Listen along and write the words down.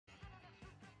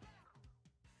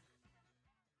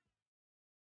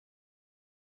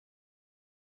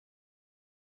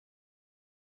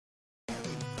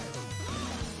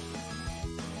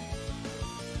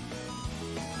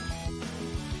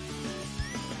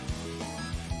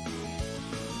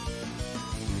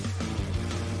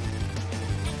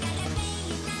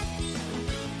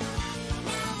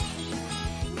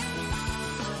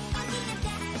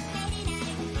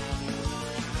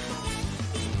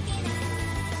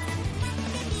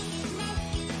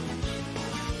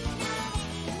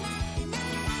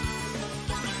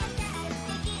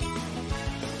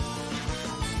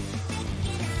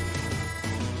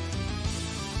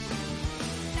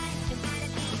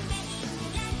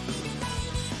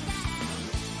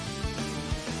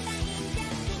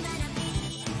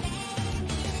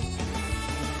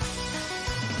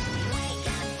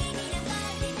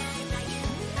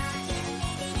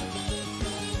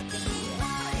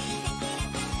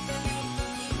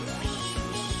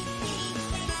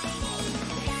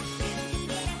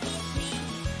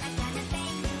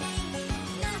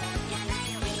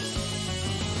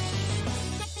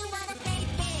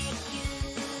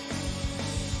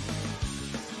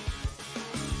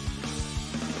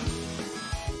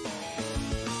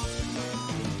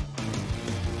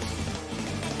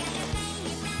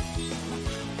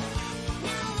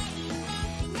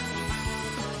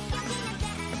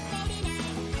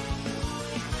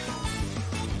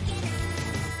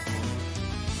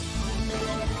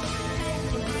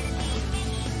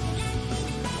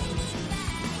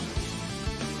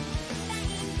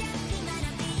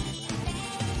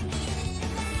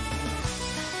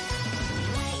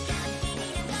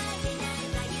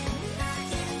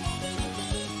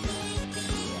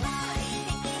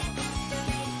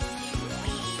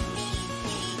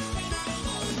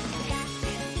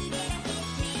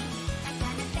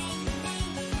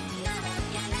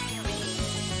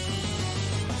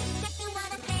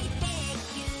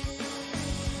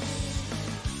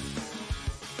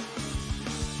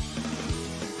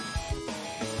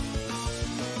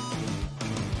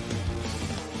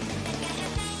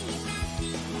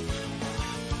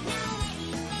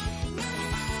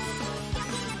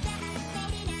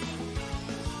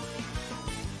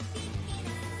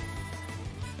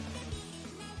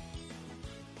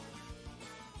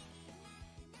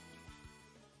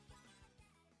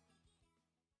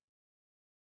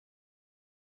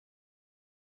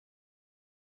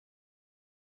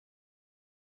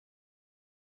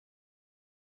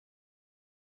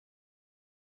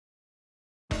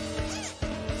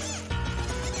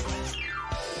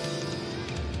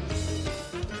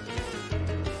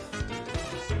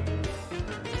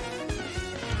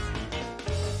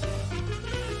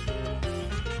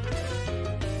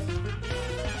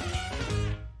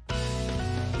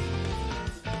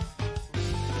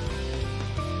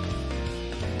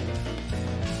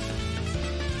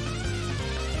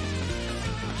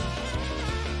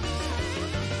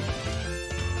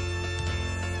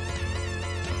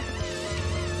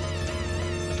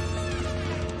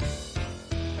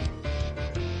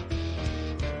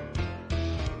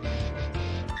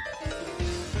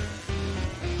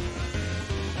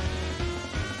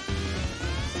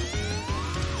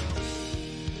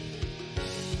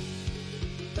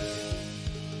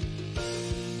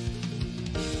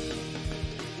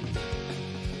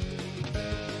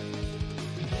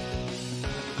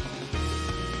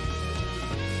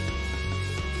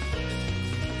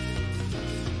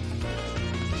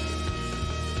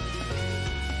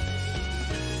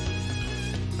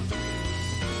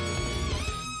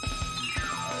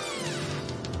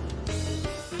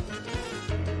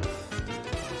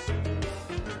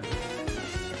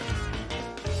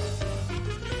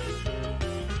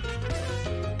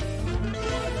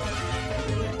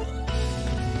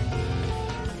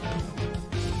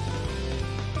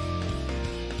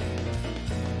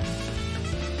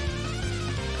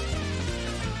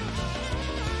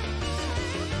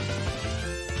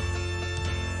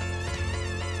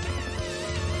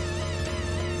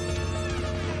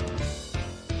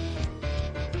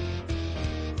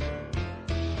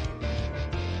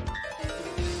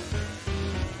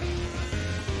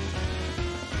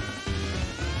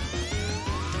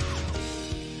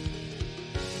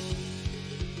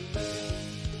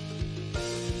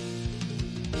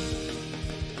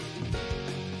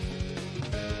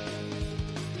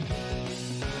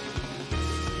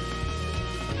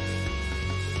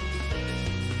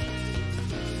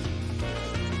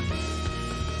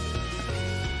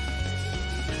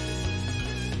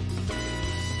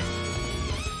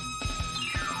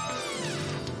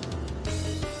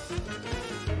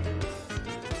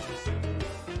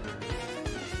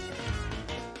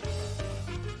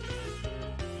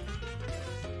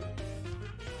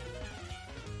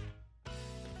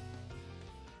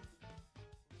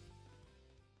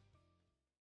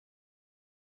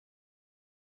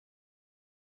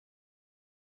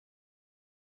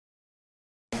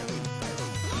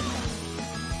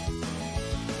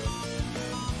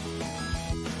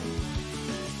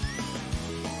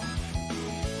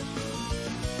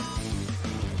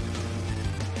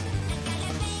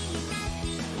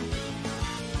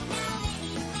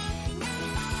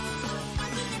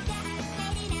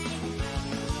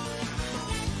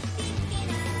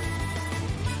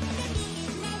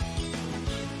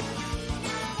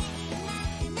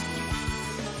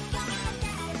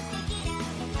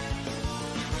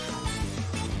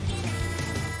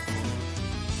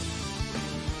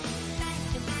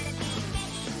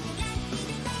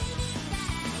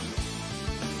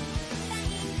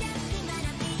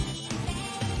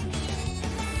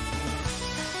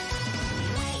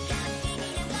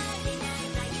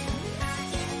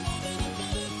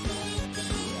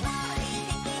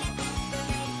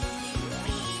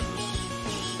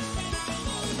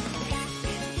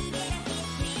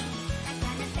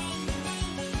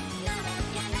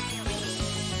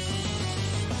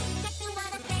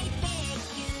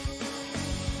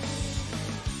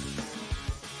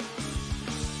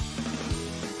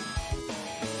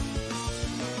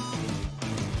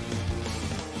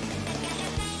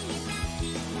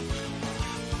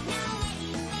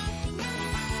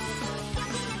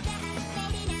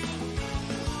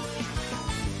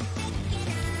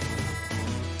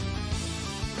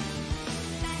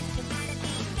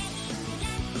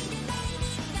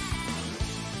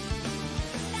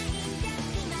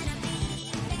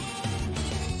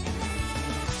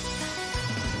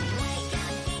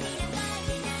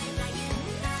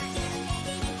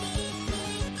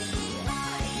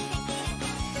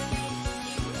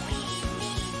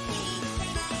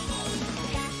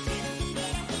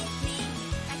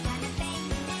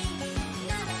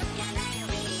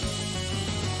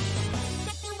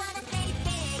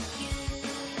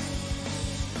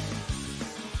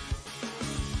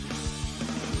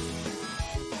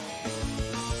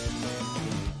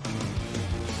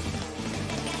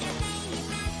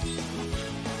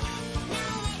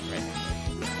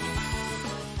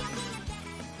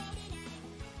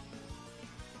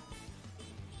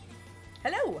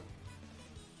Hello.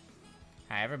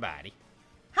 Hi, everybody.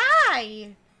 Hi.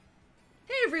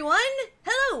 Hey, everyone.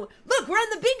 Hello. Look, we're on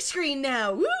the big screen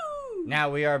now. Woo! Now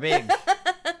we are big.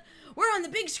 We're on the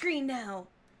big screen now.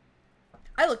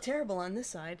 I look terrible on this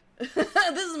side.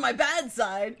 This is my bad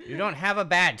side. You don't have a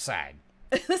bad side.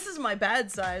 This is my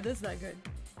bad side. That's not good.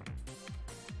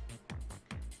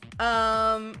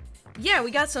 Yeah, we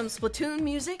got some Splatoon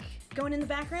music going in the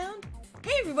background.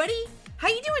 Hey, everybody. How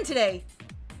you doing today?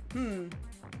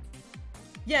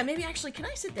 Yeah, maybe actually, can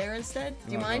I sit there instead?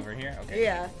 Do you mind? Over here? Okay.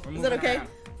 Yeah. Is that okay? Around.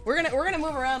 We're gonna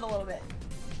move around a little bit.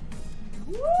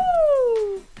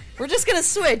 Woo! We're just gonna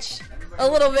switch a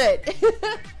little bit.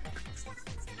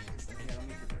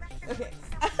 Okay.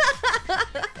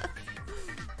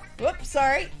 Whoops,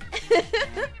 sorry.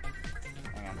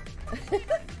 Hang on.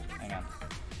 Hang on.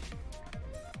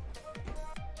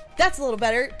 That's a little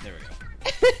better. There we go.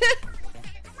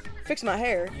 Fix my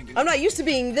hair. I'm not used to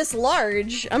being this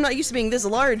large. I'm not used to being this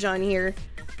large on here.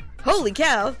 Holy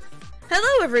cow.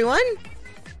 Hello, everyone.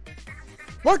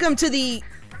 Welcome to the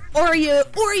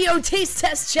Oreo Taste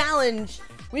Test Challenge.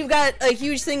 We've got a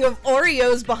huge thing of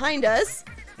Oreos behind us.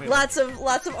 Wait, lots of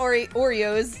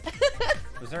Oreos.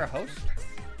 Was there a host?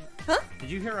 Huh?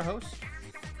 Did you hear a host?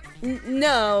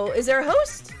 No. Is there a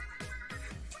host?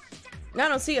 No, I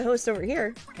don't see a host over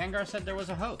here. Kangar said there was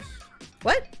a host.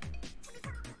 What?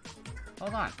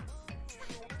 Hold on.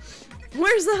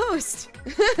 Where's the host?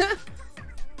 I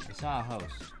saw a host.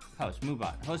 Host,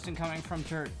 Moobot. Host incoming from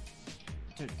Turglafera.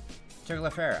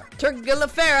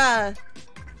 Turgalifera.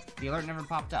 The alert never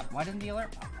popped up. Why didn't the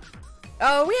alert pop up?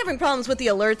 Oh, we're having problems with the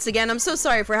alerts again. I'm so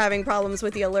sorry for having problems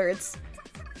with the alerts.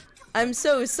 I'm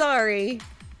so sorry.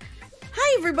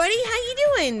 Hi, everybody. How you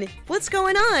doing? What's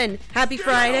going on? Happy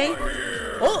Friday.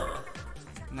 Oh,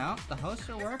 No, the hosts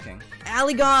are working.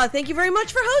 Aligaw, thank you very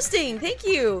much for hosting. Thank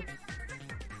you.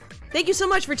 Thank you so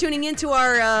much for tuning into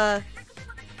our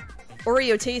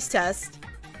Oreo taste test.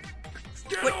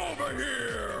 Get over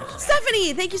here!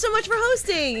 Stephanie, thank you so much for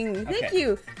hosting. Thank Okay.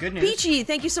 you. Good news. Peachy,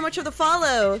 thank you so much for the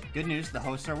follow. Good news, the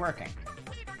hosts are working.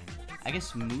 I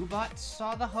guess Moobot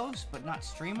saw the host, but not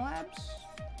Streamlabs?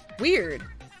 Weird.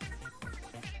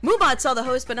 Moobot saw the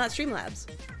host, but not Streamlabs.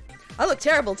 I look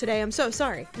terrible today. I'm so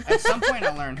sorry. At some point,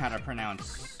 I'll learn how to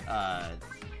pronounce the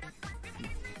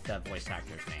voice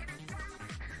actor's name.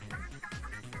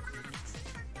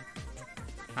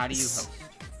 How do you host?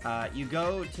 You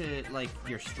go to, like,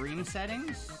 your stream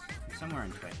settings, somewhere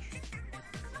in Twitch.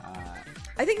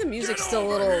 I think the music's still a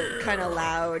little kind of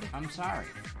loud. I'm sorry.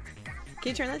 Can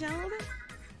you turn that down a little bit?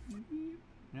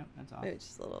 Nope, that's all. Maybe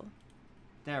just a little.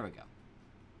 There we go.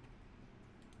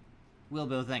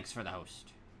 Wilbo, thanks for the host.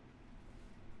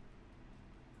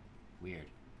 Weird.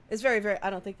 It's very, very. I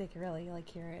don't think they can really like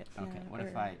hear it. Okay, Yeah, what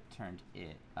if or- I turned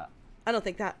it up? I don't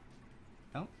think that.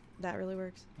 Oh, That really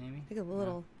works. maybe? I think a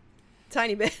little,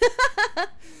 tiny bit. Alright,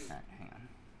 hang on.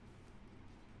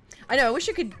 I know. I wish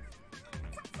you could.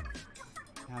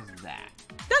 How's that?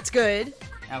 That's good.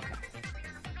 Okay.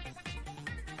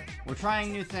 We're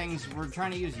trying new things. We're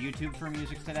trying to use YouTube for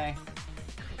music today.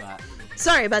 But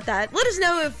Sorry about that. Let us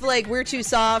know if like we're too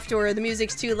soft or the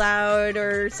music's too loud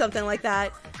or something like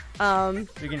that. we're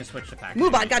gonna switch to pack.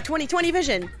 Moobot got 20/20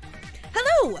 vision.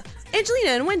 Hello, Angelina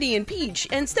and Wendy and Peach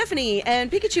and Stephanie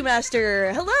and Pikachu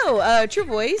Master. Hello, True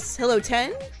Voice. Hello,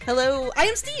 10. Hello, I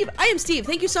am Steve. I am Steve.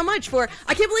 Thank you so much for.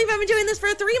 I can't believe I've been doing this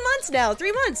for 3 months now.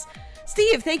 3 months.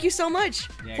 Steve, thank you so much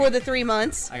for the 3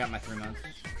 months. I got my 3 months.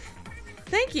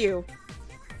 Thank you.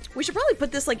 We should probably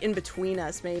put this like in between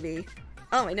us, maybe.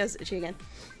 Oh, my nose is itchy again.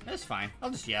 That's fine. I'll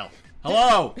just yell.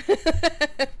 Hello!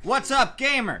 What's up,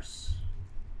 gamers?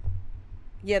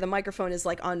 Yeah, the microphone is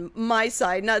like on my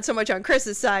side, not so much on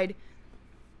Chris's side.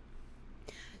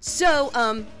 So,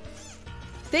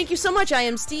 thank you so much, I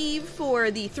am Steve,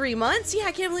 for the 3 months. Yeah,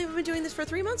 I can't believe I've been doing this for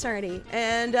 3 months already.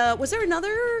 And, was there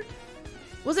another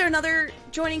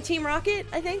joining Team Rocket,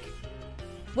 I think?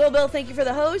 Bill, thank you for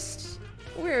the host.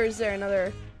 Where is there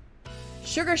another?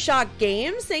 Sugar Shock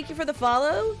Games, thank you for the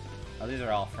follow. Oh, these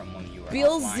are all from when you were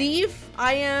Bill offline. Zeef,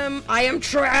 I am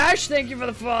Trash, thank you for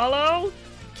the follow.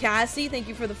 Cassie, thank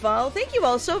you for the follow. Thank you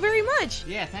all so very much.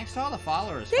 Yeah, thanks to all the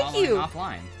followers Thank following you.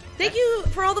 offline. Thank you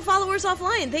for all the followers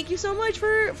offline. Thank you so much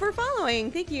for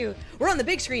following. Thank you. We're on the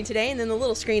big screen today, and then the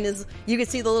little screen is, you can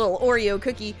see the little Oreo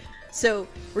cookie. So,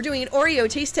 we're doing an Oreo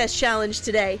taste test challenge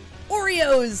today.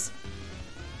 Oreos!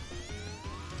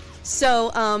 So,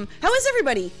 how is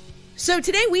everybody? So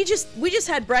today we just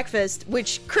had breakfast,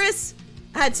 which Chris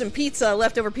had some pizza,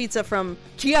 leftover pizza from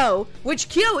Kyo, which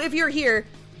Kyo, if you're here,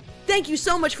 Thank you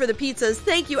so much for the pizzas.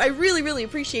 Thank you. I really, really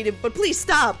appreciate it. But please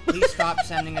stop. Please stop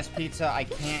sending us pizza. I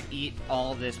can't eat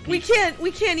all this pizza.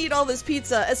 We can't eat all this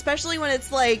pizza, especially when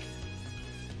it's like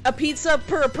a pizza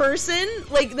per person.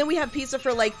 Like, then we have pizza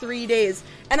for like 3 days.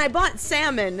 And I bought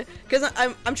salmon because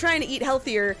I'm trying to eat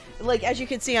healthier. Like, as you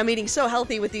can see, I'm eating so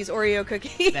healthy with these Oreo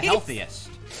cookies. The healthiest.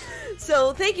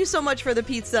 So thank you so much for the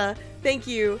pizza. Thank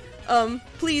you.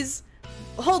 Please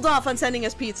hold off on sending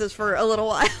us pizzas for a little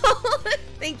while.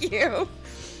 Thank you.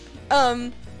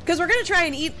 Because we're gonna try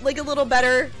and eat like a little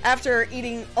better after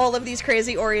eating all of these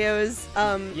crazy Oreos.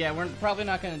 Yeah, we're probably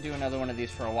not gonna do another one of these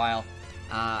for a while.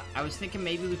 I was thinking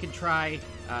maybe we could try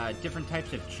different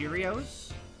types of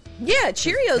Cheerios. Yeah,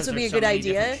 Cheerios would be a good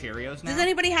idea. Cheerios now. Does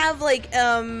anybody have like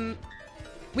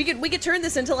we could turn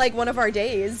this into like one of our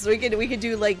days. We could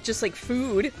do like just like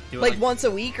food like once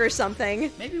a week or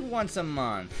something. Maybe once a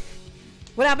month.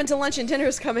 What happened to lunch and dinner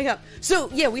is coming up. So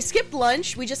yeah, we skipped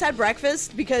lunch. We just had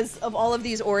breakfast because of all of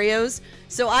these Oreos.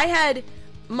 So I had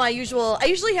my usual. I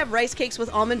usually have rice cakes with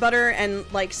almond butter and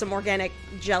like some organic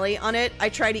jelly on it. I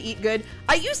try to eat good.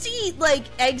 I used to eat like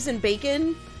eggs and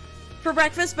bacon for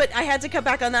breakfast, but I had to cut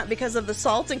back on that because of the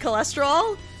salt and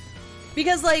cholesterol.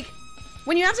 Because like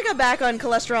when you have to cut back on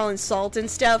cholesterol and salt and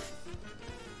stuff,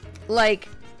 like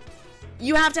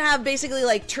you have to have basically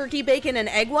like turkey bacon and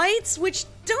egg whites, which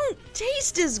don't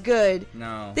taste as good.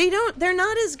 No. They don't. They're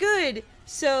not as good.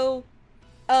 So,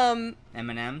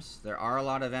 M&M's. There are a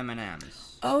lot of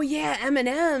M&M's. Oh yeah,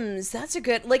 M&M's. That's a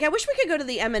good. Like, I wish we could go to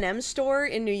the M&M store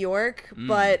in New York,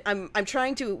 but I'm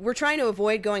trying to. We're trying to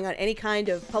avoid going on any kind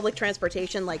of public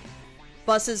transportation, like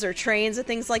buses or trains and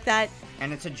things like that.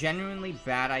 And it's a genuinely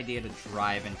bad idea to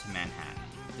drive into Manhattan.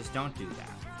 Just don't do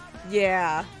that.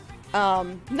 Yeah.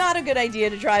 Not a good idea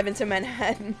to drive into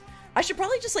Manhattan. I should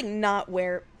probably just like not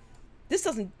wear. This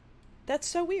doesn't. That's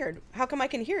so weird. How come I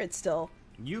can hear it still?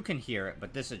 You can hear it,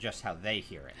 but this is just how they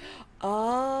hear it.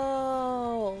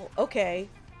 Oh, okay.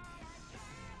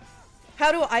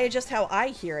 How do I adjust how I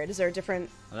hear it? Is there a different?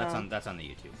 Well, that's on the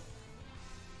YouTube.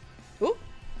 Ooh.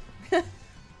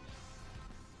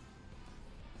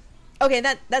 Okay,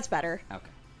 that's better. Okay.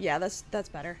 Yeah, that's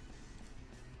better.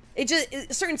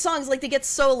 Certain songs, like, they get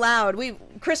so loud.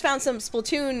 Chris found some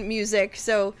Splatoon music,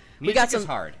 so we got some. Music is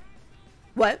hard.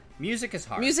 What? Music is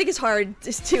hard. Music is hard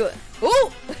to.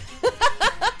 Ooh!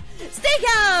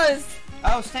 Steakhouse!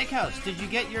 Oh, Steakhouse, did you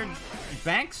get your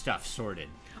bank stuff sorted?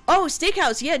 Oh,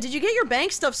 Steakhouse, yeah. Did you get your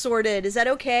bank stuff sorted? Is that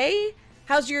okay?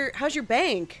 How's your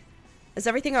bank? Is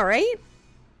everything all right?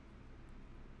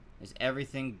 Is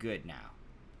everything good now?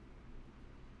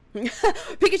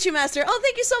 Pikachu Master. Oh,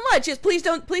 thank you so much. Yes, please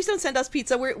don't send us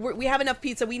pizza. We have enough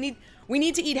pizza. We need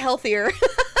to eat healthier.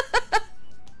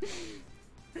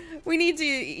 We need to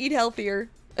eat healthier.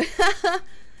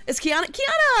 It's Kiana.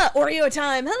 Oreo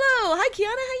time. Hello. Hi,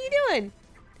 Kiana. How you doing?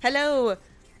 Hello.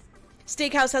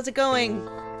 Steakhouse, how's it going?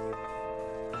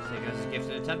 Steakhouse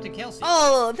gifted a sub to Kelsey.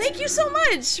 Oh, thank you so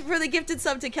much for the gifted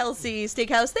sub to Kelsey.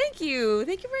 Steakhouse, thank you.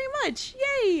 Thank you very much.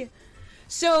 Yay.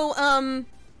 So,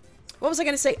 what was I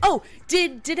gonna say? Oh,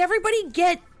 did everybody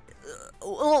get?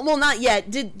 Well, not yet.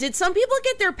 Did some people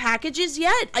get their packages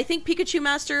yet? I think Pikachu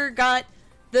Master got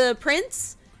the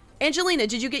prints. Angelina,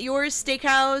 did you get yours?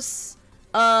 Steakhouse.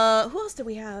 Who else did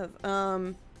we have?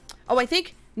 Oh, I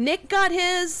think Nick got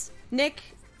his. Nick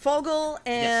Fogel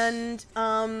and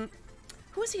yes.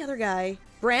 Who was the other guy?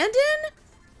 Brandon?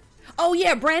 Oh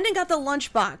yeah, Brandon got the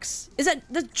lunchbox. Is that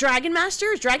the Dragon Master?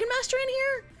 Is Dragon Master in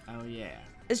here? Oh yeah.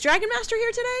 Is Dragon Master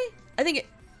here today? I think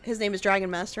his name is Dragon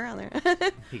Master on there.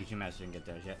 Pikachu Master didn't get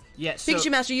theirs yet. Yeah, so, Pikachu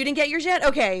Master, you didn't get yours yet?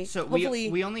 Okay. So hopefully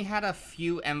we only had a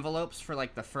few envelopes for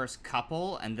like the first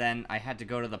couple, and then I had to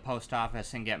go to the post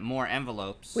office and get more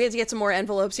envelopes. We had to get some more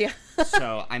envelopes, yeah.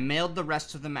 So I mailed the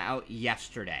rest of them out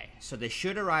yesterday. So they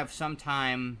should arrive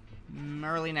sometime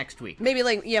early next week. Maybe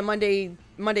like Monday,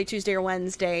 Tuesday, or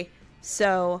Wednesday.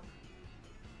 So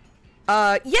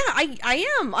yeah, I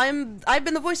am. I've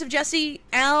been the voice of Jesse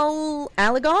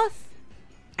Aligoth.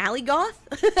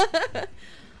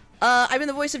 I've been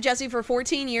the voice of Jesse for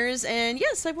 14 years, and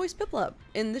yes, I voiced Piplup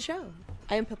in the show.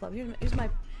 I am Piplup. Here's my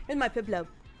Piplup.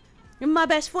 You're my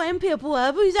best friend,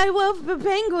 Piplup. I love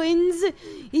penguins.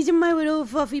 He's my little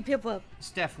fluffy Piplup.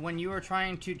 Steph, when you are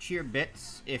trying to cheer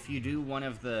bits, if you do one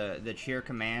of the cheer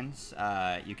commands,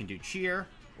 you can do cheer,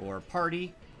 or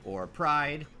party, or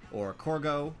pride, or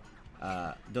corgo.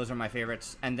 Those are my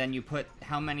favorites. And then you put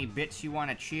how many bits you want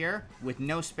to cheer with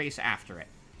no space after it.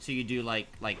 So you do like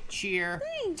cheer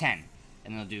 10,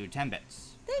 and they'll do 10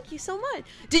 bits. Thank you so much.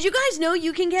 Did you guys know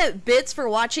you can get bits for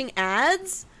watching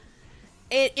ads?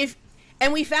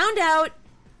 And we found out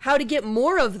how to get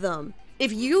more of them.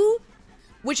 If you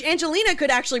which Angelina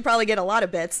could actually probably get a lot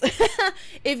of bits.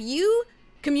 If you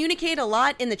communicate a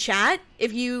lot in the chat,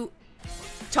 if you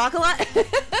talk a lot.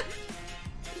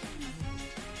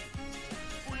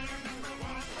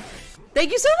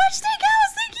 Thank you so much,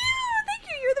 Steakhouse. Thank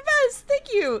you. You're the best.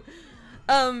 Thank you.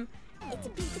 It's a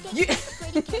piece of You- cake,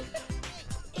 pretty cake.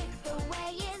 If the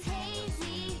way is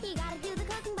hazy, you gotta do the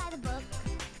cooking by the book.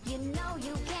 You know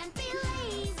you can't be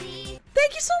lazy.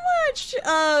 Thank you so much,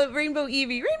 Rainbow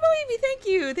Evie. Rainbow Evie, thank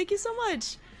you. Thank you so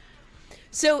much.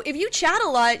 So if you chat a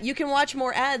lot, you can watch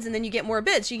more ads and then you get more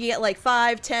bits. You can get like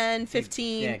 5, 10,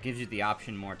 15. Yeah, it gives you the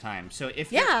option more times. So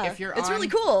if you're it's on, really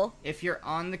cool. If you're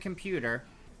on the computer,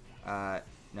 no,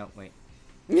 wait.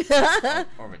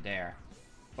 Over there.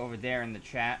 Over there in the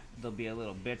chat, there'll be a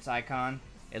little bits icon.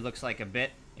 It looks like a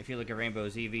bit. If you look at Rainbow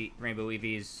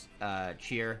Evie's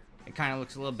cheer, it kind of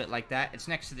looks a little bit like that. It's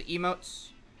next to the emotes.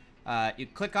 You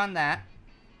click on that,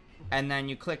 and then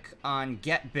you click on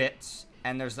Get Bits,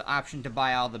 and there's the option to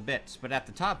buy all the bits. But at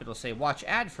the top, it'll say Watch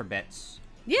Ad for Bits.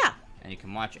 Yeah. And you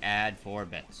can watch ad for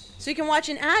bits. So you can watch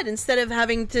an ad instead of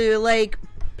having to, like,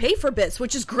 pay for bits,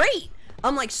 which is great.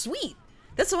 I'm like, sweet.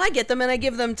 That's how I get them, and I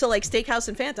give them to, like, Steakhouse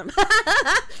and Phantom.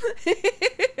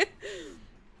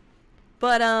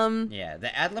 But, Yeah,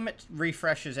 the ad limit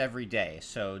refreshes every day,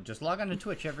 so just log on to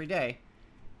Twitch every day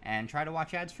and try to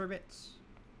watch ads for bits.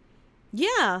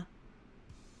 yeah.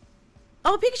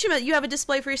 Oh, Pikachu, you have a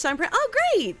display for your sign print. Oh,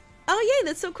 great. Oh, yay,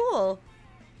 that's so cool.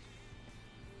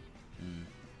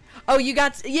 Oh, you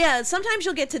got... Yeah, sometimes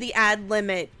you'll get to the ad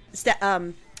limit.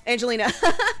 Angelina.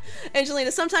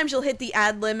 Angelina, sometimes you'll hit the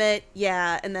ad limit.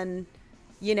 Yeah, and then,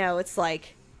 you know, it's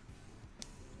like...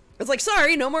 It's like,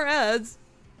 sorry, no more ads.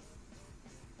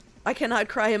 I cannot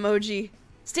cry emoji.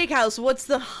 Steakhouse, what's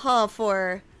the huh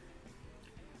for?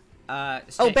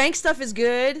 Bank stuff is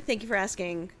good. Thank you for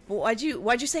asking. Why'd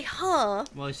you say huh?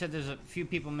 Well, he said there's a few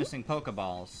people missing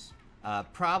Pokeballs.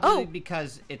 Probably Oh.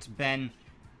 because it's been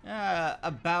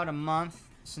about a month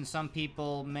since some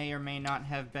people may or may not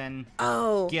have been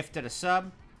Oh. gifted a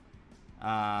sub.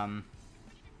 I'm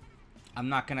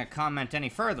not going to comment any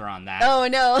further on that. Oh,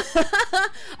 no.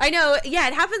 I know. Yeah,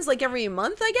 it happens like every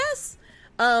month, I guess.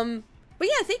 But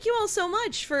yeah, thank you all so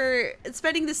much for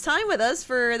spending this time with us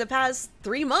for the past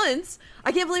 3 months.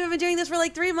 I can't believe I've been doing this for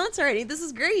like 3 months already. This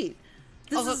is great.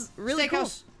 This Also, is really cool.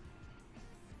 Steakhouse,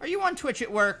 are you on Twitch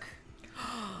at work?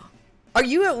 Are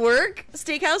you at work,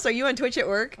 Steakhouse? Are you on Twitch at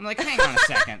work? I'm like, hang on a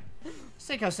second.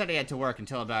 Steakhouse said he had to work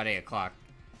until about 8 o'clock.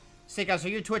 Steakhouse, are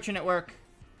you twitching at work?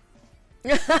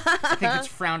 I think it's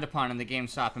frowned upon in the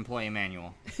GameStop employee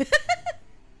manual. I've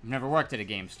never worked at a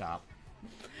GameStop.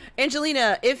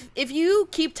 Angelina, if you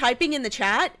keep typing in the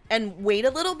chat and wait a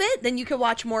little bit, then you can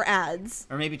watch more ads.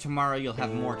 Or maybe tomorrow you'll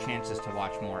have more chances to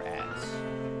watch more ads.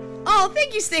 Oh,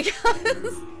 thank you,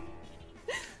 Steakhouse.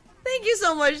 Thank you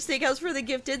so much, Steakhouse, for the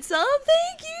gifted sub.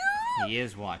 Thank you. He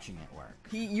is watching at work.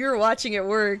 You're watching at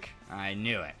work. I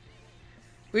knew it.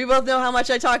 We both know how much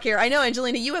I talk here. I know,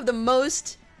 Angelina, you have the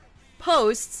most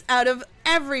posts out of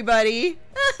everybody.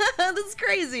 That's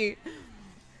crazy.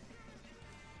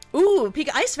 Ooh,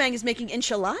 Pika Ice Fang is making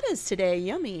enchiladas today.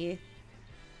 Yummy.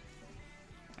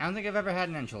 I don't think I've ever had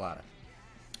an enchilada.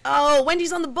 Oh,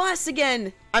 Wendy's on the bus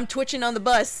again. I'm twitching on the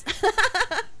bus.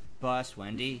 Bus,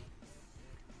 Wendy.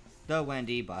 The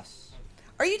Wendy bus.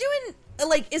 Are you doing,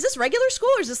 like, is this regular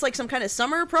school or is this like some kind of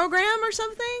summer program or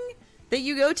something that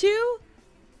you go to?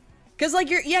 Because, like,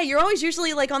 you're always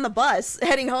usually, like, on the bus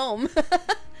heading home.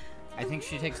 I think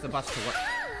she takes the bus to work.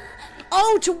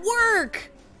 Oh, to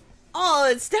work!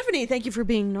 Oh, Stephanie, thank you for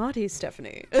being naughty,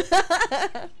 Stephanie.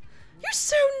 You're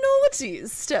so naughty,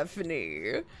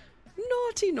 Stephanie.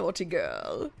 Naughty, naughty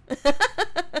girl.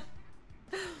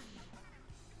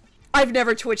 I've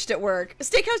never twitched at work.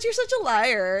 Steakhouse, you're such a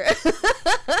liar.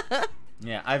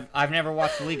 Yeah, I've never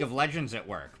watched League of Legends at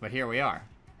work, but here we are.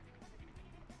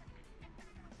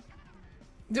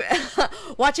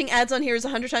 Watching ads on here is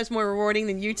 100 times more rewarding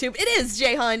than YouTube. It is,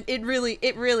 Jayhan. It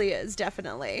really is,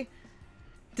 definitely.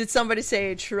 Did somebody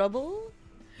say trouble?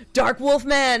 Dark Wolf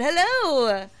Man, hello!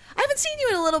 I haven't seen you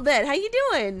in a little bit. How you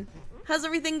doing? How's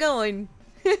everything going?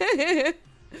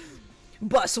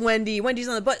 Bus Wendy. Wendy's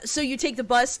on the bus. So you take the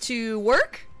bus to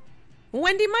work?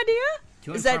 Wendy, my dear?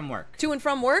 To and from work. To and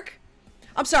from work?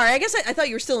 I'm sorry, I guess I thought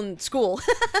you were still in school.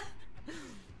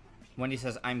 Wendy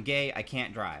says, I'm gay, I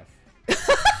can't drive. I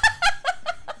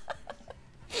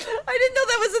didn't know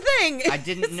that was a thing. I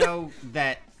didn't know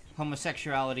that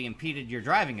homosexuality impeded your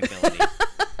driving ability.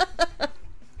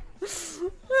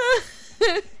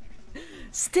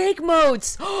 Steak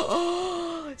modes.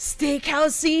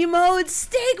 Steakhouse emotes.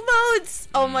 Steak modes.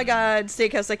 Oh my god,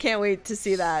 Steakhouse, I can't wait to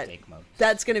see that. Steak modes.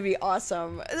 That's gonna be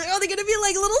awesome. Are they gonna be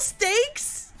like little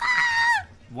steaks? Ah!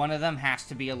 One of them has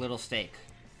to be a little steak.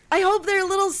 I hope they're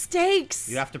little steaks.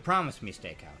 You have to promise me,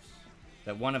 Steakhouse,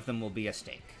 that one of them will be a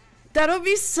steak. That would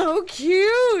be so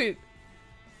cute.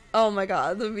 Oh my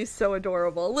god, that would be so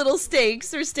adorable. Little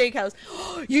steaks or steakhouse.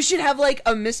 You should have like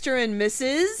a Mr. and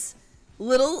Mrs.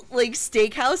 little like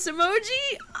steakhouse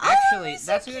emoji. Actually,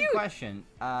 so that's a cute. good question.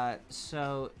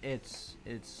 So it's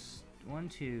 1,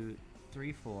 2,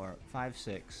 3, 4, 5,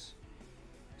 6.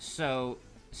 So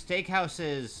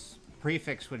Steakhouse's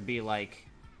prefix would be like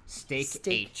steak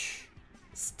H,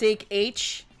 Steak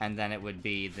H. and then it would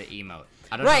be the emote.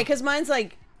 I don't Right, know. because mine's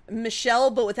like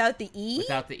Michelle, but without the E.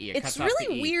 Without the E, it It's cuts off the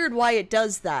really E. weird why it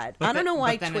does that. I don't know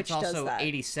why but then Twitch it's also does that.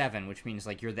 87, which means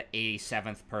like you're the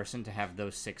 87th person to have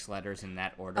those 6 letters in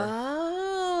that order.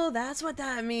 Oh, that's what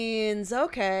that means.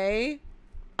 Okay.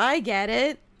 I get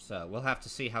it. So we'll have to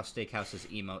see how Steakhouse's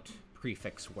emote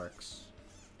prefix works.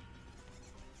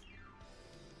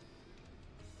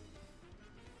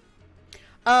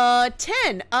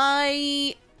 $10.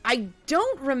 I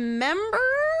don't remember.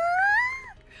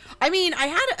 I mean, I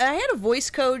had a voice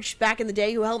coach back in the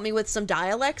day who helped me with some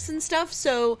dialects and stuff,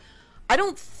 so I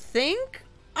don't think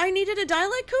I needed a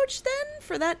dialect coach then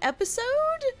for that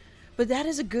episode, but that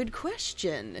is a good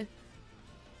question.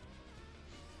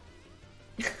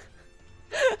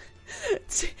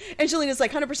 Angelina's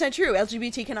like 100% true.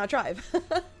 LGBT cannot drive.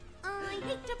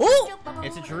 Oh!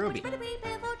 It's a cherubi.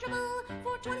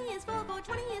 420 is for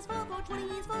 420 is for 420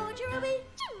 is for cherubi.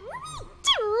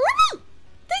 Cherubi!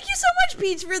 Thank you so much,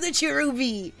 Peach, for the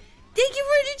cherubi. Thank you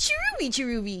for the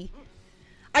cherubi.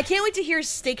 I can't wait to hear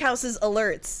Steakhouse's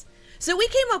alerts. So we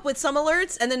came up with some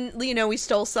alerts, and then, you know, we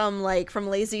stole some, like, from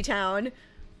Lazy Town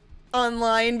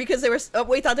online because they were,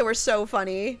 we thought they were so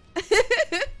funny.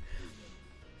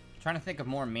 Trying to think of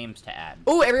more memes to add.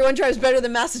 Oh, everyone drives better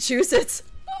than Massachusetts.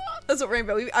 That's what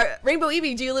Rainbow Evie... Rainbow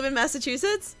Evie, do you live in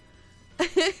Massachusetts?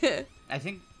 I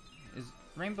think, is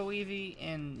Rainbow Evie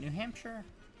in New Hampshire?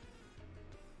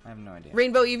 I have no idea.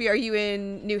 Rainbow Evie, are you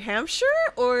in New Hampshire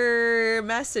or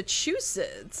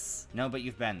Massachusetts? No, but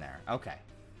you've been there. Okay.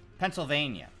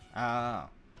 Pennsylvania. Oh.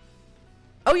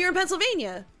 Oh, you're in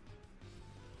Pennsylvania.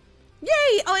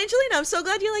 Yay! Oh, Angelina, I'm so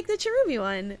glad you like the Cherubi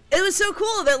one. It was so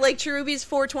cool that, like, Cherubi's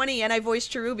 420 and I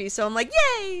voiced Cherubi, so I'm like,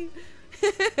 yay!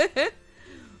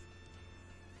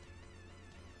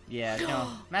 Yeah, no,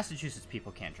 Massachusetts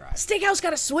people can't drive. Steakhouse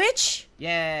got a Switch?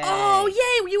 Yay! Oh,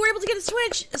 yay! You were able to get a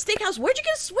Switch! A Steakhouse, where'd you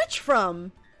get a Switch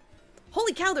from?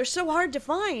 Holy cow, they're so hard to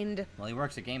find. Well, he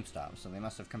works at GameStop, so they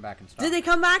must have come back in stock. Did they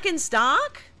come back in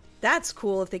stock? That's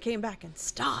cool if they came back in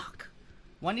stock.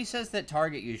 Wendy says that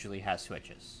Target usually has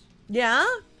Switches. Yeah?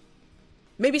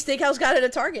 Maybe Steakhouse got it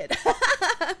at Target.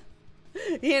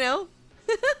 You know?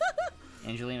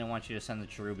 Angelina wants you to send the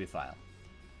Cherubi file.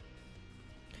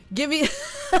 Give me...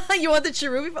 You want the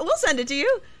Cherubi? We'll send it to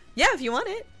you. Yeah, if you want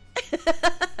it.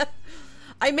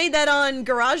 I made that on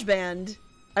GarageBand.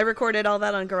 I recorded all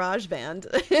that on GarageBand.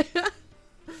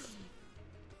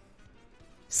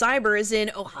 Cyber is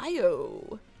in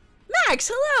Ohio.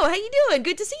 Max, hello. How you doing?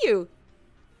 Good to see you.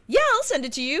 Yeah, I'll send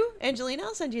it to you. Angelina,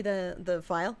 I'll send you the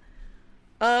file.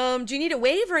 Do you need a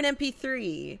wave or an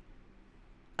MP3?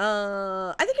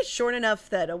 I think it's short enough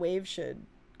that a wave should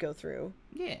go through.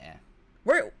 Yeah.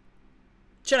 Where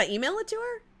should I email it to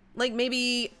her? Like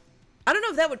maybe I don't know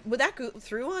if that would that go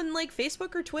through on like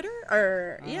Facebook or Twitter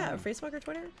or yeah, Facebook or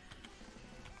Twitter.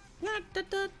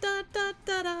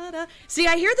 See,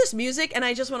 I hear this music and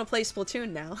I just want to play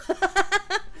Splatoon now.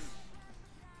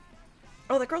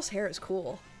 Oh, that girl's hair is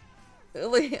cool.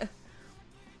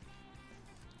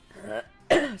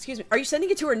 Excuse me. Are you sending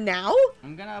it to her now?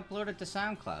 I'm gonna upload it to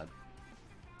SoundCloud.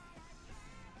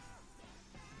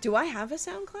 Do I have a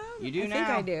SoundCloud? You do I now. think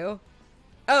I do.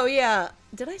 Oh, yeah.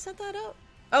 Did I set that up?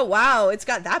 Oh, wow. It's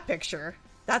got that picture.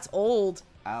 That's old.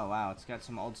 Oh, wow, it's got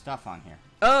some old stuff on here.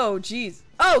 Oh, jeez.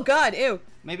 Oh, God. Ew.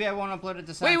 Maybe I won't upload it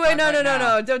to SoundCloud Wait. No, right no, no,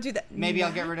 now. no. Don't do that. Maybe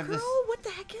I'll get rid of this. Girl, what the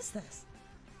heck is this?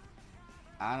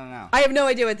 I don't know. I have no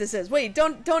idea what this is. Wait,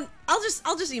 don't. I'll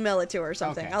just email it to her or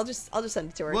something. Okay. I'll just send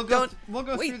it to her. We'll go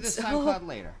Wait. through this SoundCloud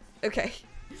later. Okay.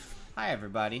 Hi,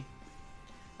 everybody.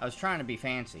 I was trying to be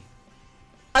fancy.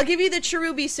 I'll give you the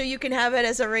Cherubi so you can have it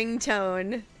as a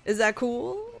ringtone. Is that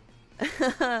cool?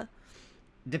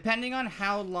 Depending on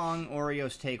how long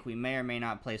Oreos take, we may or may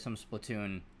not play some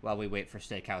Splatoon while we wait for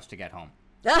Steakhouse to get home.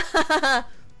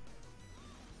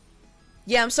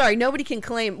 Yeah, I'm sorry. Nobody can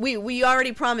claim. We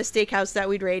already promised Steakhouse that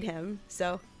we'd raid him.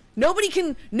 So nobody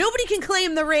can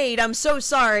claim the raid. I'm so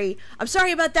sorry. I'm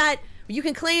sorry about that. You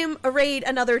can claim a raid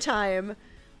another time,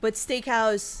 but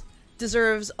Steakhouse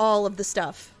deserves all of the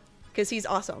stuff. because he's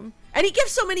awesome. And he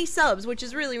gives so many subs, which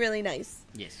is really, really nice.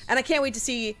 Yes. And I can't wait to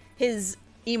see his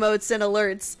emotes and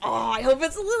alerts. Oh, I hope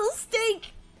it's a little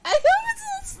steak. I hope it's a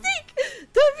little steak.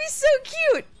 That'd be so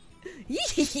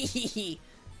cute.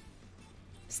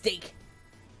 Steak.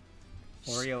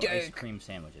 Oreo Steak. ice cream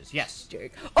sandwiches. Yes.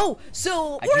 Steak. Oh,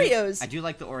 so I Oreos. I do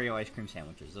like the Oreo ice cream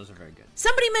sandwiches. Those are very good.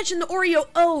 Somebody mentioned the Oreo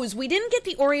O's. We didn't get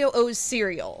the Oreo O's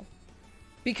cereal.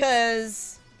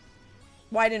 Because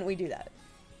why didn't we do that?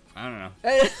 I don't know.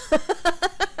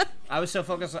 I was so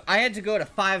focused. I had to go to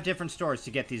 5 different stores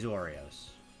to get these Oreos.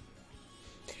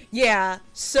 Yeah,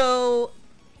 so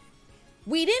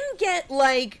we didn't get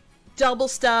like double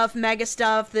stuff, mega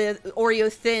stuff, the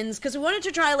Oreo thins, because we wanted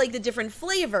to try like the different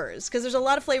flavors, because there's a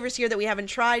lot of flavors here that we haven't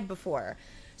tried before.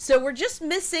 So we're just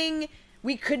missing.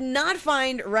 We could not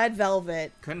find red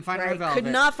velvet. Couldn't find red velvet. Could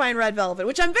not find red velvet,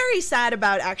 which I'm very sad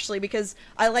about, actually, because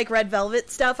I like red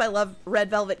velvet stuff. I love red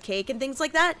velvet cake and things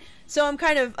like that. So I'm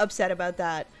kind of upset about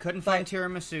that. Couldn't find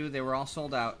tiramisu. They were all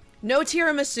sold out. No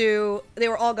tiramisu. They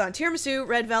were all gone. Tiramisu,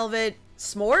 red velvet,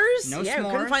 s'mores? No yeah, we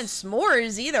s'mores. couldn't find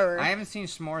s'mores either. I haven't seen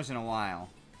s'mores in a while.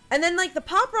 And then, like, the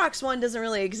Pop Rocks one doesn't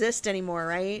really exist anymore,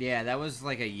 right? Yeah, that was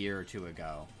like a year or 2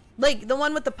 ago. Like, the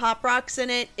one with the Pop Rocks in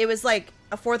it, it was like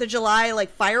a 4th of July, like,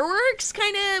 fireworks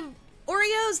kind of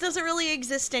Oreos doesn't really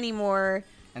exist anymore.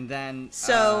 And then,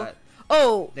 So,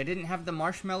 they didn't have the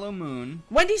Marshmallow Moon.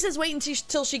 Wendy says wait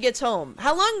until she gets home.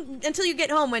 How long until you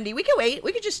get home, Wendy? We can wait.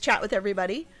 We could just chat with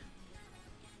everybody.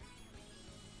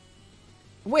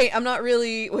 Wait, I'm not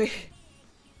really... Wait.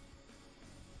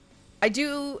 I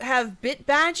do have bit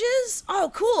badges?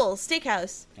 Oh, cool.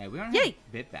 Steakhouse. Yeah, we don't Yay.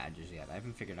 have bit badges yet. I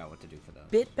haven't figured out what to do for those.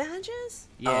 Bit badges?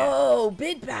 Yeah. Oh,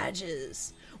 bit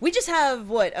badges. We just have,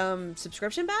 what,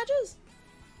 subscription badges?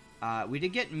 We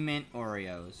did get mint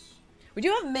Oreos. We do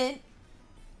have mint.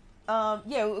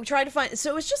 Yeah, we tried to find...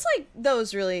 So it's just like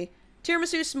those, really.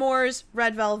 Tiramisu, s'mores,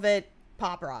 red velvet,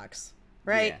 Pop Rocks.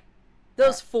 Right? Yeah.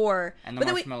 Those 4. And the But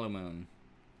then Marshmallow Moon.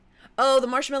 Oh, the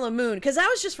Marshmallow Moon. Because that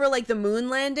was just for, like, the moon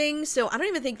landing, so I don't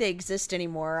even think they exist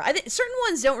anymore. Certain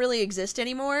ones don't really exist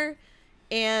anymore,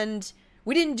 and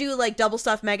we didn't do, like, double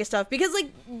stuff, mega stuff, because,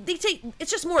 like, it's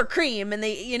just more cream, and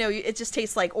it just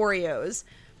tastes like Oreos.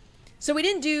 So we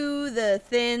didn't do the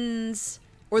thins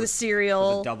or the cereal.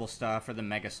 Or the double stuff, or the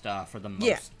mega stuff, or the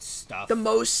most stuff. The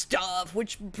most stuff,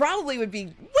 which probably would be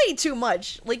way too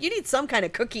much. Like, you need some kind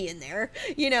of cookie in there,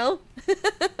 you know?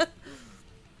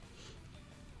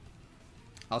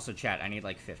 Also, chat, I need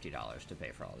like $50 to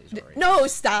pay for all these Oreos. No,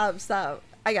 stop.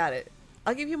 I got it.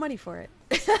 I'll give you money for it.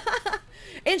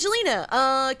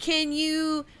 Angelina, can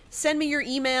you send me your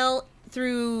email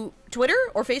through Twitter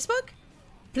or Facebook?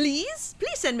 Please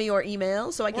send me your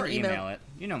email so I can Or email it.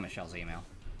 You know Michelle's email.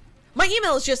 My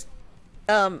email is just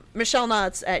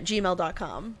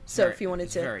michelleknotts@gmail.com. So if you wanted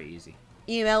it's to very easy.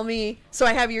 email me so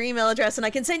I have your email address and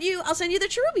I'll send you the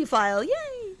Cherubi file. Yay!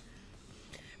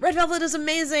 Red Velvet is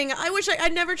amazing. I wish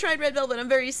I'd never tried Red Velvet. I'm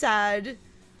very sad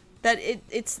that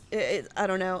it's I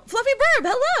don't know. Fluffy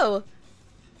Burb, hello!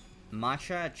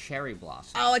 Matcha Cherry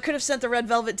Blossom. Oh, I could have sent the Red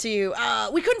Velvet to you.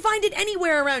 We couldn't find it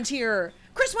anywhere around here.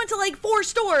 Chris went to like 4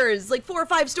 stores, like 4 or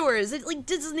 5 stores. It like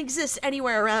doesn't exist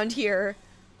anywhere around here.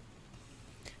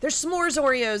 There's s'mores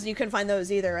Oreos, and you couldn't find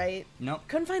those either, right? Nope.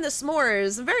 Couldn't find the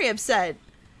s'mores. I'm very upset.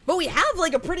 But we have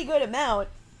like a pretty good amount.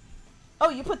 Oh,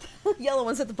 you put the yellow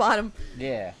ones at the bottom.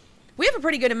 Yeah. We have a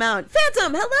pretty good amount.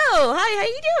 Phantom, hello! Hi, how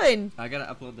you doing? I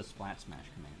gotta upload the Splat Smash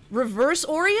command. Reverse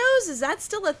Oreos? Is that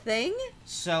still a thing?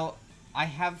 So, I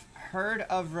have heard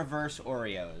of reverse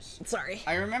Oreos. Sorry.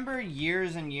 I remember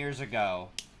years and years ago,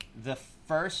 the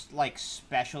first, like,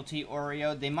 specialty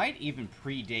Oreo, they might even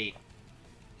predate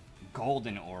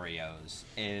golden Oreos,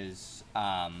 is,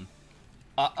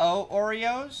 Uh-Oh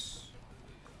Oreos?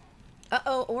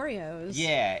 Uh-oh, Oreos.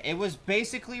 Yeah, it was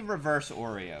basically reverse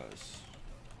Oreos.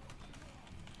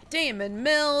 Damon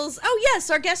Mills. Oh, yes,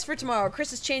 our guest for tomorrow.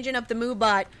 Chris is changing up the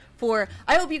Moobot for...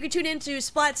 I hope you can tune in to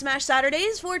Splat Smash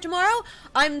Saturdays for tomorrow.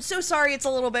 I'm so sorry it's a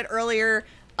little bit earlier.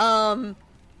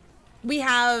 We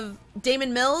have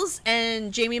Damon Mills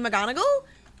and Jamie McGonigal.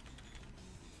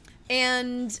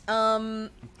 And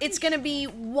it's going to be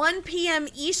 1 p.m.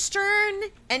 Eastern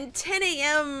and 10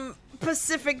 a.m.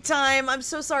 Pacific time. I'm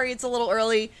so sorry it's a little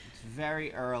early. It's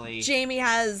very early. Jamie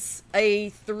has a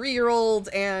 3-year-old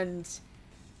and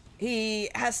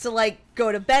he has to like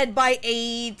go to bed by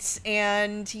 8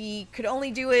 and he could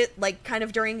only do it like kind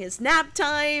of during his nap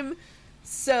time.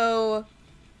 So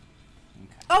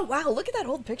oh wow, look at that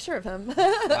old picture of him.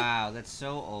 Wow, that's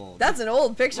so old. That's an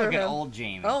old picture Look of at him. old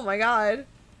Jamie. Oh my god.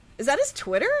 Is that his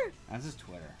Twitter? That's his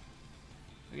Twitter.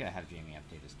 We gotta have Jamie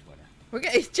update his Twitter.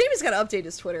 Jamie's got to update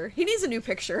his Twitter. He needs a new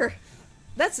picture.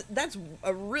 That's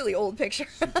a really old picture.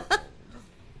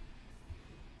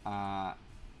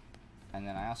 And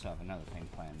then I also have another thing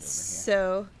planned over here.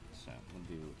 So we'll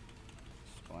do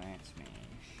Splat Smash.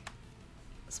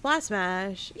 Splat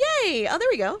Smash. Yay! Oh, there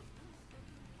we go.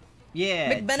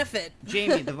 Yeah. Big benefit.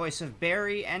 Jamie, the voice of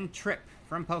Barry and Trip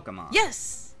from Pokemon.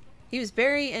 Yes! He was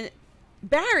Barry and...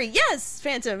 Barry! Yes!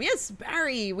 Phantom! Yes!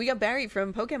 Barry! We got Barry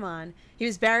from Pokemon. He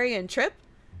was Barry and Trip.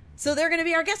 So they're going to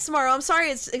be our guests tomorrow. I'm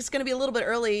sorry it's going to be a little bit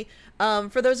early.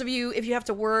 For those of you, if you have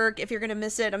to work, if you're going to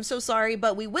miss it, I'm so sorry.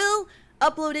 But we will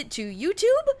upload it to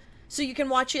YouTube so you can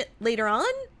watch it later on.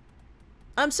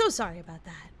 I'm so sorry about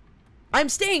that. I'm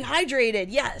staying hydrated.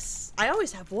 Yes. I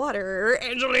always have water,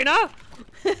 Angelina.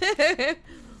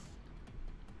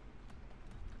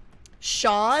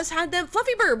 Shaw's had them.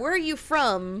 Fluffy Bird, where are you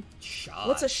from? Shaw's.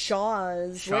 What's a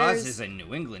Shaw's? Shaw's is a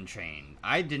New England chain.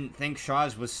 I didn't think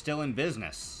Shaw's was still in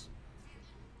business.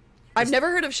 I've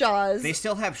never heard of Shaw's. They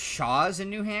still have Shaw's in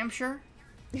New Hampshire?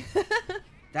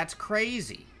 That's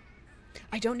crazy.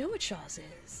 I don't know what Shaw's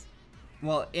is.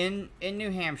 Well, in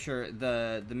New Hampshire,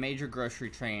 the major grocery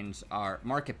chains are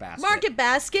Market Basket. Market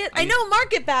Basket? I know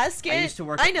Market Basket. I used to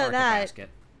work at Market that.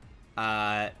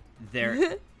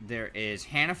 Basket. There is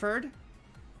Hannaford,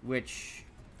 which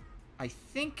I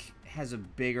think has a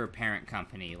bigger parent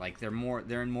company. Like they're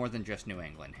in more than just New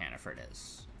England. Hannaford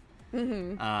is.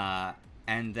 Mm-hmm.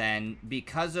 And then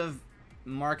because of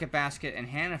Market Basket and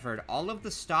Hannaford, all of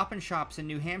the Stop and Shops in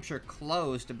New Hampshire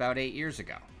closed about 8 years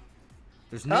ago.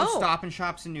 There's no Stop and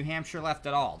Shops in New Hampshire left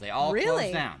at all. They all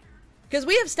closed down. Because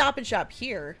we have Stop and Shop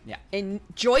here. Yeah. In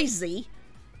Jersey.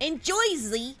 In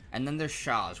Jersey. And then there's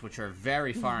Shaw's, which are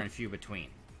very far and few between.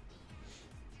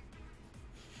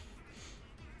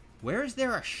 Where is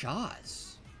there a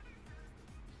Shaw's?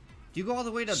 Do you go all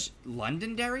the way to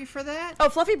Londonderry for that? Oh,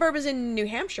 Fluffy Bird is in New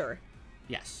Hampshire.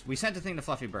 Yes, we sent a thing to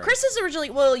Fluffy Bird. Chris is originally...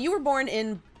 Well, you were born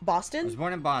in Boston? I was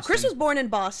born in Boston. Chris was born in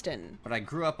Boston. But I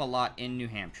grew up a lot in New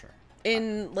Hampshire.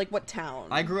 In, like, what town?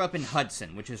 I grew up in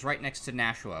Hudson, which is right next to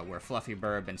Nashua, where Fluffy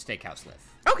Burb and Steakhouse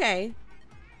live. Okay.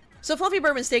 So Fluffy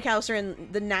Bourbon Steakhouse are in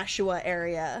the Nashua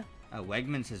area.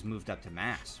 Wegmans has moved up to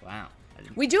Mass. Wow.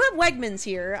 We do have Wegmans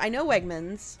here. I know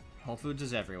Wegmans. Whole Foods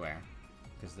is everywhere,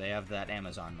 because they have that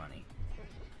Amazon money.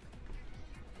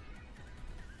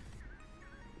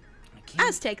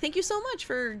 Aztec, thank you so much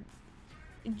for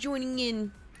joining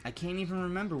in. I can't even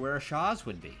remember where a Shaw's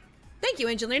would be. Thank you,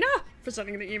 Angelina, for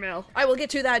sending an email. I will get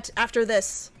to that after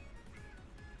this.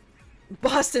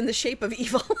 Boston, the shape of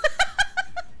evil.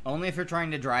 Only if you're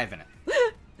trying to drive in it.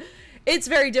 It's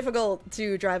very difficult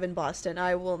to drive in Boston.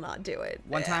 I will not do it.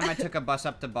 One time I took a bus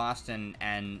up to Boston,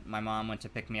 and my mom went to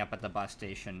pick me up at the bus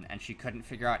station, and she couldn't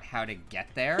figure out how to get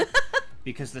there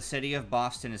because the city of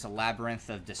Boston is a labyrinth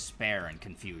of despair and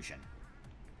confusion.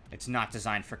 It's not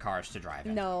designed for cars to drive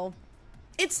in. No.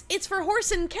 It's for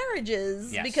horse and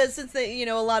carriages, yes. Because since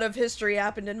a lot of history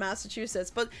happened in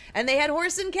Massachusetts, and they had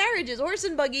horse and carriages, horse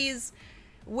and buggies,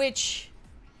 which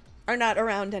are not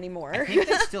around anymore. I think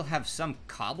they still have some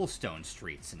cobblestone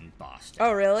streets in Boston.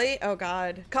 Oh, really? Oh,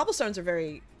 God. Cobblestones are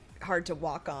very hard to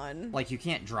walk on. Like, you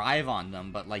can't drive on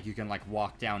them, but, like, you can, like,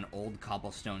 walk down old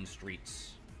cobblestone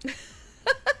streets.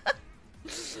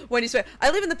 When you swear,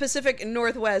 I live in the Pacific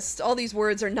Northwest. All these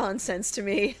words are nonsense to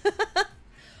me.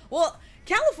 Well,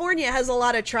 California has a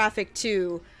lot of traffic,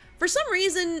 too. For some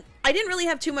reason, I didn't really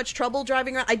have too much trouble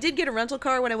driving around. I did get a rental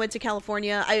car when I went to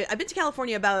California. I've been to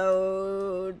California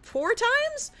about 4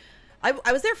 times.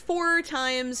 I was there 4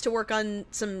 times to work on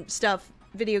some stuff,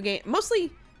 video game,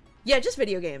 mostly, yeah, just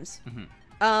video games.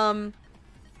 Mm-hmm.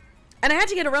 And I had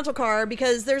to get a rental car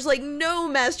because there's like no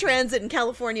mass transit in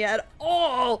California at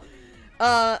all.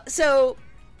 And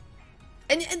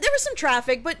there was some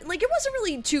traffic, but like it wasn't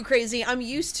really too crazy. I'm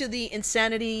used to the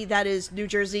insanity that is New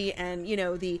Jersey and,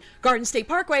 the Garden State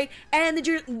Parkway and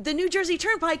the New Jersey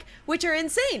Turnpike, which are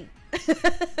insane.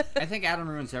 I think Adam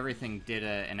Ruins Everything did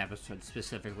an episode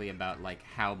specifically about like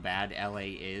how bad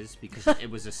LA is because it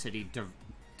was a city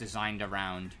designed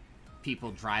around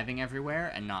people driving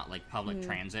everywhere and not like public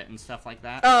transit and stuff like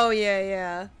that. Oh,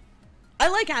 yeah. I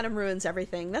like Adam Ruins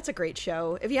Everything. That's a great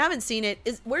show. If you haven't seen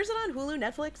it, where's it on? Hulu,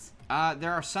 Netflix?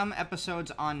 There are some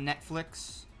episodes on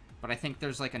Netflix, but I think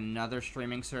there's like another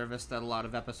streaming service that a lot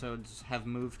of episodes have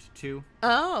moved to.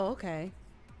 Oh, okay.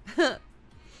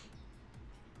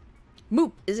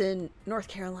 Moop is in North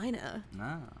Carolina.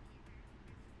 Ah.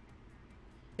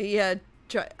 Yeah.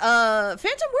 Phantom,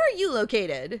 where are you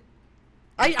located?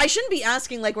 I shouldn't be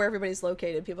asking like where everybody's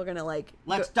located. People are gonna like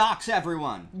let's dox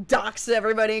everyone. Dox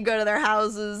everybody and go to their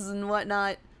houses and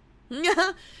whatnot.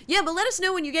 Yeah, but let us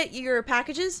know when you get your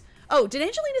packages. Oh, did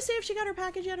Angelina say if she got her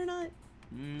package yet or not?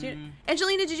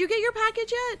 Angelina, did you get your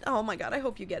package yet? Oh my god, I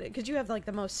hope you get it, because you have, like,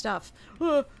 the most stuff.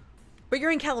 But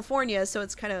you're in California, so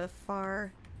it's kind of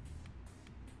far.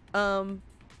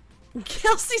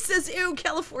 Kelsey says, ew,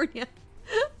 California.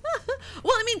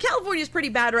 Well, I mean, California's pretty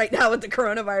bad right now with the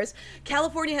coronavirus.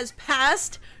 California has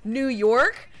passed New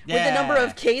York with the number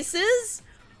of cases.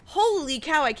 Holy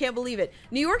cow, I can't believe it.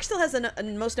 New York still has the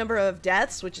most number of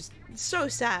deaths, which is so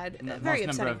sad. Very most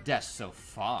upsetting. number of deaths so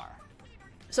far.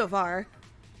 So far.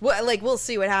 Well, like, we'll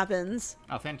see what happens.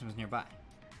 Oh, Phantom's nearby.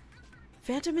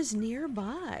 Phantom is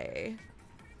nearby.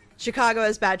 Chicago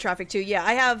has bad traffic too. Yeah,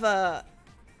 I have oh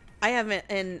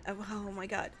my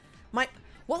god.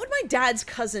 What would my dad's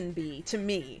cousin be to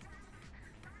me?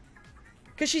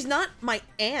 Because she's not my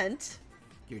aunt.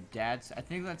 Your dad's, I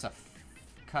think that's a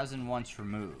cousin once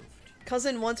removed.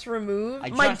 Cousin once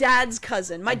removed? My dad's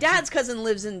cousin. My dad's cousin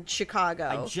lives in Chicago.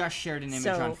 I just shared an image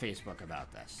on Facebook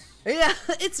about this. Yeah,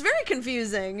 it's very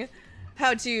confusing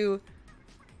how to,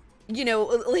 you know,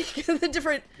 like the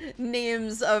different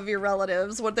names of your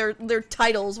relatives, what their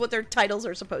titles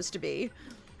are supposed to be.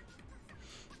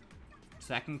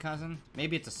 Second cousin?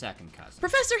 Maybe it's a second cousin.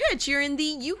 Professor Hitch, you're in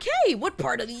the UK. What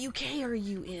part of the UK are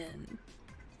you in?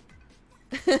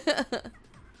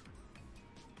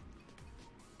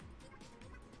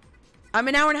 I'm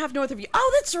an hour and a half north of you.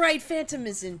 Oh, that's right. Phantom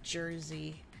is in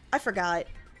Jersey. I forgot.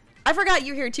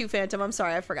 You're here too, Phantom. I'm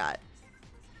sorry. I forgot.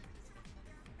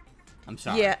 I'm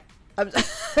sorry. Yeah.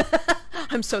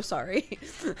 I'm so sorry.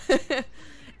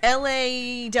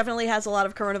 LA definitely has a lot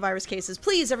of coronavirus cases.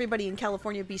 Please, everybody in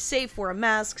California, be safe, wear a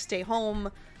mask, stay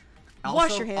home,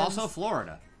 wash your hands. Also,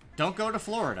 Florida. Don't go to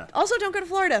Florida. Also, don't go to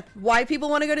Florida. Why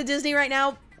people want to go to Disney right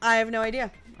now, I have no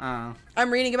idea. I'm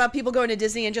reading about people going to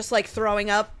Disney and just, like, throwing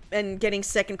up and getting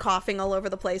sick and coughing all over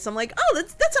the place. I'm like, oh,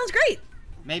 that sounds great.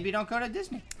 Maybe don't go to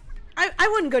Disney. I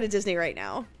wouldn't go to Disney right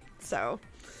now. So,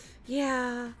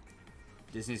 yeah.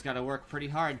 Disney's got to work pretty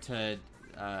hard to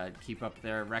keep up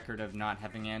their record of not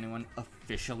having anyone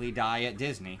officially die at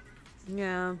Disney.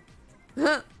 Yeah.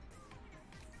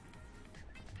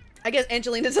 I guess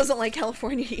Angelina doesn't like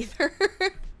California either.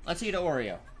 Let's eat an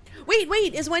Oreo.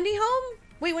 Wait, is Wendy home?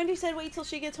 Wait, Wendy said wait till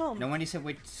she gets home. No, Wendy said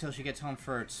wait till she gets home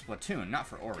for Splatoon, not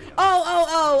for Oreo.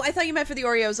 Oh, I thought you meant for the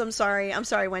Oreos. I'm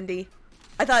sorry, Wendy.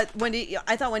 I thought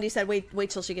Wendy said wait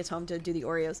till she gets home to do the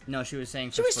Oreos. No, she was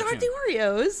saying for Should we start the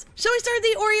Oreos? Shall we start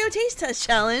the Oreo taste test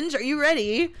challenge? Are you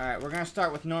ready? Alright, we're gonna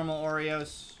start with normal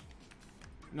Oreos.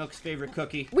 Milk's favorite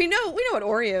cookie. We know what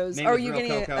Oreos. Made Are with you real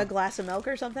getting cocoa. a glass of milk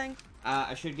or something?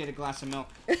 I should get a glass of milk.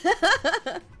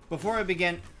 Before we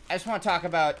begin, I just want to talk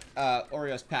about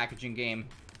Oreo's packaging game.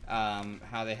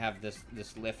 How they have this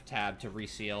lift tab to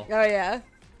reseal. Oh yeah.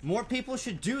 More people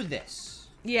should do this.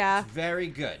 Yeah. It's very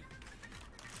good.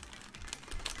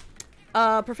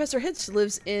 Professor Hitch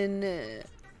lives in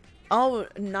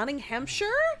Nottinghamshire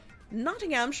in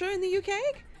the UK.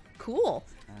 Cool.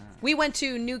 We went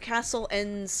to Newcastle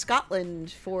and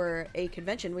Scotland for a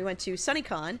convention. We went to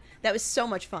SunnyCon. That was so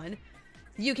much fun.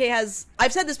 The UK has,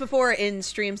 I've said this before in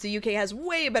streams, the UK has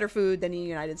way better food than the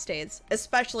United States,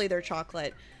 especially their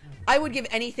chocolate. I would give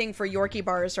anything for Yorkie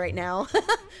bars right now.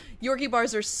 Yorkie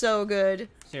bars are so good.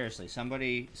 Seriously,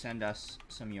 somebody send us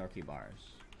some Yorkie bars.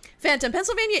 Phantom,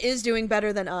 Pennsylvania is doing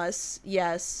better than us.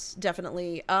 Yes,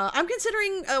 definitely. We're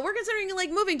considering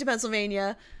like moving to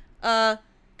Pennsylvania,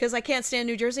 because I can't stand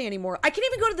New Jersey anymore. I can't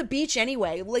even go to the beach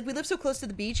anyway. Like, we live so close to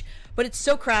the beach, but it's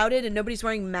so crowded and nobody's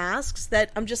wearing masks that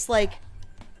I'm just like,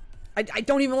 I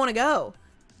don't even want to go.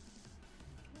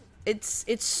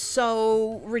 It's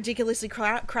so ridiculously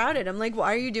crowded. I'm like,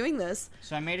 why are you doing this?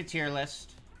 So I made a tier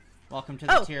list. Welcome to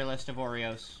the Oh. tier list of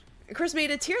Oreos. Chris made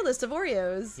a tier list of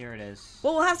Oreos. Here it is.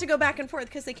 Well, we'll have to go back and forth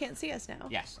because they can't see us now.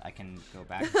 Yes, I can go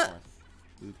back and forth.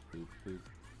 Boop, boop,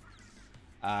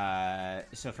 boop.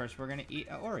 So first we're gonna eat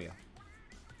an Oreo.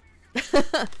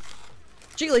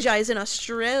 Jiggly Jai is in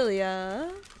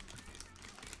Australia.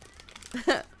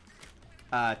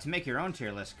 To make your own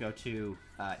tier list, go to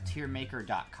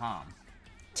tiermaker.com.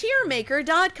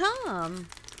 Tiermaker.com.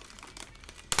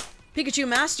 Pikachu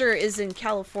Master is in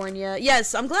California.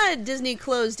 Yes, I'm glad Disney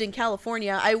closed in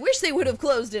California. I wish they would have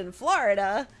closed in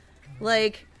Florida.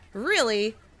 Like,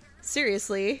 really?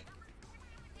 Seriously?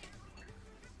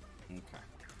 Okay.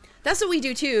 That's what we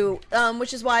do too,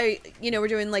 which is why, you know, we're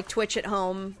doing like Twitch at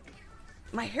home.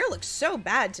 My hair looks so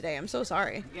bad today. I'm so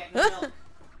sorry.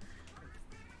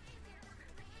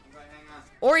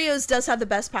 Oreos does have the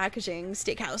best packaging.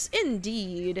 Steakhouse,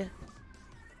 indeed.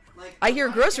 Like, I hear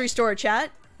grocery store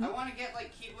chat. I want to get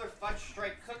like Keebler Fudge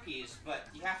Stripe cookies, but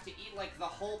you have to eat like the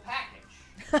whole package.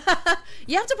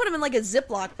 You have to put them in like a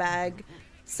Ziploc bag.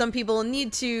 some people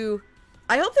need to...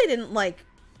 I hope they didn't, like,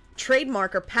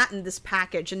 trademark or patent this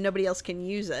package and nobody else can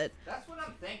use it. That's what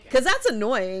I'm thinking. Because that's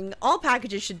annoying. All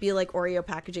packages should be like Oreo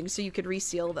packaging so you could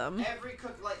reseal them. Every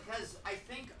cook, like, because I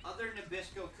think other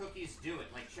Nabisco cookies do it,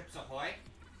 like Chips Ahoy.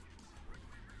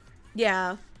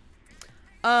 Yeah.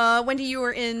 Wendy, you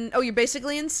were in... Oh, you're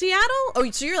basically in Seattle? Oh,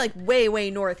 so you're like way,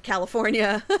 way north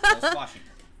California. That's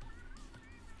Washington.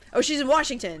 Oh, she's in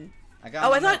Washington. I got Oh,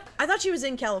 one up. I thought she was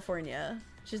in California.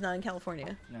 She's not in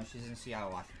California. No, she's in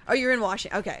Seattle, Washington. Oh, you're in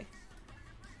Washington. Okay.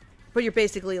 But you're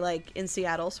basically like in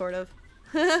Seattle, sort of.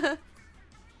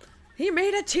 He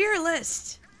made a tier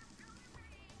list.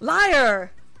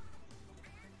 Liar.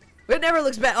 It never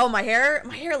looks bad. Oh, my hair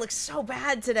looks so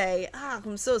bad today. Ah,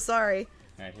 I'm so sorry.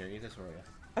 All right, here, eat this Oreo.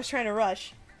 I was trying to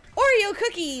rush. Oreo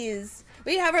cookies.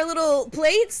 We have our little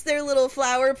plates. They're little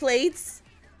flower plates.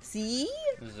 See?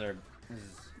 This is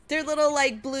They're little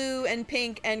like blue and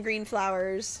pink and green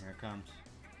flowers. here it comes.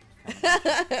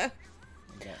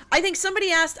 Okay. I think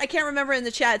somebody asked, I can't remember in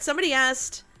the chat, somebody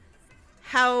asked,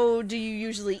 how do you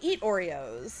usually eat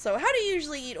Oreos? So how do you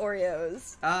usually eat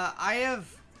Oreos? I have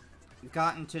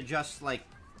gotten to just like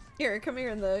Here, come here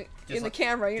in the like,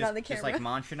 camera. You're just, not in the camera. Just like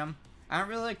munching them. I don't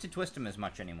really like to twist them as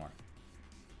much anymore.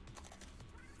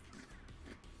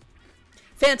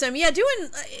 Phantom, yeah, doing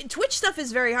Twitch stuff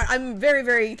is very hard. I'm very,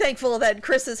 very thankful that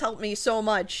Chris has helped me so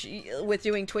much with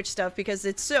doing Twitch stuff because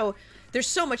there's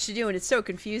so much to do and it's so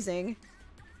confusing.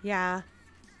 Yeah.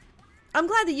 I'm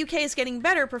glad the UK is getting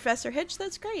better, Professor Hitch.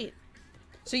 That's great.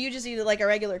 So you just eat it like a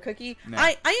regular cookie? No.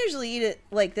 I usually eat it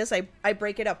like this. I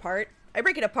break it apart.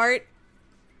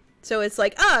 So it's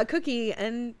like, cookie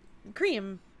and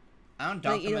cream. I don't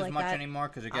dunk eat them it as like much that. anymore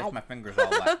because it gets Ow. my fingers all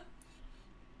wet.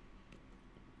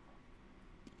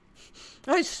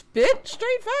 I spit?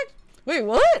 Straight fact? Wait,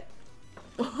 what?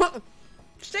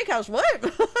 Steakhouse,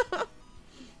 what?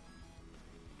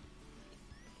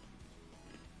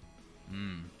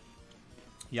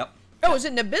 Yep. Oh, is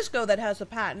it Nabisco that has a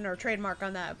patent or trademark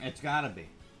on that? It's gotta be.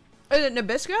 Is it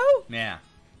Nabisco? Yeah.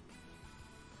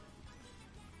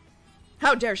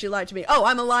 How dare she lie to me? Oh,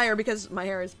 I'm a liar because my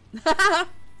hair is...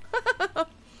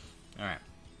 Alright.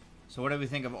 So what do we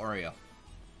think of Oreo?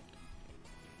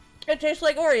 It tastes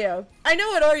like Oreo. I know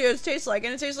what Oreos taste like,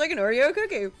 and it tastes like an Oreo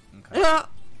cookie. Okay.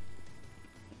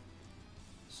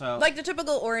 So Like the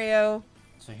typical Oreo.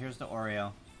 so here's the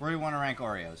Oreo. Where do you want to rank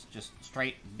Oreos? Just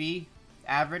straight B?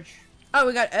 Average? Oh,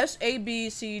 we got S, A, B,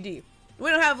 C, D. We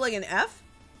don't have like an F?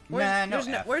 Nah, no there's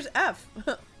F. Where's F?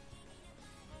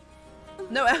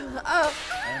 No F. Oh.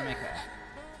 I didn't make a F.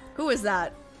 Who is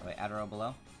that? Oh, wait, add a row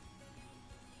below?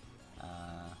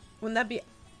 Wouldn't that be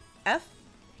F?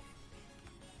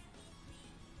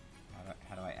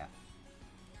 How do I F?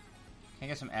 Can I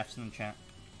get some Fs in the chat?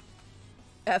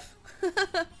 F.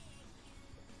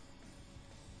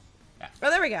 F. Oh,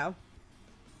 there we go.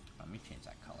 Let me change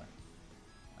that color.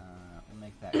 We'll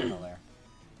make that color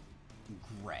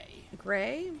gray.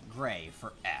 Gray? Gray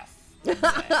for F.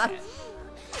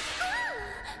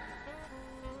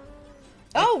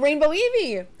 Oh, Rainbow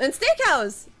Eevee and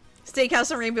Steakhouse.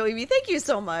 Steakhouse and Rainbow Eevee. Thank you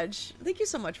so much. Thank you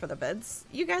so much for the bits.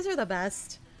 You guys are the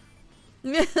best.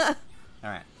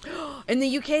 Alright. In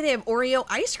the UK, they have Oreo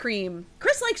ice cream.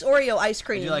 Chris likes Oreo ice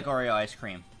cream. Do you like Oreo ice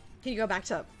cream? Can you go back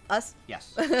to us?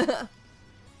 Yes.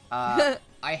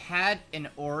 I had an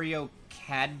Oreo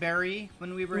Cadbury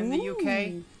when we were in the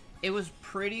UK. Ooh. It was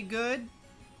pretty good.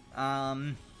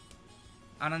 I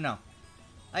don't know.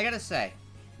 I gotta say,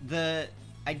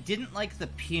 I didn't like the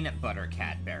peanut butter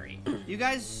Cadbury. You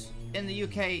guys in the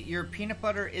UK, your peanut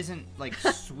butter isn't like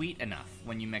sweet enough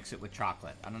when you mix it with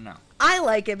chocolate. I don't know. I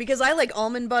like it because I like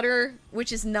almond butter,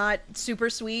 which is not super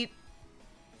sweet.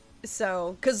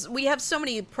 So, because we have so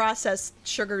many processed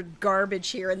sugar garbage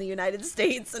here in the United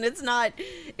States, and it's not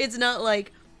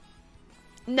like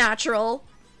natural.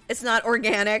 It's not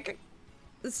organic.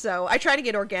 So I try to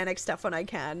get organic stuff when I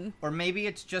can. Or maybe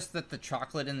it's just that the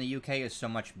chocolate in the UK is so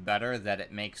much better that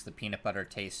it makes the peanut butter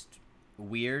taste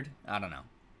weird. I don't know.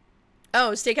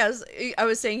 Oh, Steakhouse, I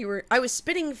was saying I was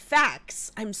spitting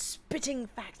facts. I'm spitting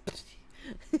facts.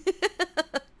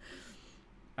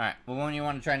 Alright, well, what do you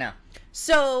want to try now?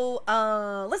 So,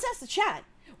 let's ask the chat.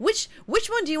 Which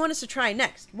one do you want us to try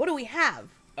next? What do we have?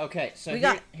 Okay, so We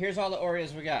got- here's all the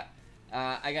Oreos we got.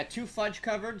 I got 2 fudge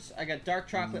covereds. I got dark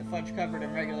chocolate fudge covered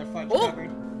and regular fudge covered.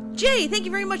 Jay, thank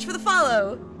you very much for the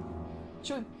follow.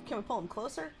 Can we pull them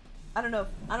closer? I don't know.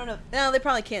 No, they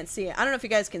probably can't see it. I don't know if you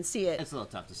guys can see it. It's a little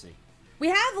tough to see. We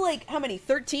have like how many?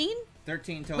 13?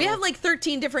 13 total. We have like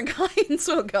 13 different kinds.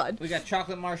 Oh god. We got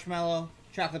chocolate marshmallow,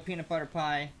 chocolate peanut butter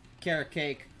pie, carrot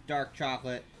cake, dark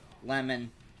chocolate,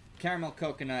 lemon, caramel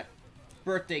coconut,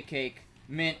 birthday cake,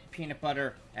 mint, peanut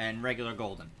butter, and regular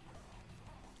golden.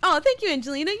 Oh, thank you,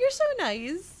 Angelina. You're so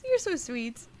nice. You're so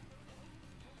sweet.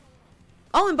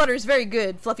 Almond butter is very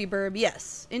good, Fluffy Burb.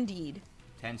 Yes, indeed.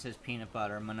 10 says peanut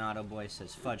butter. Monado Boy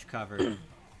says fudge covered.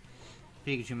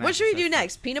 Pikachu What should we do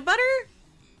next? Peanut butter?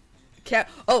 Should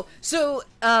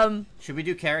we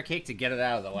do carrot cake to get it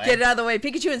out of the way? Get it out of the way.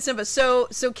 Pikachu and Simba. So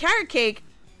carrot cake.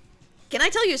 Can I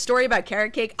tell you a story about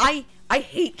carrot cake? I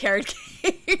hate carrot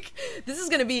cake. This is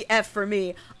gonna be F for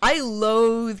me. I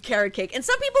loathe carrot cake, and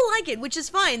some people like it, which is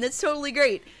fine. That's totally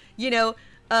great. You know,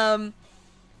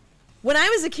 when I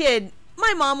was a kid,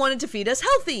 my mom wanted to feed us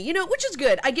healthy, you know, which is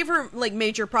good. I give her like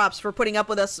major props for putting up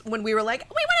with us when we were like, we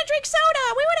want to drink soda,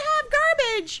 we want to have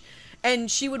garbage, and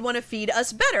she would want to feed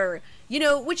us better, you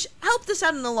know, which helped us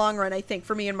out in the long run, I think,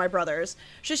 for me and my brothers.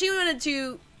 So she wanted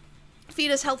to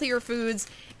feed us healthier foods,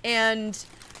 and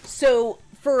so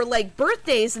for like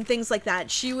birthdays and things like that,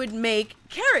 she would make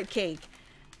carrot cake,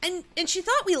 and she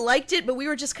thought we liked it, but we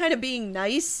were just kind of being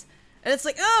nice. And it's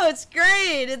like, oh, it's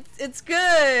great, it's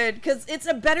good, because it's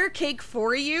a better cake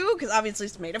for you, because obviously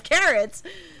it's made of carrots.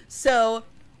 So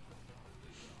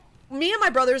me and my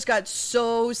brothers got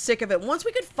so sick of it. Once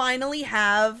we could finally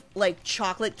have like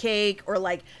chocolate cake, or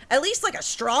like at least like a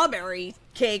strawberry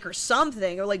cake or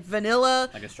something, or like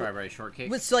vanilla, like a strawberry shortcake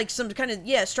with like some kind of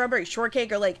strawberry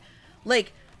shortcake, or like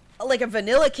a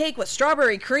vanilla cake with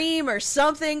strawberry cream or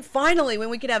something. Finally,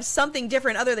 when we could have something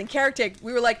different other than carrot cake,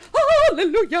 we were like,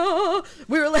 hallelujah.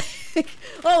 We were like,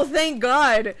 oh, thank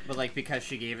God. But like, because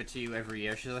she gave it to you every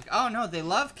year, she's like, oh no, they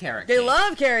love carrot They cake.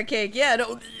 love carrot cake. Yeah.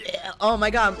 No, oh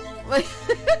my God.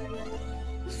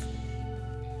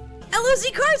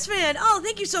 LOZ Cards fan. Oh,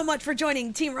 thank you so much for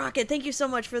joining Team Rocket. Thank you so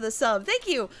much for the sub. Thank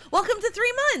you. Welcome to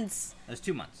 3 months. That's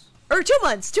 2 months. Or 2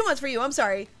 months. 2 months for you. I'm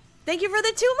sorry. Thank you for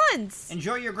the 2 months.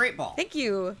 Enjoy your great ball. Thank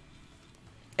you.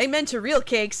 Amen to real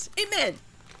cakes. Amen.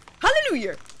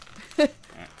 Hallelujah.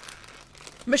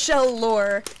 Michelle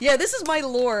lore. Yeah, this is my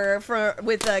lore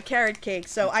with carrot cake.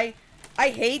 So I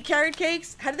hate carrot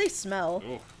cakes. How do they smell?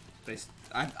 Ooh,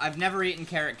 I've never eaten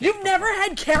carrot cake. You've never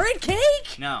had carrot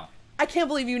cake? No. I can't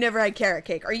believe you never had carrot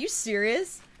cake. Are you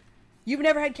serious? You've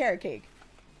never had carrot cake.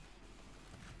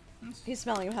 He's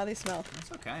smelling them. How they smell.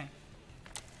 That's okay.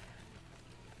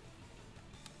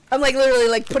 I'm like literally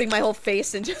like putting my whole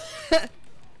face into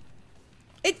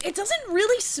it doesn't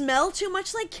really smell too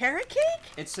much like carrot cake.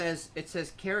 It says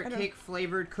carrot cake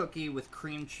flavored cookie with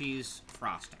cream cheese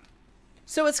frosting.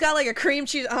 So it's got like a cream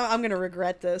cheese. Oh, I'm gonna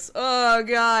regret this. Oh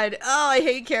God. Oh, I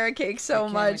hate carrot cake so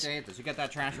much. I hate this. You got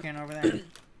that trash can over there?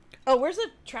 Oh, where's the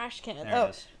trash can? There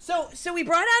it is. So we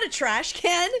brought out a trash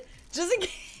can just in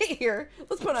case. Here,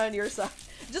 let's put it on your side.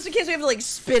 Just in case we have to like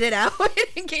spit it out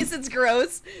in case it's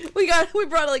gross. We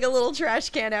brought like a little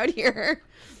trash can out here.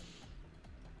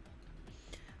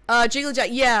 Jiggly Jack.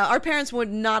 Yeah, our parents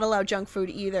would not allow junk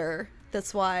food either.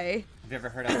 That's why. Have you ever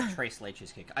heard of Tres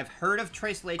Leches cake? I've heard of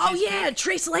Tres Leches Oh yeah, cake.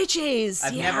 Tres Leches.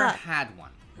 I've never had one.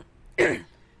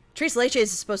 Tres Leches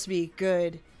is supposed to be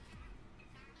good.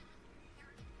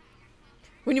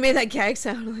 When you made that gag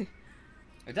sound, like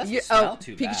It doesn't smell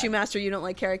too Pikachu bad. Master, you don't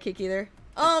like carrot cake either.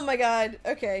 Oh my God.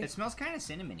 Okay. It smells kind of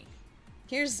cinnamony.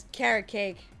 Here's carrot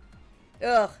cake.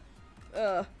 Ugh.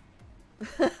 Ugh.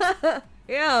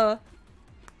 Yeah.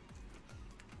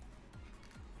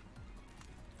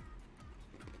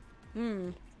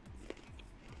 Mmm.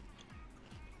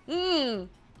 Mmm.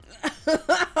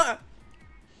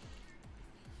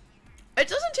 It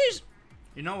doesn't taste...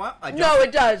 You know what? I don't. No,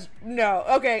 it does. No.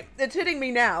 Okay, it's hitting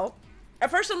me now.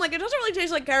 At first I'm like, it doesn't really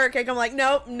taste like carrot cake. I'm like,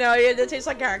 no, it tastes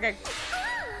like carrot cake.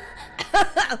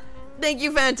 Thank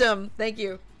you, Phantom. Thank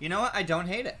you. You know what? I don't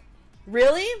hate it.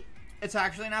 Really? It's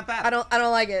actually not bad. I don't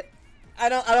like it. I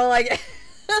don't like it.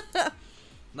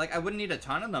 Like, I wouldn't eat a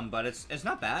ton of them, but it's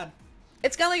not bad.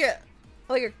 It's got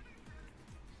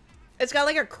it's got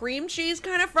like a cream cheese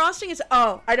kind of frosting.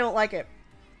 I don't like it.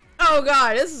 Oh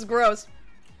God, this is gross.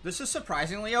 This is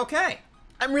surprisingly okay.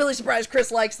 I'm really surprised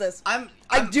Chris likes this. I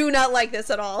do not like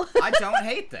this at all. I don't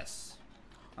hate this.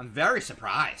 I'm very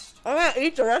surprised. I'm gonna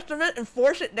eat the rest of it and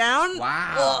force it down.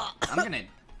 Wow. Ugh. I'm gonna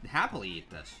happily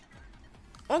eat this.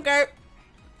 Okay.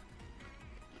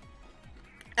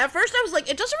 At first I was like,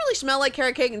 it doesn't really smell like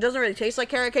carrot cake and doesn't really taste like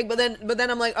carrot cake, but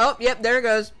then I'm like, oh, yep, there it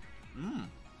goes. Mmm.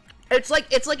 It's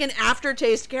like an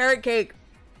aftertaste carrot cake.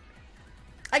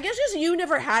 I guess just you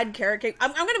never had carrot cake.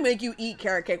 I'm gonna make you eat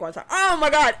carrot cake one time. Oh my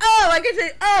God. Oh, I can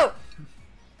say,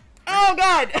 oh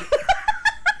God.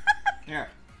 Here.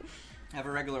 Have a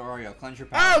regular Oreo. Cleanse your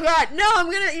palate. Oh God. No, I'm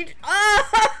gonna eat.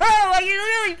 Oh, I can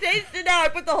literally taste it now. I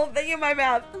put the whole thing in my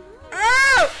mouth.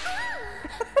 Oh.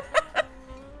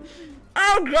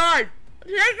 Oh God.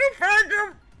 Thank you,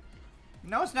 Phantom.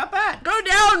 No, it's not bad. Go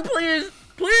down, please.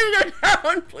 Please go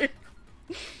down, please.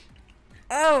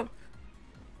 Oh.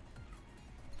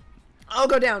 Oh,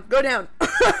 go down. Go down.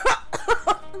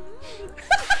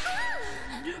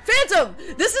 Phantom,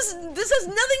 this has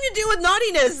nothing to do with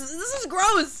naughtiness. This is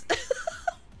gross.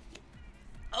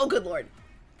 Oh, good lord.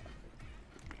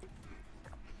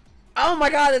 Oh my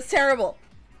god, that's terrible.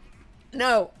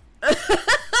 No.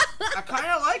 I kind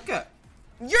of like it.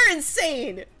 You're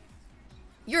insane.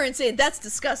 You're insane. That's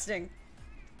disgusting.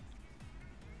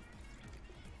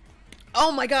 Oh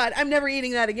my god, I'm never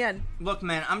eating that again. Look,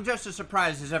 man, I'm just as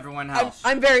surprised as everyone else.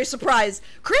 I'm very surprised.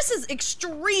 Chris is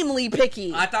extremely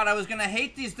picky. I thought I was gonna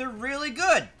hate these. They're really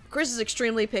good. Chris is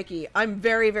extremely picky. I'm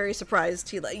very, very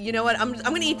surprised. You know what? I'm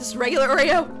gonna eat this regular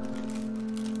Oreo.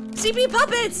 CP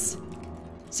Puppets!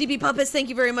 CP Puppets, thank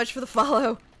you very much for the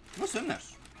follow. What's in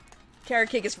this? Carrot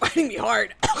Cake is fighting me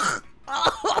hard. I'm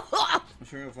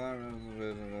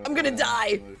gonna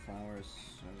die.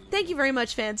 Thank you very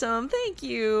much, Phantom. Thank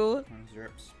you. Corn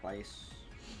syrup, spice,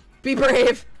 Be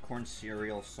brave. corn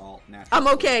cereal, salt, natural. I'm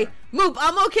okay. flavor. Moop,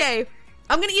 I'm okay.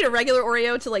 I'm gonna eat a regular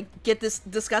Oreo to, like, get this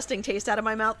disgusting taste out of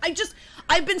my mouth.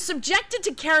 I've been subjected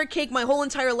to carrot cake my whole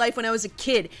entire life when I was a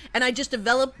kid, and I just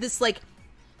developed this, like,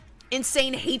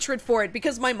 insane hatred for it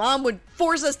because my mom would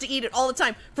force us to eat it all the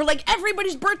time for, like,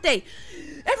 everybody's birthday.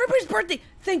 Everybody's birthday.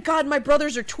 Thank God my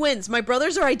brothers are twins. My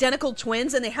brothers are identical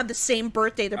twins, and they have the same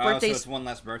birthday. Their birthdays. So it's one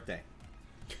less birthday.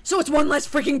 So it's one less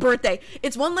freaking birthday.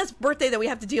 It's one less birthday that we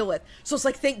have to deal with. So it's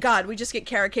like, thank God, we just get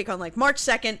carrot cake on, like, March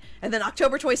 2nd, and then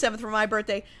October 27th for my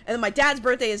birthday, and then my dad's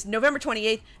birthday is November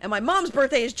 28th, and my mom's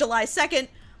birthday is July 2nd,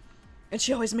 and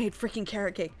she always made freaking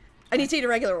carrot cake. I need to eat a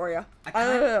regular Oreo. I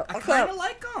kind of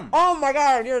like them. Oh my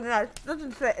God, you're not.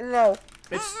 No.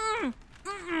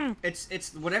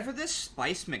 It's whatever this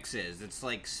spice mix is. It's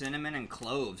like cinnamon and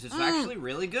cloves. It's actually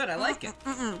really good. I like it.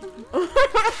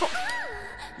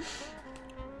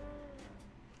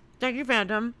 Thank you,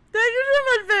 Phantom. Thank you so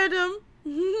much, Phantom.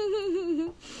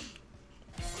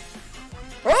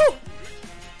 Oh!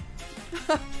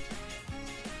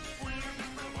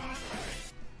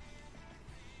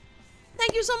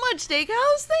 Thank you so much,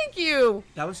 Steakhouse. Thank you.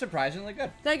 That was surprisingly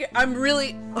good. Thank you. I'm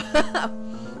really...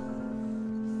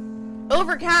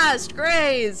 Overcast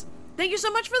Grays. Thank you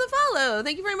so much for the follow.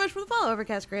 Thank you very much for the follow,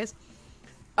 Overcast Grays.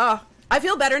 I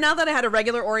feel better now that I had a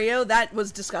regular Oreo. That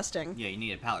was disgusting. Yeah, you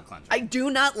need a palate cleanser. I do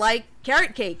not like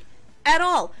carrot cake at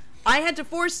all. I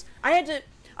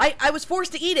was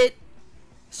forced to eat it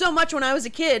so much when I was a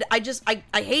kid. I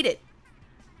hate it.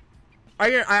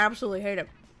 I absolutely hate it.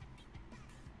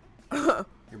 Your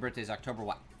birthday's October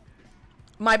what?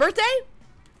 My birthday?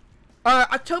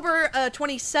 October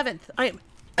 27th. I am...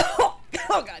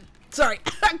 Oh God. Sorry.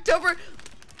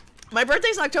 My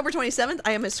birthday's October 27th.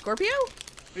 I am a Scorpio.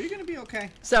 Are you gonna be okay?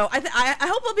 So I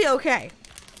hope I'll be okay.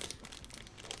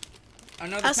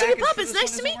 City Pop, it's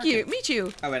nice to meet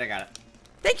you. Oh wait, I got it.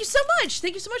 Thank you so much.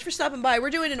 Thank you so much for stopping by. We're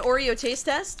doing an Oreo taste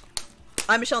test.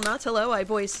 I'm Michelle Knotts. Hello. I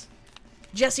voice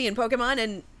Jessie in Pokemon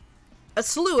and a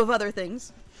slew of other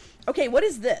things. Okay, what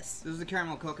is this? This is the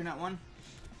caramel coconut one.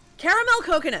 Caramel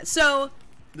coconut. So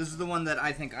this is the one that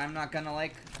I think I'm not gonna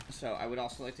like. So I would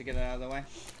also like to get it out of the way.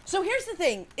 So here's the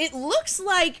thing. It looks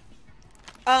like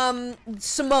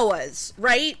Samoas,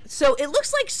 right? So it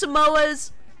looks like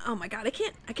Samoas. Oh my God, I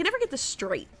can never get this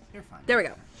straight. You're fine. There we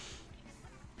go.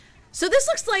 So this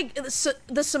looks like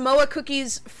the Samoa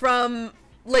cookies from,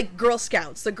 like, Girl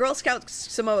Scouts. The Girl Scouts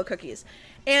Samoa cookies.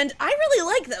 And I really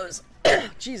like those.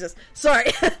 Jesus.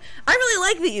 Sorry. I really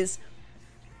like these.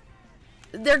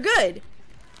 They're good.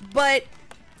 But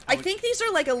I think these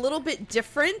are, like, a little bit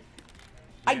different. Yeah.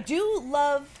 I do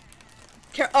love...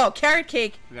 carrot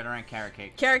cake. We gotta rank carrot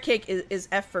cake. Carrot cake is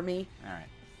F for me. Alright.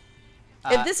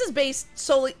 If this is based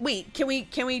solely... Wait, can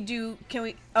we do...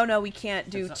 Oh, no, we can't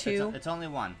do two. It's only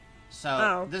one.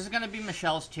 So, this is going to be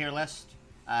Michelle's tier list.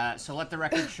 So let the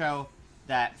record show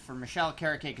that for Michelle,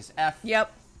 carrot cake is F.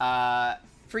 Yep.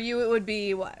 For you, it would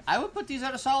be what? I would put these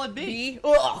at a solid B. B?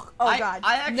 Ugh. Oh, God.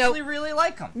 I actually really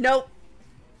like them. Nope.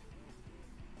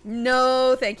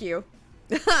 No, thank you.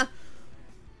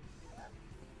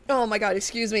 Oh, my God,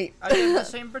 excuse me. I have the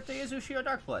same birthday as Ushio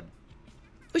Darkblood.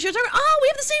 Oh, we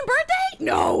have the same birthday?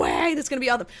 No way. That's going to be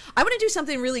awesome. I want to do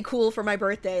something really cool for my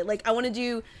birthday. Like, I want to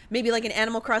do maybe, like, an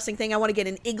Animal Crossing thing. I want to get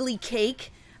an Iggly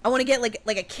cake. I want to get, like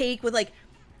a cake with, like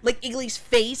Iggly's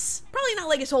face. Probably not,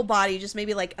 like, his whole body. Just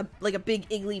maybe, like a big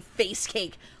Iggly face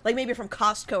cake. Like, maybe from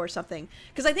Costco or something.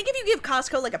 Because I think if you give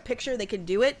Costco, like, a picture, they can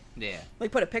do it. Yeah.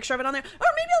 Like, put a picture of it on there. Or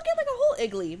maybe I'll get, like, a whole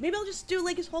Iggly. Maybe I'll just do,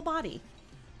 like, his whole body.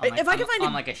 If I can find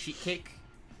on, like, a sheet cake?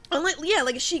 Yeah,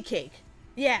 like a sheet cake.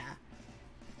 Yeah.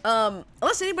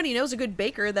 Unless anybody knows a good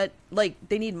baker that, like,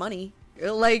 they need money.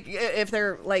 Like, if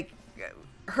they're, like,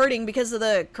 hurting because of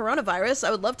the coronavirus,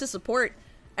 I would love to support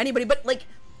anybody. But, like,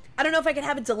 I don't know if I could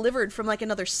have it delivered from, like,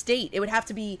 another state. It would have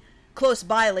to be close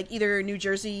by, like, either New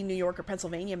Jersey, New York, or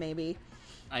Pennsylvania, maybe.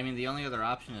 I mean, the only other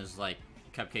option is, like,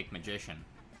 Cupcake Magician.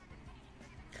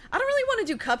 I don't really want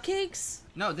to do cupcakes.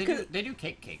 No, they do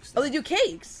cakes. Oh, they do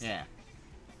cakes? Yeah.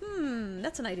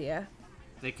 That's an idea.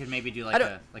 They could maybe do,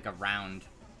 like, a round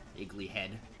Iggly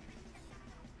head.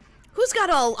 Who's got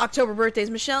all October birthdays?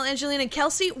 Michelle, Angelina, and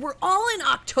Kelsey? We're all in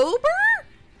October?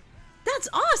 That's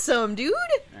awesome, dude.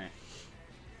 All right.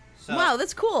 So, Wow,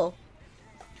 that's cool.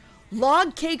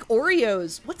 Log cake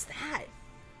Oreos. What's that?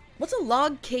 What's a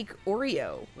log cake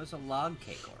Oreo? what's a log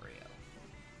cake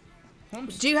Oreo?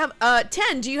 Oops. Do you have,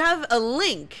 10, do you have a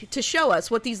link to show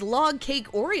us what these log cake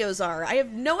Oreos are? I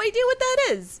have no idea what that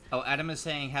is. Oh, Adam is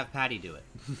saying have Patty do it.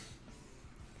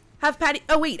 Have Patty,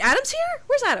 oh wait, Adam's here?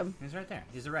 Where's Adam? He's right there.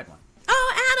 He's the red one.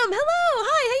 Oh, Adam, hello,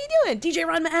 hi, how you doing? DJ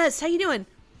Ron S, how you doing?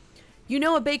 You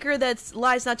know a baker that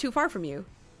lies not too far from you.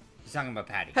 He's talking about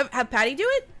Patty. Have Patty do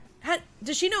it?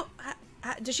 Does she know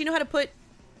how to put,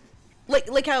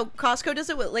 like how Costco does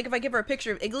it? Like if I give her a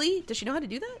picture of Iggly, does she know how to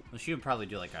do that? Well, she would probably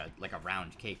do like a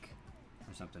round cake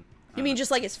or something. You mean just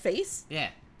like his face? Yeah.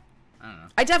 I don't know.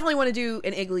 I definitely want to do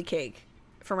an Iggly cake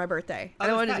for my birthday. I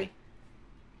don't want to do.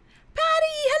 Patty,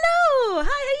 hello! Hi,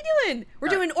 how you doing? We're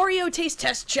doing Oreo taste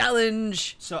test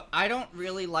challenge. So I don't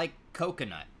really like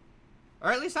coconut, or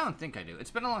at least I don't think I do.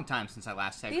 It's been a long time since I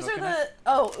last had These coconut.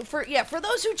 are for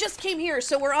those who just came here.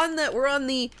 So we're on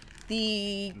the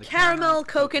caramel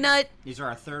coconut These are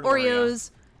our third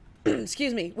Oreos.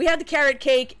 Excuse me. We had the carrot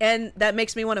cake, and that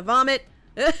makes me want to vomit.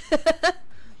 They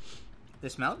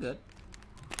smell good.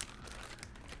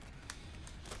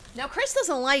 Now Chris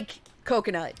doesn't like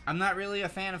coconut. I'm not really a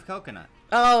fan of coconut.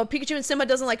 Oh, Pikachu and Simba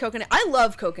doesn't like coconut. I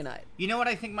love coconut. You know what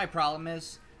I think my problem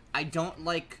is? I don't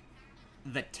like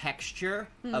the texture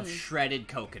of shredded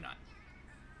coconut.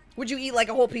 Would you eat like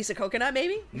a whole piece of coconut,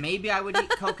 maybe? Maybe I would eat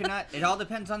coconut. It all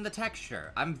depends on the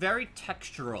texture. I'm very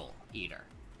textural eater.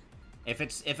 If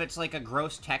it's like a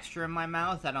gross texture in my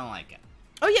mouth, I don't like it.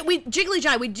 Oh yeah, Jiggly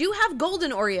Jai, we do have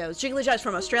golden Oreos. Jiggly Jai's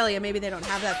from Australia. Maybe they don't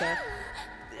have that there.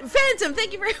 Phantom,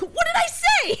 thank you for... What did I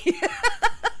say?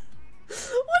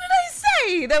 What did I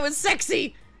say? That was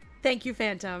sexy. Thank you,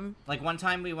 Phantom. Like one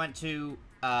time we went to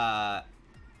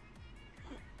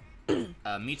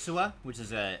Mitsuwa, which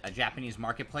is a Japanese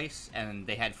marketplace, and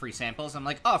they had free samples. I'm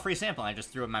like, oh, free sample. And I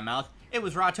just threw it in my mouth. It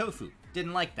was raw tofu.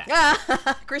 Didn't like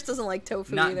that. Chris doesn't like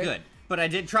tofu Not either. good. But I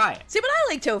did try it. See, but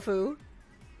I like tofu.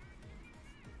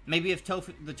 Maybe if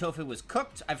the tofu was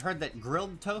cooked. I've heard that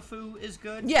grilled tofu is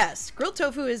good. Yes, grilled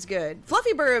tofu is good.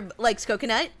 Fluffy Burb likes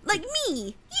coconut, like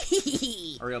me.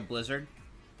 Oreo Blizzard.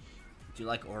 Do you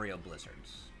like Oreo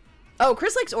Blizzards? Oh,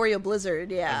 Chris likes Oreo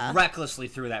Blizzard, yeah. I recklessly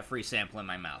threw that free sample in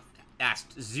my mouth.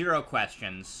 Asked 0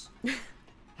 questions.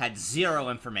 Had 0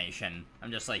 information.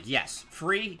 I'm just like, yes,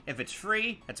 free. If it's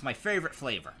free, that's my favorite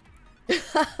flavor.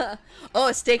 Oh,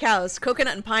 a steakhouse.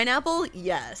 Coconut and pineapple?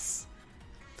 Yes.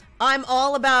 I'm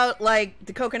all about, like,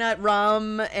 the coconut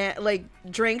rum and, like,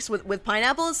 drinks with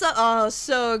pineapple and stuff. Oh,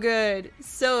 so good.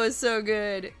 So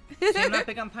good. See, I'm not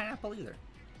big on pineapple either.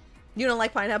 You don't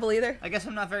like pineapple either? I guess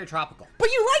I'm not very tropical. But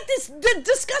you like the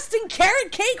disgusting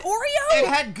carrot cake Oreo? It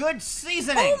had good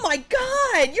seasoning. Oh my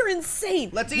god, you're insane.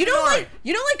 Let's eat you don't more.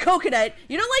 You don't like coconut,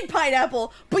 you don't like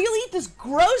pineapple, but you'll eat this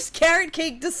gross carrot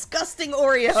cake disgusting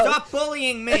Oreo. Stop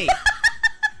bullying me.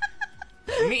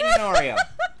 I'm eating an Oreo.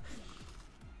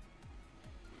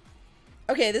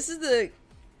 Okay, this is the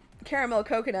caramel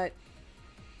coconut.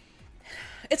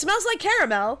 It smells like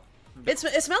caramel. It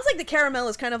smells like the caramel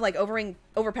is kind of like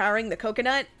overpowering the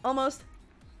coconut, almost.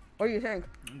 What do you think?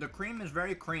 The cream is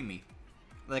very creamy.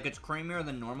 Like, it's creamier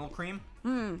than normal cream.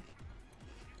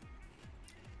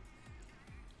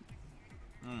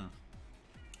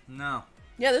 No.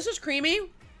 Yeah, this is creamy.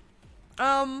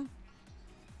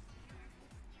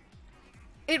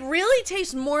 It really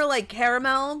tastes more like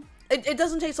caramel. It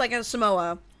doesn't taste like a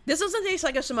Samoa. This doesn't taste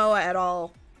like a Samoa at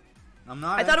all. I'm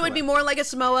not. I thought it would be more like a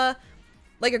Samoa,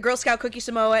 like a Girl Scout cookie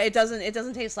Samoa. It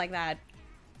doesn't taste like that.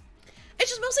 It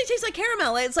just mostly tastes like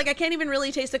caramel. It's like I can't even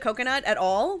really taste the coconut at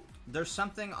all. There's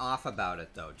something off about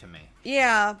it, though, to me.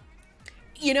 Yeah.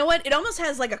 You know what? It almost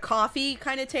has like a coffee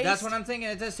kind of taste. That's what I'm thinking.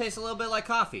 It does taste a little bit like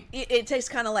coffee. It tastes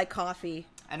kind of like coffee.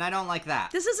 And I don't like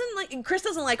that. This isn't like... Chris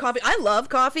doesn't like coffee. I love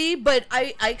coffee, but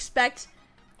I expect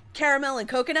caramel and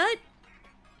coconut.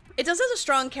 It does have a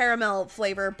strong caramel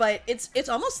flavor, but it's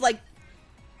almost like...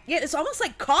 Yeah, it's almost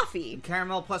like coffee.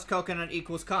 Caramel plus coconut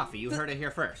equals coffee. You heard it here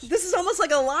first. This is almost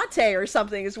like a latte or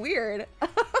something. It's weird.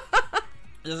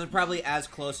 This is probably as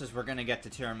close as we're gonna get to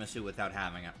tiramisu without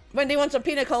having it. Wendy wants a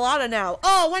pina colada now.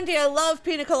 Oh, Wendy, I love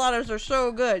pina coladas. They're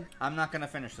so good. I'm not gonna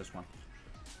finish this one.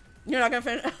 You're not gonna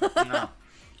finish. No,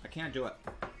 I can't do it.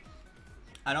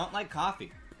 I don't like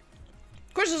coffee.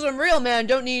 Chris is a real man.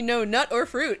 Don't need no nut or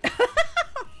fruit.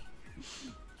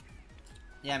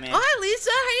 Yeah, man. Oh, hi, Lisa.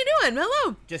 How you doing?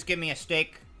 Hello. Just give me a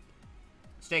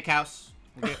steakhouse.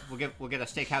 We'll get a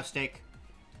steakhouse steak.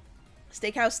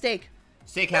 Steakhouse steak.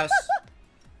 Steakhouse.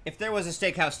 If there was a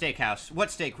steakhouse, what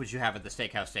steak would you have at the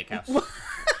steakhouse? What?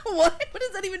 What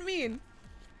does that even mean?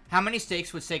 How many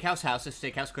steaks would steakhouse house if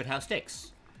steakhouse could have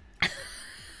steaks?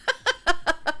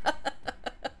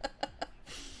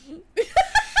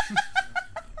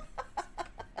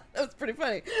 That was pretty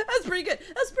funny. That's pretty good.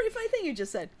 That's a pretty funny thing you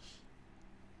just said.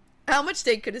 How much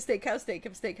steak could a steakhouse steak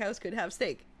if a steakhouse could have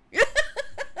steak?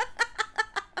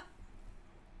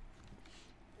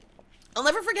 I'll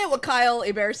never forget what Kyle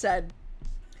Hebert said.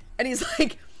 And he's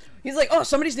like, oh,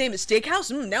 somebody's name is Steakhouse?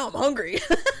 Now I'm hungry.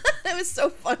 That was so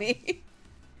funny.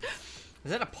 Is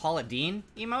that a Paula Deen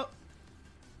emote?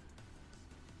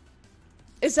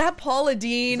 Is that Paula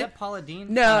Deen? Is that Paula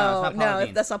Deen? No, Oh, it's not Paula no,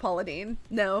 Deen. that's not Paula Deen.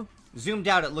 No. Zoomed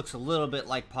out, it looks a little bit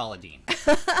like Paula Deen.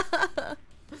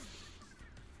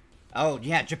 Oh,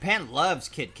 yeah, Japan loves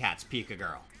Kit Kats, Pika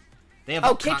Girl. They have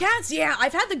Oh, Kit Kats? Yeah,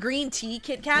 I've had the green tea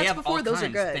Kit They Kats have before. all Those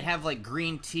kinds. are good. They have, like,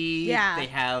 green tea. Yeah. They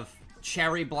have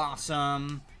cherry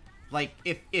blossom. Like,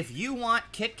 if you want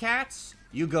Kit Kats,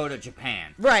 you go to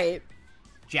Japan. Right.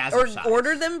 Jazzercise. Or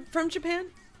order them from Japan?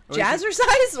 Or you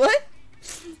Jazzercise? What?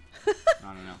 I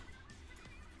don't know.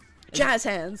 Jazz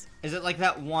hands. Is it like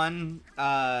that one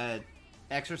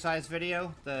exercise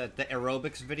video? The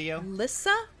aerobics video?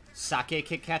 Lissa? Sake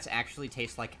Kit Kats actually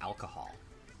taste like alcohol.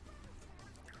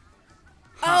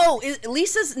 Oh,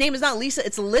 Lisa's name is not Lisa,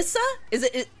 it's Lissa? Is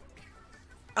it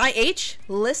I-H?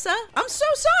 Lissa? I'm so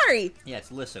sorry. Yeah,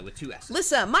 it's Lissa with 2 S's.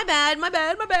 Lissa, my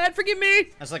bad, forgive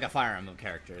me. That's like a Fire Emblem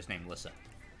character. His name Lissa.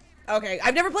 Okay,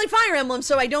 I've never played Fire Emblem,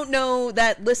 so I don't know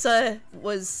that Lissa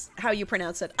was how you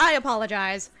pronounce it. I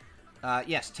apologize.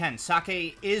 Yes, 10.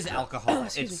 Sake is alcohol.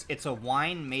 Excuse It's a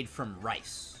wine made from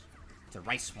rice. It's a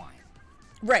rice wine.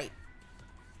 Right.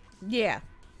 Yeah.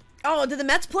 Oh, did the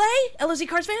Mets play? LOZ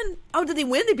Cards fan? Oh, did they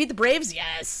win? They beat the Braves?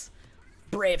 Yes.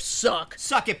 Braves suck.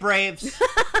 Suck it, Braves!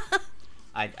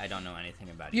 I don't know anything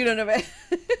about it. You don't know about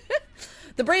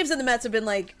the Braves and the Mets have been,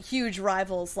 like, huge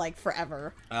rivals, like,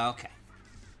 forever. Okay.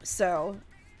 So...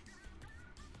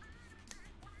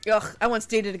 Ugh, I once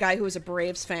dated a guy who was a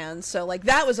Braves fan, so, like,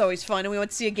 that was always fun, and we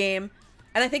went to see a game,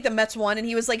 and I think the Mets won, and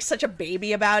he was, like, such a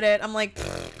baby about it. I'm like,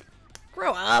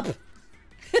 grow up.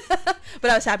 But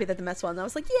I was happy that the Mets won. I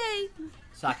was like, yay!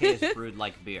 Sake is brewed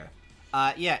like beer.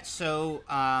 Yeah, so,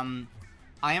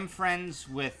 I am friends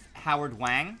with Howard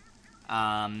Wang.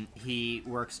 He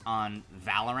works on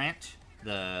Valorant,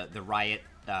 the Riot,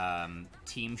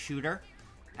 team shooter.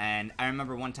 And I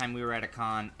remember one time we were at a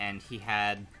con, and he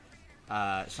had...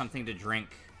 something to drink,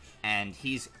 and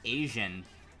he's Asian,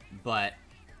 but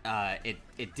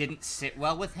it didn't sit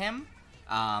well with him.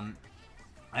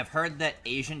 I've heard that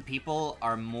Asian people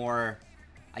are more,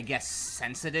 I guess,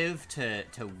 sensitive to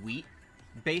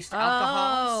wheat-based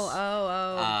alcohols.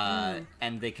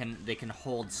 And they can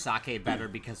hold sake better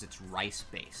because it's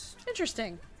rice-based.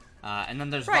 Interesting. And then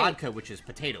there's Right. vodka, which is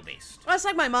potato-based. Well, it's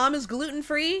like my mom is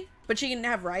gluten-free, but she can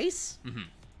have rice. Mm-hmm.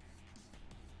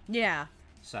 Yeah.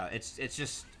 So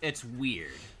it's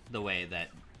weird the way that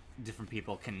different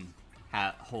people can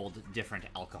hold different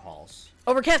alcohols.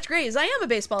 Overcast Grays. I am a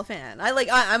baseball fan.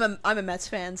 I'm a Mets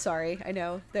fan. Sorry, I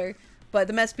know but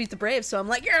the Mets beat the Braves, so I'm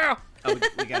like, yeah. Oh,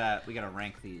 we gotta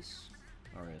rank these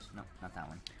Oreos. No, not that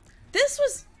one. This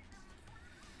was.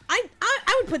 I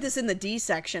would put this in the D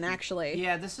section actually.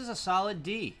 Yeah, this is a solid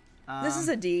D. This is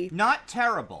a D. Not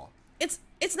terrible.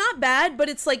 It's not bad, but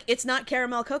it's like it's not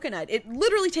caramel coconut. It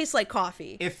literally tastes like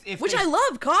coffee. Which I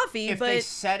love coffee, if but they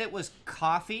said it was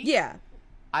coffee, yeah,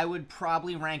 I would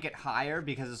probably rank it higher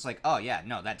because it's like, oh yeah,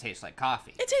 no, that tastes like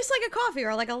coffee. it tastes like a coffee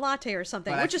or like a latte or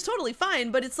something, But which is totally fine.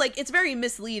 But it's like it's very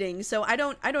misleading. So I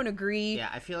don't agree.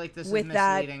 Yeah, I feel like this with is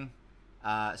that. misleading.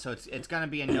 So it's gonna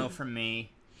be a no from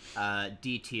me.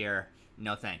 D tier.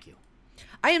 No, thank you.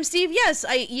 I am Steve. Yes,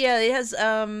 it has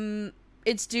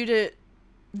it's due to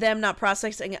them not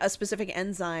processing a specific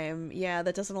enzyme. Yeah,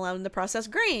 that doesn't allow them to process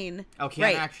grain. Oh, Kiana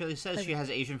Right. actually says she has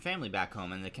Asian family back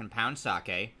home and they can pound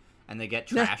sake and they get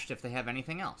trashed if they have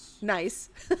anything else. Nice.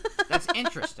 That's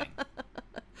interesting.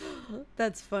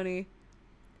 That's funny.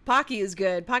 Pocky is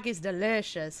good. Pocky's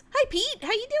delicious. Hi, Pete.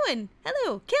 How you doing?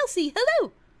 Hello. Kelsey.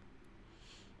 Hello.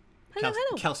 Hello.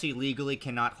 Kelsey legally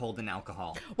cannot hold an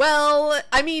alcohol. Well,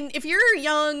 I mean, if you're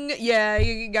young, yeah,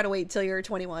 you gotta wait till you're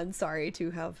 21. Sorry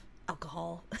to have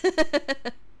alcohol. All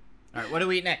right, what do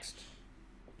we eat next?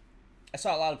 I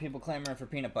saw a lot of people clamoring for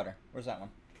peanut butter. Where's that one?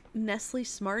 Nestle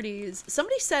Smarties.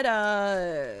 Somebody said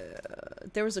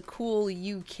there was a cool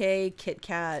UK Kit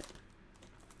Kat.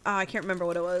 I can't remember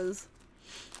what it was.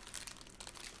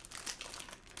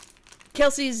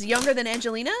 Kelsey's younger than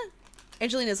Angelina?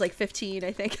 Angelina's like 15,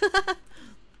 I think. There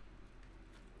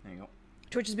you go.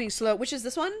 Twitch is being slow. Which is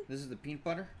this one? This is the peanut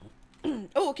butter.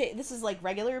 Oh, okay. This is like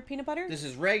regular peanut butter? This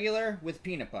is regular with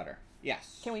peanut butter.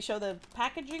 Yes. Can we show the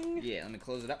packaging? Yeah, let me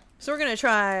close it up. So we're going to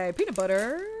try peanut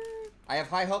butter. I have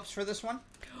high hopes for this one.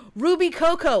 Ruby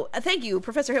Cocoa. Thank you,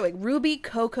 Professor Hitwick. Ruby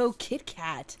Cocoa Kit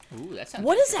Kat. Ooh, that sounds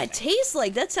What does that interesting. taste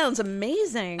like? That sounds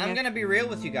amazing. I'm gonna be real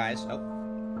with you guys. Oh,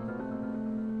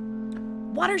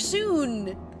 Water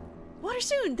Soon. Water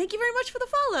Soon. Thank you very much for the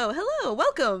follow. Hello.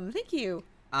 Welcome. Thank you.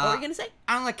 What were you going to say?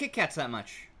 I don't like Kit Kats that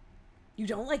much. You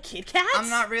don't like Kit Kats? I'm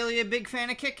not really a big fan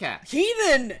of Kit Kats.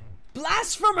 Heathen.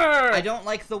 Blasphemer. I don't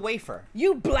like the wafer.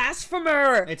 You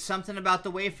blasphemer. It's something about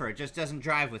the wafer. It just doesn't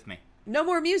drive with me. No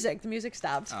more music. The music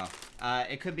stopped. Oh,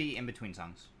 it could be in between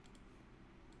songs.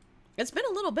 It's been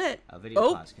a little bit.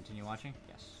 Video pause. Continue watching.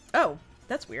 Yes. Oh,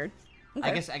 that's weird. Okay.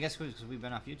 I guess because we've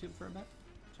been off YouTube for a bit.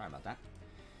 Sorry about that.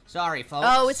 Sorry, folks.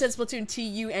 Oh, it said Splatoon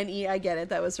Tune. I get it.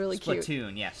 That was really cute.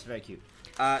 Splatoon. Yes, very cute.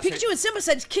 Pikachu and Simba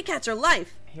said Kit Kats are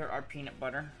life. Here are peanut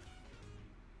butter.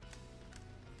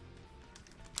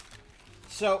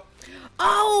 So.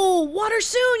 Oh, Water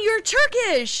Soon. You're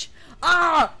Turkish.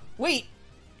 Ah, wait.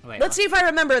 Let's see if I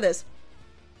remember this.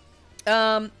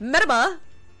 Merhaba.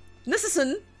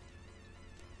 Nasılsın?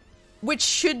 Which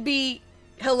should be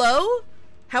hello?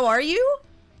 How are you?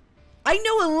 I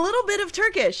know a little bit of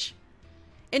Turkish.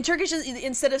 In Turkish,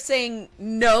 instead of saying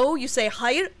no, you say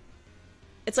hayır.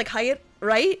 It's like hayır,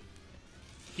 right?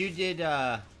 You did,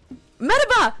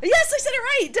 Merhaba! Yes, I said it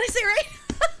right! Did I say it right?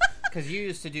 Because you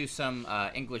used to do some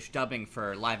English dubbing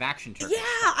for live action Turkish.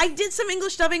 Yeah, I did some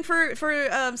English dubbing for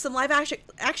some live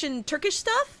action Turkish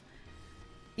stuff.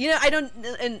 You know, I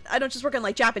don't just work on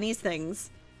like Japanese things.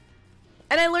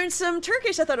 And I learned some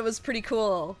Turkish. I thought it was pretty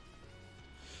cool.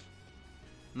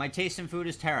 My taste in food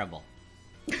is terrible.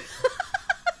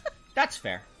 That's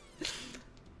fair.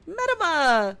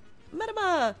 Merhaba.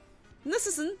 Merhaba.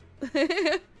 Nasılsın?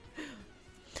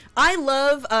 I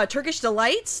love Turkish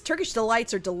Delights. Turkish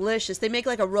Delights are delicious. They make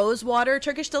like a rose water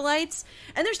Turkish Delights.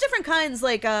 And there's different kinds,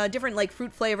 like different like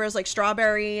fruit flavors, like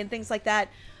strawberry and things like that.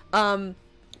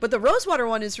 But the rose water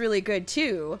one is really good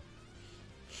too.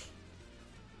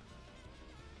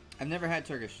 I've never had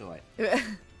Turkish Delight.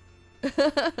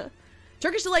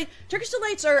 Turkish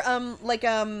Delights are like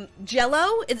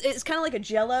Jello. It's kind of like a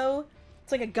Jello.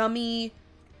 It's like a gummy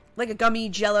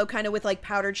Jello kind of with like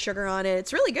powdered sugar on it.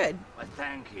 It's really good. Well,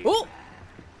 thank you. Oh,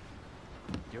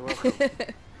 You're welcome.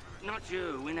 Not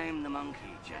you. We named the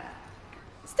monkey Jack.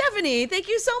 Stephanie, thank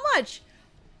you so much.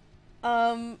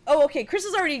 Oh, okay. Chris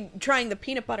is already trying the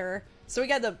peanut butter, so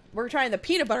we're trying the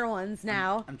peanut butter ones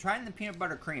now. I'm trying the peanut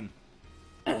butter cream.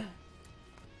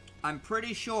 I'm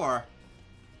pretty sure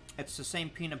it's the same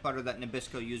peanut butter that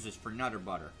Nabisco uses for Nutter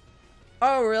butter.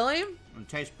 Oh, really? It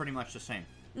tastes pretty much the same.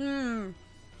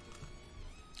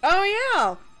 Oh,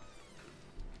 yeah.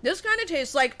 This kind of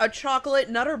tastes like a chocolate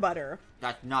Nutter butter.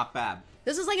 That's not bad.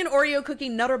 This is like an Oreo cookie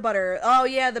Nutter butter. Oh,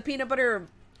 yeah, the peanut butter,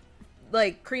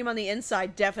 like, cream on the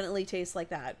inside definitely tastes like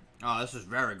that. Oh, this is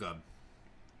very good.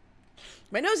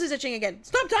 My nose is itching again.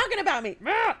 Stop talking about me!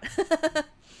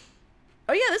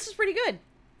 Oh, yeah, this is pretty good.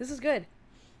 This is good.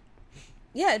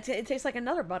 Yeah, it tastes like a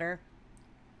Nutter butter.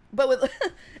 But with...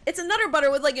 it's a Nutter butter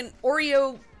with, like, an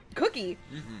Oreo cookie.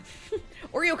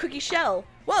 Oreo cookie shell.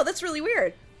 Whoa, that's really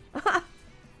weird.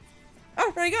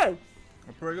 Oh, pretty good.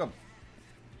 That's pretty good.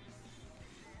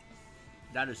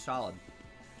 That is solid.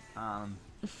 What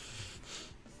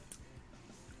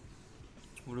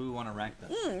do we want to rank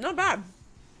this? Not bad.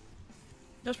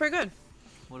 That's pretty good.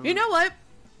 You know what?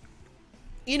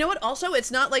 You know what? Also,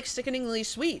 it's not like sickeningly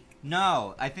sweet.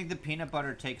 No, I think the peanut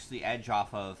butter takes the edge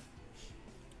off of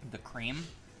the cream.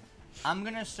 I'm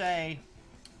gonna say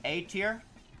A tier.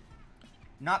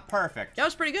 Not perfect, That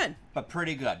was pretty good. but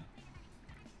pretty good.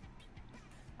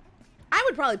 I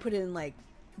would probably put it in like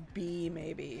B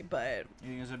maybe, but You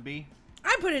think it's a B?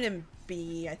 I'd put it in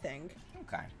B, I think.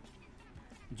 Okay.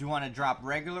 Do you want to drop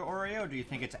regular Oreo, or do you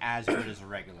think it's as good as a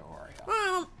regular Oreo?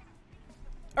 Well,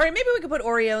 all right, maybe we could put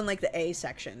Oreo in like the A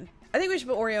section. I think we should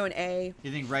put Oreo in A.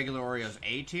 You think regular Oreo's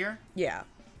A tier? Yeah.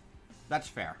 That's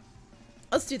fair.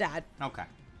 Let's do that. Okay.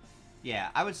 Yeah,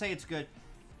 I would say it's good.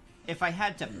 If I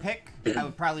had to pick, I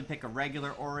would probably pick a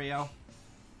regular Oreo.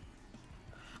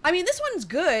 I mean, this one's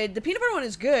good. The peanut butter one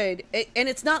is good, and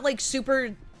it's not like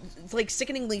super, like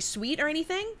sickeningly sweet or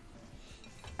anything.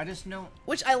 I just know.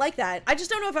 Which I like that. I just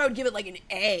don't know if I would give it like an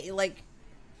A, like.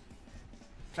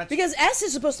 That's, Because S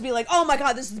is supposed to be like, oh my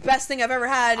god, this is the best thing I've ever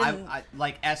had. And I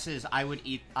like S's. I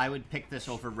would pick this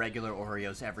over regular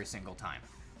Oreos every single time.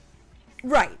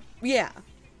 Right. Yeah.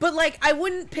 But like, I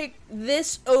wouldn't pick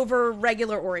this over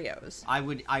regular Oreos. I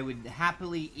would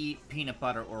happily eat peanut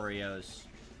butter Oreos,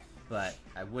 but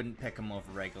I wouldn't pick them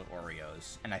over regular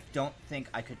Oreos. And I don't think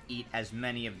I could eat as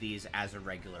many of these as a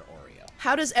regular Oreo.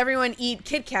 How does everyone eat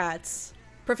Kit Kats?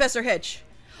 Professor Hitch.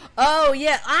 Oh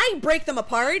yeah, I break them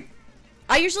apart.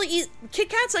 I usually eat Kit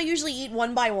Kats. I usually eat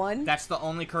one by one. That's the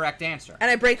only correct answer.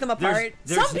 And I break them apart.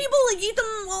 There's Some people like eat them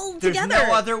all There's together.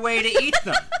 no other way to eat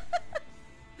them.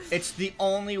 It's the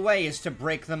only way is to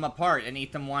break them apart and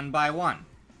eat them one by one.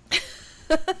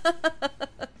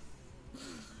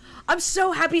 I'm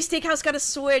so happy Steakhouse got a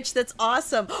Switch. That's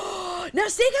awesome. Now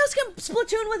Steakhouse can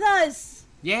Splatoon with us.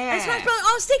 Yeah. And Smash Bros.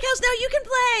 Oh, Steakhouse, now you can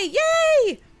play.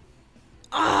 Yay!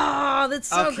 Oh, that's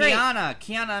so great.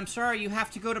 Kiana, I'm sorry, you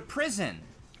have to go to prison.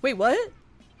 Wait, what?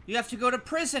 You have to go to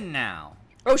prison now.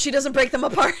 Oh, she doesn't break them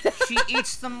apart. She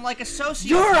eats them like a sociopath.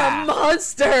 You're a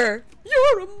monster.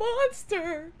 You're a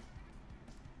monster.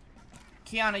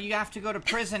 Kiana, you have to go to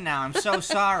prison now. I'm so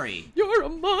sorry. You're a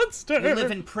monster. You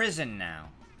live in prison now.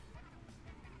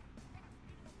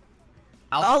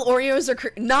 All Oreos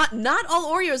are not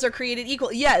all Oreos are created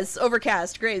equal. Yes,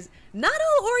 Overcast, Grace. Not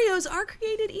all Oreos are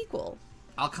created equal.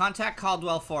 I'll contact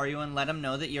Caldwell for you and let him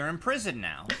know that you're in prison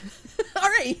now. All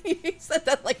right, you said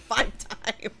that like 5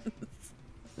 times.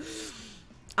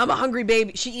 I'm a hungry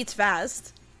baby. She eats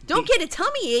fast. Don't get a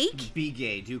tummy ache. Be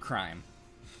gay, do crime.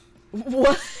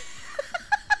 What?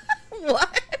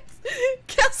 What?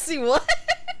 Kelsey, what?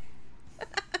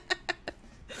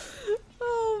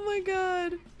 Oh my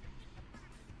god.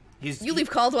 You leave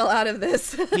Caldwell out of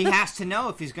this. He has to know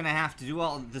if he's going to have to do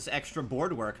all this extra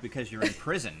board work because you're in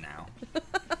prison now.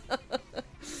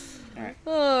 Alright.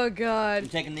 Oh god. I'm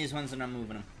taking these ones and I'm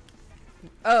moving them.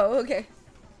 Oh, okay.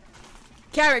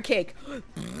 Carrot cake.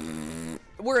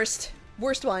 Worst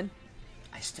one.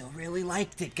 I still really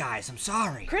liked it, guys. I'm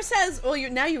sorry. Chris has. Well,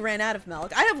 now you ran out of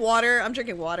milk. I have water. I'm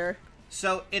drinking water.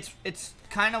 So it's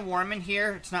kind of warm in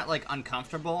here. It's not like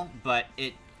uncomfortable, but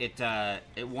it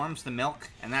warms the milk,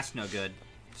 and that's no good.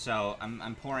 So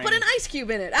I'm pouring. Put an ice cube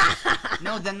in it.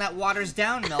 No, then that waters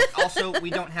down milk. Also, we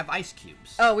don't have ice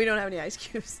cubes. Oh, we don't have any ice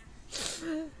cubes.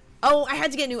 Oh, I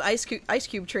had to get new ice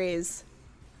cube trays.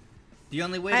 The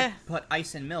only way to put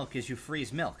ice in milk is you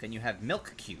freeze milk, and you have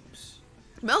milk cubes.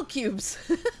 Milk cubes.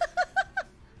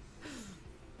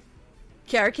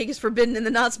 Carrot cake is forbidden in the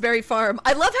Knott's Berry Farm.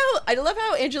 I love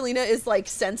how Angelina is like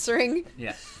censoring.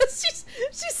 Yes. she's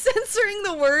censoring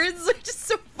the words. They're just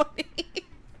so funny.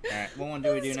 All right, what one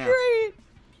do we do now? Great.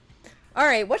 All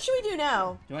right, what should we do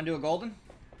now? Do you want to do a golden?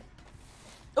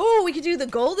 Oh, we could do the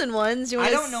golden ones. I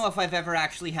don't know if I've ever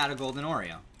actually had a golden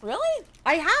Oreo. Really?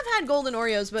 I have had golden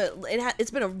Oreos, but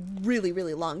it's been a really,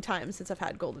 really long time since I've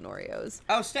had golden Oreos.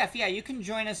 Oh, Steph, yeah, you can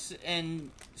join us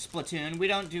in Splatoon. We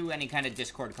don't do any kind of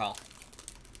Discord call.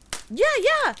 Yeah.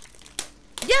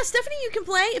 Yeah, Stephanie, you can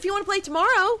play if you want to play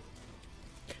tomorrow.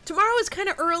 Tomorrow is kind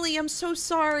of early. I'm so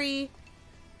sorry.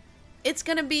 It's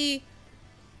going to be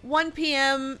 1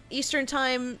 p.m. Eastern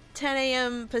Time, 10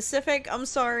 a.m. Pacific. I'm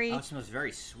sorry. Oh, it smells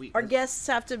very sweet. Our guests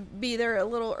have to be there a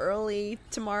little early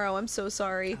tomorrow. I'm so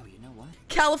sorry. Oh, you know what?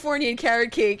 Californian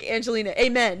carrot cake, Angelina.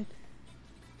 Amen.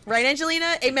 Right,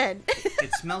 Angelina? Amen.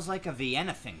 It smells like a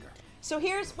Vienna finger. So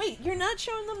here's... Wait, you're not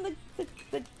showing them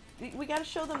the we gotta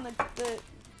show them the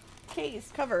case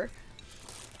cover.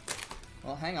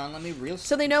 Well, hang on, let me real.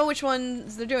 So they know which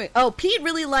ones they're doing. Oh, Pete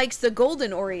really likes the golden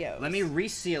Oreos. Let me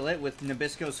reseal it with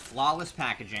Nabisco's flawless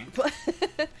packaging.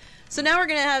 So now we're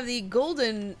gonna have the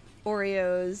golden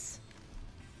Oreos.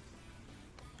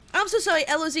 I'm so sorry,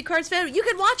 LOZ Cards fan. You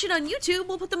can watch it on YouTube.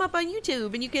 We'll put them up on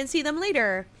YouTube, and you can see them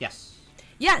later. Yes.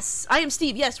 Yes, I am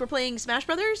Steve. Yes, we're playing Smash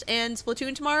Brothers and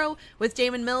Splatoon tomorrow with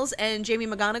Damon Mills and Jamie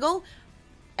McGonigal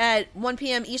at 1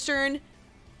 p.m. Eastern.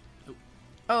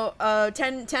 10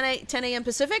 a.m.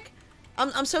 Pacific.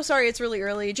 I'm so sorry it's really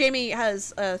early. Jamie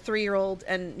has a 3-year-old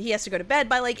and he has to go to bed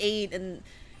by like 8 and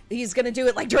he's gonna do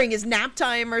it like during his nap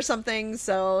time or something,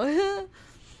 so...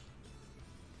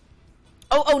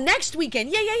 Oh, next weekend.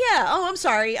 Yeah. Oh, I'm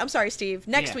sorry, Steve.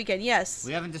 Next weekend, yes.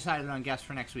 We haven't decided on guests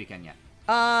for next weekend yet.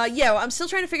 Yeah, I'm still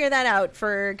trying to figure that out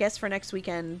for guests for next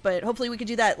weekend, but hopefully we could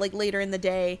do that like later in the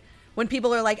day when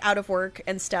people are like out of work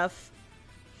and stuff.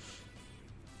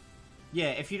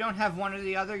 Yeah, if you don't have one or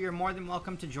the other, you're more than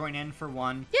welcome to join in for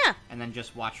one. Yeah. And then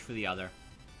just watch for the other.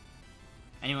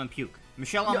 Anyone puke?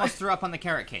 Michelle almost threw up on the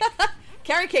carrot cake.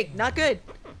 Carrot cake, not good.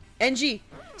 NG.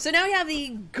 So now we have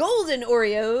the golden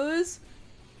Oreos.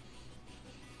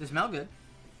 They smell good.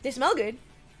 They smell good.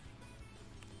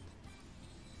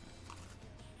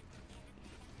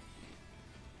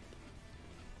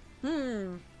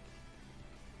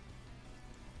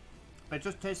 It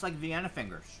just tastes like Vienna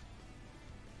fingers.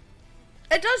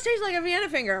 It does taste like a Vienna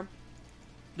finger.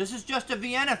 This is just a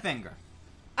Vienna finger.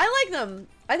 I like them.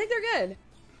 I think they're good.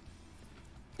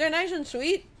 They're nice and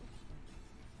sweet.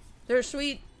 They're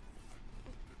sweet.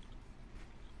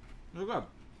 They're good.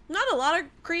 Not a lot of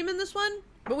cream in this one,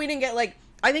 but we didn't get like,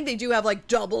 I think they do have like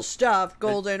double stuffed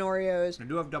golden Oreos. They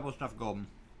do have double stuffed golden.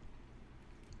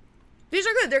 These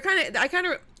are good.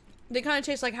 They're they kind of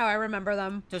taste like how I remember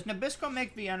them. Does Nabisco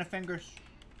make Vienna fingers?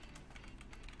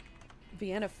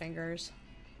 Vienna fingers.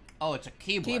 Oh, it's a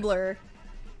Keebler. Keebler.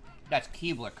 That's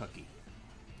Keebler cookie.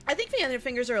 I think Vienna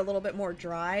fingers are a little bit more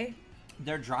dry.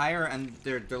 They're drier and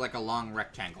they're like a long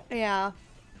rectangle. Yeah.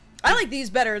 I like these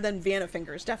better than Vienna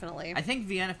fingers, definitely. I think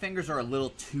Vienna fingers are a little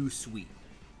too sweet.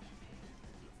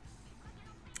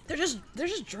 They're just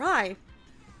dry.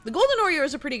 The golden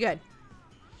Oreos are pretty good.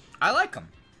 I like them.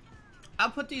 I'll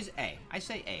put these A. I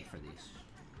say A for these.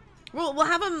 We'll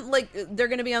have them like they're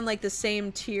gonna be on like the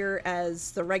same tier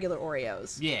as the regular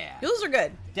Oreos. Yeah. Those are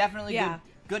good. Definitely Yeah.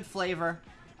 good flavor.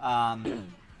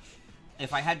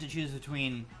 If I had to choose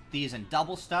between these and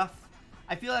double stuff,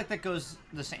 I feel like that goes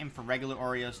the same for regular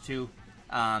Oreos too.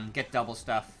 Get double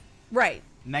stuff. Right.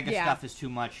 Mega Yeah. stuff is too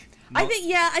much. I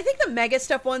think the mega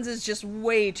stuff ones is just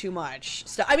way too much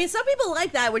stuff. I mean, some people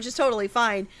like that, which is totally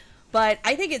fine, but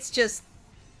I think it's just,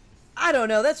 I don't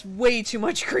know, that's way too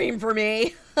much cream for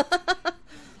me.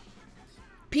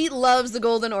 Pete loves the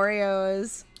golden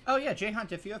Oreos. Oh yeah, Jay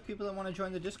Hunt, if you have people that want to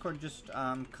join the Discord, just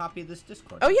copy this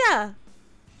Discord. Oh yeah,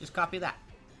 Just copy that.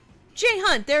 Jay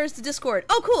Hunt, there's the Discord.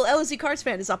 Oh cool, LSD Cards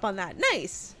fan is up on that.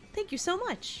 Nice. Thank you so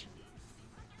much.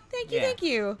 Thank you, Yeah. thank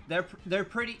you. They're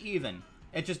pretty even.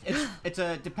 It just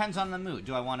depends on the mood.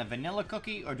 Do I want a vanilla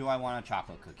cookie or do I want a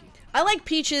chocolate cookie? I like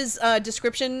Peach's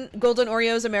description. Golden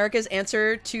Oreos, America's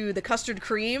answer to the custard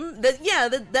cream.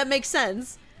 That makes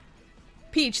sense.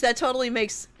 Peach, that totally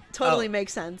makes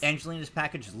sense. Angelina's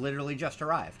package literally just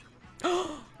arrived. Did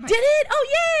it? Oh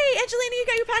yay! Angelina, you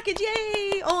got your package!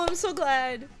 Yay! Oh, I'm so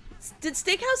glad. Did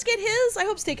Steakhouse get his? I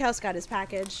hope Steakhouse got his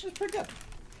package. It's pretty good.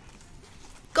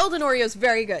 Golden Oreos,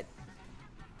 very good.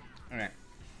 All right.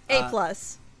 A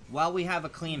plus. While we have a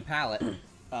clean palate,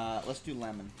 let's do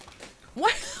lemon. Why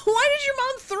did your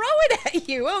mom throw it at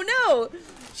you? Oh no!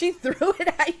 She threw it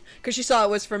at you because she saw it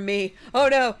was from me. Oh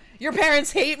no! Your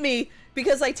parents hate me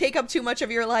because I take up too much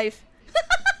of your life.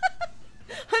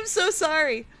 I'm so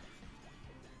sorry.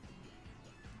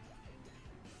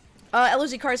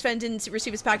 LOZ Cars fan didn't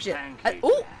receive his package yet. Thank you,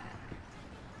 Ooh!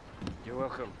 You're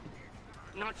welcome.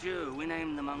 Not you. We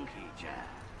named the monkey Jack.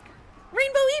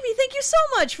 Rainbow Evie, thank you so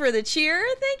much for the cheer.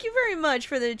 Thank you very much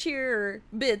for the cheer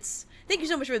bits. Thank you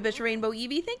so much for the bits, Rainbow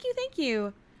Evie. Thank you, thank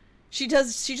you. She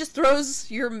just throws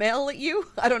your mail at you?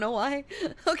 I don't know why.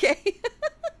 Okay.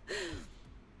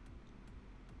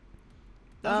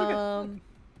 Oh,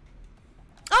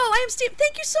 I am Steve.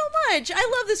 Thank you so much.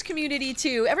 I love this community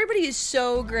too. Everybody is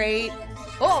so great.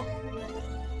 Oh,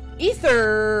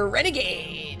 Ether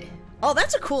Renegade. Oh,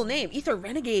 that's a cool name, Ether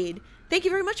Renegade. Thank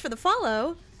you very much for the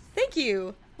follow. Thank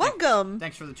you. Welcome.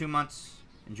 Thanks for the 2 months.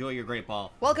 Enjoy your great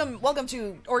ball. Welcome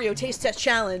to Oreo Taste Test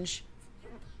Challenge.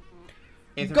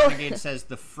 Aether Go- Renegade says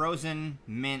the frozen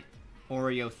mint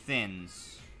Oreo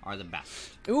thins are the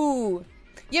best. Ooh.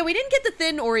 Yeah, we didn't get the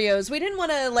thin Oreos. We didn't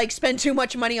want to, like, spend too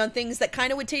much money on things that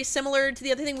kind of would taste similar to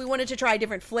the other thing. We wanted to try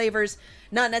different flavors,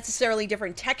 not necessarily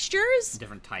different textures.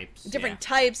 Different types. Different yeah.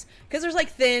 types. Because there's, like,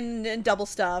 thin and double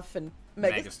stuff and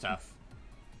Mega stuff.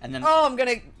 And then, Oh, I'm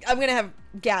gonna have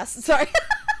gas. Sorry. do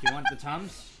you want the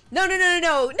Tums? No,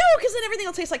 because then everything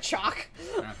will taste like chalk.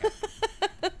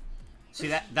 Okay.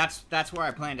 See, that's where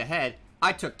I planned ahead.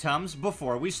 I took Tums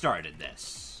before we started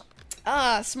this.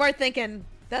 Ah, smart thinking.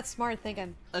 That's smart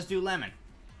thinking. Let's do lemon.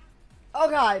 Oh,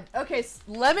 God. Okay,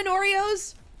 lemon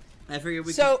Oreos. I figured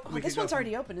we So, could, we this could go one's from-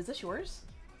 already open. Is this yours?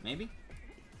 Maybe?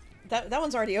 That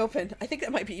one's already open. I think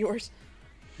that might be yours.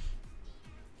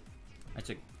 I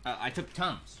took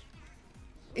Tums.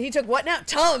 He took what now?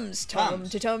 Tums.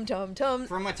 Tums. Tums.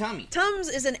 From my tummy. Tums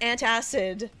is an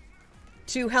antacid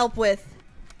to help with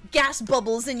gas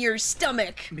bubbles in your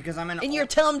stomach. Because I'm In your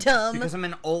tum-tum. Because I'm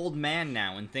an old man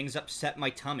now and things upset my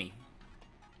tummy.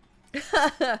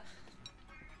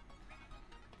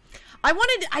 I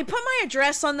put my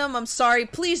address on them. I'm sorry.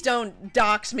 Please don't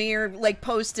dox me or like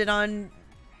post it on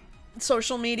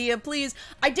social media, please.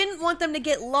 I didn't want them to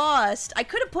get lost. I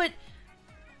could have put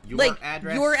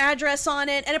your address on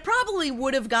it, and it probably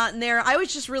would have gotten there. I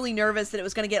was just really nervous that it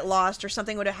was going to get lost or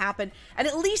something would have happened, and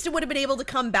at least it would have been able to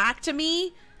come back to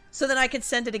me so that I could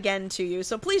send it again to you.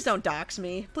 So please don't dox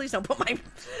me. Please don't put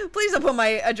my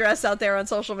address out there on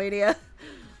social media.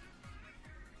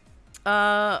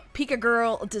 Pika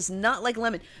Girl does not like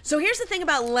lemon. So here's the thing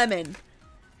about lemon.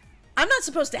 I'm not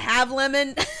supposed to have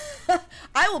lemon.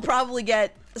 I will probably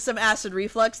get some acid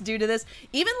reflux due to this.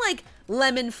 Even like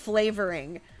lemon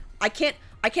flavoring. I can't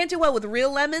do well with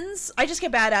real lemons. I just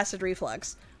get bad acid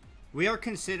reflux. We are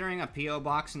considering a P.O.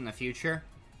 box in the future.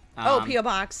 P.O.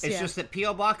 box. It's just that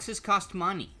P.O. boxes cost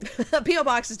money. P.O.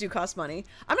 boxes do cost money.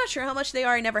 I'm not sure how much they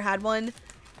are. I never had one.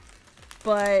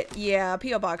 But yeah,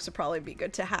 P.O. box would probably be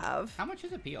good to have. How much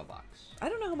is a P.O. box? I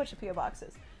don't know how much a P.O. box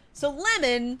is. So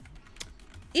lemon,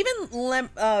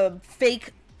 even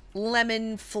fake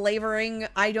lemon flavoring,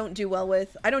 I don't do well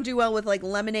with. I don't do well with like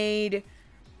lemonade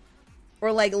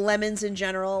or like lemons in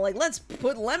general. Like, let's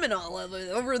put lemon all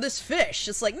over this fish.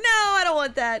 It's like, no, I don't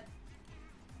want that.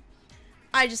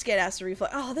 I just get acid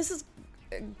reflux. Oh, this is...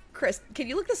 Chris, can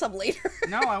you look this up later?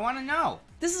 No, I want to know.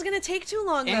 This is going to take too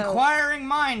long, though. Inquiring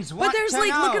minds want But there's to like,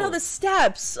 know. look at all the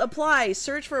steps. Apply.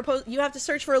 Search for a you have to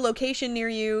search for a location near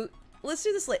you. Let's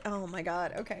do this later. Oh my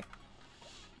god, okay.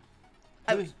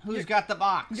 Who's got the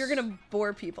box? You're going to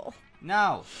bore people.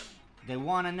 No. They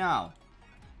want to know.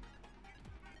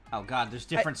 Oh god, there's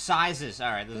different sizes.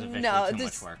 Alright, this is officially too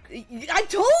much work. I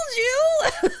told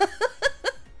you!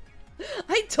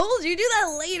 I told you, do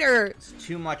that later. It's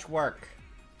too much work.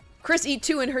 Chris eat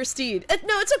 2 in her steed.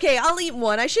 No, it's okay. I'll eat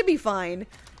 1. I should be fine.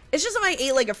 It's just if I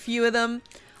ate like a few of them.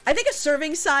 I think a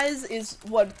serving size is,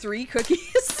 what, 3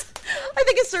 cookies? I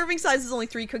think a serving size is only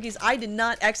 3 cookies. I did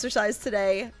not exercise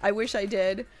today. I wish I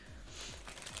did.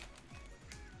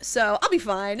 So, I'll be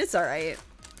fine. It's alright.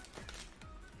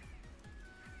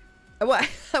 What?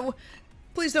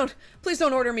 Please don't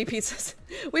order me pizzas.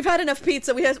 We've had enough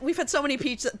pizza. We've had so much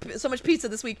pizza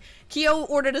this week. Kyo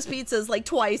ordered us pizzas like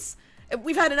twice.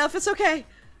 We've had enough. It's okay.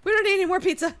 We don't need any more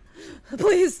pizza.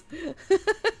 Please.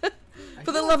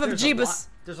 For the love of Jeebus.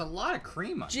 There's a lot of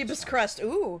cream on it. Jeebus crust.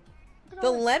 Ooh.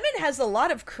 The lemon has a lot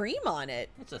of cream on it.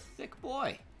 It's a thick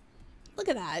boy. Look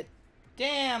at that.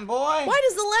 Damn, boy. Why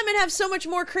does the lemon have so much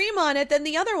more cream on it than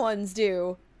the other ones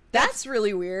do? That's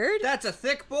really weird. That's a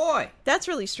thick boy. That's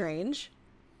really strange.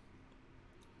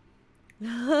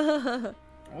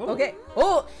 Okay.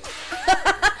 Oh.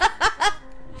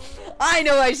 I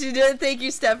know I should do it. Thank you,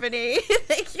 Stephanie.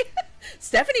 Thank you.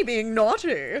 Stephanie being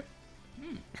naughty.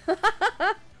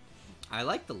 I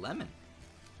like the lemon.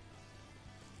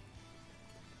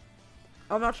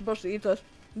 I'm not supposed to eat this,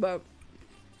 but...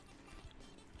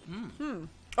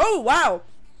 Oh, wow.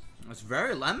 It's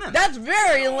very lemon. That's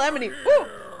very lemony. Woo.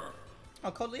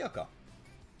 Oh, Code Lyoko.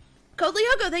 Code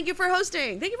Lyoko, thank you for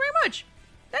hosting. Thank you very much.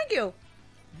 Thank you.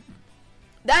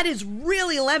 That is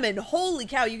really lemon. Holy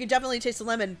cow, you can definitely taste the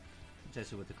lemon.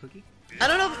 Taste it with the cookie? I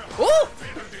don't know. Ooh!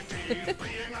 Being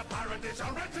a pirate is a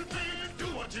wretched thing. Do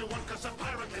what you want, 'cause a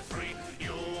pirate is free.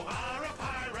 You are a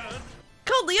pirate.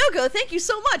 Code Lyoko, thank you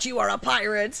so much. You are a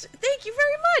pirate. Thank you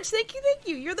very much. Thank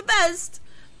you. You're the best.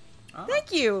 Oh.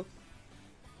 Thank you.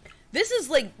 This is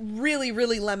like really,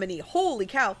 really lemony. Holy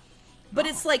cow. But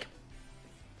it's like...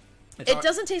 It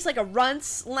doesn't taste like a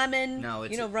Runts lemon. No,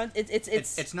 it's... You know, Runts...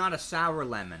 It's not a sour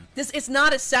lemon. It's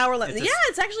not a sour lemon. Yeah,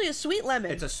 it's actually a sweet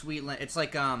lemon. It's a sweet lemon. It's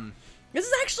like, This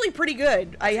is actually pretty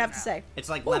good, I have to say. It's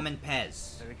like lemon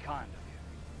Pez. Very kind of you.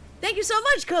 Thank you so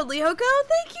much, Code Lyoko.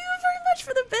 Thank you very much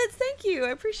for the bits. Thank you. I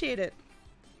appreciate it.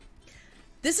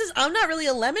 This is... I'm not really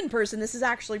a lemon person. This is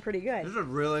actually pretty good. This is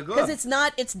really good. Because it's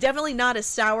not... It's definitely not a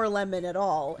sour lemon at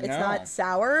all. It's not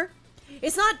sour.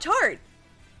 It's not tart.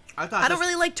 I don't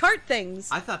really like tart things.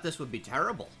 I thought this would be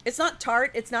terrible. It's not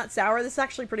tart. It's not sour. This is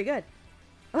actually pretty good.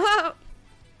 Hmm.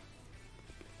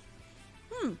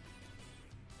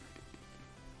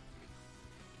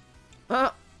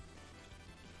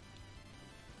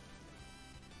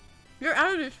 You're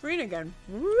out of the screen again.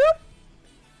 Whoop.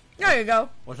 There you go.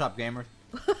 What's up, gamers?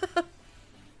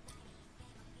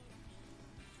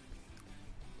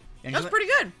 That's pretty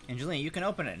good. Angelina, you can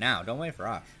open it now. Don't wait for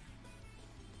us.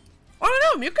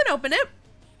 Oh no, you can open it.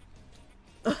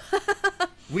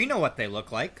 We know what they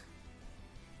look like.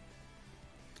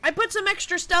 I put some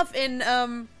extra stuff in,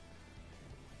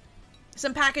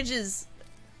 some packages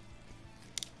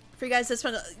for you guys this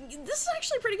one. This is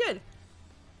actually pretty good.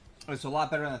 It's a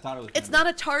lot better than I thought it was. It's not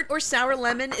a tart or sour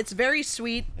lemon. It's very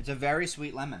sweet. It's a very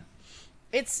sweet lemon.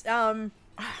 It's I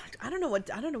don't know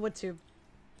what to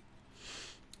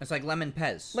It's like lemon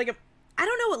Pez. like. I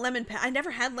don't know what lemon Pez. I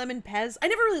never had lemon Pez. I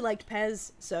never really liked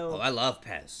Pez, so Oh, I love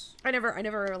Pez. I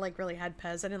never like really had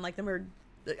Pez. I didn't like them. Or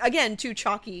again, too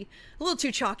chalky. A little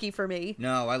too chalky for me.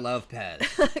 No, I love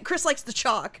Pez. Chris likes the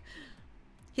chalk.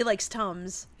 He likes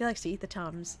Tums. He likes to eat the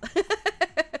Tums.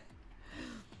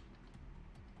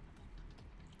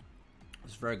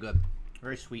 It's very good.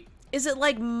 Very sweet. Is it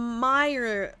like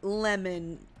Meyer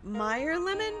lemon? Meyer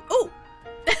lemon? Oh!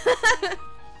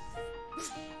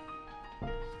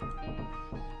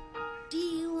 Do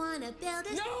you wanna build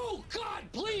a No! God,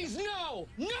 please, no!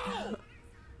 No!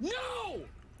 No!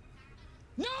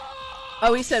 No!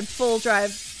 Oh, he said full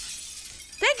drive.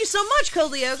 Thank you so much,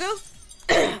 Kodiogo.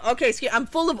 Okay, excuse, I'm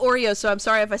full of Oreo, so I'm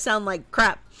sorry if I sound like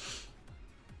crap.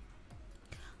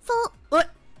 Full what?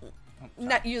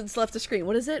 Not you just left the screen.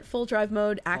 What is it? Full drive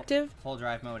mode active? Full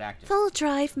drive mode active. Full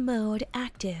drive mode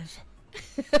active.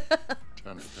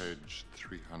 Turn to page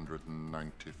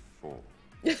 394.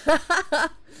 LOC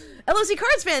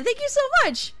Cards fan, thank you so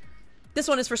much. This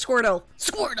one is for Squirtle.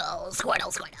 Squirtle,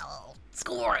 Squirtle, Squirtle,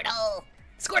 Squirtle,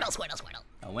 Squirtle, Squirtle, Squirtle.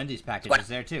 Oh, Wendy's package is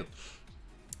there too.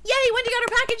 Yay, Wendy got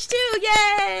her package too!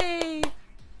 Yay!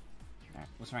 Alright,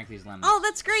 let's rank these lemons. Oh,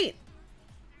 that's great.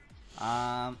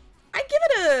 Um, I'd give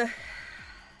it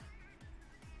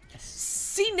a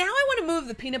C. Now I want to move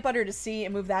the peanut butter to C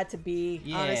and move that to B.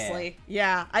 Yeah. Honestly,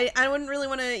 yeah, I wouldn't really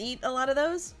want to eat a lot of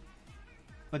those.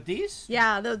 but these?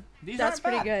 Yeah, These that's aren't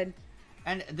pretty bad. good.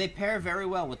 And they pair very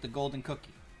well with the golden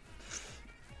cookie.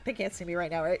 They can't see me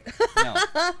right now, right? No,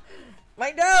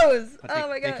 My nose. but Oh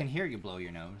my they god. can hear you blow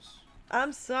your nose.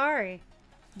 I'm sorry.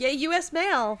 Yay, U.S.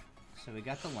 mail. So we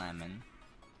got the lemon.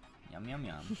 Yum, yum,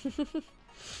 yum.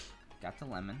 Got the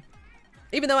lemon.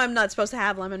 Even though I'm not supposed to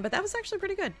have lemon, but that was actually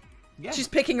pretty good. Yeah. She's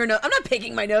picking her nose. I'm not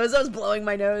picking my nose. I was blowing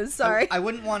my nose. Sorry. I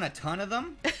wouldn't want a ton of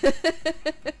them,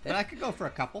 but I could go for a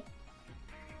couple.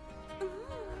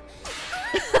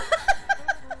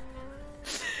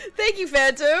 Thank you,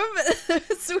 Phantom.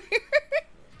 It's weird.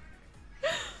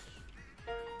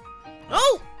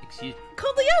 Oh, Excuse me.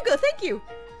 Cold Yoga. Thank you.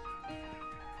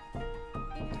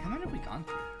 How many have we gone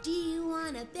through? Do you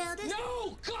wanna build a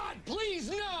No! God, please,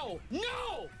 no!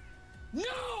 No!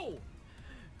 No!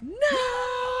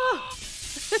 No.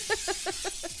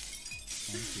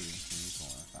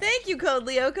 Thank you, Code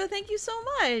Lyoko. Thank you so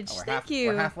much. Oh, Thank you.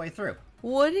 We're halfway through.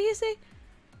 What did he say?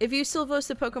 If you still voiced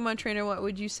a Pokemon trainer, what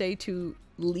would you say to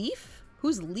Leaf?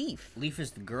 Who's Leaf? Leaf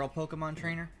is the girl Pokemon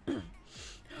trainer.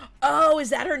 Oh, is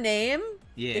that her name?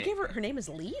 Yeah. They gave her name is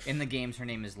Leaf? In the games, her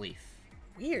name is Leaf.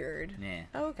 Weird. Yeah.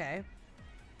 Oh, okay.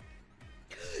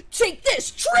 Take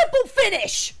this! Triple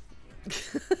finish!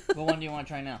 What one do you want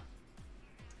to try now?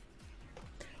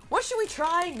 What should we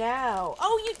try now?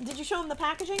 Oh, did you show them the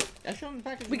packaging? I showed them the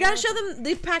package. We gotta show them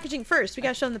the packaging first. We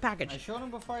gotta show them the I package. showed them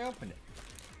before I opened it.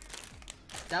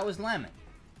 That was lemon.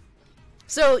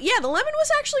 So, yeah, the lemon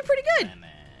was actually pretty good. Lemon.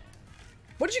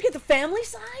 What did you get, the family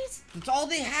size? That's all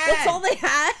they had. That's all they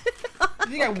had?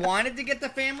 You think I wanted to get the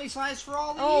family size for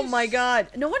all these? Oh my god.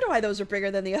 No wonder why those are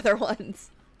bigger than the other ones.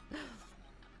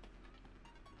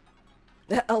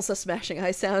 That Elsa smashing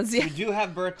eye sounds, yeah. We do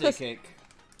have birthday cake.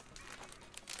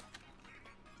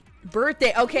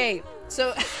 Birthday, okay,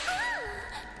 so...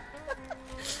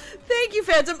 Thank you,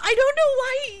 Phantom. I don't know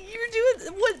why you're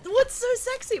doing... What's so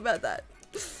sexy about that?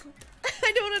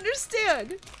 I don't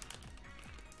understand.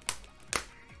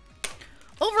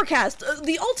 Overcast,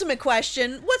 the ultimate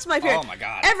question. What's my favorite? Oh my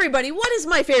god. Everybody, what is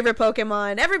my favorite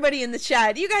Pokemon? Everybody in the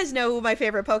chat, you guys know who my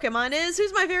favorite Pokemon is.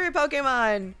 Who's my favorite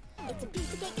Pokemon? It's a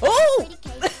piece of cake. Oh! It's a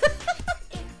pretty cake.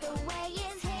 If the way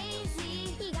is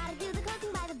hazy, you gotta do the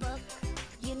cooking by the book.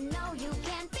 You know you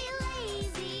can't be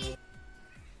lazy.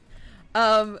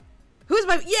 Who's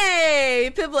my...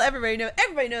 Yay! Pibble, everybody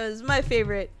knows my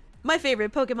favorite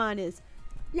Pokemon is...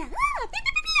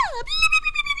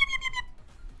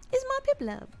 Is my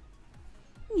Piplup.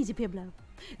 He's a Piplup.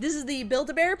 This is the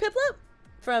Build-A-Bear Piplup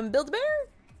from Build-A-Bear.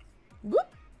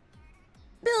 Whoop.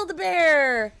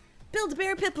 Build-A-Bear.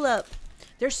 Build-A-Bear Piplup.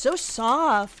 They're so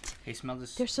soft. Hey, smell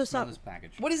this. They're so smell soft. this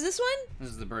package. What is this one? This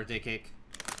is the birthday cake.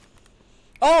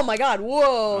 Oh my god,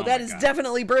 whoa, Oh that my is God.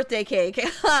 definitely birthday cake.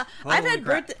 I've had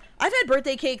crap.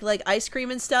 birthday cake like ice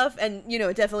cream and stuff, and you know,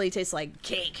 it definitely tastes like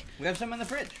cake. We have some in the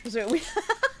fridge. So we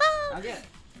I'll get it.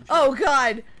 Oh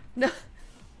god. No.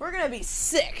 We're gonna be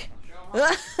sick.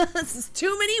 This is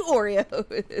too many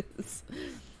Oreos.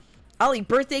 I'll eat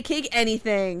birthday cake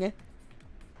anything.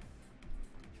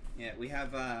 Yeah, we have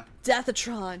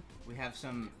Deathatron. we have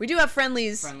some We do have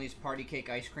friendlies. Friendly's party cake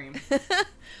ice cream.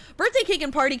 Birthday cake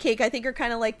and party cake I think are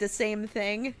kind of like the same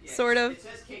thing, Yeah, sort of. It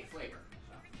says cake flavor.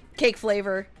 cake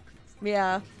flavor.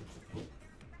 Yeah.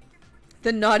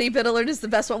 The naughty bit alert is the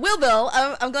best one. Will Bill,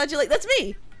 I'm glad you like. That's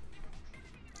me.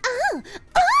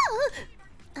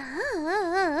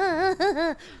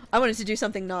 I wanted to do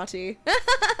something naughty.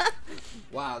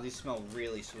 Wow, these smell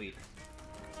really sweet.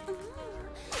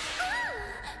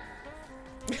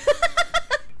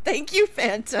 Thank you,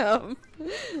 Phantom.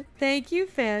 Thank you,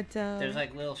 Phantom. There's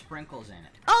like little sprinkles in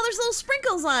it. Oh, there's little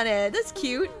sprinkles on it. That's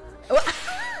cute.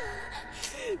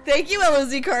 Thank you,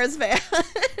 LOZ Cars fan.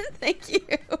 Thank you.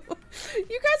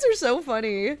 You guys are so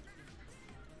funny.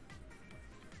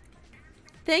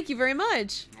 Thank you very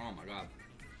much. Oh my god.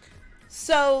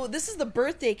 So, this is the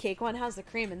birthday cake one. How's the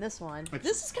cream in this one?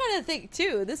 This is kind of thick,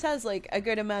 too. This has, like, a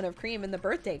good amount of cream in the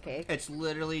birthday cake. It's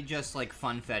literally just like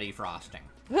funfetti frosting.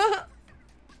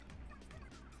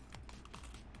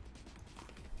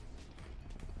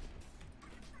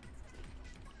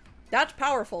 That's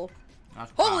powerful.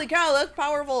 That's Holy cow, that's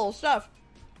powerful stuff.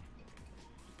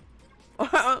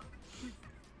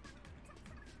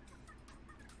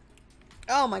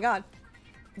 Oh my god.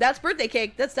 That's birthday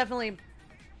cake. That's definitely...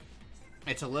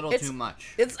 It's a little too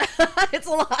much. It's it's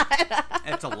a lot.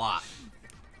 It's a lot.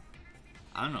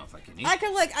 I don't know if I can eat I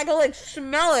can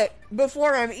smell it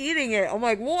before I'm eating it. I'm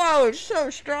like, whoa, it's so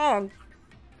strong.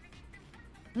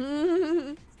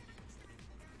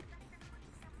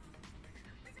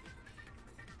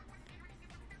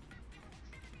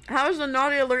 How is the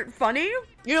naughty alert funny?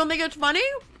 You don't think it's funny?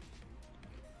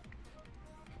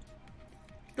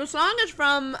 The song is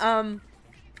from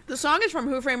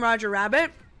Who Framed Roger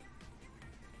Rabbit.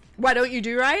 Why Don't You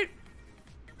Do Right?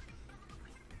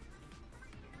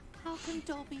 How can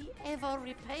Dobby ever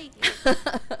repay you?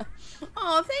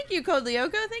 Oh, thank you, Code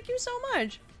Lyoko. Thank you so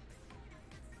much.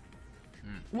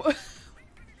 What?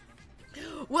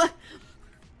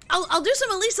 I'll do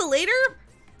some Elisa later.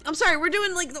 I'm sorry, we're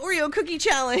doing like the Oreo cookie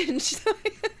challenge.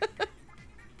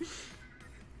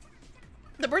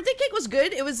 The birthday cake was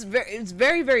good. It was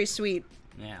very, very sweet.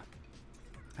 Yeah.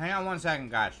 Hang on 1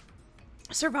 second, guys.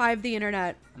 Survived the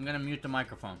internet. I'm gonna mute the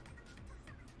microphone.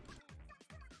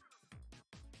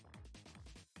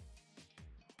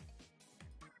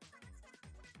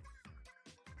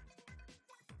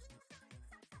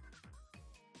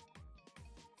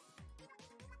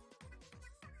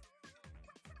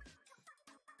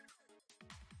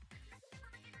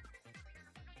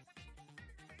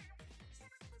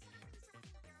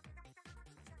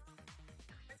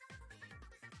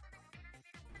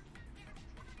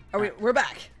 We're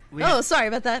back. Sorry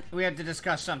about that. We have to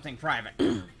discuss something private.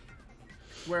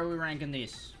 Where are we ranking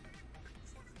these?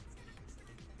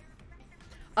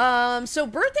 So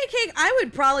birthday cake, I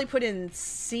would probably put in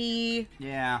C.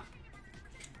 Yeah.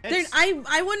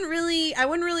 I wouldn't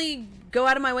really go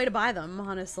out of my way to buy them,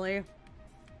 honestly.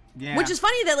 Yeah. Which is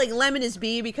funny that like lemon is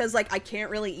B because like I can't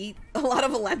really eat a lot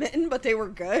of a lemon, but they were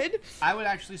good. I would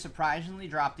actually surprisingly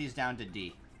drop these down to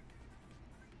D.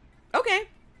 Okay.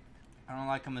 I don't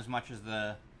like them as much as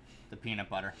the peanut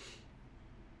butter.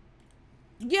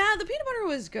 Yeah, the peanut butter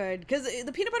was good because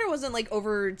the peanut butter wasn't like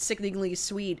over sickeningly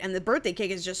sweet, and the birthday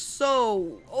cake is just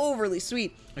so overly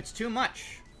sweet. It's too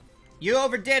much. You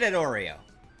overdid it, Oreo.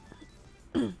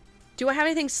 Do I have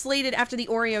anything slated after the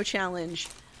Oreo challenge?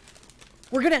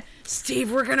 We're gonna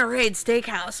raid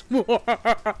Steakhouse.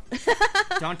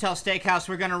 Don't tell Steakhouse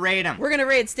we're gonna raid them. We're gonna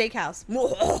raid Steakhouse.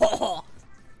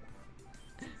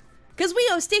 Because we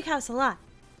owe Steakhouse a lot.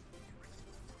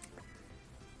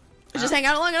 Just hang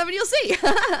out long enough and you'll see.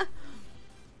 I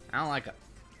don't like it.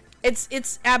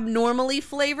 It's abnormally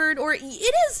flavored, or it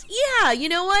is, yeah, you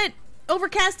know what?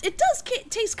 Overcast, it does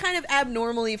taste kind of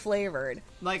abnormally flavored.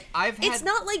 Like, It's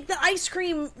not like the ice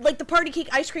cream, like the party cake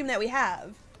ice cream that we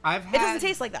have. It doesn't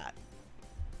taste like that.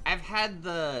 I've had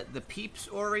the Peeps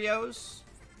Oreos,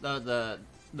 the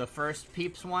first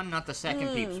Peeps one, not the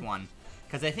second Peeps one,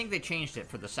 because I think they changed it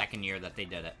for the second year that they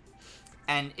did it,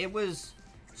 and it was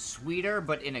sweeter,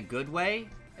 but in a good way.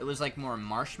 It was like more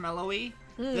marshmallowy.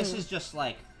 This is just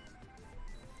like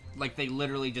they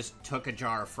literally just took a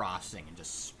jar of frosting and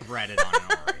just spread it on an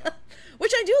Oreo.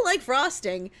 Which I do like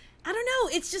frosting. I don't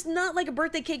know, it's just not like a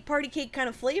birthday cake, party cake kind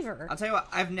of flavor. I'll tell you what,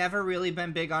 I've never really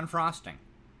been big on frosting.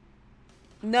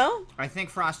 No? I think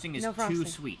frosting is too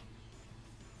sweet.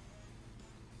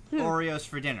 Oreos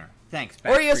for dinner. Thanks,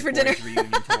 Oreos for dinner.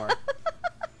 Reunion tour.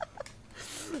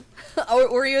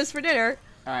 Oreos for dinner.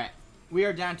 Alright, we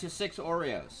are down to 6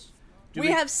 Oreos. We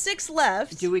have 6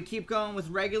 left. Do we keep going with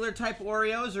regular type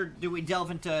Oreos, or do we delve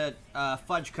into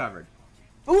fudge covered?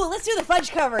 Ooh, let's do the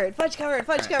fudge covered. Fudge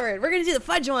covered. We're gonna do the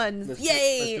fudge ones.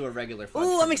 Yay! Let's do a regular fudge.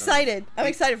 Ooh, I'm excited. I'm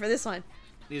excited for this one.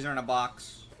 These are in a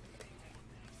box.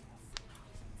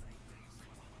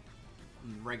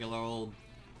 regular old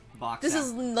box. This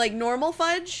is like normal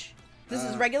fudge? This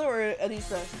is regular, or are these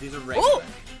the... These are regular. Oh!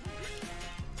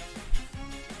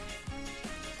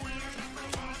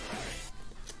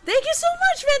 Thank you so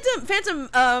much,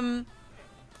 Phantom.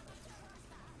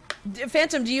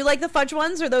 Phantom, do you like the fudge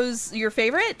ones? Are those your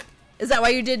favorite? Is that why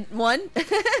you did one?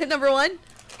 Number one?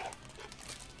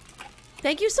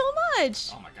 Thank you so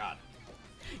much. Oh my god.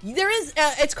 There is,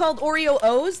 it's called Oreo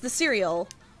O's, the cereal.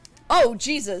 Oh,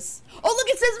 Jesus. Oh, look,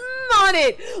 it says M on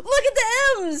it. Look at the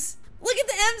M's. Look at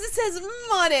the M's, it says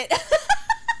M on it.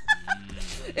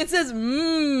 It says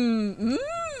mmm.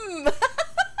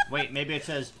 Wait, maybe it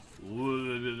says...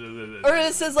 Or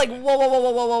it says like, whoa, whoa, whoa,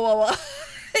 whoa, whoa, whoa, whoa.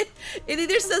 It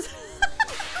either says...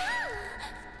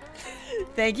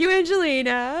 Thank you,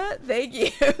 Angelina. Thank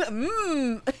you.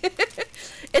 Mmm.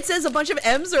 It says a bunch of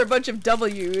M's or a bunch of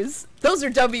W's. Those are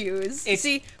W's.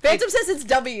 See, Phantom says it's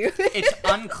W. It's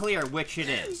unclear which it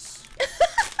is.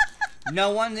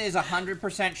 No one is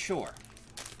 100% sure.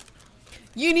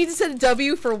 You need to set a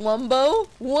W for Wumbo.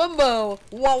 Wumbo.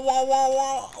 Wah wah wah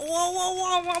wah wah wah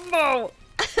wah Wumbo.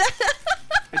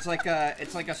 It's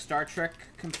like a Star Trek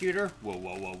computer. Whoa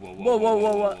whoa whoa whoa Whoa, whoa,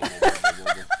 whoa, whoa. whoa.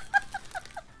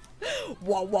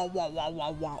 Wah wah wah wah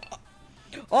wah wah.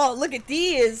 Oh, look at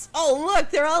these. Oh, look,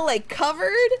 they're all like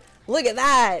covered. Look at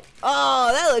that.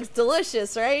 Oh, that looks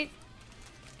delicious, right?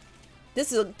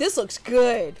 This looks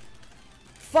good.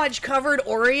 Fudge covered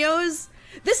Oreos.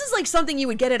 This is like something you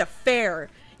would get at a fair.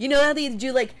 You know how they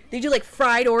do like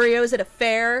fried Oreos at a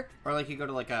fair? Or like you go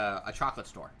to like a chocolate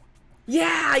store.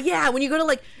 Yeah, yeah. When you go to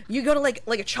like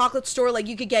a chocolate store, like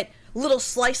you could get little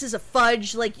slices of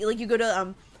fudge, like you go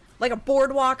to like a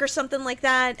boardwalk or something like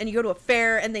that, and you go to a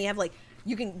fair and they have like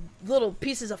little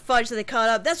pieces of fudge that they cut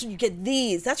up. That's when you get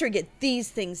these. That's where you get these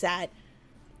things at.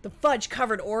 The fudge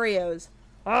covered Oreos.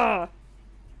 Ah.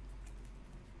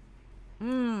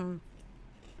 Mmm.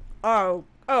 Oh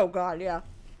god, yeah.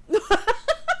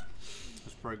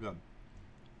 It's pretty good.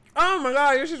 Oh my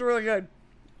god, this is really good.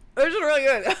 This is really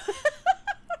good.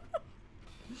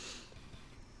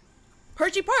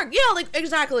 Hershey Park, yeah, like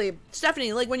exactly.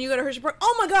 Stephanie, like when you go to Hershey Park,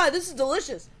 oh my god, this is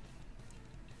delicious.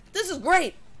 This is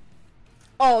great.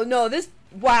 Oh no,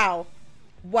 wow,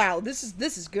 this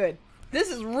is good.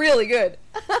 This is really good.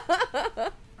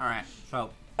 All right, so.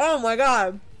 Oh my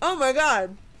god.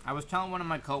 I was telling one of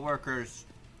my coworkers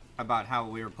about how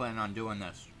we were planning on doing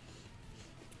this,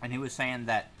 and he was saying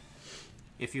that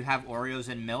if you have Oreos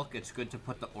in milk, it's good to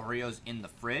put the Oreos in the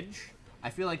fridge.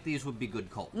 I feel like these would be good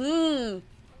cold. Mmm.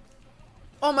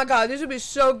 Oh my god, these would be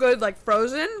so good, like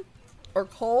frozen or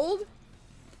cold.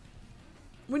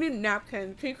 We need a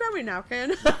napkin. Can you grab me a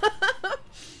napkin?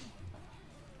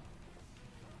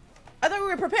 I thought we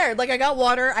were prepared. Like, I got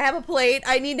water. I have a plate.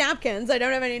 I need napkins. I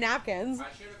don't have any napkins. I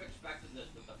should have expected this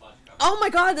with the fudge cover. Oh my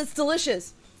god, that's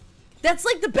delicious. That's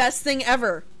like the best thing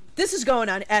ever. This is going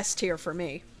on S tier for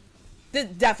me.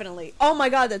 Definitely. Oh my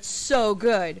god, that's so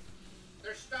good.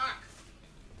 They're stuck.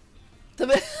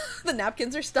 The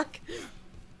napkins are stuck.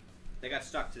 They got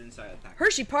stuck to the inside of the pack.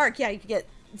 Hershey Park, yeah, you could get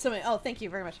somebody. Oh, thank you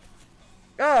very much.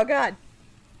 Oh god.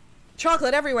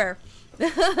 Chocolate everywhere.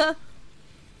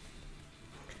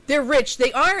 They're rich.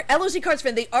 They are, LOZ Cards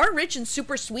fan, they are rich and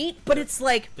super sweet, but it's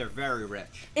like... They're very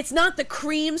rich. It's not the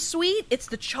cream sweet, it's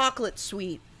the chocolate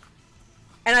sweet.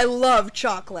 And I love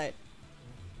chocolate.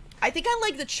 I think I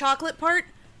like the chocolate part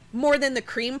more than the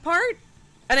cream part.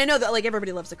 And I know that, like,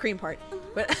 everybody loves the cream part.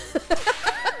 But...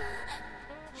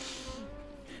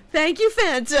 Thank you,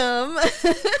 Phantom.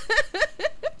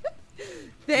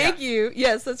 Thank you.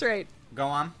 Yes, that's right. Go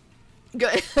on.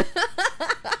 Good.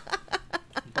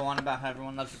 Go on about how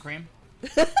everyone loves the cream.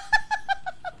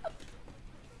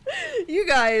 You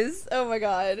guys. Oh my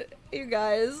god. You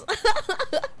guys.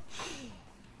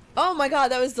 Oh my god,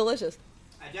 that was delicious.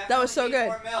 That was so good.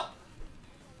 More milk.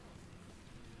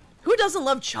 Who doesn't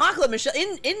love chocolate, Michelle?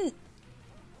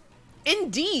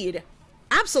 Indeed.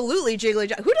 Absolutely, Jiggly.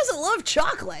 Who doesn't love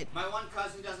chocolate? My one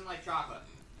cousin doesn't like chocolate.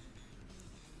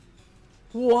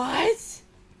 What?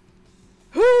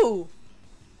 Who?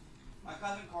 My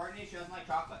cousin Courtney, she doesn't like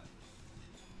chocolate.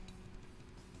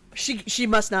 She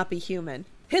must not be human.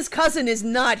 His cousin is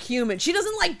not human. She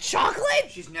doesn't like chocolate?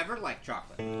 She's never liked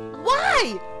chocolate.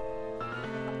 Why?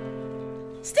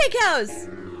 Steakhouse.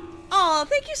 Oh,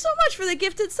 thank you so much for the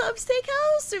gifted sub,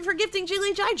 Steakhouse, and for gifting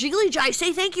Jiggly Jai. Jiggly Jai,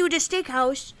 say thank you to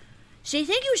Steakhouse. Say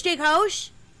thank you, Steakhouse.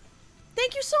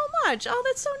 Thank you so much. Oh,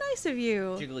 that's so nice of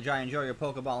you. Jiggly Jai, enjoy your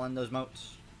Pokeball and those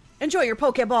motes. Enjoy your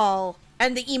Pokeball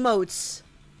and the emotes.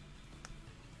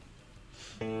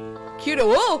 Cute.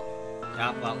 Oh!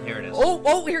 Ah, well, here it is.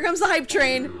 Oh, here comes the hype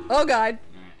train. Oh, God.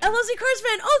 LOZ Cars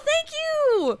fan. Oh, thank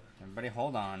you. Everybody,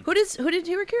 hold on. Who did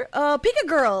he recruit? Pika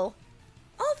Girl.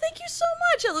 Oh, thank you so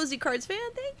much, LOZ Cards fan.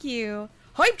 Thank you.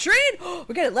 Hype train.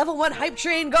 We got a level 1 hype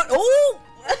train. Got oh.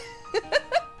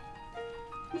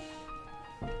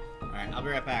 All right, I'll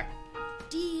be right back.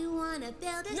 Do you wanna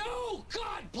build a No!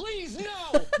 God, please,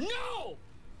 no! No!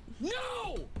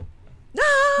 No!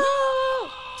 No!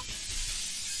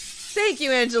 Thank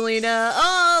you, Angelina.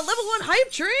 Level 1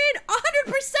 hype train,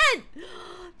 100%.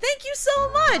 Thank you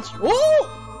so much.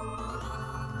 Oh!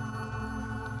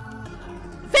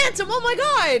 Phantom, oh my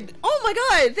god! Oh my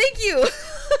god, thank you!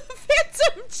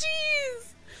 Phantom,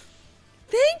 jeez!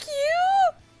 Thank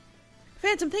you!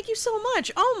 Phantom, thank you so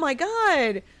much. Oh my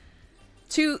god!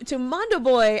 To Mondo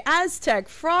Boy, Aztec,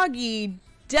 Froggy,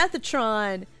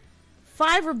 Deathatron,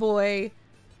 Fiverr Boy,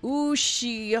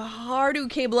 Ushiharu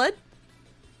K-Blood,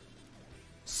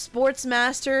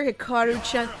 Sportsmaster, Hikaru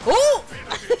Chan. Oh!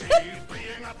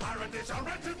 Being a pirate is a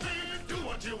rented thing. Do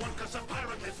what you want, 'cause a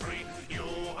pirate is free. You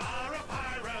are a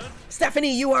pirate.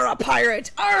 Stephanie, you are a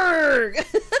pirate. Arrgh!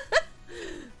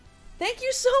 Thank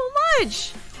you so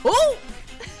much. Oh!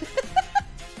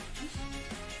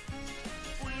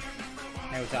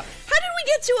 Hey, what's up? How did we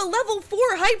get to a level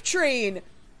 4 hype train?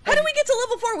 How did we get to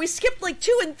level 4? We skipped like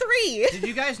 2 and 3. Did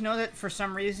you guys know that for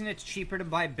some reason it's cheaper to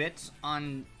buy bits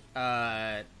on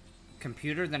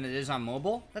computer than it is on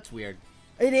mobile? That's weird.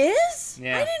 It is?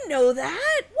 Yeah. I didn't know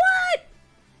that. What?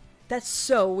 That's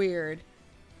so weird.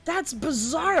 That's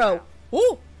bizarro.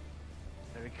 Oh!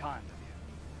 Very kind of you.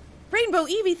 Rainbow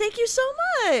Eevee, thank you so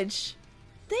much.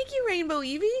 Thank you, Rainbow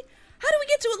Eevee. How do we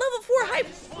get to a level 4 hype?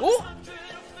 Oh!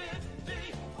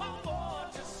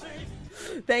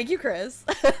 Thank you, Chris.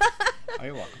 Oh,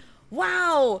 you're welcome.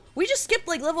 Wow, we just skipped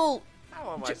like level.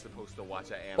 How am I supposed to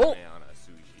watch an anime on a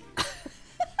sushi?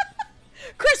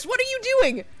 Chris, what are you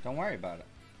doing? Don't worry about it.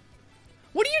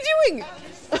 What are you doing?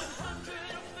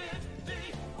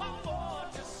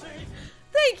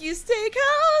 Thank you,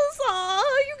 Steakhouse.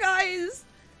 Aw, you guys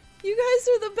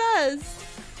are the best.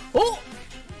 Oh.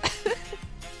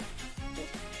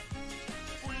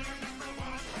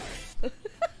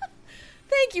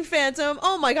 Thank you, Phantom.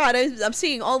 Oh my god, I'm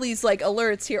seeing all these like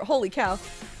alerts here. Holy cow.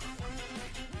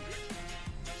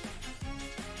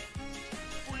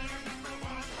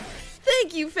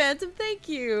 Thank you, Phantom. Thank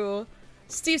you.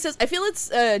 Steve says, I feel it's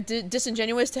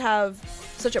disingenuous to have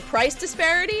such a price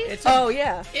disparity.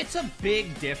 Yeah. It's a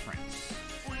big difference.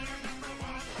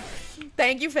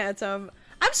 Thank you, Phantom.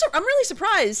 I'm really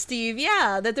surprised, Steve.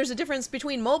 Yeah, that there's a difference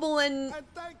between mobile and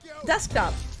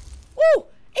desktop. Woo!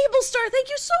 Able Star, thank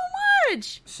you so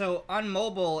much. So on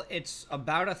mobile, it's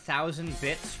about 1,000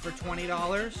 bits for $20.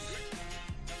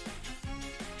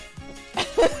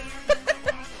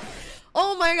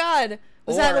 Oh my god.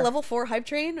 Was that a level 4 hype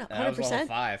train? 100%? That was level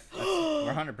 5.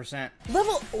 We're 100%.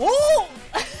 Level... Whoa!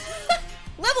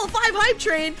 Level 5 hype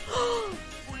train.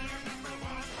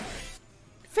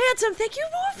 Phantom, thank you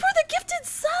more for the gifted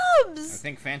subs. I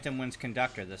think Phantom wins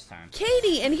conductor this time.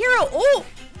 Katie and Hero. Oh!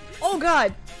 Oh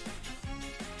god.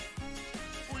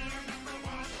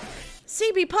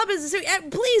 CB Pub is...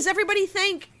 Please, everybody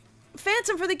thank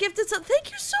Phantom for the gifted sub. Thank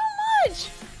you so much.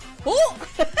 Oh!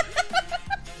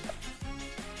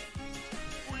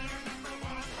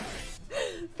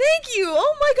 Thank you!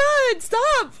 Oh my god,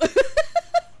 stop!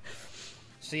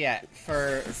 So yeah,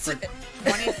 for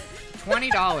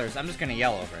 $20, I'm just gonna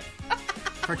yell over it.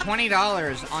 For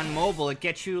 $20 on mobile, it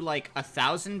gets you like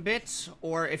 1,000 bits,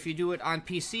 or if you do it on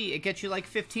PC, it gets you like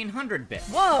 1,500 bits.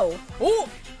 Whoa! Oh!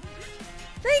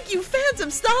 Thank you,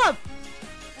 Phantom, stop!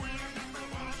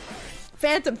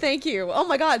 Phantom, thank you. Oh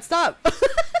my god, stop!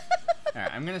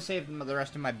 Alright, I'm gonna save the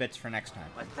rest of my bits for next time.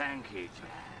 But thank you, Jack.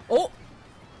 Oh!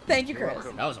 Thank you, Chris.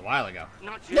 That was a while ago.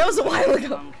 Not you, That was a while ago.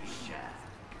 monkey, Jack.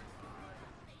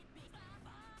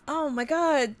 Oh my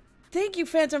god. Thank you,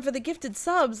 Phantom, for the gifted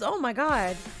subs. Oh my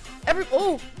god.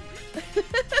 Oh!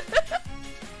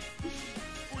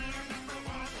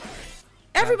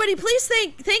 Everybody, please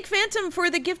thank Phantom for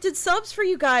the gifted subs for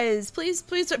you guys. Please.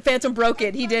 Phantom broke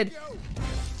it. He did.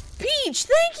 Peach,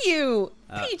 thank you.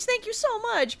 Peach, thank you so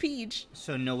much, Peach.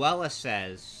 So Noella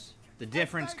says the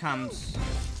difference comes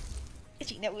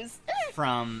She knows.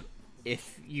 from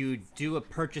if you do a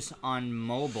purchase on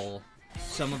mobile,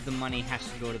 some of the money has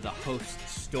to go to the host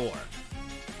store.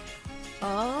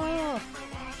 Oh.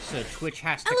 So Twitch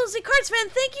has to LOZ Cards fan,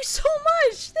 thank you so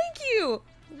much. Thank you.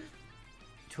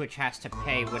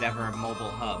 pay whatever mobile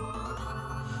hub.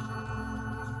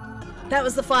 That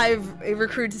was the 5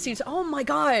 recruit to see. Oh my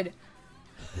god.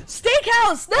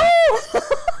 Steakhouse, no!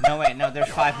 No, wait, no, there's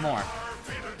 5 more.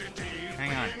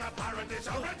 Hang on.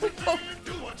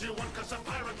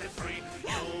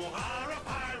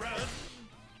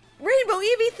 Rainbow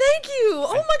Evie, thank you!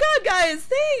 Oh my god, guys,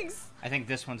 thanks! I think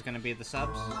this one's gonna be the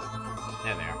subs.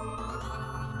 There they are.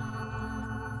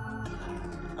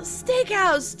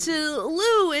 Steakhouse to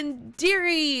Lou and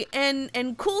Deary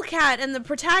and Cool Cat and the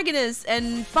protagonist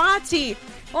and Fati.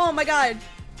 Oh my god.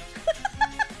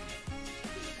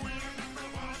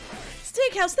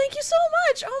 Steakhouse, thank you so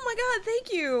much. Oh my god,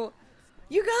 thank you.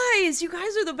 You guys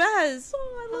are the best.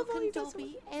 Oh, I love How all can you guys so much.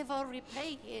 Dobby ever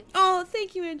repay it? Oh,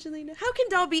 thank you, Angelina. How can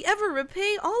Dobby ever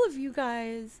repay all of you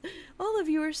guys? All of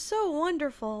you are so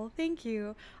wonderful. Thank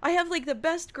you. I have like the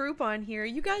best group on here.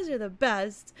 You guys are the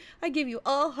best. I give you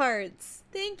all hearts.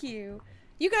 Thank you.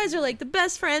 You guys are like the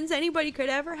best friends anybody could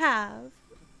ever have.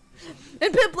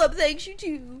 And Piplup thanks you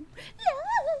too.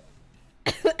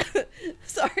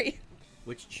 Sorry.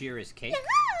 Which cheer is cake?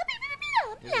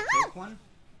 There's a cake one?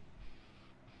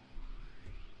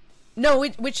 No,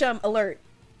 which alert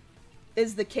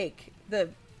is the cake? The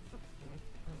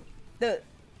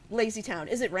Lazy Town.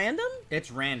 Is it random? It's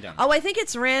random. Oh, I think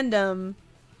it's random.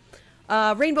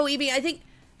 Rainbow Evie, I think.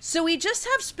 So we just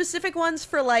have specific ones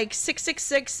for like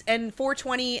 666 and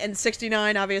 420 and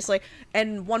 69, obviously,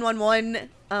 and 111.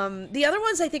 The other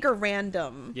ones I think are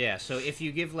random. Yeah, so if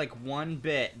you give like 1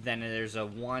 bit, then there's a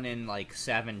 1 in like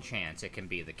 7 chance it can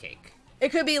be the cake. It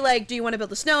could be like, do you want to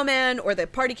build a snowman, or the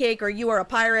party cake, or you are a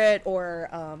pirate, or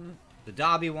The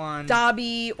Dobby one.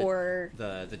 Dobby, or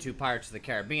the 2 Pirates of the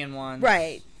Caribbean ones.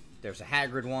 right. There's a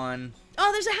Hagrid one.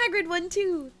 Oh, there's a Hagrid one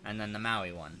too. And then the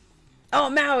Maui one. Oh,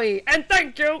 Maui, and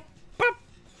thank you. Boop.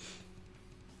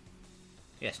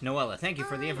 Yes, Noella, thank you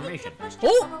for the information.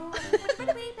 Oh.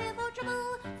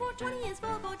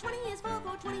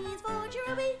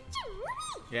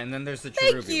 Yeah, and then there's the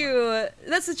Cherubi Thank you.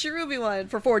 That's the Cherubi one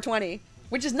for 420,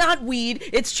 which is not weed,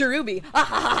 it's Cherubi.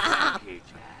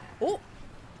 Oh,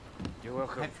 You're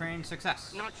welcome. Pet train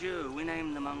success. Not you. We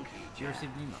named the monkey. You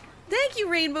received an email. thank you,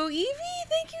 Rainbow Evie.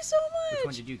 Thank you so much. Which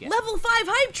one did you get? Level 5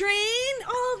 hype train.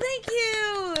 Oh, thank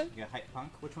you. You got Hype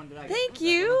Punk? Which one did I get? Thank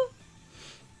you.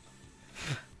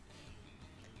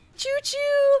 Choo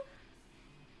choo.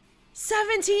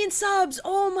 17 subs.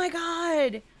 Oh my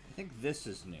god. I think this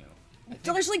is new. I think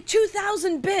There's like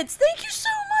 2,000 bits. Thank you so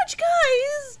much,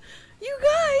 guys. You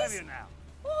guys. Love you now.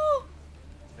 Oh.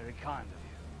 Very kind of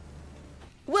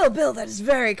you. Well, Bill, that is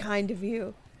very kind of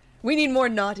you. We need more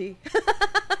naughty.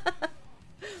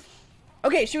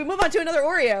 Okay, should we move on to another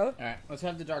Oreo? Alright, let's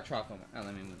have the dark chocolate one. Oh,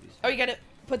 let me move these. Oh, you gotta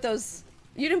put those.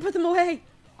 You didn't put them away.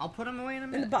 I'll put them away in a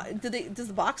In the minute. does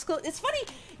the box close? It's funny.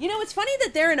 You know, it's funny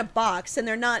that they're in a box and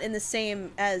they're not in the same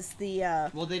as the.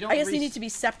 Well, they don't I guess they re- need to be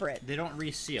separate. They don't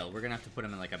reseal. We're gonna have to put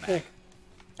them in like a bag.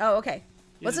 Oh, okay.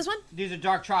 What's These this are- one? These are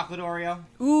dark chocolate Oreo.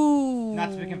 Ooh.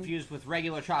 Not to be confused with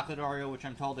regular chocolate Oreo, which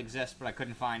I'm told exists, but I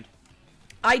couldn't find.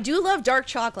 I do love dark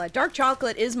chocolate. Dark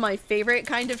chocolate is my favorite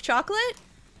kind of chocolate.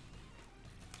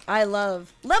 I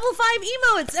love level 5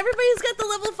 emotes. Everybody's got the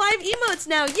level 5 emotes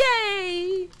now.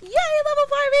 Yay! Yay! Level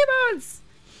 5 emotes.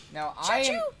 Now,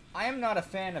 Choo-choo. I am not a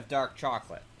fan of dark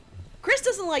chocolate. Chris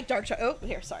doesn't like dark chocolate. Oh,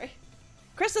 here, sorry.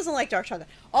 Chris doesn't like dark chocolate.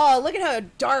 Oh, look at how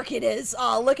dark it is.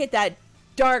 Oh, look at that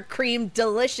dark cream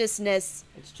deliciousness.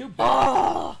 It's too big.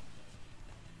 Oh,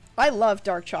 I love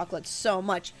dark chocolate so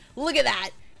much. Look at that.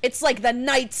 It's like the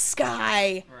night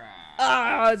sky.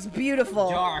 Oh, it's beautiful.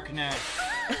 Darkness.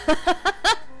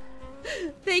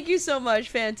 Thank you so much,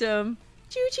 Phantom.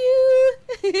 Choo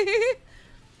choo.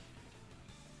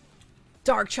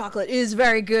 Dark chocolate is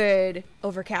very good,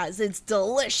 Overcast. It's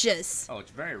delicious. Oh,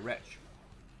 it's very rich.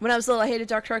 When I was little, I hated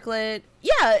dark chocolate.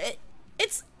 Yeah,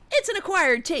 it's an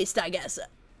acquired taste, I guess.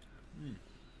 Do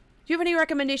you have any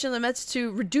recommendation on the meds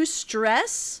to reduce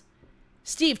stress?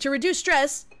 Steve, to reduce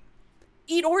stress,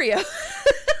 eat Oreo.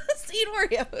 Eat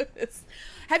Oreos.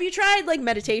 Have you tried like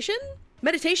meditation?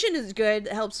 Meditation is good.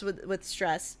 It helps with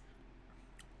stress.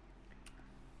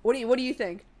 What do you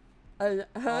think?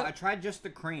 I tried just the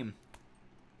cream,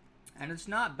 and it's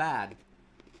not bad.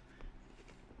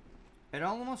 It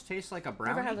almost tastes like a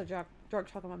brownie. Never had the dark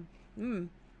chocolate one. Mmm.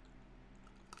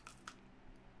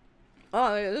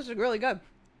 Oh, yeah, this is really good.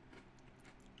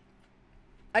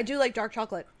 I do like dark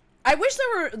chocolate. I wish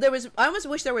I almost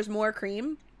wish there was more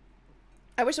cream.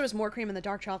 I wish there was more cream in the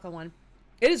dark chocolate one.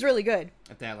 It is really good.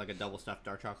 If they had like a double stuffed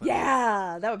dark chocolate.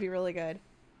 Yeah, that would be really good.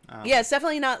 Yeah, it's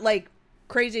definitely not like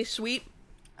crazy sweet.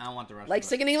 I don't want the rest Like of it.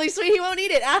 sickeningly sweet, he won't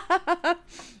eat it.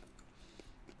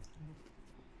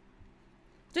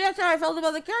 See, that's how I felt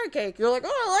about the carrot cake. You're like,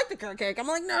 oh, I like the carrot cake. I'm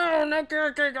like, no, not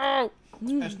carrot cake. Oh.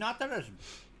 It's not that it's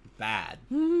bad.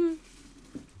 Mm-hmm.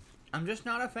 I'm just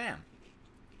not a fan.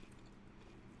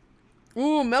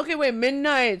 Ooh, Milky Way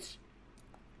Midnights.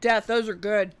 Death, those are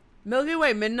good. Milky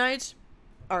Way Midnights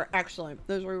are excellent.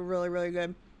 Those were really, really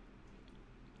good.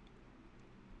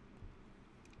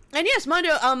 And yes,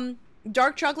 Mondo,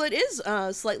 dark chocolate is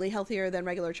slightly healthier than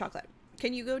regular chocolate.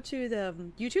 Can you go to the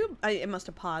YouTube? It must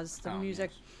have paused the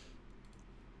music. Yes.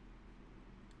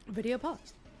 Video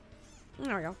paused.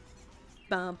 There we go.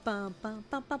 Bum, bum, bum,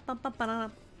 bum, bum, bum, bum,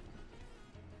 bum.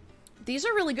 These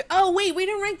are really good. Oh, wait, we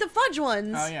didn't rank the fudge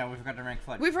ones. Oh, yeah, we forgot to rank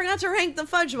fudge. We forgot to rank the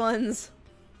fudge ones.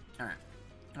 Alright,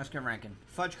 let's get ranking.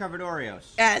 Fudge-covered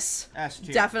Oreos. S. S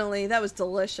tier. Definitely. That was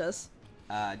delicious.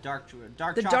 Dark The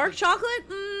chocolate. dark chocolate?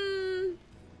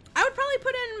 I would probably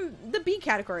put in the B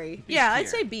category. B yeah, I'd tier.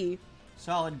 say B.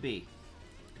 Solid B.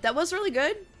 That was really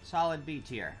good. Solid B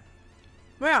tier.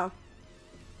 Wow.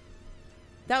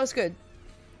 That was good.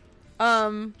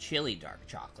 Chili dark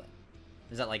chocolate.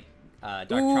 Is that like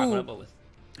dark Ooh. chocolate but with...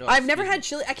 Oh, I've never excuse had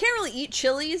chili. I can't really eat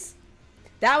chilies.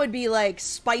 That would be like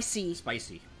spicy. me.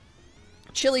 Spicy.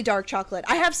 Chili dark chocolate.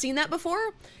 I have seen that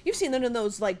before. You've seen them in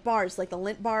those like bars, like the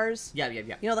Lindt bars. Yeah, yeah,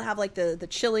 yeah. You know, they'll have like the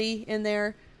chili in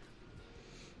there.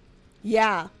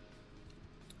 Yeah.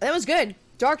 That was good.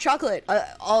 Dark chocolate.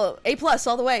 All A+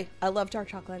 all the way. I love dark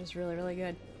chocolate. It's really, really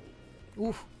good.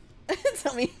 Oof.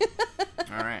 Tell me.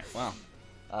 Alright, well.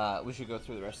 We should go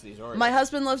through the rest of these Oreos. My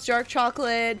husband loves dark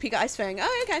chocolate. Pika Ice Fang.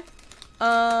 Oh, okay.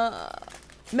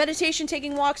 Meditation,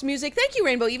 taking walks, music. Thank you,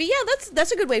 Rainbow Evie. Yeah,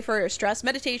 that's a good way for stress.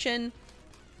 Meditation,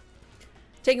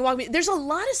 taking a walk. There's a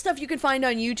lot of stuff you can find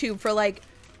on YouTube for like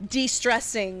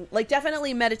de-stressing. Like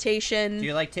definitely meditation. Do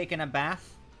you like taking a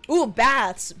bath? Ooh,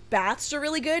 baths. Baths are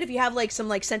really good if you have like some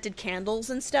like scented candles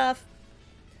and stuff.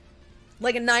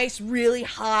 Like a nice, really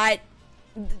hot.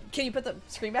 Can you put the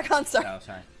screen back on? Sorry. Oh,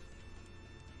 sorry.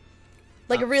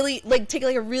 Like a really, like, take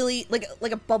like a really,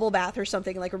 like a bubble bath or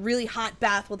something. Like a really hot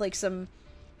bath with like some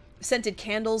scented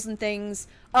candles and things.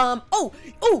 Oh,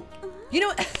 you know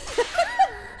what?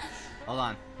 Hold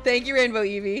on. Thank you, Rainbow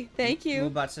Evie. Thank you.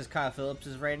 Moobot says Kyle Phillips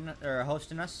is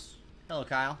hosting us. Hello,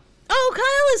 Kyle. Oh,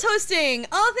 Kyle is hosting.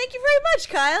 Oh, thank you very much,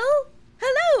 Kyle.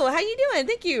 Hello, how you doing?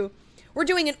 Thank you. We're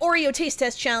doing an Oreo taste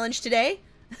test challenge today.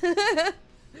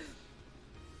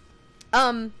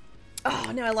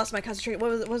 Oh, no, I lost my concentration.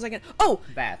 What was I gonna... Oh,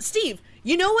 Bath. Steve,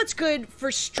 you know what's good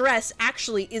for stress,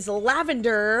 actually, is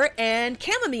lavender and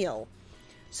chamomile.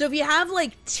 So if you have,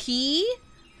 like, tea,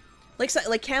 like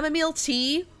chamomile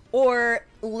tea, or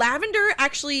lavender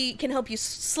actually can help you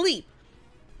sleep.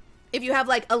 If you have,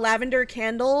 like, a lavender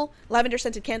candle,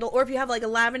 lavender-scented candle, or if you have, like, a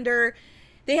lavender...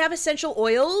 They have essential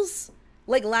oils,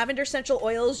 like lavender essential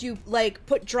oils. You, like,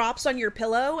 put drops on your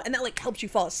pillow, and that, like, helps you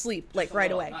fall asleep, like,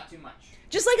 right away. Not too much.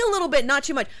 Just like a little bit, not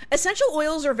too much. Essential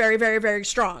oils are very, very, very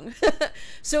strong.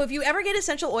 So if you ever get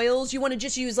essential oils, you want to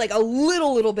just use like a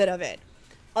little bit of it.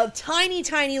 A tiny,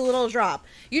 tiny little drop.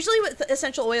 Usually with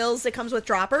essential oils, it comes with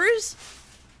droppers.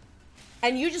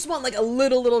 And you just want like a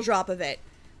little drop of it.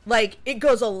 Like, it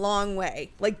goes a long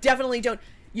way. Like, definitely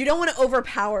you don't want to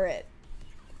overpower it.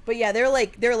 But yeah, they're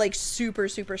like super,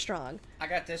 super strong. I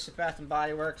got this at Bath &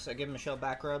 Body Works. I give Michelle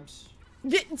back rubs. See,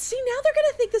 now they're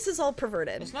gonna think this is all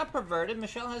perverted. It's not perverted.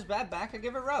 Michelle has bad back. I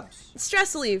give her rubs.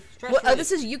 Stress relief. Stress relief.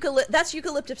 This is that's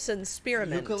eucalyptus and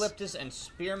spearmint. Eucalyptus and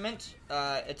spearmint.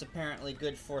 It's apparently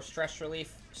good for stress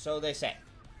relief, so they say.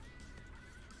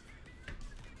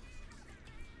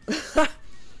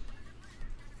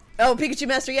 Oh, Pikachu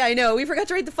Master, yeah, I know. We forgot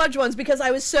to rate the fudge ones because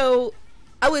I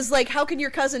was like, how can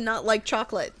your cousin not like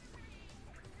chocolate?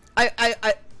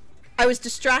 I was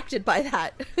distracted by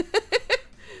that.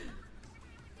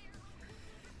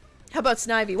 How about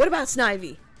Snivy? What about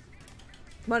Snivy?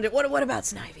 What about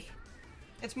Snivy?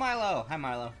 It's Milo. Hi,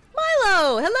 Milo.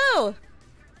 Milo, hello.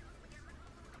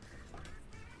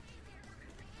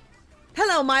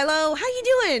 Hello, Milo. How you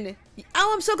doing?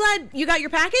 Oh, I'm so glad you got your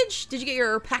package. Did you get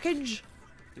your package?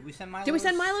 Did we send Milos? Did we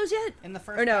send Milos yet? In the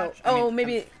first Or no? batch? I mean,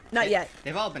 Maybe not yet.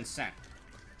 They've all been sent.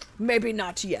 Maybe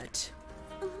not yet.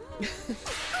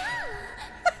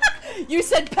 You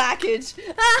said package.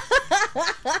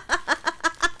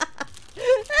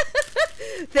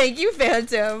 Thank you,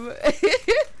 Phantom.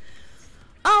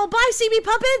 Oh, bye, CB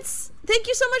Puppets. Thank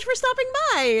you so much for stopping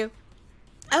by.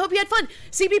 I hope you had fun.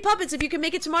 CB Puppets, if you can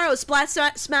make it tomorrow,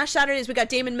 Smash Saturdays. We got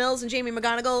Damon Mills and Jamie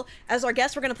McGonigal as our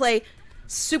guests. We're going to play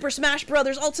Super Smash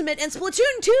Brothers Ultimate and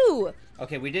Splatoon 2.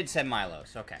 Okay, we did send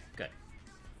Milos. Okay, good.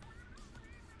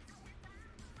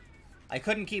 I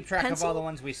couldn't keep track of all the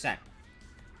ones we sent.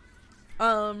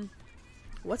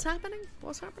 What's happening?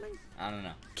 What's happening? I don't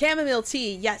know. Chamomile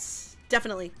tea, yes,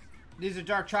 definitely. These are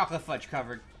dark chocolate fudge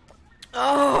covered.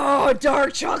 Oh,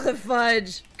 dark chocolate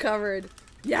fudge covered.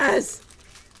 Yes.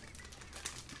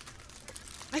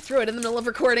 I threw it in the middle of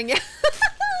recording.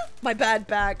 My bad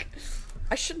back.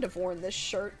 I shouldn't have worn this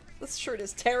shirt. This shirt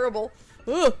is terrible.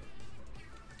 Ugh.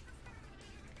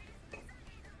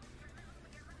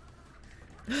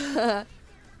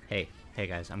 Hey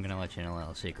guys, I'm gonna let you in a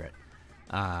little secret.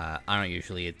 I don't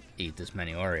usually eat this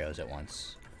many Oreos at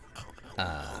once.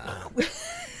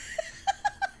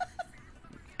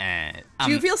 And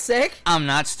Do you feel sick? I'm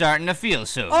not starting to feel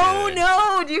so Oh good.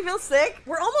 no! Do you feel sick?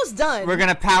 We're almost done. We're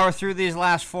gonna power through these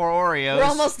last 4 Oreos. We're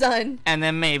almost done. And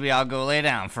then maybe I'll go lay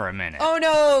down for a minute. Oh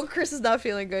no! Chris is not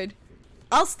feeling good.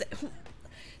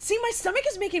 See, my stomach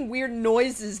is making weird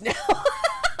noises now.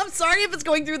 I'm sorry if it's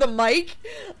going through the mic.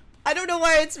 I don't know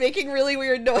why it's making really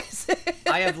weird noises.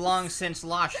 I have long since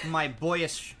lost my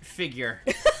boyish figure.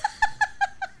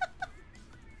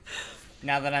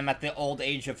 Now that I'm at the old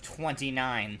age of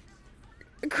 29.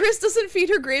 Chris doesn't feed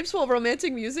her grapes while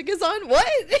romantic music is on?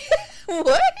 What?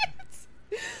 What?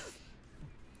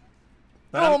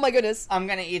 But Oh my goodness. I'm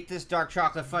gonna eat this dark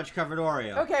chocolate fudge covered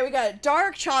Oreo. Okay, we got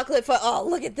dark chocolate fudge. Oh,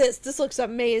 look at this. This looks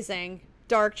amazing.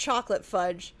 Dark chocolate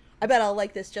fudge. I bet I'll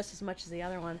like this just as much as the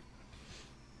other one.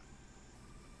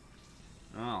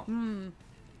 Oh.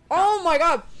 Oh my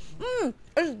god.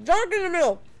 It's dark in the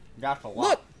middle. That's a lot.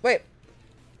 Look, wait.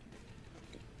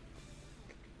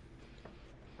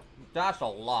 That's a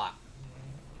lot.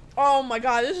 Oh my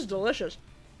god, this is delicious.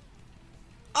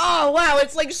 Oh wow,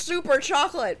 it's like super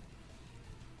chocolate.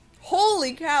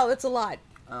 Holy cow, that's a lot.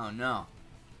 Oh no.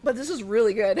 But this is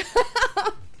really good.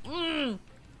 Oh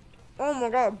my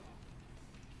god.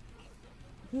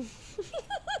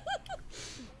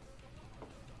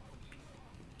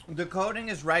 The coating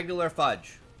is regular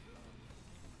fudge.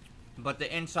 But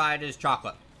the inside is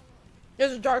chocolate.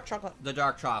 This is dark chocolate. The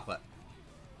dark chocolate.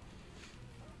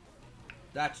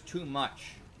 That's too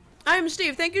much. I'm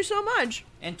Steve, thank you so much.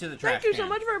 Into the trash Thank you so can.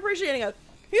 much for appreciating us.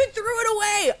 You threw it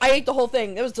away! I ate the whole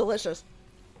thing. It was delicious.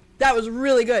 That was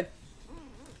really good.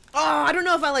 Oh, I don't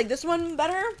know if I like this one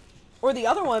better or the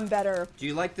other one better. Do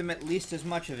you like them at least as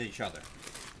much as each other?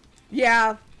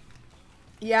 Yeah.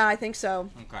 Yeah, I think so.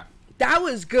 Okay. That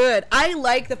was good. I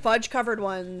like the fudge-covered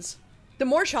ones. The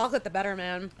more chocolate, the better,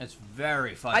 man. It's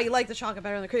very fun. I like the chocolate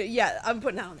better than the cookie. Yeah, I'm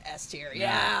putting that on the S tier.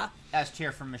 Yeah. S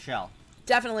tier from Michelle.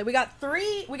 Definitely. We got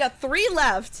three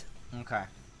left. Okay.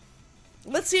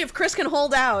 Let's see if Chris can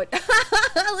hold out.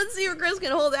 Let's see if Chris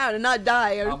can hold out and not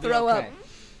die or I'll be throw okay. up.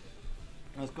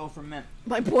 Let's go for mint.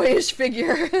 My boyish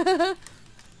figure.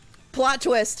 Plot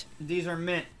twist. These are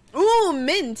mint. Ooh,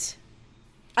 mint.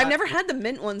 I've never had the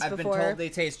mint ones I've before. been told they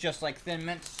taste just like Thin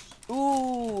Mints.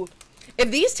 Ooh.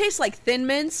 If these taste like Thin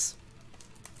Mints,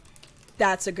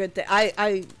 that's a good thing.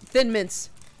 Thin Mints.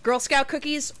 Girl Scout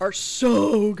cookies are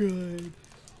so good.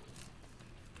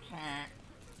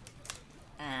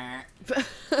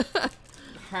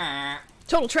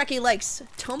 Total Trekkie likes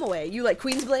Tomoe. You like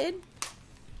Queensblade?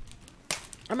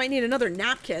 I might need another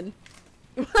napkin.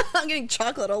 I'm getting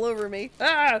chocolate all over me.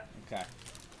 Ah! Okay.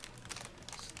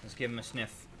 Let's give him a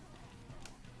sniff.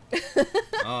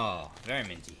 Oh, very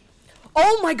minty.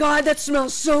 Oh my god, that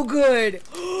smells so good!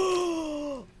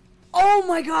 Oh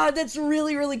my god, that's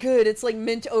really, really good. It's like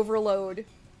mint overload.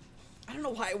 I don't know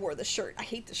why I wore this shirt. I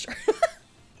hate this shirt. What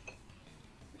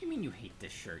do you mean you hate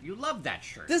this shirt? You love that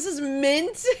shirt. This is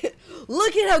mint.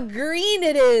 Look at how green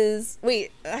it is.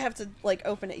 Wait, I have to like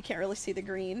open it. You can't really see the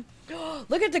green.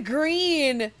 Look at the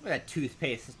green. Look at that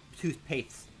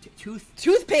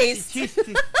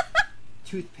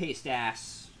toothpaste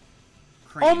ass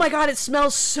cream. Oh my god, it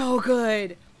smells so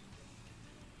good.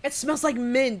 It smells like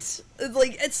mint.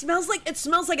 It smells like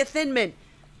a Thin Mint.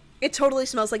 It totally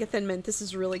smells like a Thin Mint. This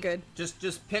is really good.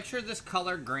 Just picture this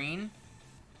color green,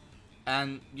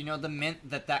 and you know the mint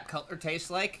that color tastes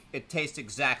like? It tastes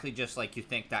exactly just like you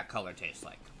think that color tastes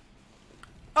like.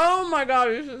 Oh my god,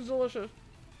 this is delicious.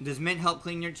 Does mint help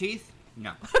clean your teeth?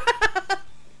 No.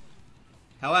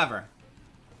 However,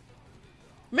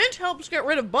 Mint helps get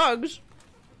rid of bugs.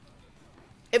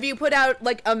 If you put out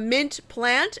like a mint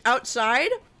plant outside,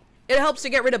 it helps to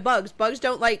get rid of bugs. Bugs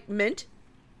don't like mint.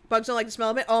 Bugs don't like the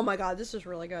smell of mint. Oh my god, this is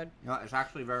really good. no, it's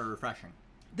actually very refreshing.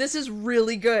 This is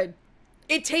really good.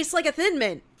 It tastes like a Thin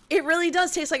Mint. It really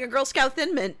does taste like a Girl Scout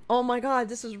Thin Mint. Oh my god,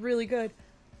 this is really good.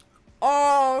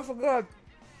 Oh, it's so good.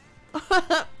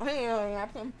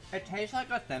 It tastes like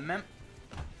a Thin Mint,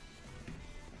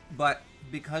 but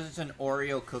because it's an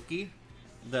Oreo cookie,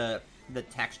 the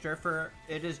texture for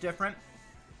it is different.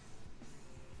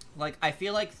 Like, I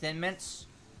feel like Thin Mints,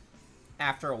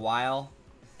 after a while,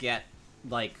 get,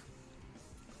 like,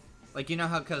 you know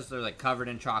how, because they're, like, covered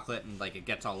in chocolate and, like, it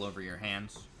gets all over your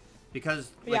hands?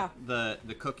 Because, like, Yeah.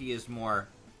 the cookie is more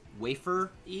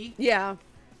wafer-y. Yeah.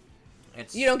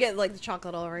 You don't get like the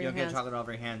chocolate all over You your don't get hands. chocolate all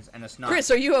over your hands, and it's not.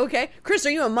 Chris, are you okay? Chris,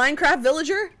 are you a Minecraft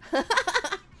villager?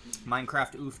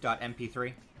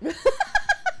 Minecraft.oof.mp3.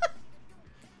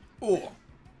 Ooh.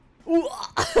 Ooh.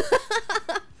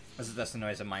 That's the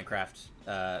noise that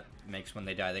Minecraft makes when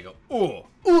they die. They go, ooh.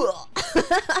 Ooh.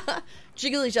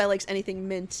 Jiggly Jai likes anything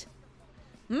mint.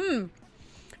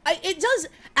 It does.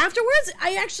 Afterwards,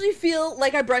 I actually feel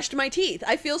like I brushed my teeth.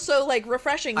 I feel so like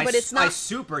refreshing, but it's not. I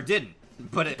super didn't,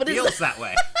 but it feels that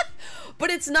way. But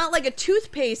it's not like a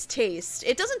toothpaste taste.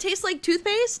 It doesn't taste like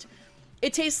toothpaste.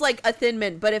 It tastes like a Thin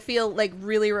Mint, but it feels like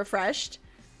really refreshed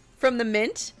from the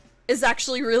mint. Is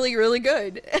actually really, really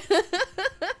good.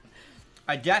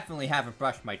 I definitely haven't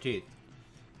brushed my teeth,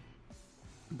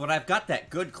 but I've got that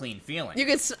good, clean feeling.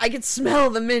 I can smell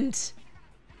the mint.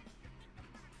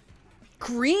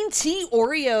 Green tea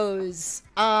Oreos.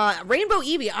 Rainbow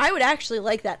Eevee. I would actually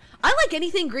like that. I like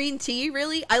anything green tea,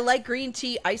 really. I like green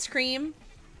tea ice cream.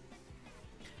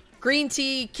 Green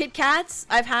tea Kit Kats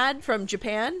I've had from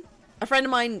Japan. A friend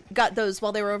of mine got those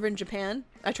while they were over in Japan.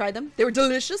 I tried them. They were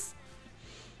delicious.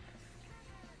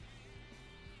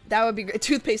 That would be great.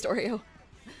 Toothpaste Oreo.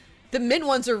 The mint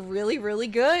ones are really, really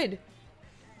good.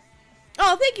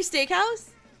 Oh, thank you,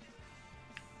 Steakhouse.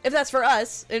 If that's for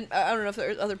us, and I don't know if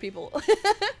there's other people.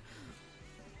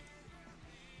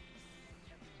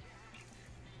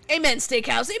 Amen,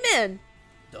 Steakhouse. Amen.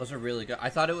 Those are really good. I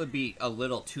thought it would be a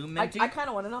little too minty. I kind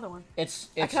of want another one. It's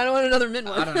I kind of want another mint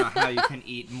one. I don't know how you can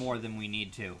eat more than we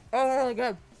need to. Oh, really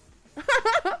good.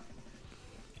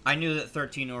 I knew that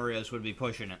 13 Oreos would be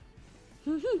pushing it.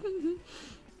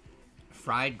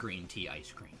 Fried green tea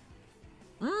ice cream.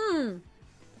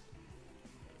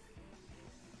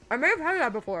 I may have had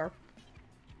that before.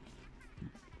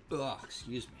 Ugh,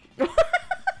 excuse me.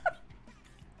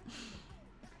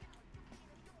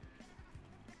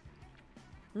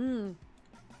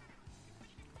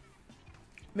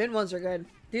 Mint ones are good.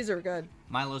 These are good.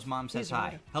 Milo's mom says These are hi.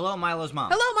 good. Hello, Milo's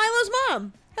mom. Hello, Milo's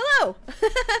mom. Hello.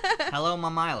 Hello, my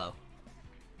Milo.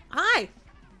 Hi.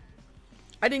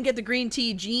 I didn't get the green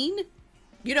tea Jean.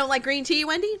 You don't like green tea,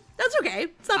 Wendy? That's okay.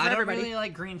 It's not for I don't everybody. really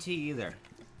like green tea either.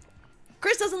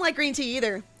 Chris doesn't like green tea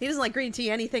either. He doesn't like green tea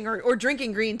anything or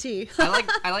drinking green tea.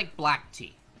 I like black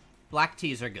tea. Black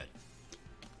teas are good.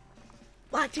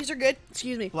 Black teas are good.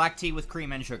 Excuse me. Black tea with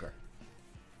cream and sugar.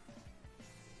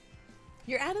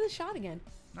 You're out of the shot again.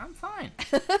 I'm fine.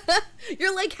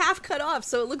 You're like half cut off,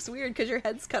 so it looks weird because your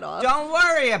head's cut off. Don't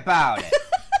worry about it.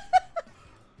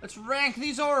 Let's rank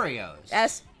these Oreos.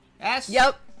 S. S?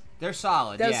 Yep. They're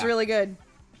solid, That's yeah. really good.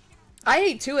 I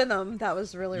ate 2 of them. That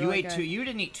was really, You really ate good. 2. You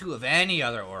didn't eat 2 of any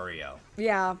other Oreo.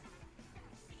 Yeah.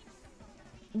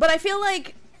 But I feel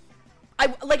like I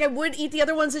would eat the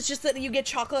other ones. It's just that you get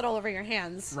chocolate all over your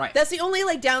hands. Right. That's the only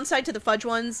like downside to the fudge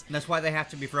ones. And that's why they have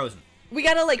to be frozen. We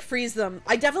gotta like freeze them.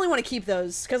 I definitely want to keep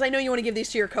those because I know you want to give these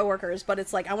to your coworkers, but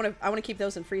it's like I want to keep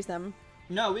those and freeze them.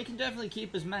 No, we can definitely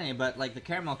keep as many, but like the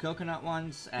caramel coconut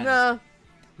ones and No,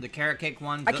 the carrot cake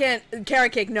ones. I can't.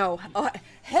 Carrot cake, no.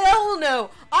 Hell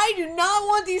no. I do not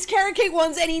want these carrot cake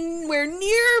ones anywhere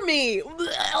near me.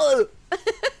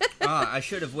 I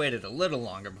should have waited a little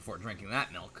longer before drinking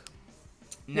that milk.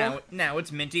 Now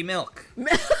it's minty milk. You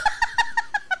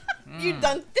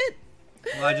dunked it.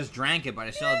 Well, I just drank it, but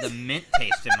I still have the mint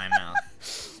taste in my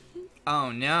mouth.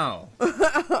 Oh no.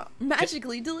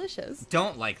 Magically delicious.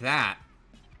 Don't like that.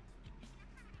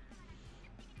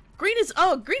 Green is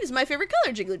my favorite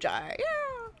color, Jiggly Jai.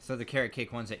 Yeah. So the carrot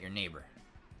cake one's at your neighbor.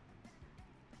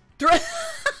 Give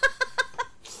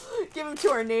them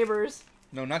to our neighbors.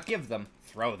 No, not give them.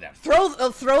 Throw them. Throw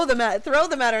them at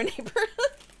our neighbor.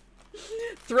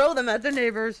 Throw them at the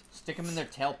neighbors. Stick them in their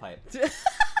tailpipe.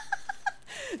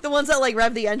 The ones that like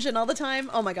rev the engine all the time.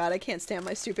 Oh my god, I can't stand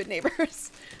my stupid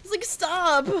neighbors. It's like,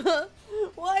 stop.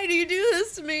 Why do you do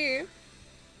this to me?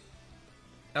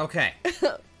 Okay.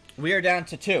 We are down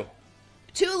to 2.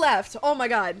 2 left. Oh my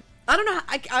god. I don't know.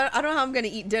 I don't know how I'm gonna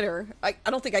eat dinner. I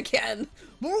don't think I can.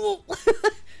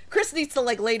 Chris needs to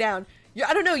like lay down.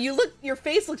 I don't know. Your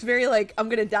face looks very like I'm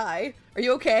gonna die. Are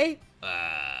you okay?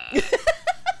 Are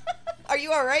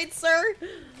you all right, sir?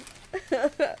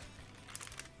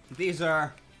 These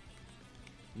are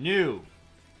new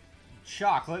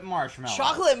chocolate marshmallow.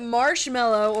 Chocolate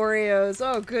marshmallow Oreos.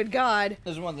 Oh, good god.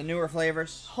 This is one of the newer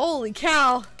flavors. Holy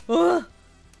cow. Ugh.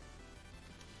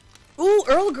 Ooh,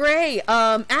 Earl Grey.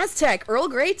 Aztec Earl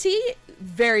Grey tea.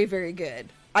 Very, very good.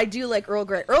 I do like Earl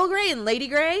Grey. Earl Grey and Lady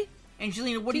Grey.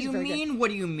 Angelina, what do These you are very mean? What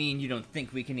do you mean you don't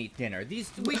think we can eat dinner?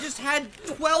 We just had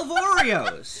 12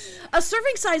 Oreos. A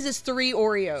serving size is 3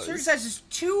 Oreos. Serving size is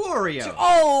 2 Oreos.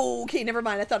 Oh, okay, never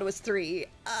mind. I thought it was 3.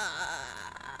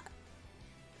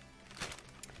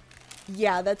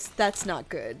 Yeah, that's not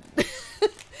good.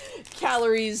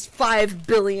 Calories, 5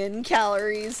 billion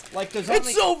calories. Like there's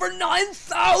It's over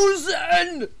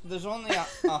 9,000! There's only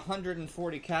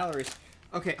 140 calories.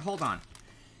 Okay, hold on.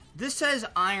 This says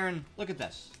iron. Look at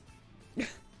this.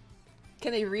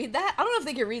 Can they read that? I don't know if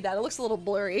they can read that. It looks a little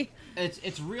blurry.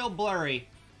 It's real blurry,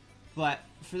 but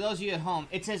for those of you at home,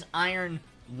 it says iron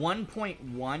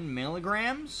 1.1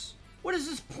 milligrams. What is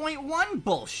this 0.1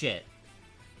 bullshit?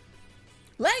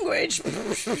 Language!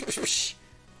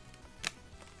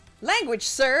 Language,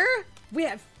 sir! We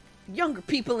have younger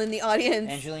people in the audience.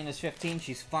 Angelina's 15.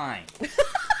 She's fine.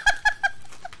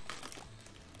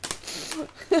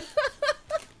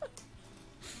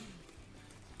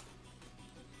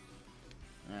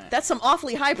 That's some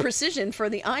awfully high precision for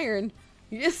the iron.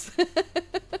 Yes.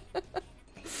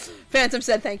 Phantom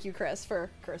said thank you, Chris, for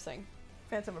cursing.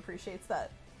 Phantom appreciates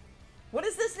that. What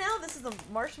is this now? This is a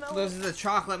marshmallow? This is the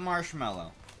chocolate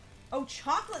marshmallow. Oh,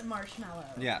 chocolate marshmallow.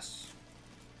 Yes.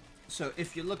 So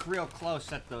if you look real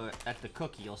close at the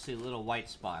cookie, you'll see little white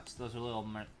spots. Those are little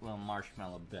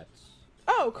marshmallow bits.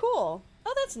 Oh, cool.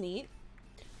 Oh, that's neat.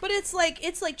 But it's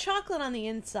like chocolate on the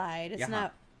inside. It's Yeah.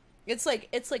 not. It's like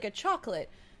a chocolate,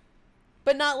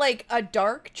 but not like a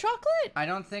dark chocolate. I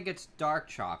don't think it's dark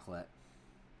chocolate.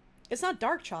 It's not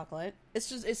dark chocolate.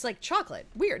 It's like chocolate.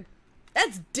 Weird.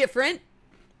 That's different.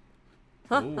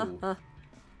 Ooh.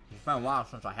 It's been a while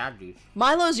since I had these.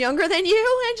 Milo's younger than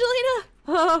you,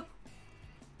 Angelina?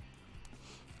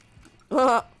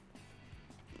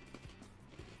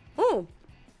 Oh.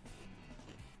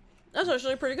 That's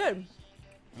actually pretty good.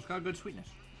 It's got good sweetness.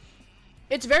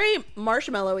 It's very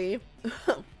marshmallowy.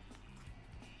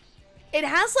 It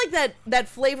has like that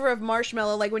flavor of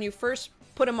marshmallow, like when you first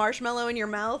put a marshmallow in your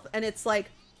mouth and it's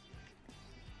like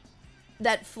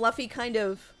that fluffy kind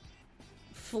of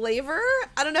flavor.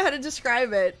 I don't know how to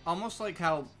describe it. Almost like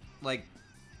how like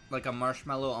a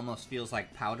marshmallow almost feels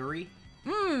like powdery.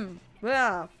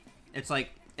 Yeah. It's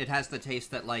like it has the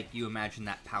taste that like you imagine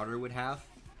that powder would have.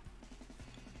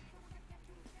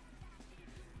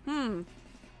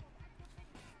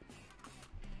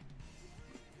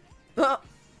 How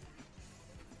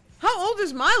old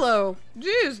is Milo?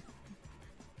 Jeez.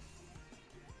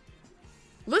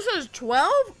 This is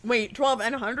 12? Wait, 12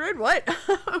 and 100? What?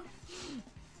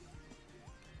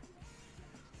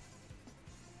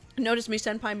 Notice me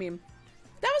senpai meme.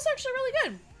 That was actually really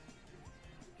good.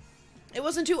 It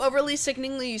wasn't too overly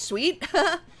sickeningly sweet.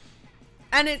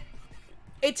 And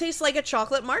it tastes like a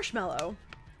chocolate marshmallow.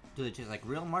 Do they taste like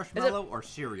real marshmallow or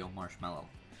cereal marshmallow?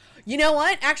 You know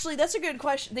what? Actually, that's a good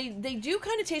question. They do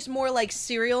kind of taste more like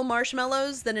cereal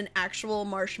marshmallows than an actual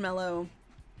marshmallow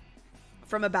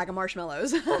from a bag of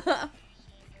marshmallows.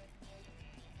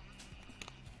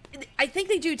 I think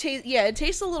they do taste. Yeah, it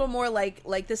tastes a little more like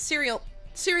the cereal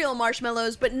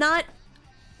marshmallows, but not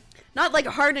like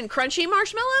a hard and crunchy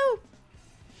marshmallow.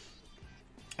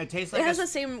 It tastes like It has the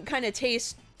same kind of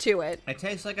taste to it. It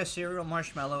tastes like a cereal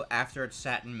marshmallow after it's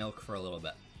sat in milk for a little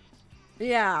bit.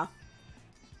 Yeah.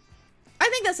 I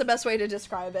think that's the best way to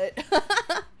describe it.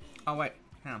 Oh wait,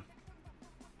 hang on.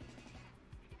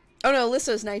 Oh no,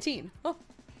 Alyssa's 19. Oh,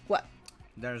 what?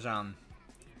 There's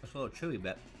this little chewy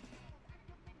bit.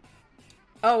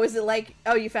 Oh, is it like?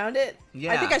 Oh, you found it?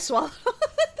 Yeah. I think I swallowed.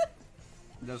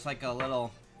 There's like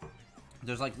little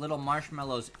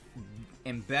marshmallows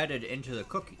embedded into the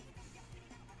cookie,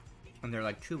 and they're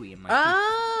like chewy in my teeth.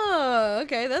 Oh,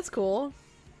 okay, that's cool.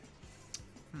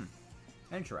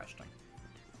 Interesting.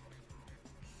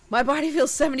 My body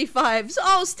feels 75.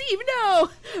 Oh, Steve, no!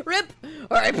 Rip!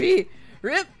 R.I.P.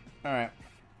 Rip! Alright.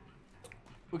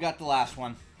 We got the last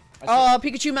one. Oh,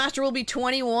 Pikachu Master will be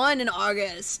 21 in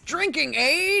August. Drinking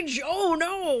age? Oh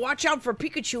no! Watch out for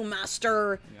Pikachu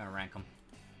Master. You gotta rank them.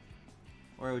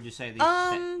 Where would you say these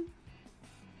I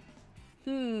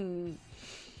don't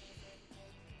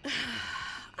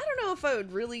know if I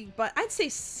would really, but I'd say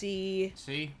C.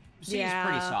 C? C Yeah. is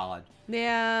pretty solid.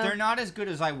 Yeah. They're not as good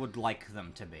as I would like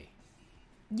them to be.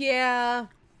 Yeah.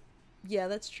 Yeah,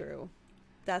 that's true.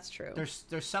 That's true.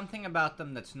 There's something about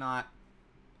them that's not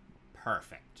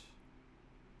perfect.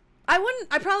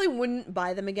 I probably wouldn't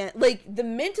buy them again. Like, the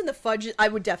mint and the fudge, I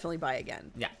would definitely buy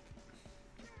again. Yeah.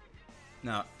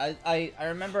 No, I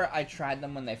remember I tried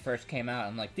them when they first came out.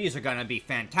 I'm like, these are gonna be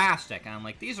fantastic. And I'm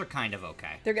like, these are kind of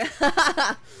okay.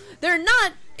 They're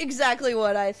not exactly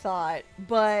what I thought,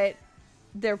 but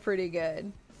they're pretty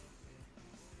good.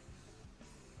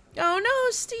 Oh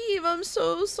no, Steve, I'm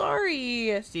so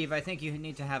sorry. Steve, I think you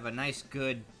need to have a nice,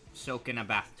 good soak in a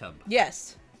bathtub.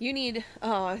 Yes, you need...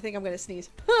 Oh, I think I'm gonna sneeze.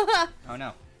 Oh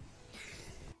no.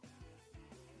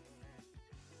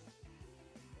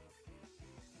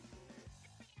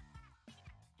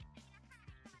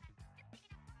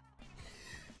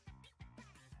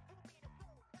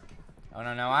 Oh,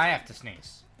 no, I have to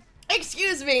sneeze.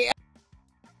 Excuse me.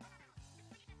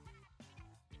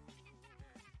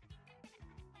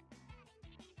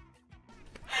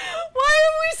 Why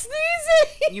are we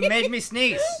sneezing? You made me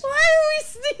sneeze. Why are we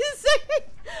sneezing?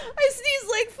 I sneezed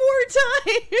like 4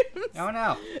 times. Oh,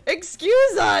 no.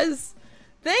 Excuse us.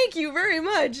 Thank you very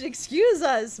much. Excuse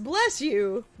us. Bless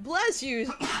you. Bless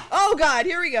you. Oh, God.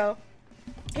 Here we go.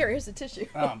 Here's the tissue.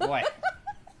 Oh, boy.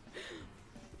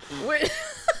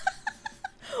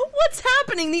 What's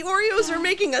happening? The Oreos are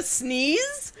making us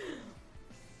sneeze?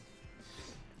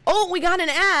 Oh, we got an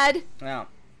ad. No.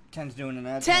 Ten's doing an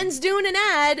ad. Ten's doing an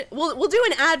ad. We'll do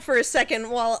an ad for a second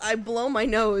while I blow my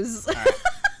nose. All right.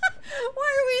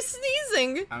 Why are we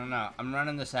sneezing? I don't know. I'm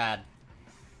running this ad.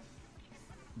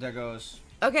 There goes.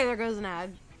 Okay, there goes an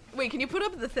ad. Wait, can you put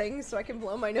up the thing so I can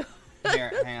blow my nose?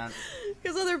 Here, hang on.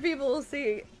 Because other people will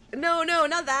see. No,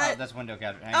 not that. Oh, that's window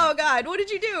capture. Hang Oh, on. God, what did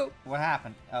you do? What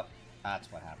happened? Oh, that's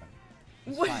what happened.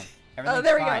 It's What? fine. Oh, Everything's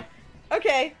there we fine. go.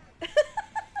 Okay.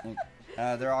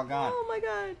 They're all gone. Oh, my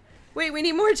God. Wait, we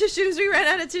need more tissues. We ran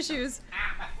out of tissues.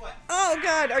 Ah, my foot. Oh,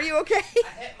 God, are you okay? I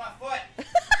hit my foot.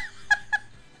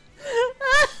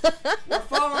 We're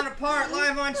falling apart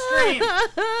live on stream.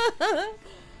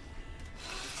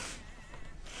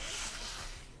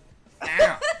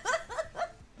 Ow.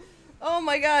 Oh,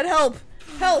 my God, help.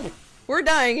 Help. We're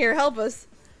dying here. Help us.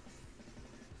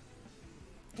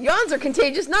 Yawns are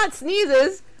contagious, not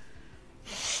sneezes.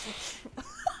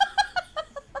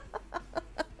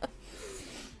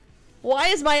 Why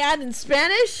is my ad in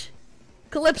Spanish?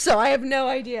 Calypso, I have no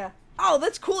idea. Oh,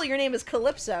 that's cool. Your name is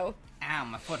Calypso. Ow,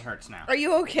 my foot hurts now. Are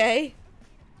you okay?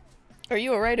 Are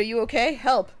you alright? Are you okay?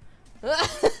 Help.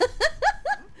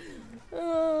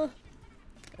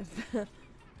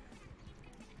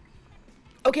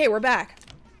 Okay, we're back.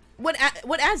 What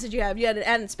ads did you have? You had an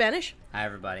ad in Spanish? Hi,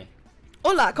 everybody.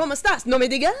 Hola, ¿cómo estás? ¿No me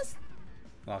digas?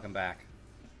 Welcome back.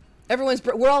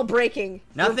 We're all breaking.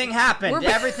 Nothing happened. we're-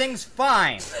 Everything's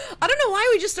fine. I don't know why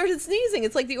we just started sneezing.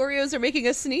 It's like the Oreos are making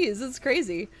us sneeze. It's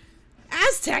crazy.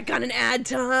 Aztec got an ad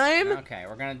time. Okay,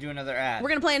 we're gonna do another ad. We're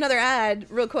gonna play another ad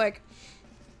real quick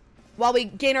while we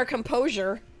gain our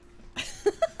composure.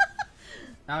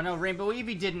 Oh no, Rainbow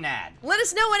Evie did an ad. Let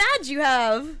us know what ads you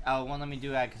have. Oh, well, let me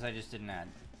do ad because I just did an ad.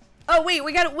 Oh wait,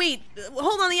 we gotta wait.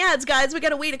 Hold on the ads, guys. We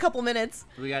gotta wait a couple minutes.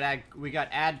 We got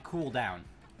ad cooldown.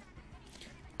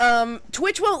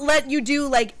 Twitch won't let you do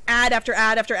like ad after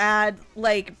ad after ad,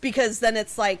 like because then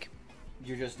it's like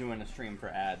You're just doing a stream for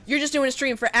ads. you're just doing a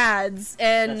stream for ads,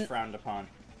 and That's frowned upon.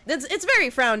 it's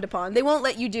very frowned upon. They won't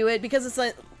let you do it because it's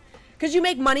like because you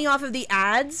make money off of the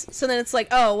ads, so then it's like,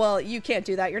 oh well, you can't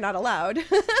do that. You're not allowed.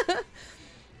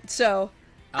 So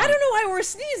I don't know why we're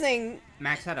sneezing.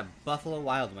 Max had a Buffalo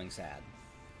Wild Wings ad.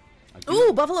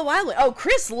 Ooh, Buffalo Wild Wings. Oh,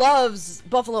 Chris loves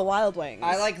Buffalo Wild Wings.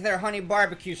 I like their honey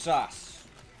barbecue sauce.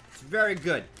 It's very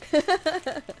good.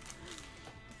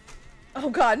 Oh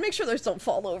God, make sure those don't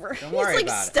fall over. Don't worry He's like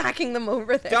about it. stacking them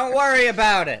over there. Don't worry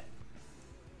about it.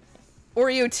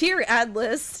 Oreo tier ad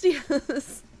list.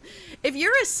 Yes. If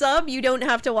you're a sub, you don't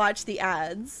have to watch the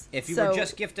ads. If you so... were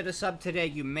just gifted a sub today,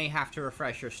 you may have to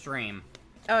refresh your stream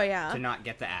Oh yeah. to not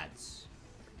get the ads.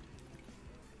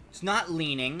 It's not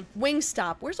leaning.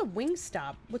 Wingstop. Where's a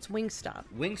Wingstop? What's Wingstop?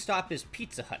 Wingstop is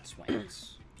Pizza Hut's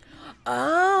wings.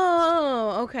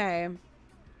 Oh, okay.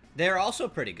 They're also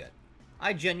pretty good.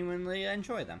 I genuinely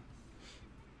enjoy them.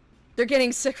 They're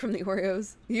getting sick from the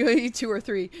Oreos. You eat 2 or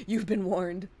 3. You've been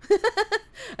warned.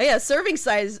 Oh, yeah, serving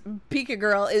size, Pika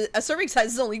Girl, a serving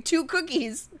size is only 2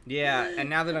 cookies. Yeah, and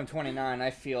now that I'm 29,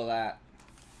 I feel that.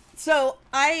 So,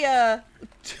 don't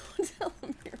tell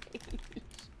them your age.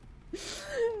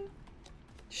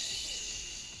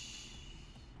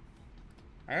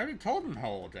 I already told him how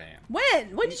old I am.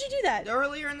 When? When did you do that?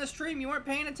 Earlier in the stream, you weren't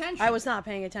paying attention. I was not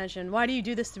paying attention. Why do you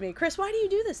do this to me? Chris, why do you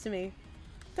do this to me?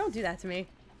 Don't do that to me.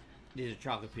 These are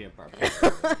chocolate peanut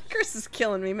butter. Chris is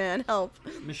killing me, man. Help.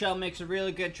 Michelle makes a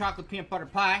really good chocolate peanut butter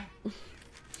pie.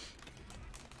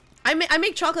 I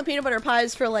make chocolate peanut butter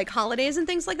pies for, like, holidays and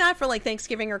things like that, for, like,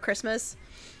 Thanksgiving or Christmas.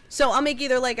 So I'll make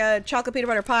either, like, a chocolate peanut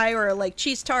butter pie or, like,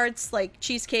 cheese tarts, like,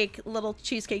 cheesecake, little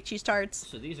cheesecake cheese tarts.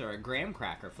 So these are a graham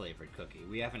cracker flavored cookie.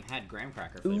 We haven't had graham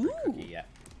cracker flavored Ooh. cookie yet.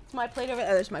 My plate over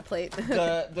there. Oh, there's my plate.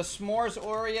 The s'mores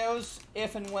Oreos,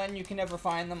 if and when you can ever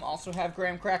find them, also have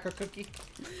graham cracker cookie.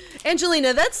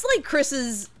 Angelina, that's, like,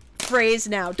 Chris's phrase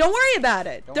now. Don't worry about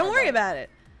it. Don't worry about it.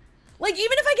 Like,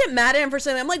 even if I get mad at him for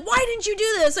something, I'm like, why didn't you do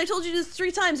this? I told you this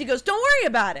 3 times. He goes, don't worry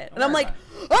about it. And I'm like,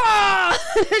 ah!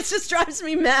 It just drives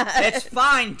me mad. It's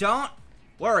fine. Don't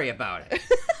worry about it.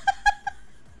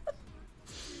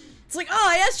 It's like, oh,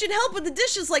 I asked you to help with the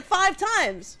dishes like 5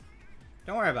 times.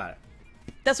 Don't worry about it.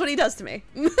 That's what he does to me.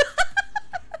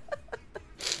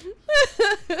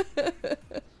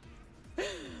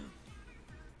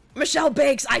 Michelle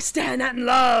bakes, I stand and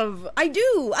love. I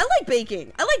do. I like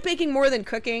baking. I like baking more than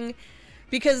cooking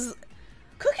because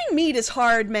cooking meat is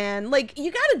hard, man. Like,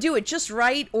 you gotta do it just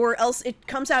right or else it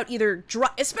comes out either dry,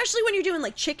 especially when you're doing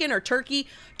like chicken or turkey.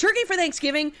 Turkey for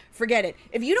Thanksgiving, forget it.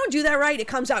 If you don't do that right, it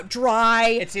comes out dry.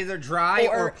 It's either dry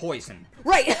or poison.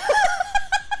 Right.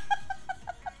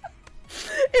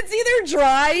 It's either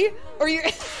dry or you're...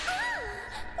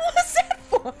 What was that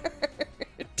for?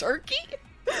 Turkey?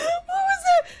 What was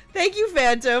that? Thank you,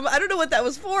 Phantom. I don't know what that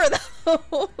was for,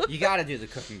 though. You gotta do the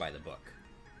cooking by the book.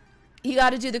 You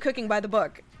gotta do the cooking by the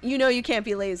book. You know you can't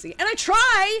be lazy. And I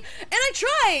try! And I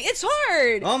try! It's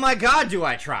hard! Oh my god, do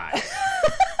I try!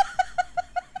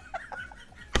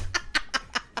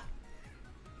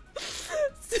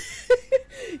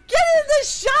 Get in the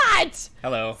shot!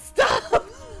 Hello. Stop!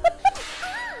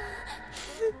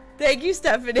 Thank you,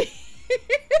 Stephanie.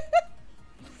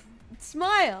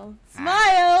 Smile.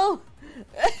 Smile!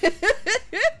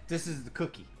 This is the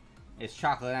cookie. It's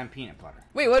chocolate and peanut butter.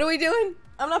 Wait, what are we doing?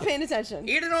 I'm not paying attention.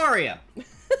 Eat an Oreo.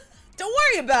 Don't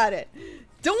worry about it.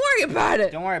 Don't worry about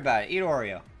it. Don't worry about it. Eat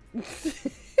Oreo.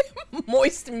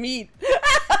 Moist meat.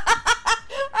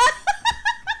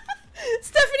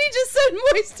 Stephanie just said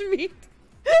moist meat.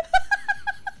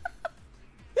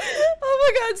 Oh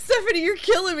my god, Stephanie, you're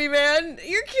killing me, man.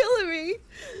 You're killing me.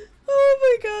 Oh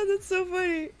my god, that's so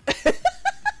funny.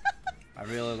 I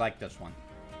really like this one.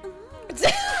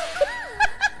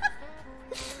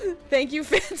 Thank you,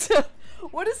 Phantom.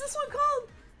 What is this one called?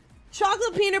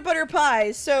 Chocolate peanut butter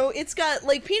pie. So it's got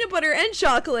like peanut butter and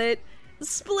chocolate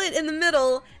split in the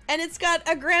middle, and it's got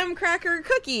a graham cracker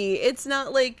cookie. It's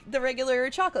not like the regular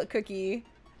chocolate cookie.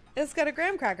 It's got a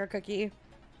graham cracker cookie.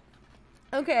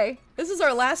 Okay, this is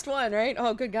our last one, right?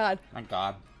 Oh, good God. Thank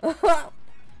God.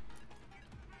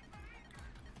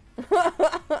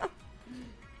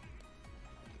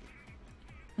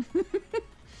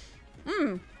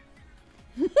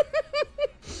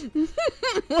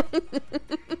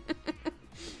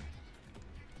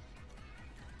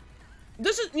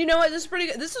 This is, you know what? This is pretty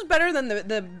good. This is better than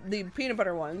the peanut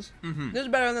butter ones. This is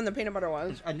better than the peanut butter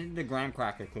ones. I think the graham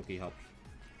cracker cookie helps.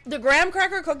 The graham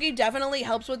cracker cookie definitely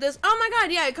helps with this. Oh my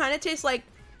god, yeah, it kind of tastes like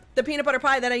the peanut butter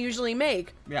pie that I usually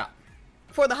make Yeah.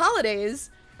 for the holidays.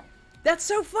 That's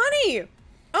so funny.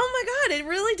 Oh my god, it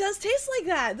really does taste like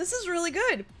that. This is really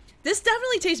good. This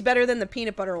definitely tastes better than the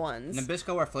peanut butter ones.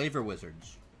 Nabisco are flavor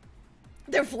wizards.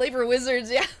 They're flavor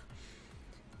wizards, yeah.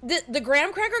 The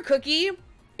graham cracker cookie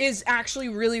is actually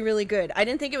really, really good. I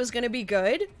didn't think it was going to be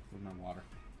good. With my water.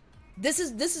 This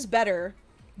is better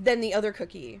than the other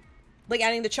cookie. Like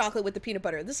adding the chocolate with the peanut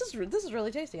butter. This is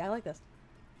really tasty. I like this.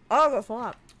 Oh, go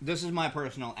flop. This is my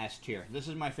personal S tier. This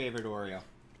is my favorite Oreo.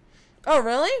 Oh,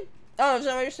 really? Oh,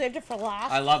 so you saved it for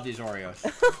last? I love these Oreos.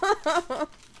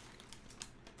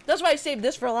 That's why I saved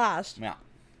this for last. Yeah.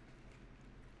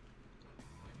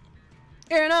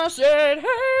 And I said,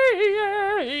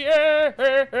 hey,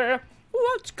 yeah,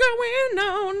 what's going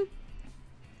on?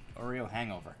 Oreo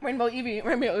hangover. Rainbow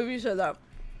Evie said that.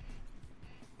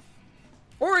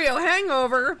 Oreo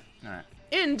hangover. Alright.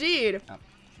 Indeed. Oh,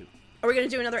 shoot. Are we going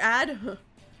to do another ad?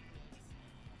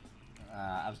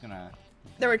 I was gonna...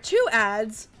 There were 2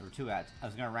 ads. There were 2 ads. I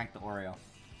was gonna rank the Oreo.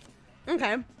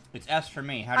 Okay. It's S for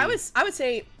me. How do you, I would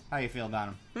say how do you feel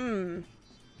about them?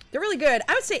 they're really good.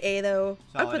 I would say A though.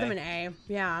 I'd Solid put them A. in A.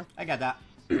 Yeah. I got that.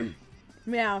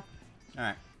 Yeah.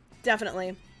 Alright.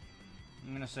 Definitely.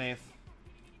 I'm gonna save.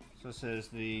 So this is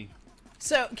the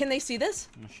So, can they see this?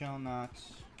 Michelle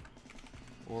Nuts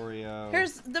Oreo.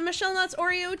 Here's the Michelle Nuts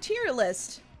Oreo tier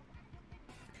list.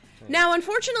 Now,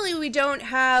 unfortunately, we don't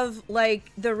have,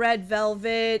 like, the red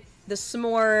velvet, the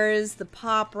s'mores, the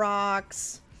pop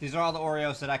rocks, These are all the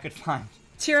Oreos that I could find.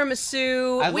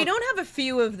 tiramisu. We don't have a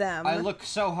few of them. I look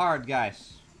so hard,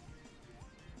 guys.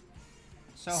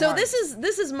 So So hard. this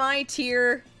is my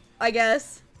tier, I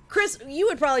guess. Chris, you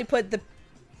would probably put the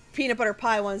peanut butter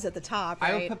pie ones at the top,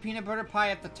 right? I would put peanut butter pie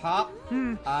at the top.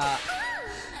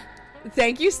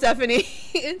 Thank you, Stephanie.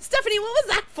 Stephanie, what was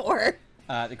that for?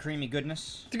 The creamy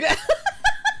goodness.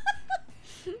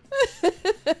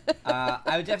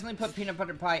 I would definitely put peanut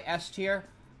butter pie S tier.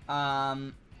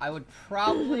 I would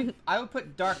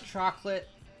put dark chocolate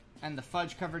and the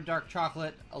fudge covered dark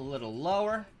chocolate a little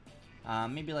lower.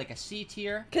 Maybe like a C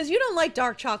tier. Because you don't like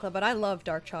dark chocolate, but I love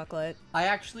dark chocolate. I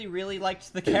actually really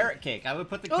liked the carrot cake. I would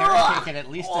put the carrot cake at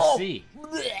least a C.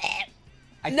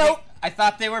 Nope. I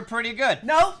thought they were pretty good.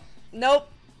 Nope. Nope.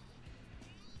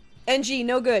 NG,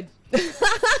 no good.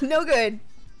 No good.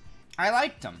 I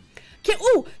liked them.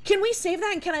 Can we save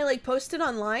that and can I like post it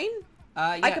online?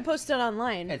 Yeah. I could post it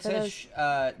online. It for says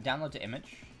download to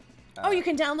image. oh, you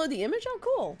can download the image? Oh,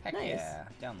 cool. Heck Nice. yeah,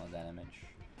 download that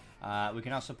image. We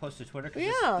can also post to Twitter. 'Cause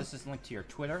Yeah. This is linked to your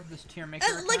Twitter. This tier maker.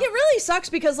 Like account. it really sucks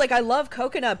because like I love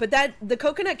coconut, but the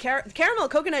coconut caramel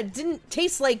coconut didn't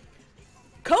taste like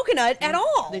coconut at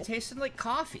all. They tasted like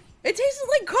coffee. It tasted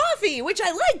like coffee, which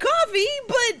I like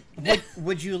coffee, but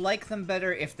Would you like them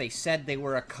better if they said they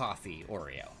were a coffee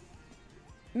Oreo?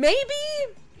 maybe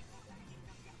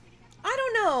I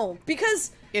don't know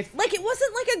because If- like it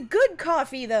wasn't like a good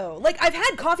coffee though. Like I've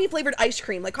had coffee flavored ice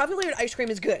cream. Like coffee flavored ice cream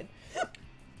is good.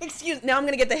 Excuse. Now I'm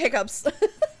gonna get the hiccups.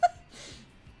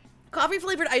 Coffee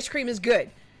flavored ice cream is good.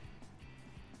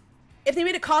 If they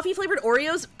made a coffee flavored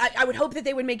Oreos, I would hope that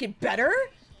they would make it better.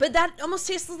 But that almost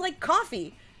tastes like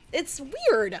coffee. It's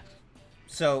weird.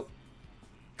 So,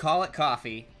 call it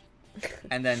coffee,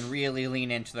 and then really lean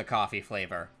into the coffee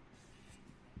flavor.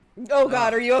 Oh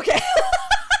God, are you okay?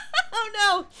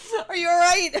 Oh no, are you all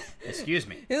right? Excuse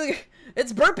me.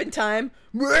 It's burping time.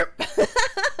 Burp.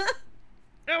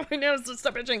 Oh, my nose is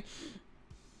stop itching.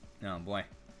 Oh boy.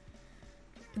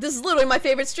 This is literally my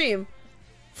favorite stream.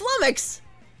 Flummox,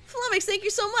 thank you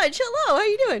so much. Hello, how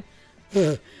you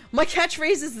doing? My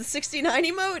catchphrase is the 69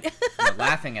 emote. You're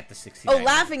laughing at the 69. Oh,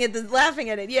 laughing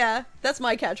at it. Yeah, that's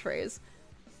my catchphrase.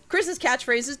 Chris's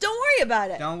catchphrase is "Don't worry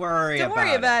about it." Don't worry Don't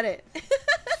worry about it.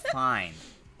 It's fine.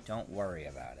 Don't worry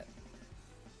about it.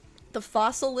 The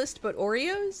fossil list, but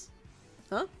Oreos?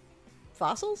 Huh?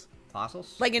 Fossils?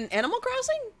 Fossils? Like in Animal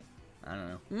Crossing? I don't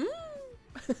know.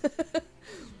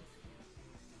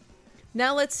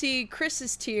 Now let's see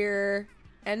Chris's tier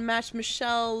and match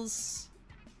Michelle's.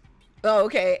 Oh,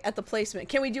 okay. At the placement,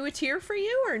 can we do a tier for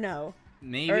you or no?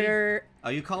 Maybe. Or Oh,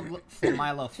 you called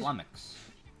Milo Flummox.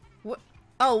 what?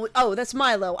 Oh, that's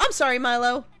Milo. I'm sorry,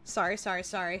 Milo. Sorry.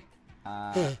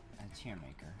 A tier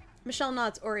maker. Michelle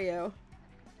Knott's Oreo.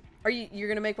 You're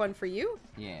gonna make one for you?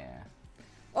 Yeah.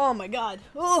 Oh my God.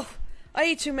 Oh, I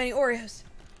ate too many Oreos.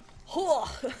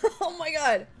 Oh, oh my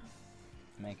God.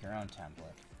 Make your own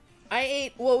template. I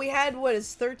ate. Well, we had what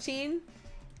is 13,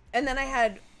 and then I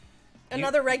had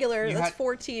another regular. you That's had-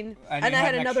 14, And and you I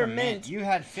had an another extra mint. You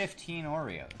had 15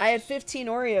 Oreos. I had 15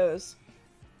 Oreos.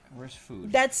 Where's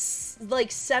food? That's like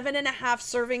 7.5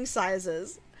 serving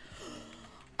sizes.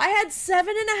 I had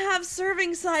 7.5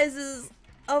 serving sizes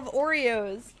of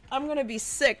Oreos. I'm gonna be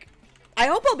sick. I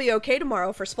hope I'll be okay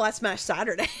tomorrow for Splat Smash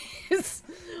Saturdays.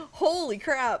 Holy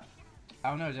crap.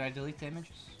 Oh no, did I delete the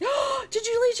images? Did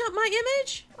you leech up my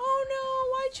image? Oh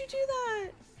no, why'd you do that?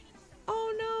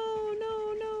 Oh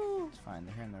no. It's fine,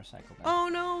 they're here in the recycle bin. Oh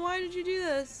no, why did you do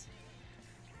this?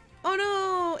 Oh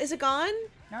no, is it gone?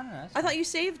 No, that's I fine. thought you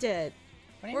saved it.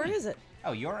 What do you Where mean? is it?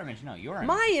 Oh, your image? No, your image.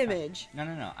 My is fine. image.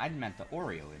 No. I meant the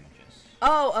Oreo images.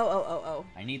 Oh.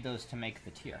 I need those to make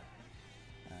the tier.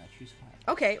 Choose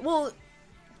file. Okay, well,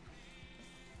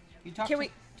 You talk Can to,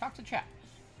 we- talk to chat.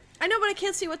 I know, but I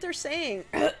can't see what they're saying.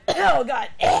 Oh god.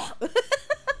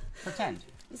 Pretend.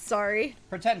 Sorry.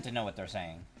 Pretend to know what they're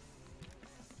saying.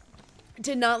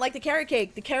 Did not like the carrot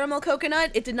cake. The caramel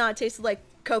coconut, it did not taste like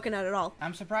coconut at all.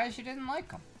 I'm surprised you didn't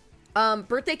like them.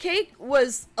 Birthday cake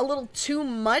was a little too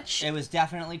much, It was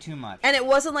definitely too much. and it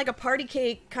wasn't like a party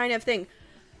cake kind of thing.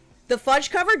 The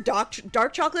fudge cover,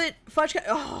 dark chocolate fudge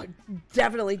oh,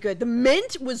 definitely good. The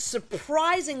mint was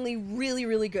surprisingly really,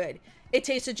 really good. It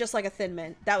tasted just like a Thin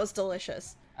Mint. That was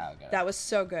delicious. Oh, good. That was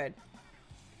so good.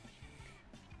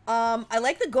 I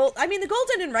like the gold. I mean, the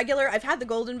golden and regular. I've had the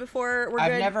golden before. We're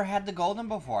I've good. never had the golden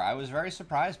before. I was very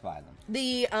surprised by them.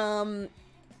 The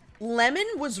lemon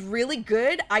was really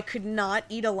good. I could not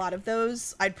eat a lot of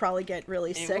those. I'd probably get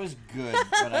really sick. It was good,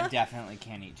 but I definitely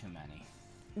can't eat too many.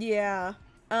 Yeah.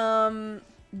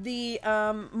 The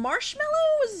marshmallow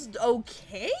was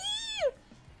okay.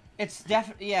 It's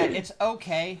it's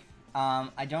okay.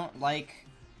 I don't like,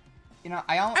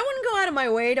 I wouldn't go out of my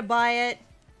way to buy it.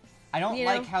 I don't you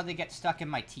like know? how they get stuck in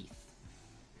my teeth.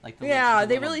 Like the Yeah, the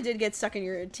they little- really did get stuck in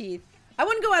your teeth. I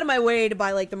wouldn't go out of my way to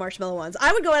buy like the marshmallow ones.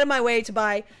 I would go out of my way to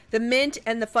buy the mint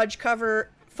and the fudge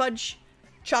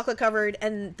chocolate covered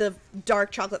and the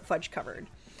dark chocolate fudge covered.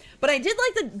 But I did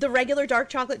like the regular dark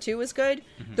chocolate too was good.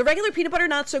 Mm-hmm. The regular peanut butter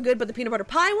not so good, but the peanut butter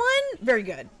pie one very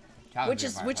good. Chocolate Which peanut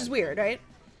is butter which is pie. weird, right?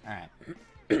 All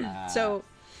right. So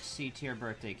C tier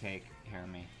birthday cake. Hear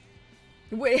me.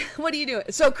 wait, what are you doing?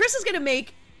 So Chris is gonna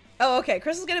make. Oh, okay.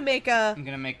 Chris is gonna make I'm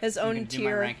gonna make his I'm own gonna do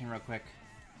tier. my ranking real quick.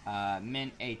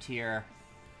 Mint A tier.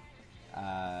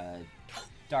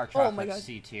 Dark Oh my chocolate god.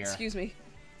 C tier. Excuse me.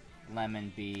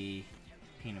 Lemon B.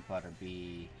 Peanut butter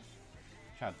B.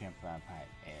 Chocolate peanut butter pie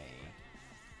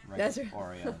A. That's Regular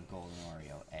Oreo and golden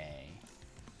Oreo A.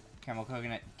 Caramel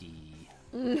coconut D.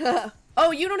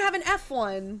 Oh, you don't have an F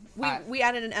one. We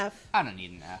added an F. I don't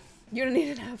need an F. You don't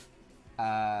need an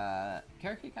F.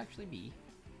 Carrot cake actually B.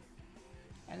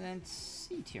 And then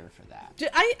C tier for that.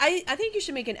 I think you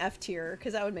should make an F tier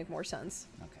because that would make more sense.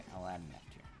 Okay, I'll add an F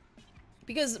tier.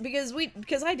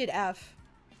 Because I did F.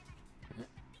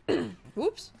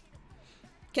 Oops.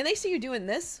 Can they see you doing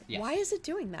this? Yes. Why is it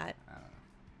doing that? I don't know.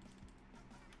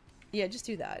 Yeah, just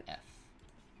do that. F.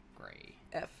 Gray.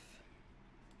 F.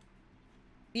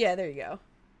 Yeah, there you go.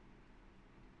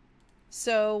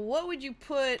 So, what would you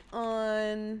put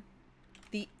on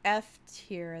the F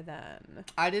tier then?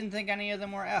 I didn't think any of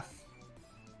them were F.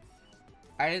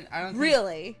 I don't think,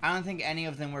 Really? I don't think any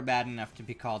of them were bad enough to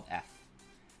be called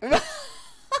F.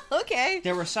 Okay.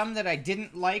 There were some that I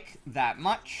didn't like that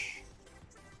much,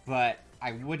 but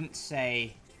I wouldn't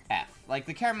say F. Like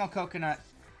the caramel coconut.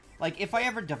 Like if I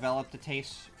ever developed a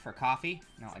taste for coffee,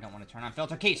 no, I don't want to turn on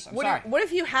filter case. I'm sorry. What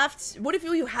if you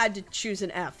had to choose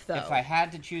an F though? If I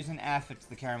had to choose an F, it's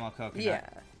the caramel coconut. Yeah.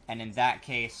 And in that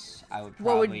case, I would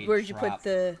probably where'd you put drop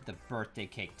the birthday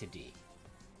cake to D.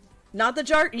 Not the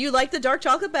dark. You like the dark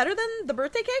chocolate better than the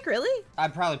birthday cake, really?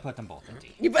 I'd probably put them both in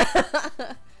D.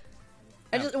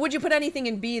 Would you put anything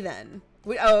in B then?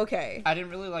 Oh, okay. I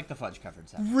didn't really like the fudge covered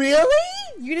stuff. Really?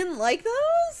 You didn't like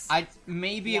those?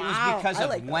 Maybe it was Wow, because I of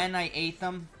like when I ate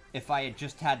them. If I had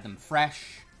just had them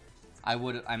fresh, I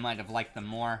might have liked them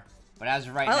more. But as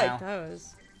of right I now, like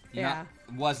those. you know,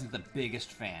 wasn't the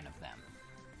biggest fan of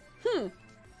them.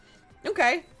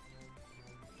 Okay.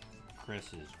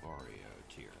 Chris's Oreo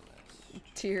Tier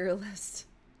tier list.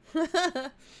 list.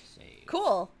 Save.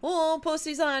 Cool. We'll post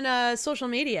these on social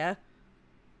media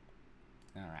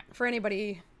All right. for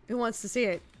anybody who wants to see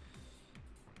it.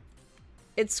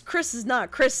 It's Chris's,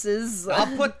 not Chris's.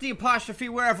 I'll put the apostrophe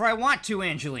wherever I want to,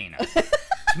 Angelina.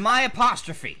 It's my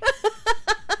apostrophe.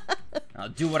 I'll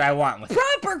do what I want with it.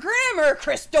 Proper grammar,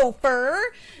 Christopher.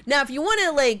 Now, if you want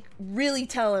to, like, really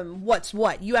tell him what's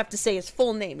what, you have to say his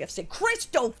full name. You have to say,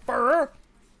 Christopher.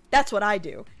 That's what I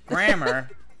do. Grammar?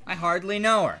 I hardly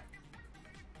know her.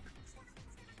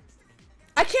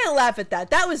 I can't laugh at that.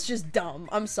 That was just dumb.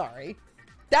 I'm sorry.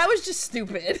 That was just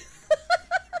stupid.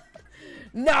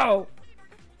 No.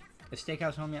 Is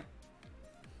Steakhouse home yet?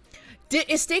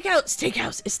 Is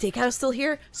Steakhouse still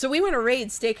here? So we want to raid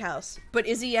Steakhouse, but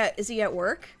is he at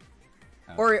work,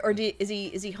 Oh. is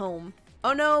he home?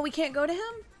 Oh no, we can't go to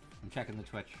him. I'm checking the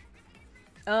Twitch.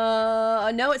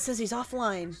 No, it says he's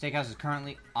offline. Steakhouse is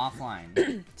currently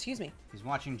offline. Excuse me. He's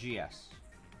watching GS.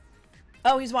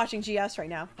 Oh, he's watching GS right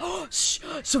now. Shh.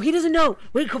 So he doesn't know.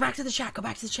 Wait, go back to the chat.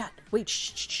 Wait,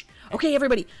 shh. Okay,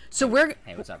 everybody. So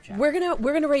Hey, what's up, chat? we're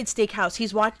gonna raid Steakhouse.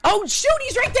 He's Oh shoot,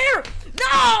 he's right there.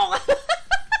 No.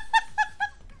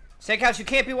 Steakhouse, you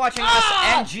can't be watching us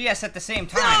and GS at the same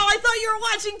time. No, I thought you were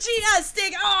watching GS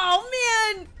Steak. Oh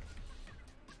man.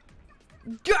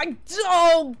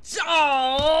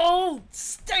 Oh,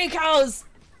 Steakhouse.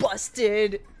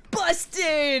 Busted.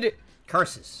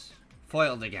 Curses.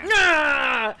 Foiled again.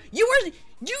 Nah!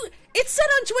 It said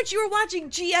on Twitch you were watching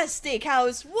GS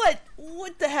Steakhouse.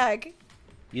 What the heck?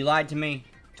 You lied to me.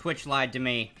 Twitch lied to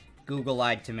me. Google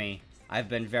lied to me. I've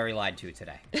been very lied to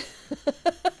today.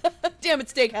 Damn it,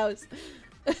 Steakhouse.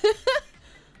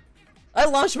 I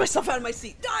launched myself out of my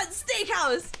seat. God,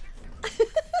 Steakhouse!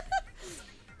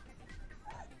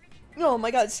 Oh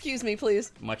my god, excuse me,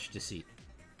 please. Much deceit.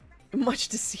 Much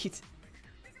deceit.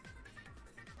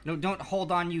 No, don't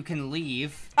hold on, you can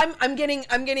leave. I'm getting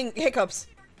hiccups.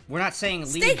 We're not saying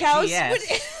leave Steakhouse?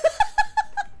 GS.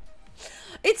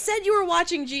 It said you were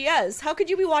watching GS. How could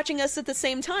you be watching us at the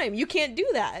same time? You can't do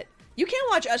that. You can't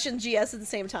watch us and GS at the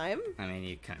same time. I mean,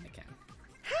 you kind of can.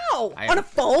 How? On a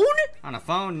phone? On a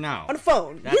phone? No. On a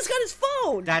phone. He's got his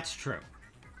phone. That's true.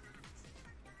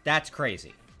 That's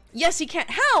crazy. Yes, he can.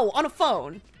 How? On a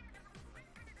phone.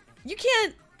 You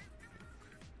can't.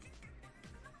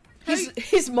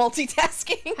 He's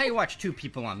multitasking. How you watch two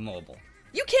people on mobile?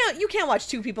 You can't watch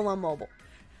two people on mobile.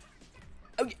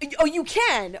 Oh, you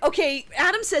can. Okay,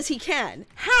 Adam says he can.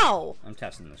 How? I'm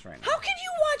testing this right now. How can you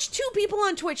watch two people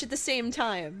on Twitch at the same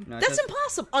time? No, That's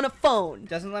impossible on a phone.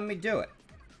 Doesn't let me do it.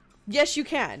 Yes, you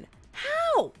can.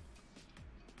 How?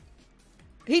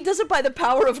 He does it by the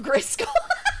power of Grayskull.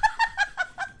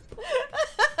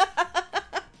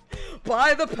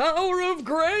 By the power of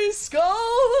Grayskull,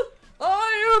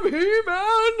 I am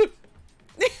He-Man.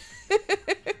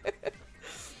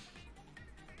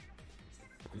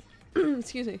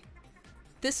 Excuse me.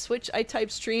 This Switch I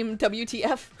type stream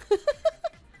WTF.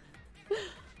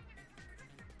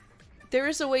 There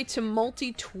is a way to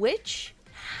multi-Twitch?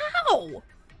 How?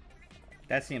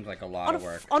 That seems like a lot of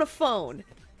work. On a phone.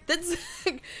 That's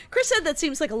Chris said that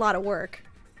seems like a lot of work.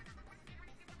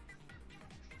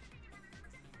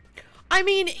 I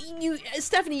mean,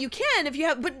 Stephanie, you can if you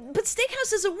have, but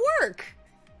Steakhouse is at work.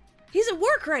 He's at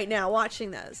work right now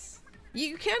watching this.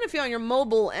 You can if you're on your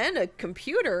mobile and a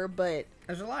computer, but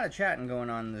There's a lot of chatting going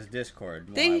on in this Discord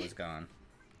while They- I was gone.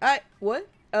 What?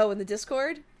 Oh, in the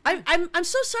Discord? I'm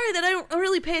so sorry that I don't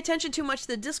really pay attention too much to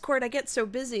the Discord. I get so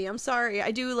busy. I'm sorry.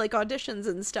 I do like auditions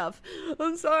and stuff.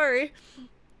 I'm sorry.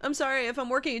 I'm sorry if I'm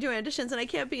working and doing auditions and I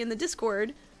can't be in the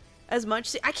Discord as much.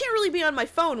 See, I can't really be on my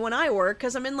phone when I work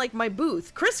because I'm in like my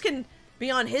booth. Chris can be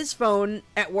on his phone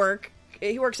at work.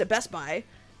 He works at Best Buy.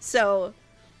 So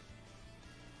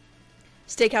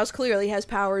Steakhouse clearly has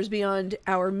powers beyond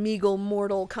our meager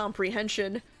mortal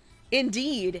comprehension.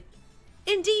 Indeed.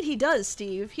 Indeed he does,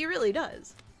 Steve. He really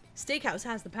does. Steakhouse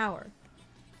has the power.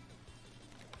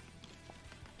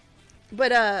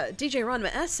 But DJ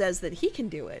Ronma S says that he can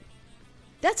do it.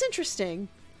 That's interesting.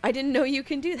 I didn't know you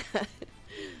can do that.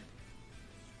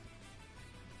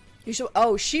 You should.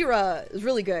 Oh, She-Ra is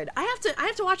really good. I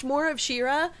have to watch more of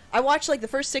She-Ra. I watched like the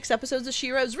first 6 episodes of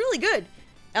She-Ra. It was really good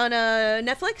on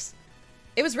Netflix.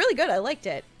 It was really good. I liked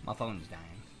it. My phone's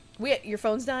dying. Your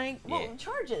phone's dying? Well, Yeah.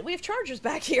 charge it. We have chargers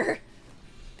back here.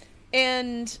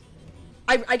 And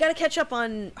I gotta catch up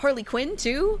on Harley Quinn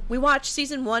too. We watched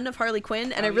season 1 of Harley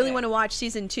Quinn, and I really want to watch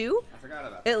season 2. I forgot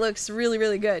about It looks really,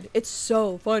 really good. It's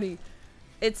so funny.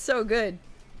 It's so good.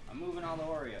 I'm moving all the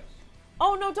Oreos.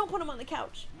 Oh no, don't put them on the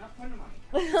couch. I'm not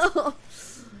putting them on.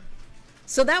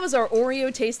 So that was our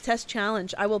Oreo taste test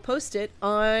challenge. I will post it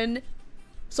on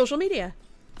social media.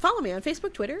 Follow me on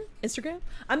Facebook, Twitter, Instagram.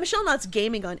 I'm Michelle Knotts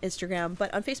Gaming on Instagram,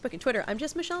 but on Facebook and Twitter, I'm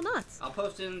just Michelle Knotts. I'll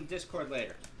post it in Discord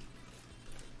later.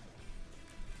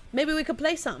 Maybe we could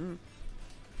play something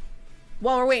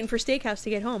while we're waiting for Steakhouse to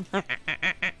get home.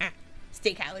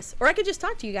 Steakhouse. Or I could just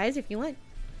talk to you guys if you want.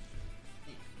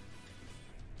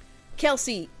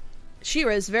 Kelsey,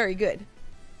 She-Ra is very good.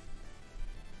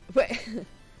 Wait.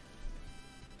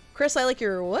 Chris, I like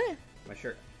your what? My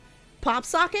shirt. Pop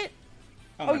socket?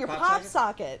 Oh, my your pop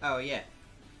socket. Oh yeah.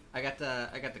 I got the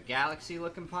galaxy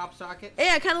looking pop socket.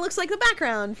 Yeah, it kind of looks like the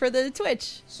background for the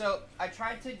Twitch. So I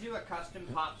tried to do a custom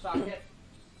pop socket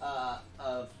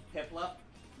of Piplup,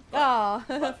 Oh.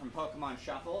 but from Pokemon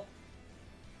Shuffle.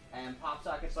 And Pop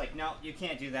Socket's like, no, you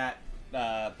can't do that.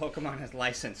 Pokemon is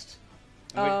licensed,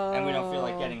 and we don't feel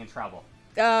like getting in trouble.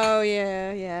 Oh,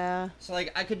 yeah, yeah. So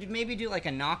like, I could maybe do like a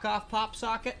knockoff Pop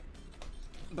Socket,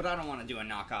 but I don't want to do a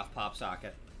knockoff Pop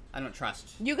Socket. I don't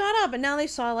trust. You got up, and now they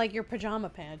saw, like, your pajama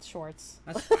pants shorts.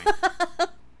 That's fine.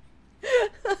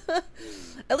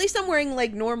 At least I'm wearing,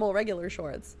 like, normal, regular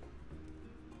shorts.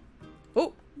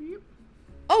 Oh.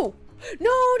 Oh.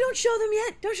 No, don't show them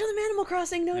yet. Don't show them Animal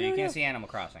Crossing. No, No, no, you no. can't see Animal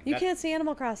Crossing. You can't see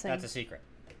Animal Crossing. That's a secret.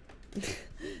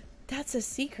 That's a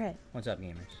secret. What's up,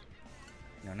 gamers?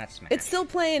 No, not Smash. It's still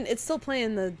playing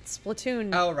the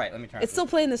Splatoon. Oh, right. Let me turn off It's still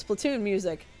playing the Splatoon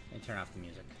music. Let me turn off the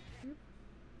music.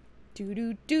 Do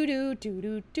do do do do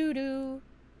do do do.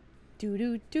 Do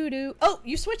do do do. Oh,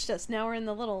 you switched us. Now we're in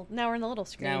the little screen. Now we're in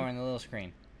the little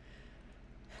screen.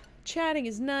 Chatting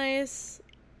is nice.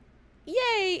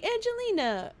 Yay,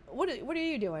 Angelina. What are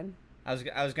you doing? I was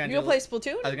gonna You do gonna play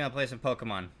Splatoon? I was gonna play some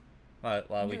Pokemon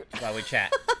while we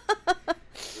chat.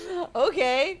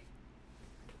 Okay.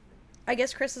 I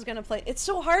guess Chris is gonna play. It's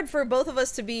so hard for both of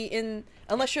us to be in,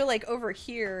 unless you're like over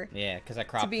here, Yeah, because I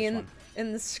cropped to be this in one.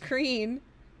 in the screen.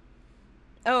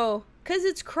 Oh, cause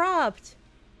it's cropped.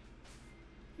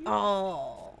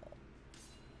 Oh.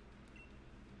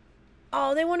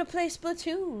 Oh, they want to play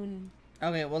Splatoon.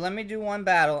 Okay, well let me do one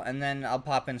battle and then I'll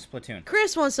pop in Splatoon.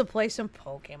 Chris wants to play some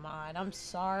Pokemon. I'm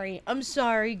sorry. I'm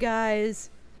sorry, guys.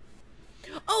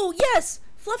 Oh, yes!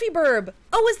 Fluffy Burb.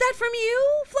 Oh, is that from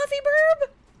you, Fluffy Burb?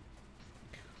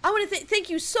 I want to thank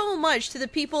you so much to the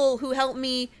people who helped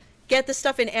me get the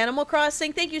stuff in Animal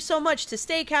Crossing. Thank you so much to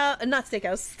Steakhouse. Not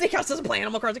Steakhouse. Steakhouse doesn't play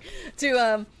Animal Crossing.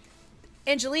 To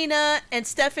Angelina and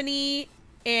Stephanie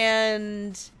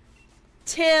and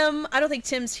Tim. I don't think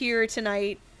Tim's here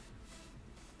tonight.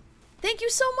 Thank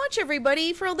you so much,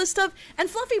 everybody, for all this stuff. And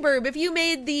Fluffy Burb, if you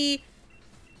made the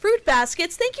fruit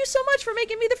baskets, thank you so much for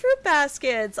making me the fruit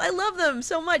baskets. I love them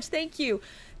so much. Thank you.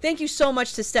 Thank you so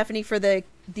much to Stephanie for the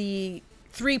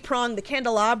three-prong, the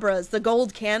candelabras, the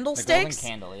gold candlesticks. The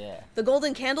golden candle, yeah. The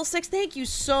golden candlesticks. Thank you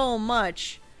so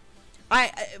much.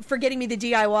 For getting me the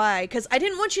DIY, because I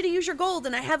didn't want you to use your gold,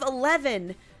 and I have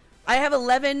 11. I have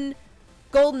 11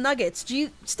 gold nuggets.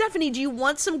 Stephanie, do you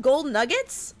want some gold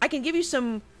nuggets? I can give you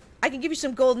some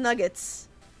gold nuggets.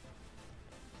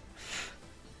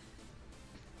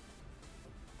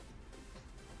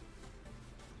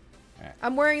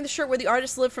 I'm wearing the shirt where the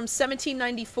artist lived from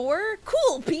 1794.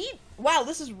 Cool, Pete. Wow,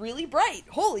 this is really bright.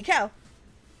 Holy cow.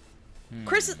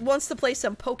 Chris wants to play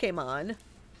some Pokemon.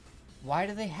 Why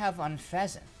do they have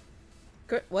Unpheasant?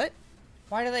 What?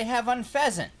 Why do they have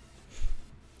Unpheasant?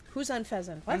 Who's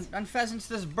Unpheasant? What? Unpheasant's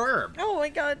this burb. Oh my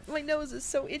god, my nose is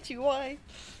so itchy. Why?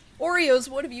 Oreos,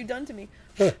 what have you done to me?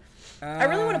 I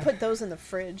really want to put those in the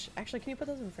fridge. Actually, can you put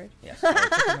those in the fridge? Yes, I'll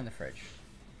put them in the fridge.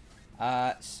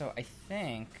 So I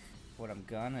think what I'm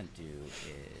gonna do is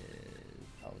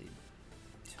probably.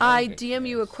 I DM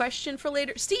you a question for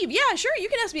later. Steve, yeah, sure, you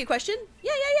can ask me a question.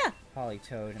 Yeah.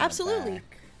 Polytoad. Absolutely.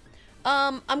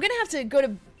 I'm gonna have to go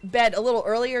to bed a little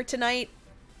earlier tonight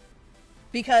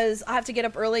because I have to get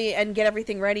up early and get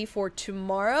everything ready for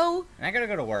tomorrow. And I gotta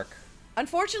go to work.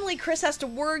 Unfortunately, Chris has to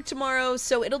work tomorrow,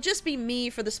 so it'll just be me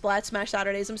for the Splat Smash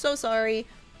Saturdays. I'm so sorry.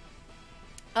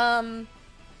 Where's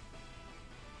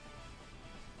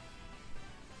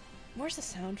the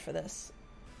sound for this?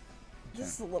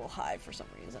 This is a little high for some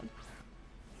reason.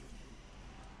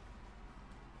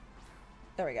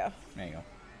 There we go. There you go.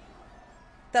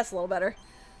 That's a little better.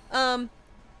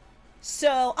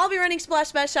 So I'll be running Splash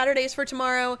Smash Saturdays for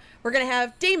tomorrow. We're gonna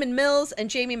have Damon Mills and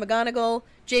Jamie McGonigal.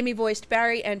 Jamie voiced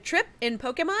Barry and Trip in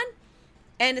Pokemon.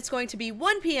 And it's going to be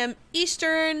 1 p.m.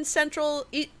 Eastern Standard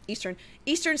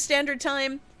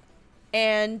Time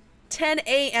and 10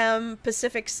 a.m.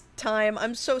 Pacific time.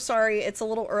 I'm so sorry, it's a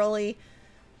little early.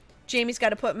 Jamie's got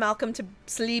to put Malcolm to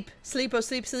sleep. Sleep, oh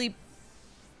sleep, sleep.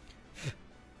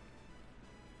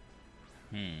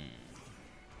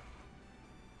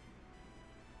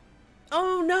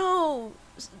 Oh no!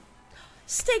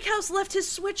 Steakhouse left his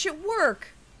Switch at work.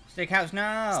 Steakhouse,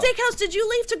 no. Steakhouse, did you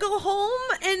leave to go home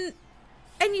and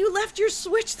you left your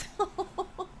Switch?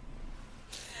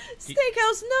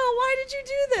 Steakhouse, no, why did you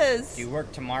do this? Do you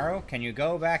work tomorrow? Can you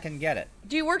go back and get it?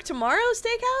 Do you work tomorrow,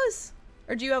 Steakhouse?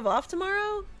 Or do you have off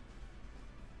tomorrow?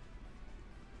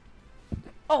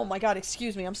 Oh my god,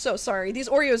 excuse me, I'm so sorry. These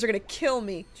Oreos are gonna kill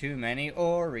me. Too many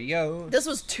Oreos. This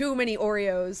was too many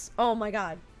Oreos. Oh my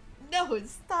god. No,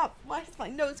 stop. Why does my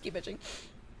nose keep itching?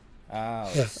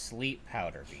 Oh, sleep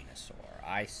powder Venusaur.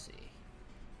 I see.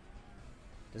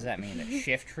 Does that mean that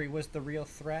Shiftry was the real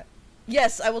threat?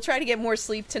 Yes, I will try to get more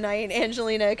sleep tonight,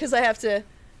 Angelina, because I have to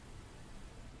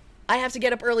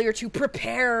get up earlier to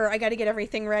prepare. I gotta get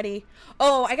everything ready.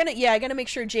 Oh, I gotta make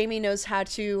sure Jamie knows how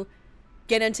to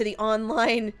get into the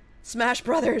online Smash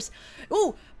Brothers.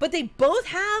 Oh, but they both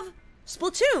have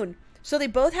Splatoon. So they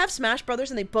both have Smash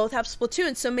Brothers and they both have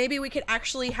Splatoon. So maybe we could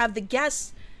actually have the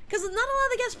guests, because not a lot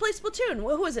of the guests play Splatoon.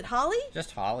 Who was it, Holly?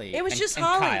 Just Holly. It was just and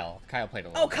Holly. Kyle. Kyle played a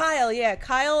little bit. Kyle, yeah.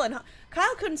 Kyle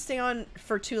couldn't stay on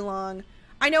for too long.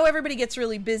 I know everybody gets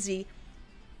really busy.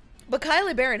 But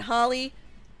Kylie Bear and Holly,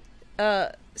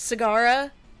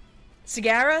 Sagara,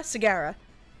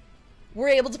 were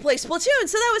able to play Splatoon,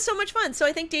 so that was so much fun. So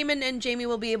I think Damon and Jamie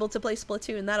will be able to play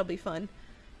Splatoon. That'll be fun.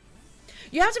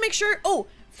 You have to make sure... Oh,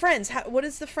 friends. What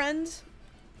is the friend?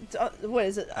 What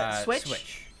is it?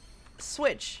 Switch?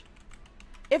 Switch.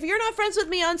 If you're not friends with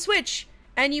me on Switch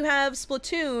and you have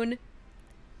Splatoon,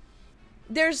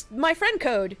 there's my friend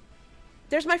code.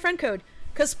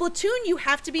 Because Splatoon, you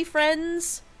have to be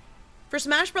friends. For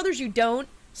Smash Brothers, you don't.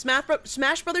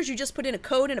 Smash Brothers, you just put in a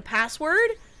code and a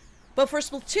password. But for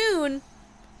Splatoon,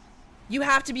 you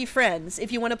have to be friends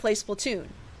if you want to play Splatoon.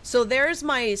 So there's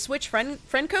my Switch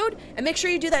friend code, and make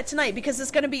sure you do that tonight because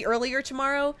it's going to be earlier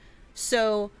tomorrow.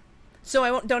 So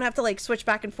I don't have to like switch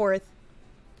back and forth.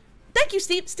 Thank you,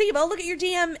 Steve. Steve, I'll look at your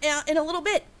DM in a little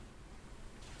bit.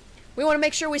 We want to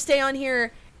make sure we stay on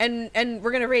here, and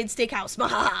we're going to raid Steakhouse.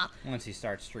 Once he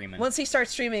starts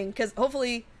streaming. Because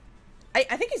hopefully... I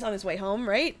think he's on his way home,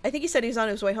 right? I think he said he's on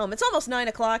his way home. It's almost 9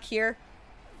 o'clock here.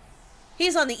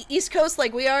 He's on the East Coast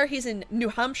like we are. He's in New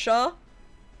Hampshire.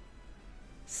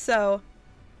 So...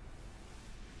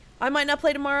 I might not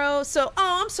play tomorrow, so...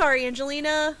 Oh, I'm sorry,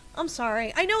 Angelina. I'm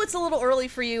sorry. I know it's a little early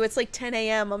for you. It's like 10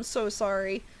 a.m. I'm so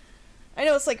sorry. I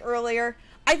know it's like earlier.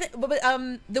 But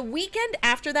the weekend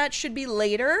after that should be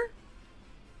later.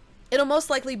 It'll most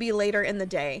likely be later in the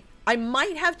day. I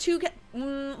might have two...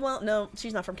 well, no,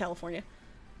 she's not from California.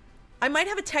 I might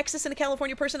have a Texas and a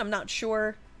California person. I'm not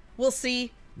sure. We'll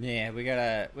see. Yeah, we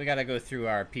gotta go through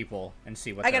our people and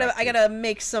see what I gotta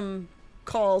make some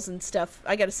calls and stuff.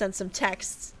 I gotta send some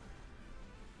texts.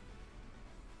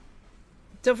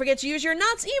 Don't forget to use your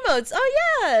Knots emotes.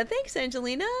 Oh yeah, thanks,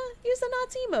 Angelina. Use the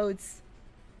Knots emotes.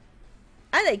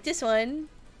 I like this one.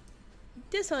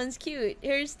 This one's cute.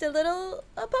 Here's the little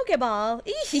Pokeball.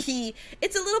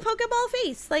 It's a little Pokeball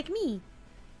face, like me.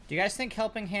 Do you guys think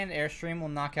Helping Hand Airstream will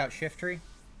knock out Shiftry?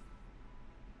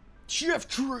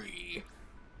 Shiftry!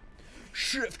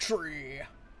 Shift tree.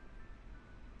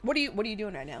 What are you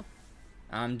doing right now?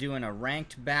 I'm doing a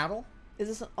ranked battle. Is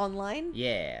this online?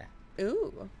 Yeah.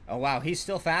 Ooh. Oh wow, he's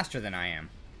still faster than I am.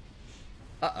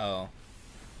 Uh-oh.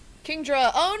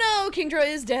 Kingdra. Oh no, Kingdra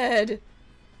is dead.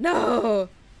 No.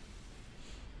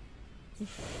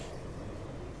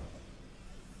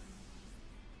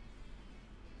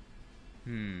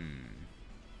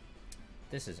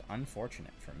 This is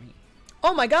unfortunate for me.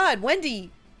 Oh my god,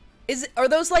 Wendy. Are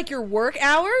those like your work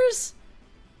hours?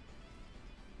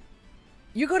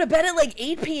 You go to bed at like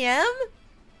 8 p.m.?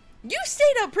 You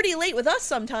stayed up pretty late with us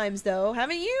sometimes though,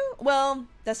 haven't you? Well,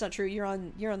 that's not true. You're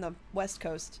on the West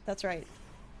Coast. That's right.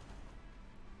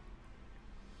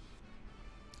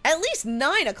 At least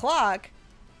 9 o'clock.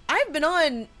 I've been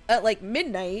on at like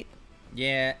midnight.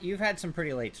 Yeah, you've had some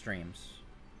pretty late streams.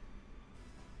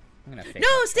 I'm gonna fix No,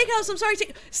 Steakhouse, I'm sorry.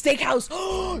 Steakhouse.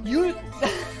 Oh, you.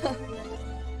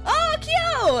 Oh,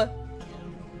 Kyo.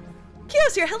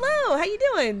 Kyo's here. Hello. How you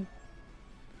doing?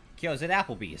 Kyo's at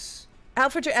Applebee's.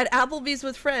 Alfred at Applebee's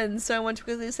with friends, so I want to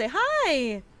quickly say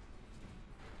hi.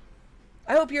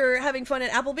 I hope you're having fun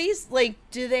at Applebee's. Like,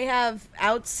 do they have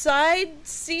outside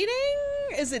seating?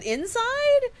 Is it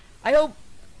inside? I hope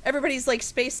everybody's like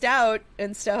spaced out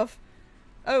and stuff.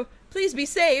 Oh, please be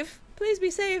safe. Please be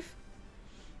safe.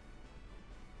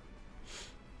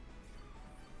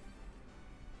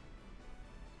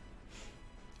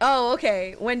 Oh,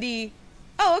 okay. Wendy.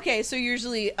 Oh, okay. So you're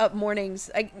usually up mornings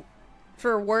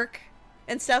for work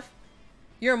and stuff.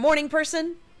 You're a morning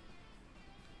person?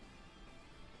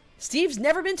 Steve's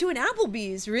never been to an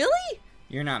Applebee's. Really?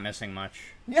 You're not missing much.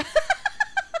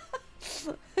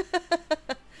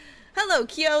 Hello,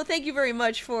 Kyo. Thank you very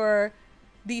much for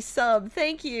the sub.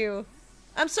 Thank you.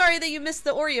 I'm sorry that you missed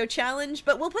the Oreo challenge,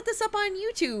 but we'll put this up on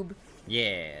YouTube.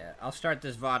 Yeah, I'll start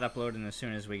this VOD uploading as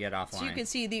soon as we get offline. So you can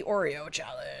see the Oreo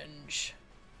challenge.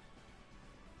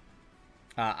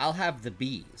 I'll have the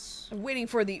bees. I'm waiting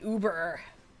for the Uber.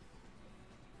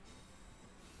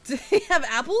 Do they have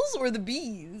apples or the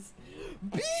bees?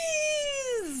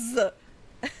 Bees!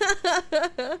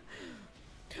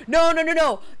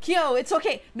 No. Kyo, it's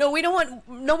okay. No, we don't want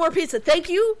no more pizza. Thank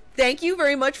you. Thank you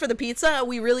very much for the pizza.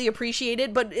 We really appreciate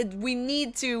it, but we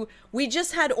need to... We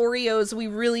just had Oreos. We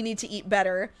really need to eat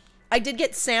better. I did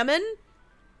get salmon,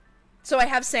 so I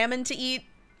have salmon to eat,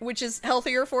 which is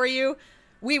healthier for you.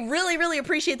 We really, really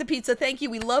appreciate the pizza. Thank you.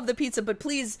 We love the pizza, but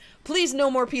please, please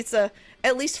no more pizza.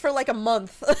 At least for like a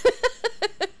month.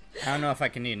 I don't know if I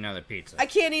can eat another pizza. I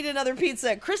can't eat another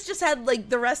pizza. Chris just had like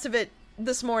the rest of it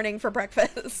this morning for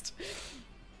breakfast.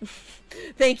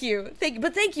 Thank you.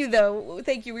 But thank you though.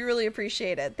 Thank you. We really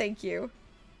appreciate it. Thank you.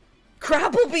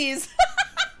 Crapplebees.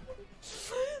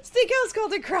 Steakhouse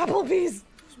called it Crapplebees.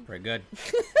 It's pretty good.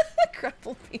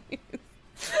 Crapplebees.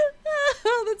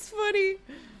 Oh, that's funny.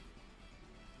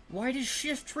 Why does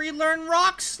Shift Tree learn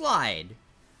Rock Slide?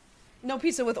 No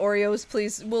pizza with Oreos,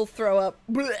 please. We'll throw up.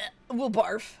 Blech. We'll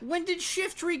barf. When did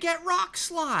Shift Tree get Rock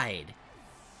Slide?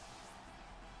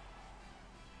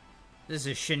 This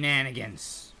is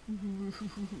shenanigans.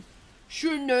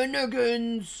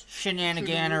 Shenanigans.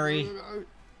 Shenaniganery.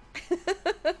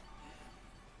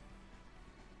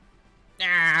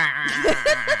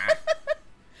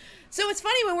 So it's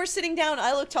funny when we're sitting down,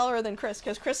 I look taller than Chris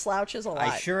because Chris slouches a lot.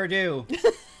 I sure do.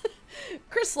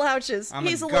 Chris slouches. I'm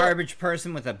He's a garbage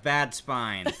person with a bad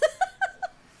spine.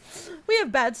 We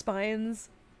have bad spines.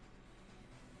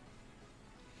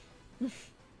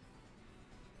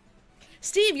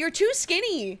 Steve, you're too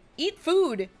skinny. Eat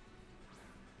food.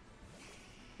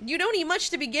 You don't eat much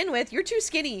to begin with. You're too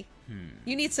skinny.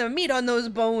 You need some meat on those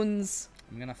bones.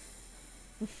 I'm gonna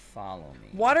follow me.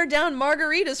 Watered down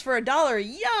margaritas for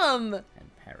 $1. Yum!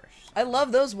 And perish. I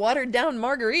love those watered down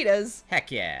margaritas.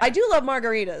 Heck yeah. I do love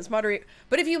margaritas.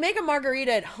 But if you make a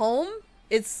margarita at home,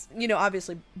 it's, you know,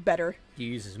 obviously better. You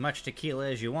use as much tequila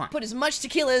as you want. Put as much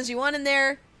tequila as you want in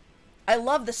there. I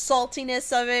love the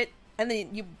saltiness of it. And then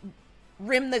you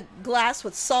rim the glass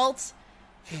with salt.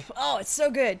 Oh, it's so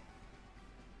good.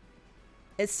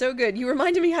 It's so good. You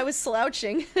reminded me I was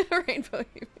slouching. Rainbow.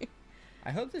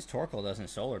 I hope this Torkoal doesn't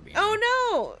solar beam.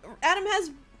 Oh no! Adam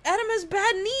has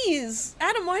bad knees.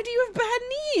 Adam, why do you have bad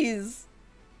knees?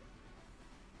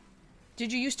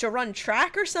 Did you used to run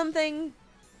track or something?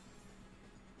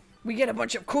 We get a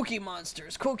bunch of cookie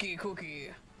monsters. Cookie.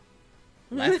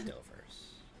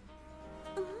 Leftovers.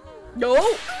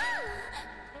 No!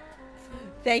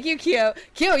 Thank you, Kyo.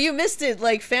 Kyo, you missed it.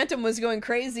 Like, Phantom was going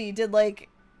crazy. Did, like,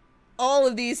 all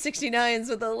of these 69s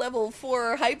with a level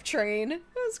 4 hype train. It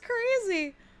was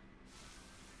crazy.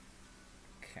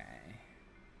 Okay.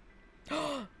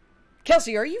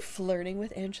 Kelsey, are you flirting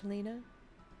with Angelina?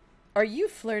 Are you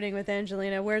flirting with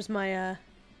Angelina? Where's my,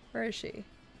 where is she?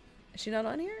 Is she not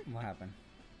on here? What happened?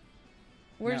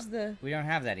 Where's No, the... We don't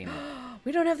have that emote.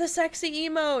 We don't have the sexy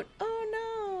emote.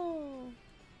 Oh,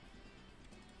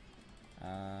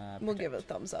 no. We'll give it a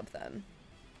thumbs up then.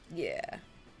 Yeah.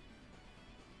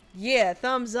 Yeah,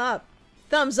 thumbs up.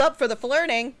 Thumbs up for the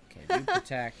flirting. Okay, do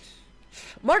protect.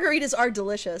 Margaritas are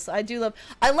delicious. I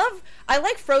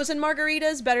like frozen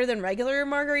margaritas better than regular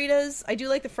margaritas. I do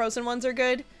like the frozen ones are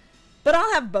good, but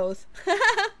I'll have both.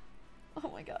 Oh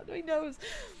my god, my nose.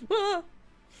 Ah.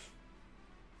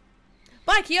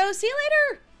 Bye, Kyo. See you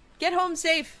later. Get home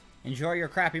safe. Enjoy your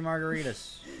crappy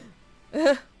margaritas.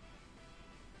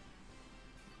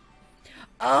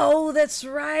 Oh, that's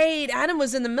right. Adam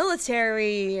was in the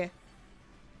military.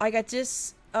 I got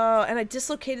and I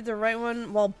dislocated the right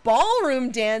one while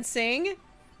ballroom dancing.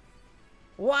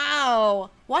 Wow.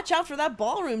 Watch out for that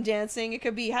ballroom dancing. It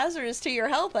could be hazardous to your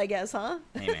health, I guess, huh?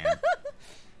 Hey, man.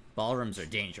 Ballrooms are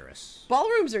dangerous.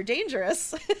 Ballrooms are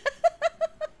dangerous.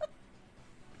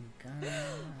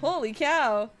 Holy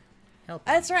cow. Help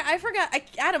That's me. right. I forgot.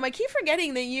 Adam, I keep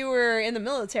forgetting that you were in the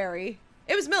military.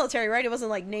 It was military, right? It wasn't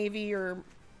like Navy or...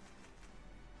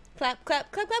 Clap,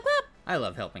 clap, clap, clap, clap. I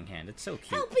love Helping Hand. It's so cute.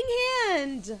 Helping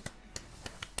hand.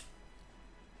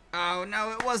 Oh,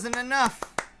 no, it wasn't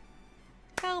enough.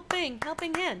 Helping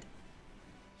hand.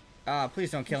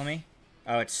 Please don't kill me.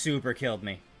 Oh, it super killed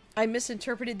me. I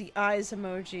misinterpreted the eyes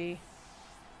emoji.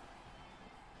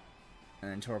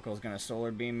 And then Torko's gonna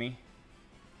solar beam me.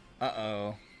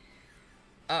 Uh-oh.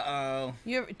 Uh-oh.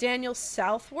 You have Daniel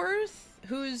Southworth?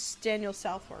 Who's Daniel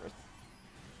Southworth?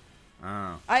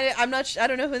 Oh. I'm not I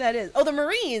don't know who that is. Oh, the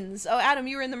Marines. Oh, Adam,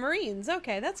 you were in the Marines.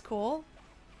 Okay, that's cool.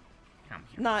 Come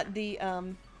here. Not the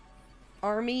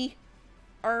Army,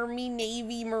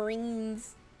 Navy,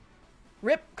 Marines.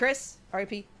 Rip, Chris.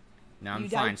 R.I.P. No, I'm You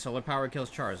fine. died. Solar power kills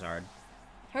Charizard.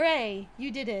 Hooray! You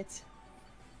did it.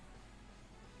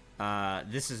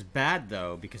 This is bad,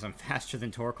 though, because I'm faster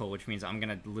than Torkoal, which means I'm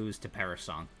gonna lose to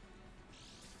Parasong.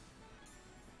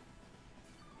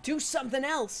 Do something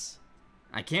else.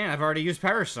 I can't. I've already used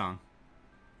Parasong.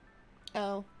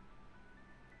 Oh.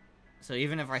 So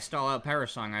even if I stall out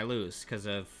Parasong, I lose, because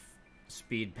of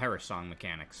speed Parasong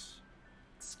mechanics.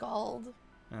 Scald.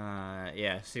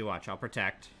 Yeah, see, watch. I'll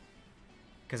protect.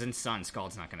 Because in Sun,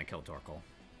 Scald's not gonna kill Torkoal.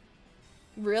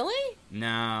 Really?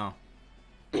 No.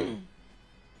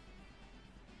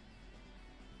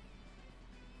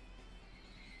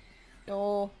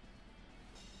 Oh.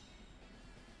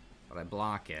 But I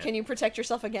block it. Can you protect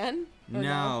yourself again? Or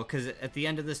No, because at the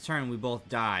end of this turn, we both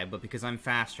die, but because I'm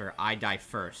faster, I die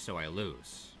first, so I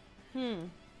lose.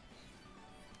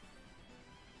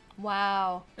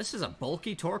 Wow. This is a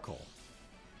bulky Torkoal.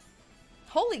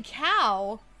 Holy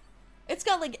cow. It's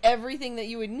got like everything that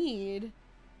you would need.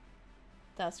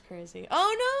 That's crazy.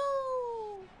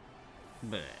 Oh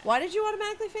no! Why did you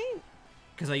automatically faint?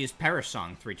 Because I used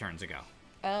Parasong 3 turns ago.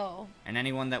 Oh. And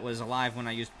anyone that was alive when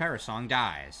I used Parasong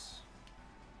dies.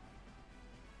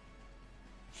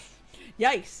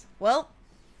 Yikes. Well,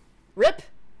 rip.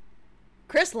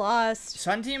 Chris lost.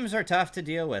 Sun teams are tough to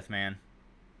deal with, man.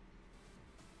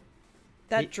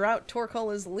 That drought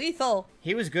Torkoal is lethal.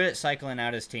 He was good at cycling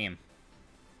out his team.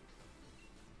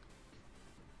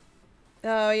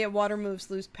 Oh yeah, water moves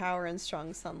lose power in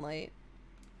strong sunlight.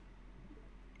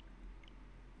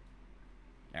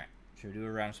 Alright, should we do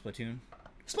a round of Splatoon?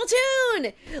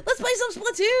 Splatoon! Let's play some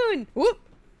Splatoon! Whoop!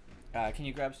 Can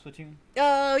you grab Splatoon?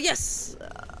 Yes.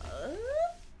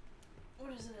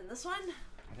 What is it in this one?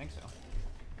 I think so.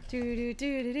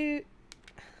 Do.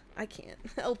 I can't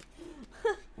help.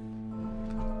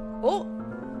 Oh!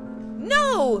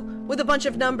 No! With a bunch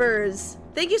of numbers.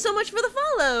 Thank you so much for the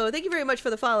follow. Thank you very much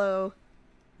for the follow.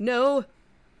 No.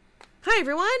 Hi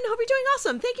everyone. Hope you're doing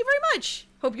awesome. Thank you very much.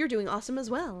 Hope you're doing awesome as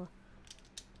well.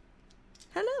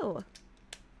 Hello.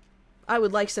 I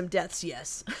would like some deaths,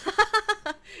 yes.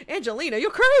 Angelina, you're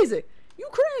crazy. You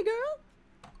crazy,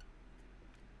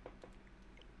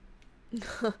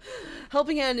 girl.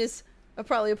 Helping Hand is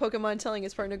probably a Pokemon telling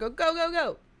his partner, go, go, go,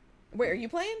 go. Wait, are you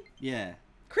playing? Yeah.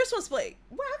 Chris wants to play.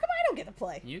 Well, how come I don't get to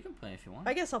play? You can play if you want.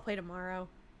 I guess I'll play tomorrow.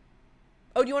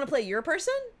 Oh, do you want to play your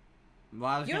person? Well,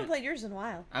 I was You gonna, haven't played yours in a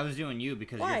while. I was doing you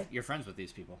because Why? you're friends with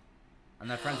these people. I'm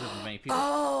not friends with many people.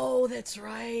 Oh, that's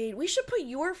right. We should put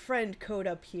your friend code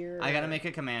up here. I gotta make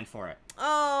a command for it.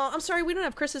 Oh, I'm sorry. We don't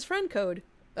have Chris's friend code.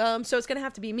 So it's going to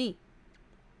have to be me.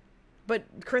 But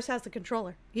Chris has the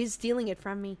controller. He's stealing it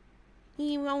from me.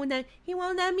 He won't let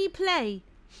me play.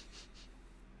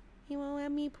 He won't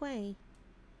let me play.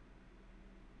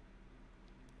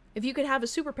 If you could have a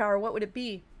superpower, what would it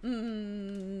be?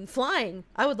 Flying.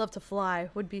 I would love to fly.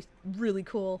 Would be really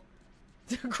cool.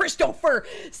 Christopher!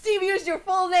 Steve used your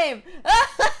full name!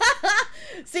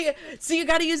 So you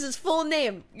gotta use his full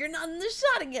name. You're not in the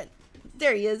shot again.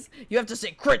 There he is. You have to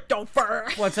say Christopher!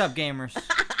 What's up, gamers?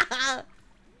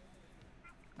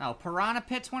 Oh, Piranha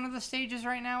Pit's one of the stages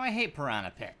right now? I hate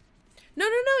Piranha Pit. No.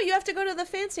 You have to go to the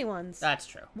fancy ones. That's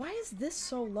true. Why is this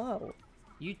so low?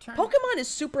 You turn... Pokemon is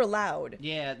super loud.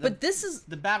 Yeah, but this is...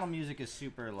 The battle music is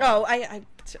super loud. Oh, I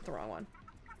took the wrong one.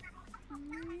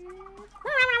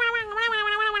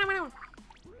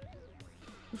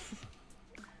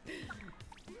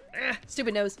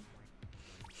 Stupid nose.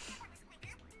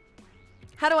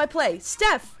 How do I play?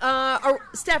 Steph,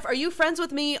 Steph, are you friends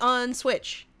with me on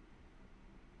Switch?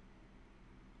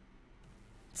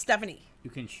 Stephanie. You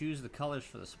can choose the colors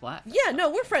for the splat. Yeah, no,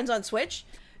 we're friends on Switch.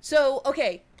 So,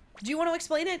 okay. Do you want to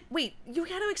explain it? Wait, you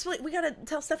gotta explain. We gotta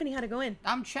tell Stephanie how to go in.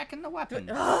 I'm checking the weapons.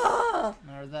 Ah!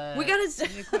 Or the, We gotta...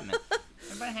 the equipment.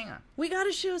 Everybody hang on. We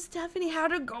gotta show Stephanie how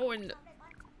to go in.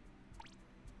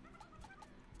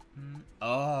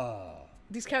 Oh.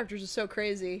 These characters are so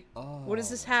crazy. Oh. What is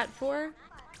this hat for?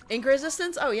 Ink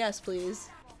resistance? Oh, yes, please.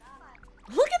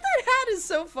 Look at that hat, is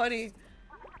so funny.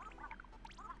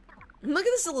 Look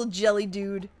at this little jelly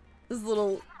dude. This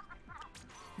little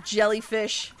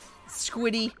jellyfish.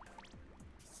 Squiddy.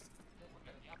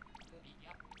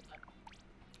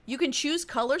 You can choose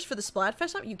colors for the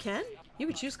Splatfest? You can? You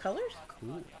can choose colors?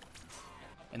 Cool.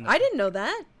 I didn't know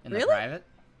that. In Really? the private?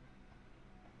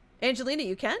 Angelina,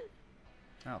 you can?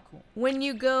 Oh, cool. When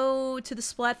you go to the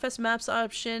Splatfest maps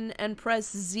option and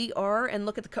press ZR and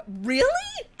look at the really?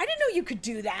 I didn't know you could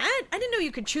do that. I didn't know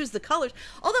you could choose the colors.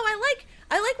 Although I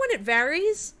like when it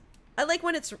varies. I like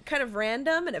when it's kind of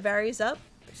random and it varies up.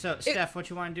 So, Steph, what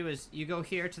you want to do is you go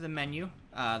here to the menu,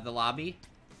 the lobby,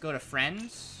 go to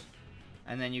Friends,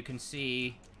 and then you can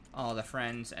see all the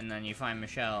friends, and then you find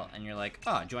Michelle, and you're like,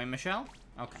 oh, join Michelle?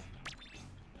 Okay.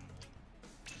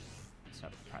 Let's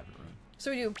have a private room.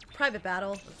 So we do private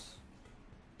battle. Oops.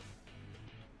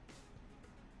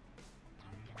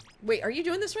 Wait, are you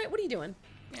doing this right? What are you doing?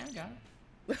 Yeah, I got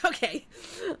it. Okay.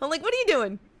 I'm like, what are you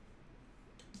doing?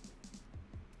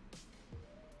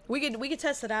 We could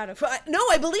test it out. No,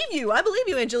 I believe you. I believe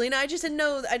you, Angelina. I just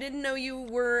didn't know you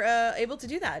were able to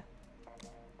do that.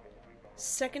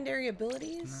 Secondary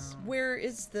abilities? No. Where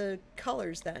is the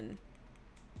colors then?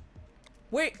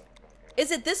 Wait,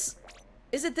 is it this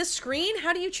screen?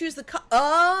 How do you choose the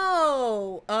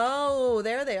Oh,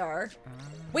 there they are.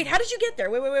 Wait, how did you get there?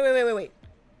 Wait.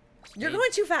 You're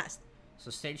going too fast.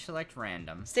 So stage select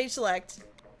random. Stage select.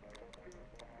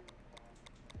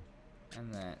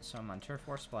 And then, so I'm on Turf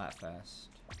War Splatfest.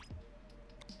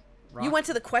 You went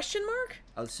to the question mark?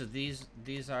 Oh, so these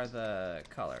are the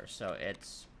colors. So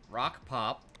it's Rock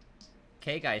Pop,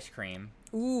 Cake Ice Cream,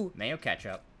 Ooh. Mayo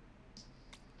Ketchup,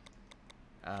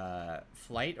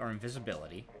 Flight or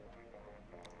Invisibility,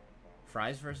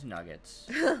 Fries versus Nuggets,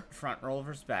 Front Roll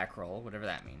versus Back Roll, whatever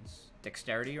that means,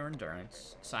 Dexterity or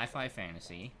Endurance, Sci-Fi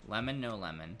Fantasy, Lemon No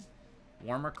Lemon,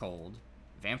 Warm or Cold,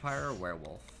 Vampire or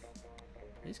Werewolf.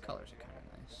 These colors are kind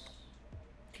of nice.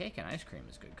 Cake and ice cream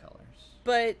is good colors.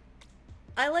 But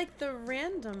I like the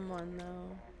random one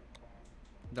though.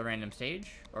 The random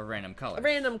stage or random colors?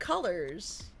 Random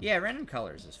colors. Yeah, random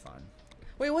colors is fun.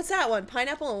 Wait, what's that one?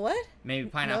 Pineapple and what? Maybe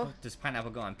pineapple. No. Does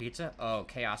pineapple go on pizza? Oh,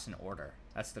 Chaos and Order.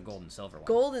 That's the gold and silver one.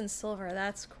 Gold and silver.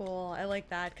 That's cool. I like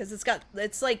that because it's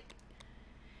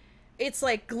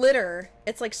like glitter.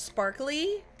 It's like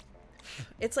sparkly.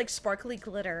 It's like sparkly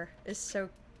glitter. It's so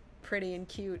pretty and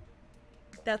cute.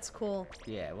 That's cool.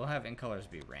 Yeah, we'll have ink colors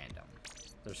be random.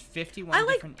 There's 51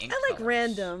 different ink I like colors.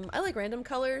 random. I like random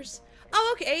colors.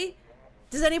 Oh, okay.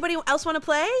 Does anybody else want to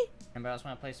play? Anybody else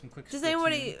want to play some quick Does Splatoon?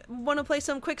 anybody want to play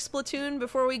some quick Splatoon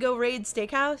before we go raid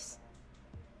Steakhouse?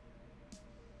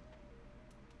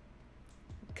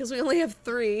 Because we only have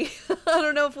 3. I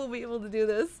don't know if we'll be able to do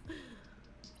this.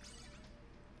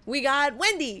 We got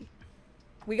Wendy.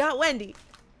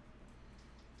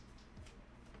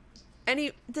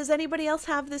 Does anybody else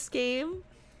have this game?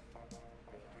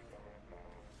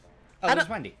 Oh, there's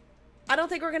Wendy. I don't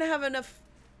think we're gonna have enough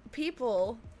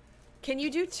people. Can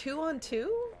you do 2-on-2?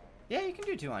 Yeah, you can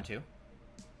do 2-on-2.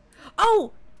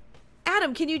 Oh!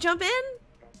 Adam, can you jump in?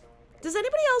 Does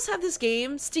anybody else have this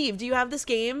game? Steve, do you have this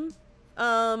game?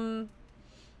 Does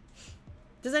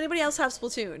anybody else have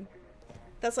Splatoon?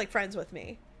 That's like friends with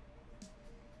me.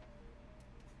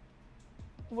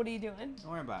 What are you doing?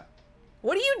 Don't worry about it.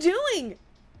 What are you doing?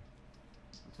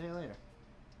 I'll tell you later.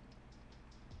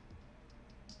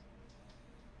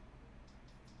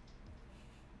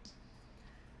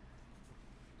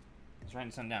 was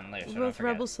writing something down later, so I We're don't both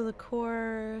forget. rebels to the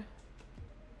core.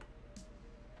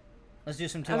 Let's do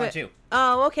some 2 Okay. on 2.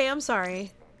 Oh, okay. I'm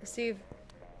sorry, Steve.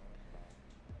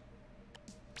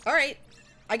 All right.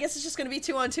 I guess it's just gonna be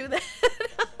 2 on 2 then.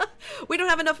 We don't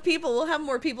have enough people. We'll have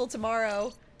more people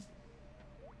tomorrow.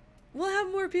 We'll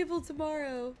have more people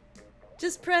tomorrow.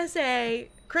 Just press A.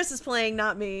 Chris is playing,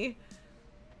 not me.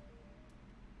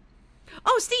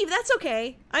 Oh, Steve, that's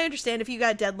okay. I understand if you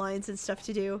got deadlines and stuff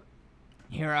to do.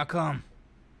 Here I come.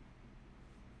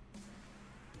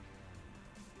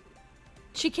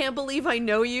 She can't believe I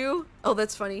know you. Oh,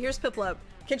 that's funny. Here's Piplup.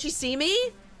 Can she see me?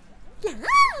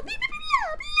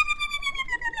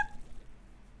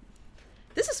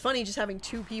 This is funny just having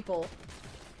 2 people.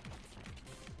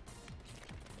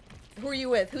 Who are you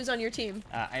with? Who's on your team?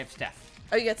 I have Steph.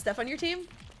 Oh, you got Steph on your team?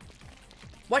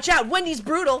 Watch out, Wendy's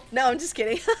brutal. No, I'm just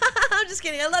kidding. I'm just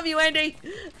kidding. I love you, Wendy.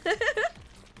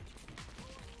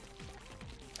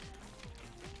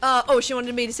 Oh, she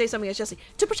wanted me to say something as Jesse.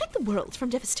 To protect the world from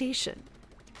devastation.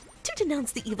 To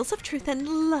denounce the evils of truth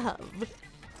and love.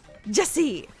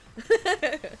 Jesse.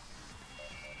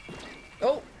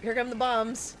 Oh, here come the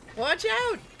bombs. Watch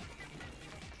out.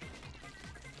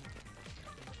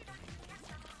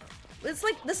 It's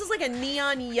like, this is like a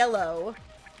neon yellow.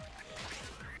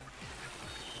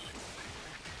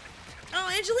 Oh,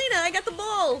 Angelina, I got the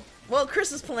ball. Well,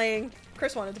 Chris is playing.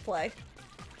 Chris wanted to play.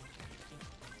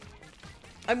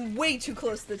 I'm way too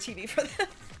close to the TV for that.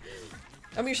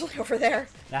 I'm usually over there.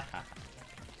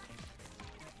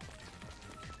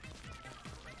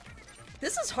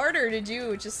 This is harder to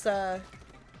do, just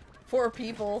 4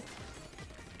 people.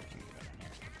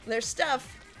 There's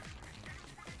stuff.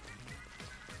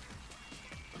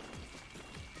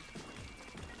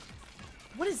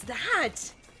 What is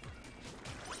that?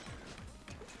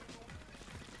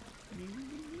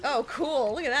 Oh,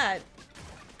 cool. Look at that.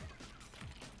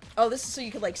 Oh, this is so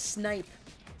you could, like, snipe.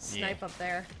 Snipe Yeah. up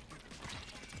there.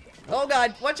 Oh,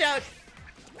 God. Watch out.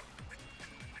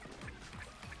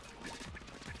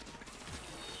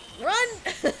 Run!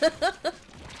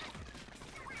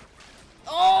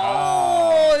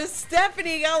 Oh,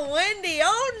 Stephanie got Wendy.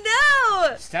 Oh,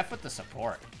 no! Steph with the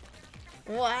support.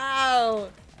 Wow.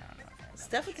 I don't know if I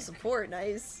Steph with the support.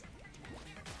 Nice.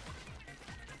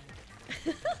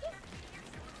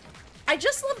 I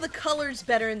just love the colors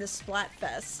better in the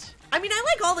Splatfest. I mean, I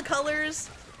like all the colors.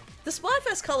 The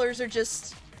Splatfest colors are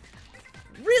just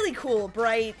really cool,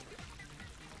 bright.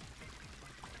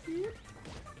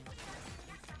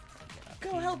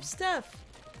 Go help Steph.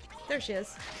 There she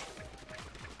is.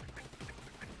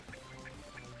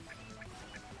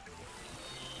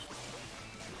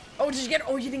 Oh, did you get her?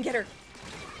 Oh, you didn't get her.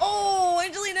 Oh,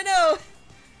 Angelina, no.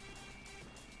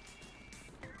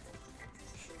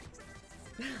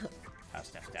 Oh,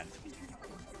 Steph's dead.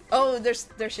 Oh,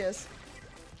 there she is.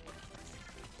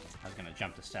 I was gonna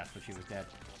jump to Steph, but she was dead.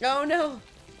 Oh, no.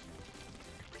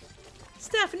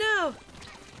 Steph, no.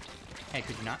 Hey,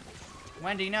 could you not?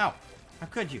 Wendy, no. How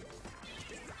could you?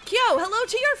 Kyo, hello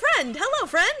to your friend. Hello,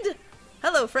 friend.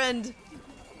 Hello, friend.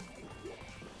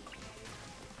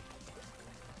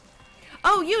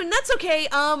 Oh, Yoon, that's okay.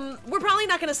 We're probably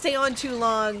not gonna stay on too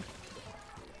long.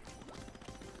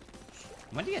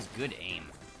 Wendy has good aim.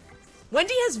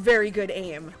 Wendy has very good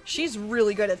aim. She's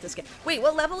really good at this game. Wait,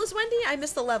 what level is Wendy? I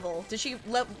missed the level. Did she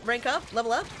rank up?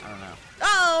 Level up? I don't know.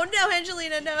 Oh, no,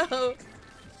 Angelina, no.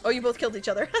 Oh, you both killed each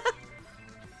other.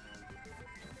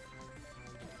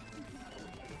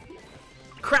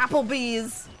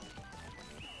 Crapplebees.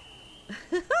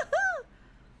 Oh,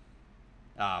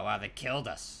 wow, they killed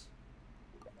us.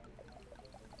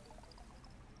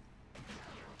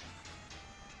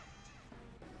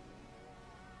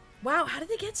 Wow, how did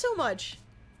they get so much?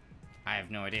 I have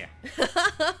no idea.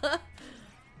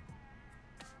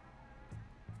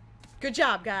 Good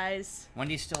job, guys.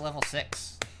 Wendy's still level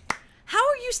 6. How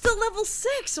are you still level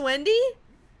 6, Wendy?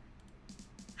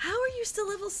 How are you still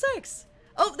level 6?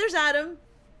 Oh, there's Adam.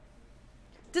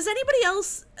 Does anybody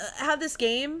else have this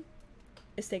game?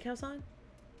 Is Steakhouse on?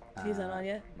 He's not on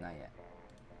yet? Not yet.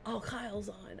 Oh, Kyle's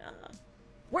on.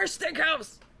 Where's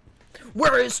Steakhouse?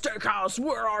 Where is Steakhouse?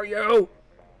 Where are you?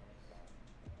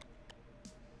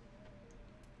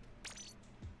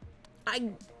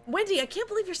 Wendy, I can't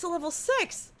believe you're still level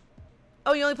 6.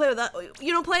 Oh, you only play with that?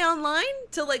 You don't play online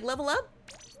to, like, level up?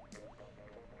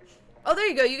 Oh, there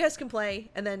you go. You guys can play.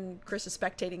 And then Chris is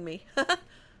spectating me.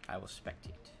 I will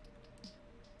spectate.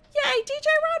 Yay, DJ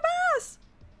Ron Bass!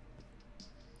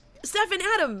 Steph and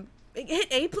Adam, hit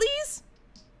A, please?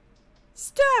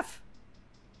 Steph!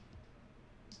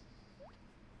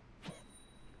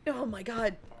 Oh my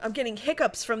god, I'm getting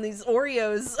hiccups from these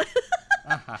Oreos.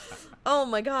 Oh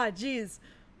my god, jeez.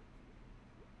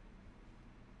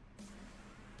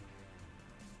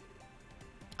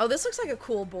 Oh, this looks like a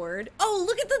cool board. Oh,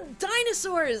 look at the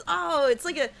dinosaurs. Oh, it's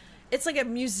like a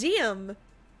museum.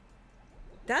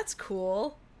 That's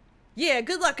cool. Yeah,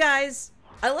 good luck, guys.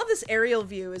 I love this aerial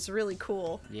view. It's really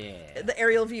cool. Yeah. The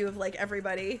aerial view of like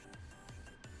everybody.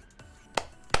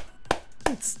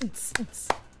 How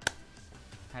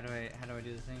do I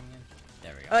do the thing again?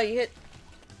 There we go. Oh, you hit.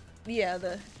 Yeah,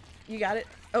 you got it.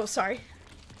 Oh, sorry.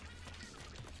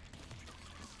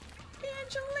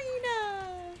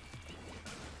 Angelina.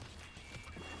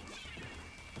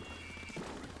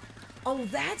 Oh,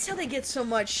 that's how they get so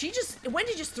much.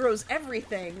 Wendy just throws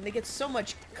everything. They get so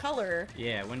much color.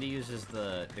 Yeah, Wendy uses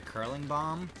the curling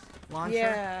bomb launcher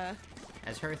Yeah.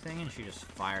 as her thing, and she just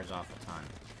fires off a ton.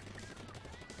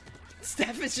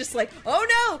 Steph is just like, oh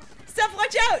no! Steph,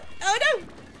 watch out! Oh no!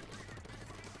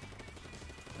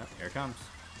 Oh, here it comes.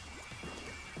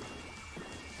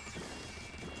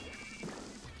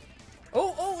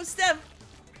 Oh, Steph!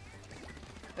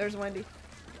 There's Wendy.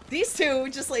 These two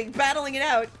just like battling it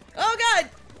out. Oh god!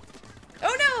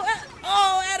 Oh no!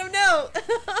 Oh, Adam, no!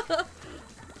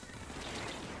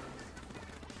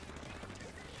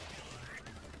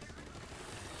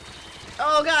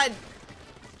 Oh god!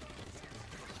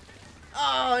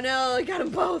 Oh no, I got them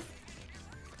both.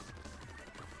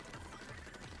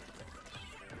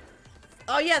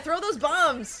 Oh yeah, throw those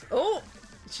bombs. Oh,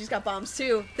 she's got bombs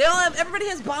too. Everybody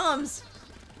has bombs.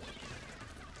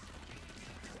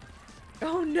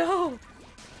 Oh no.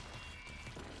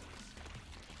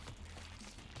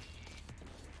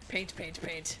 Paint, paint,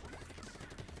 paint.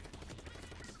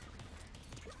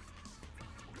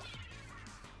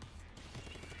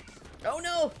 Oh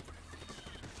no.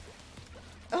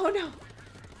 Oh no.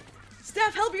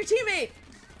 Steph, help your teammate.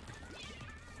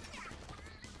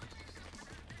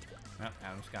 Oh,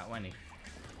 Adam's got Wendy.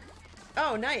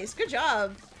 Oh, nice. Good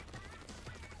job.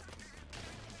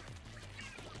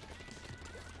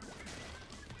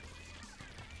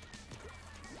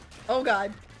 Oh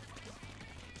god.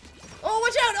 Oh,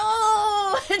 watch out!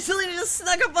 Oh! Angelina just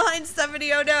snuck up behind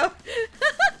Stephanie. Oh no.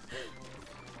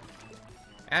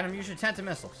 Adam, use your tenta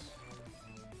missiles.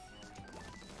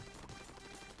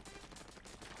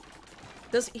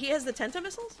 He has the Tenta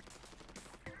missiles?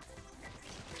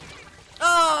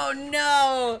 Oh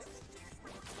no!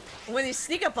 When you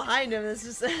sneak up behind him, it's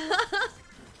just.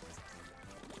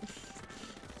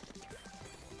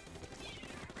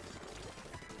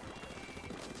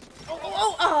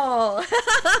 Oh!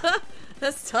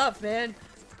 That's tough, man.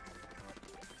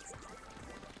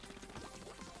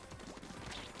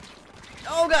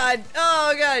 Oh god!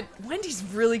 Oh god! Wendy's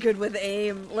really good with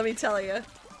aim, let me tell you.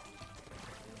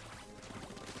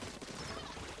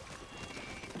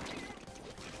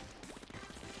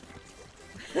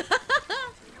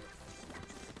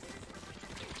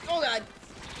 Oh god!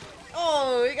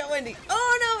 Oh, we got Wendy.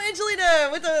 Oh no, Angelina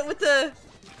with the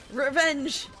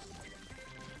revenge.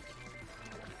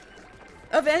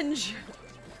 Avenge.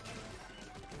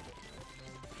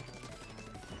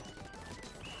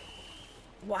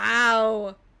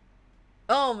 Wow.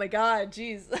 Oh my god,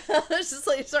 jeez. It's just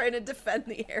like starting to defend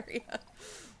the area.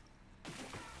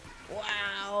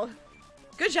 Wow.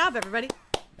 Good job, everybody.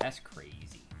 That's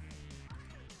crazy.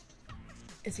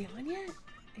 Is he on yet?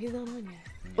 He's not on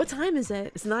yet. What time is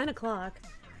it? It's 9 o'clock.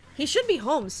 He should be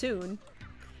home soon.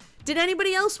 Did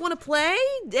anybody else want to play?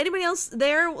 Anybody else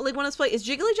there like want us to play? Is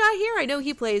Jiggly Jai here? I know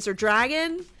he plays. Or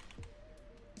Dragon?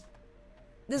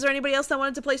 Is there anybody else that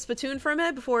wanted to play Splatoon for a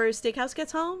minute before Steakhouse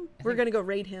gets home? We're gonna go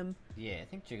raid him. Yeah, I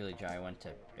think Jiggly Jai went to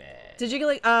bed. Did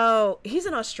Jiggly? Oh, he's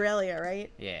in Australia,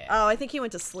 right? Yeah. Oh, I think he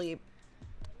went to sleep.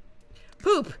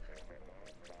 Poop.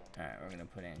 Alright, we're gonna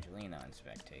put Angelina on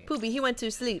spectate. Poopy, he went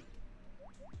to sleep.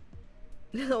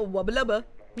 Wubba lubba.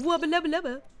 Wubba lubba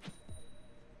lubba.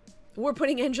 We're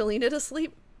putting Angelina to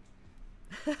sleep.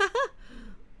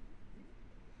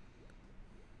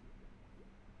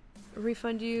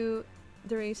 Refund you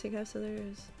the raid Steakhouse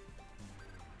others.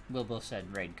 Wilbur said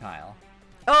raid Kyle.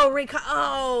 Oh, raid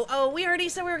Oh, we already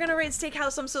said we were gonna raid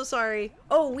Steakhouse. I'm so sorry.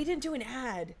 Oh, we didn't do an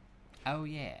ad. Oh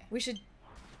yeah. We should.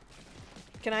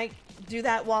 Can I do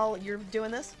that while you're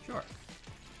doing this? Sure.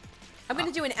 I'm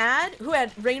gonna do an ad. Who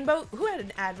had Rainbow? Who had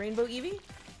an ad? Rainbow Eevee?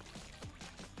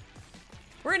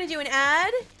 We're gonna do an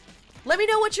ad. Let me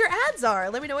know what your ads are.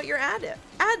 Let me know what your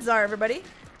ads are, everybody.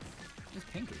 This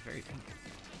pink is very pink.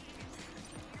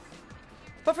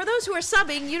 But for those who are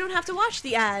subbing, you don't have to watch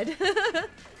the ad.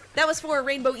 That was for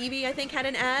Rainbow Eevee, I think, had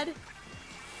an ad.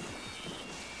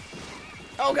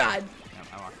 Oh god.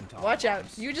 No, I walked into all Watch the out.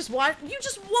 bombs. You just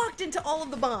walked into all of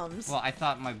the bombs. Well, I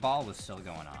thought my ball was still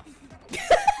going off.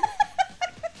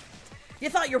 You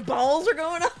thought your balls were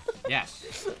going up?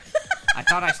 Yes. I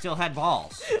thought I still had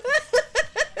balls.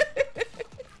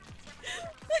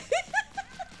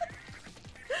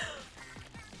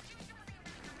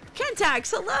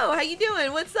 Kentax, hello, how you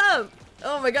doing? What's up?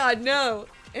 Oh my god, no.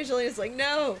 Angelina's like,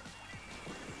 no.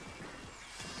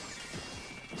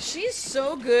 She's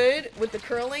so good with the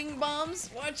curling bombs.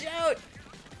 Watch out.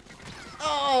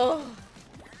 Oh.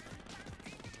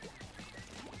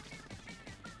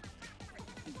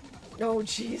 Oh,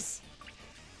 jeez.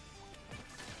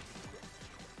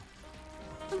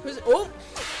 Oh!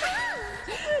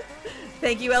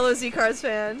 Thank you, LOZ Cars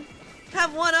fan.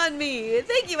 Have one on me.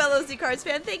 Thank you, LOZ Cars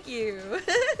fan. Thank you.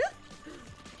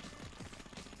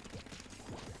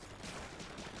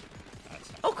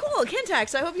 Oh, cool.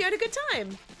 Kentax, I hope you had a good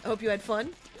time. I hope you had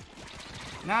fun.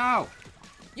 No!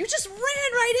 You just ran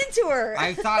right into her.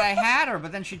 I thought I had her,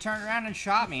 but then she turned around and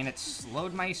shot me, and it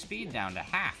slowed my speed down to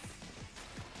half.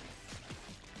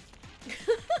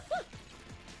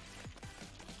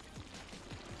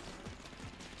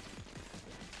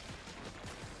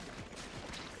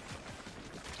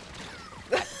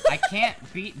 I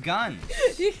can't beat guns.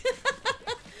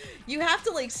 You have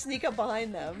to, like, sneak up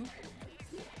behind them.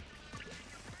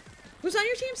 Who's on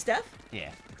your team, Steph?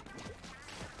 Yeah.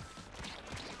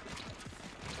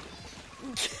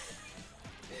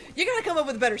 You gotta come up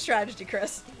with a better strategy,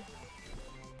 Chris.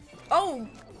 Oh,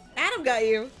 Adam got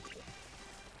you.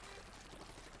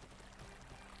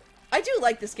 I do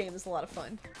like this game. It's a lot of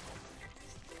fun.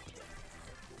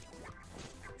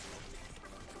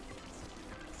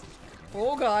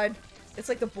 Oh god. It's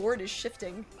like the board is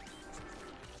shifting.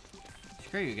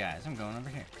 Screw you guys. I'm going over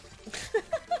here.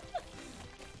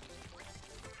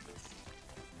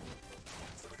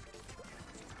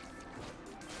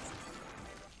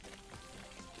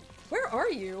 Where are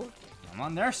you? I'm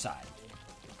on their side.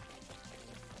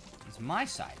 It's my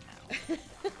side now.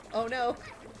 Oh no.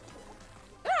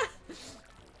 Ah!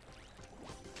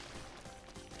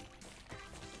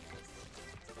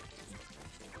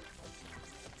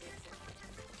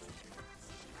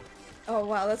 Oh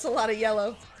wow, that's a lot of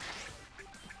yellow.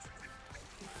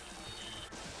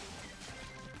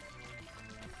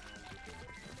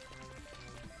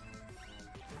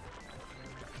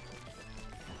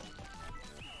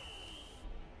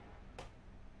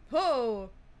 Oh.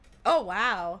 Oh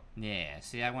wow. Yeah,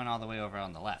 see, I went all the way over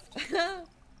on the left.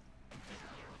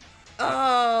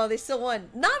 Oh, they still won.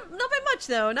 Not by much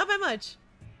though. Not by much.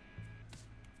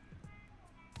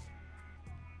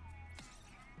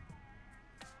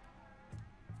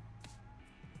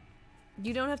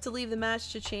 You don't have to leave the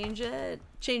match to change it.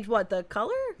 Change what? The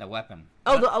color? The weapon.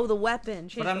 Oh, the weapon.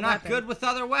 Change But I'm the not weapon. good with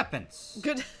other weapons.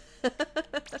 Good.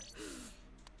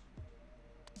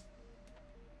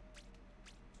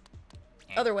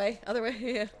 Other way. Other way.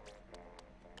 Yeah.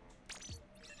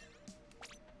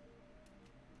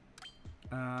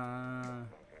 I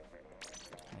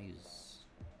use...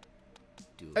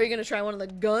 Are you gonna try one of the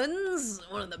guns?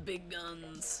 One of the big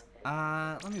guns.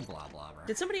 Let me blah blah.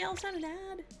 Did somebody else have an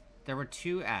ad? There were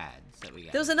 2 ads that we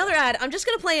got. There was another ad. I'm just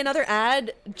gonna play another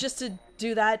ad just to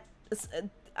do that.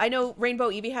 I know Rainbow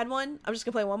Eevee had one. I'm just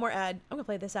gonna play one more ad. I'm gonna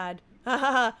play this ad.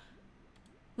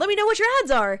 Let me know what your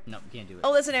ads are. No, can't do it.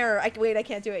 Oh, there's an error. Wait, I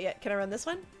can't do it yet. Can I run this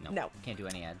one? No. Can't do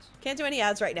any ads. Can't do any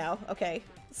ads right now. Okay.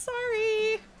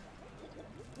 Sorry.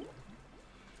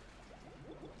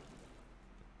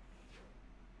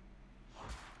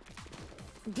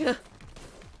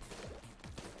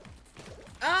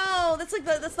 Oh, that's like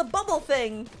that's the bubble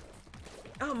thing.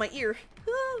 Oh, my ear.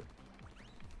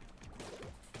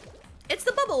 It's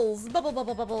the bubbles. Bubble,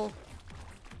 bubble, bubble.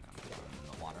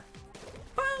 In the water.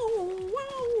 Wow,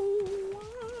 wow, wow,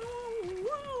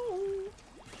 wow.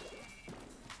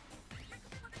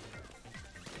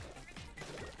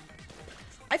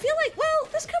 I feel like, well,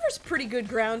 this covers pretty good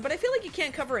ground, but I feel like you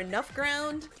can't cover enough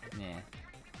ground. Yeah.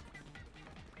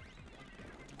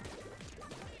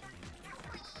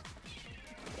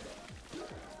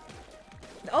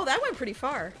 Oh, that went pretty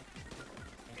far.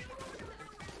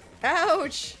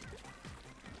 Ouch!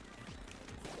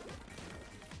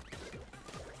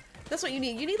 That's what you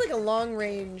need. You need like a long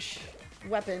range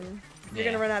weapon. You're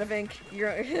gonna run out of ink. You're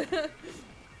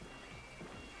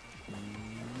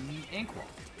Ink wall.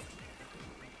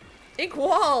 Ink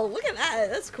wall! Look at that!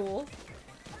 That's cool.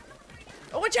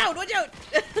 Oh, watch out! Watch out!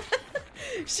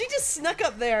 She just snuck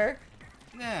up there.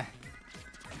 Yeah.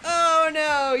 Oh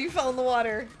no! You fell in the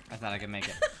water. I thought I could make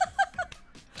it.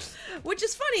 Which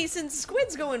is funny since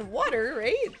squids go in water,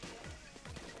 right?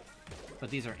 But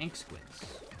these are ink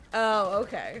squids. Oh,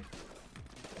 okay.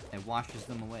 It washes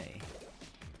them away.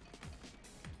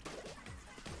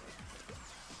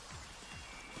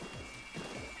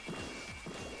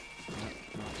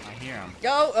 hear him.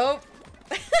 Oh.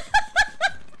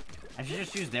 I should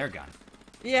just use their gun.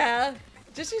 Yeah.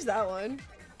 Just use that one.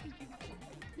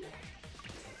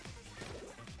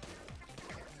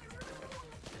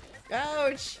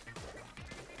 Ouch.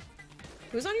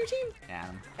 Who's on your team?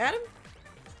 Adam. Adam?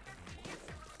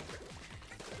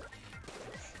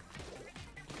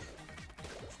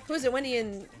 Who is it? Wendy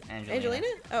and Angelina?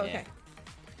 Oh, okay. Yeah.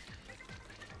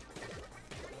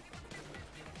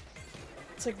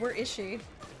 It's like, where is she?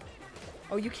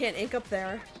 Oh, you can't ink up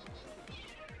there.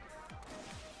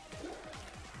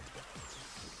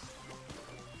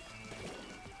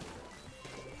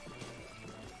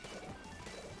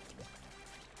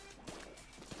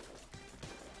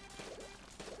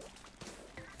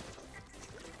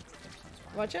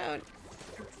 Watch out.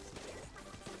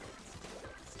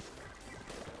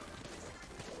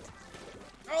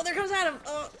 Oh, there comes Adam.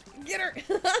 Oh, get her.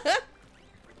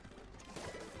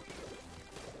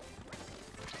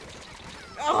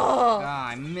 Oh. Ah,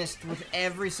 I missed with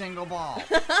every single ball.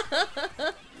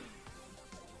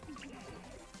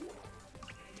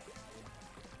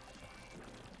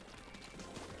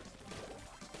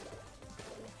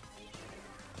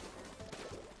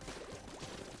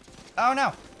 Oh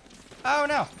no! Oh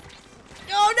no!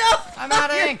 Oh no! I'm out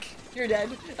of ink! You're dead.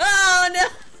 Oh no!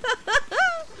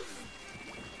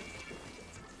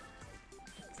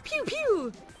 Pew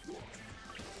pew!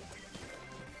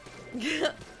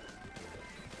 Do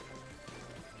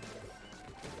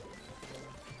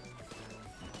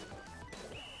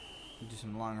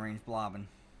some long range blobbing.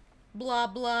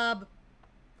 Blob blob.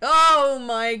 Oh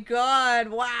my god!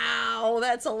 Wow,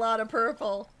 that's a lot of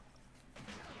purple.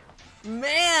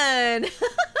 Man!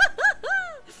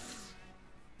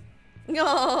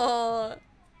 Oh,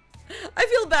 I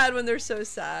feel bad when they're so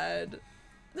sad.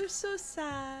 They're so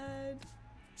sad.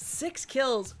 6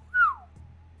 kills.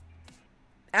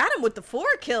 Adam with the 4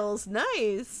 kills.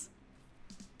 Nice.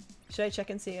 Should I check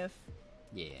and see if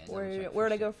Yeah.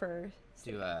 where'd I go first?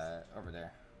 Do over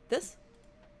there. This?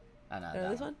 Oh no,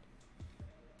 This one?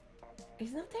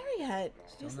 He's not there yet.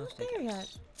 Still He's no not there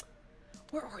yet.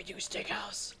 Where are you,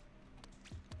 Steakhouse?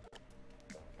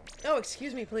 Oh,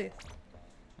 excuse me, please.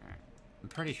 Alright. I'm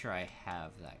pretty sure I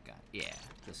have that gun. Yeah,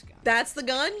 this gun. That's the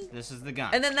gun? This is the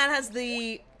gun. And then that has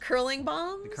the curling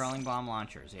bombs? The curling bomb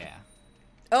launchers, yeah.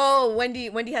 Oh,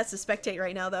 Wendy has to spectate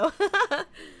right now, though.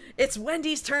 It's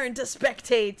Wendy's turn to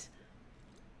spectate.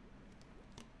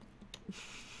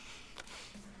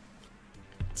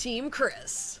 Team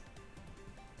Chris.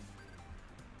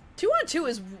 2-on-2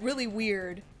 is really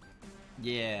weird.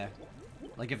 Yeah.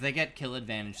 Like, if they get kill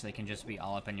advantage, they can just be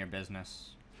all up in your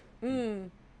business.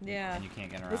 Yeah. And you can't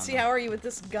get around Let's see, them. how are you with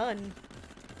this gun?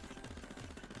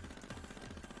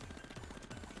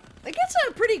 It gets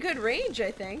a pretty good range,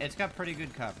 I think. It's got pretty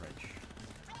good coverage.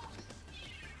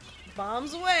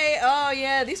 Bombs away. Oh,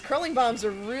 yeah, these curling bombs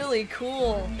are really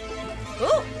cool.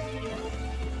 Oh!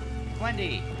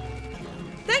 Wendy!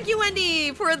 Thank you,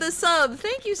 Wendy, for the sub.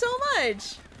 Thank you so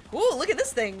much. Ooh, look at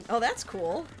this thing. Oh, that's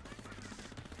cool.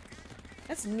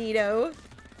 That's neato.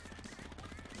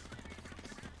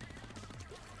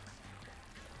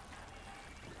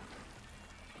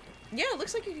 Yeah, it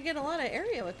looks like you could get a lot of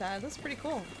area with that. That's pretty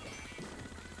cool.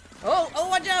 Oh,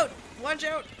 watch out! Watch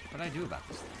out! What do I do about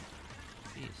this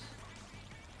thing?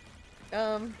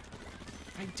 Jeez.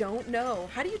 I don't know.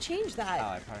 How do you change Oh, that?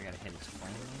 I probably gotta hit its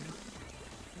flame.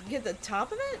 You hit the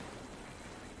top of it?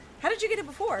 How did you get it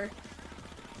before?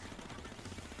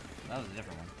 That was a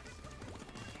different one.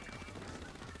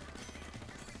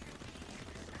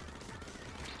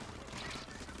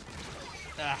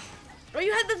 Ugh. Oh,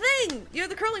 you had the thing! You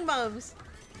had the curling bombs!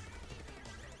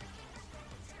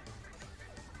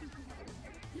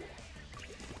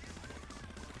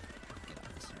 Get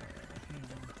out this area right here.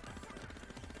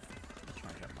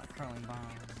 Charge up my curling bombs.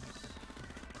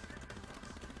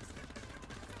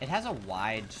 It has a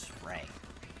wide spray.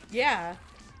 Yeah.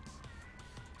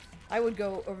 I would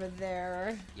go over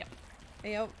there. Yep.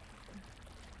 Yep.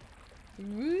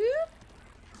 Whoop.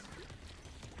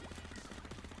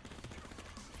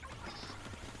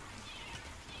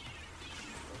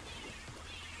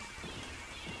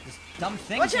 This dumb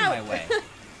thing's Watch in out! my way.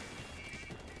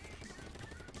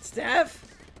 Steph!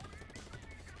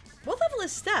 What level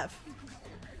is Steph?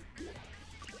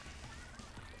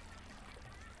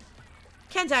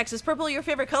 Kentax, is purple your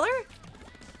favorite color?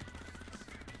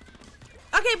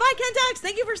 Okay, bye, Kentax!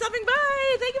 Thank you for stopping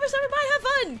by! Thank you for stopping by! Have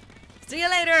fun! See you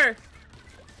later!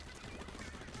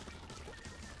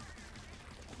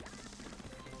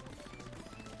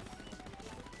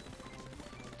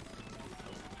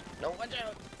 No, watch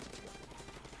out!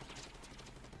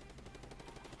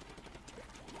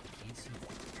 Can't see.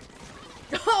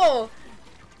 Oh!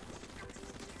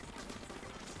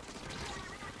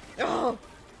 Oh!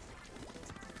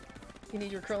 You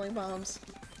need your curling bombs.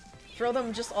 Throw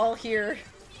them just all here.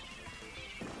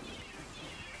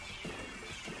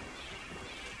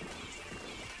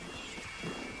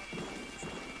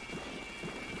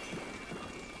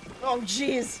 Oh,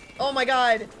 jeez. Oh, my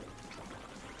God.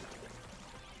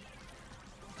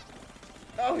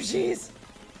 Oh, jeez.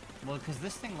 Well, because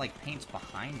this thing, like, paints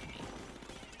behind me.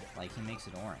 Like, he makes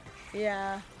it orange.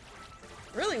 Yeah.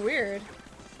 Really weird.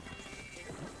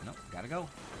 Nope, gotta go.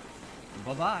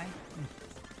 Bye-bye.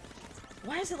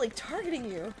 Why is it, like, targeting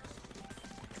you?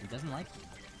 It doesn't like you.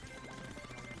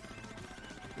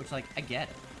 Which, like, I get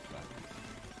it. But...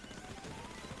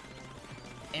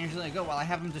 And usually I go while I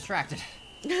have him distracted.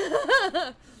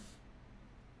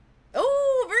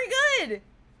 Oh, very good!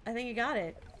 I think you got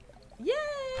it.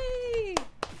 Yay!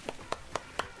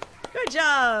 Good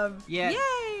job! Yeah.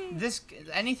 Yay! This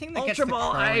anything that Ultra gets the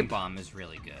Ball curling hype. bomb is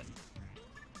really good.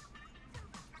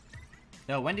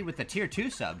 Oh, Wendy with the tier 2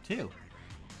 sub too.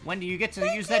 Wendy, you get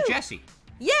to use that Jessie.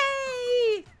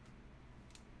 Yay!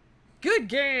 Good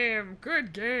game!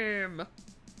 Good game!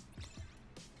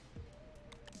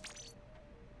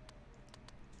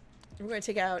 We're gonna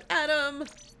take out Adam.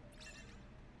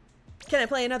 Can I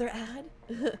play another ad?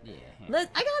 Yeah. I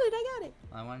got it.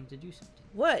 I wanted to do something.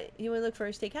 What? You wanna look for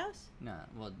a steakhouse? No,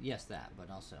 well, yes, that,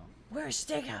 but also. Where's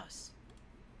steakhouse?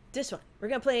 This one. We're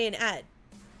gonna play an ad.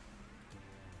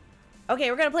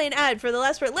 Okay, we're gonna play an ad for the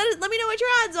last person. Let me know what your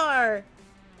ads are.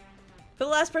 For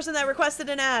the last person that requested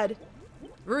an ad.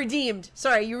 Redeemed.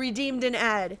 Sorry, you redeemed an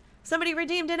ad. Somebody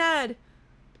redeemed an ad.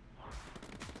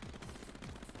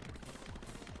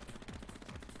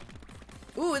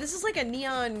 Ooh, this is like a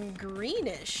neon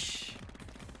greenish.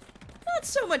 Not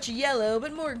so much yellow,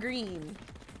 but more green.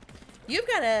 You've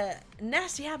got a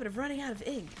nasty habit of running out of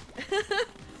ink.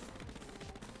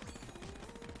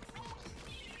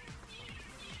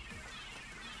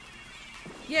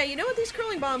 Yeah, you know what? These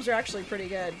curling bombs are actually pretty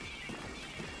good.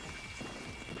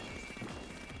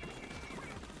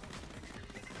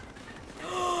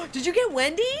 Did you get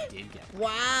Wendy? Did get.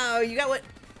 Wow, you got what?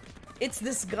 It's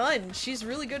this gun. She's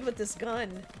really good with this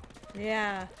gun.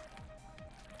 Yeah.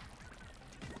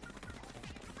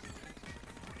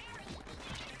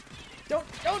 Don't,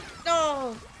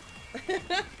 no!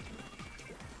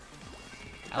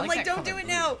 I'm like, don't do it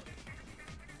now!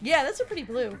 Yeah, that's a pretty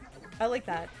blue. I like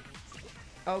that.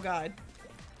 Oh god.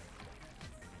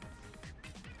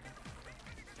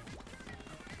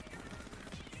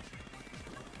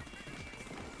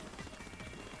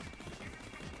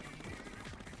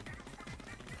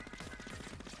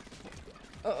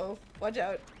 Uh-oh. Watch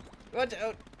out. Watch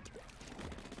out.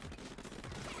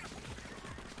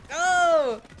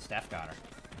 Oh! Steph got her.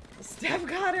 Steph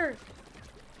got her!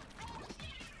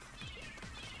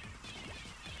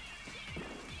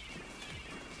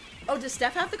 Oh, does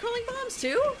Steph have the curling bombs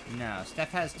too? No,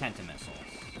 Steph has tentamissiles.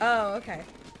 Oh, okay.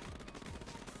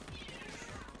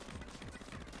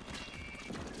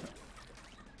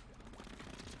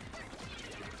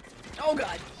 Oh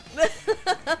god.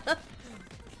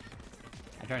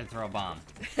 I tried to throw a bomb.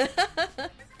 Oh,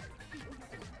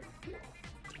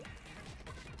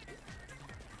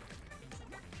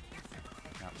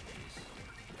 jeez.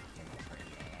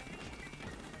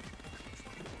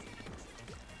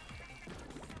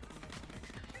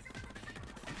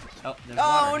 Oh, there's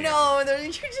Oh water here. no,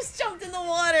 you just jumped in the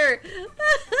water.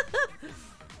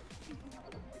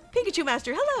 Pikachu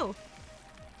Master, hello.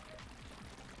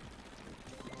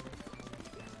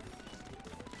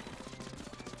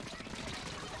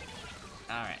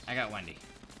 Alright, I got Wendy.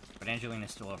 But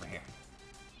Angelina's still over here.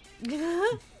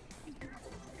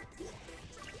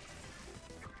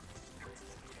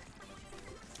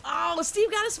 Oh,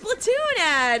 Steve got a Splatoon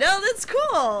ad. Oh, that's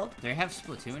cool. They have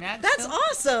Splatoon ads That's still?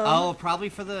 awesome. Oh, probably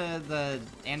for the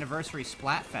anniversary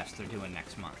Splatfest they're doing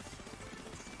next month.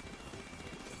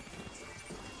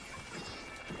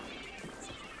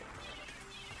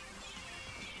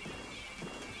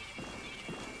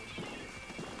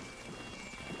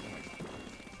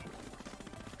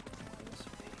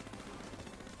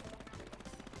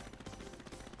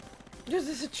 This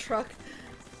is a truck.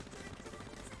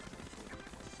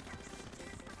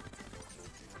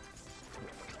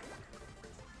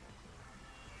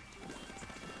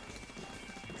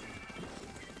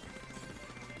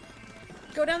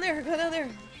 Go down there, go down there.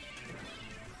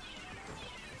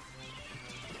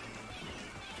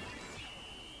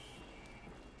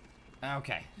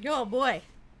 Okay. Oh boy.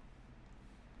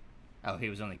 Oh, he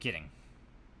was only kidding.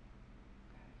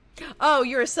 Oh,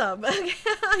 you're a sub.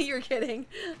 You're kidding.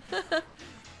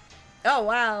 Oh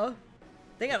wow.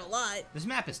 They got a lot. This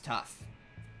map is tough.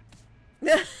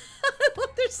 They're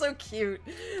so cute.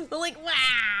 They're like,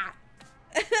 wah!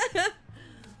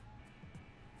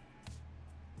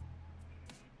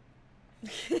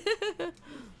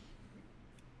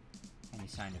 Any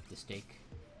sign of the stake?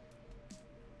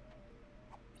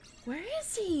 Where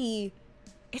is he?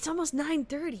 It's almost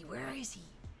 9:30. Where is he?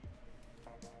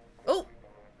 Oh!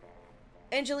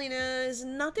 Angelina is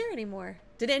not there anymore.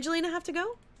 Did Angelina have to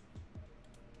go?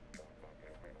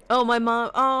 Oh, my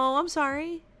mom. Oh, I'm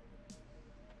sorry.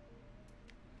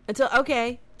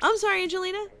 Okay. I'm sorry,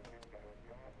 Angelina.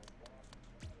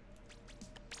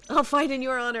 I'll fight in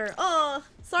your honor. Oh,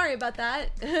 sorry about that.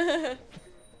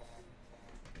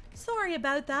 Sorry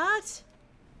about that.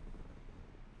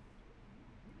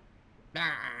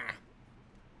 Ah.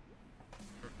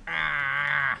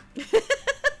 Ah.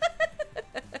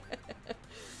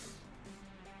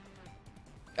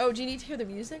 Oh, do you need to hear the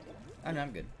music Oh, no,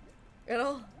 I'm good. at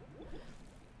all?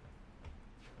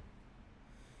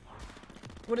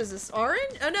 What is this?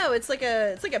 Orange? Oh no, it's like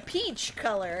a peach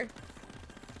color.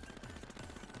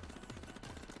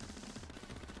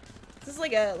 This is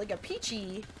like a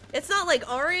peachy. It's not like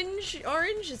orange.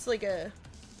 It's like a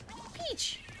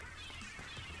peach.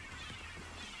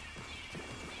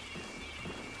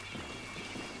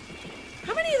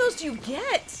 How many of those do you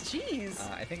get? Jeez.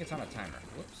 I think it's on a timer.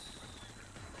 Whoops.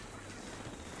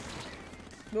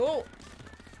 No.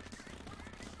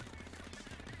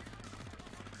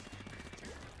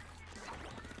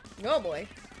 Oh boy.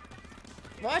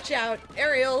 Watch out,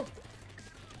 Ariel.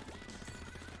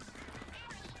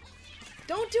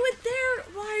 Don't do it there.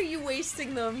 Why are you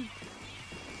wasting them?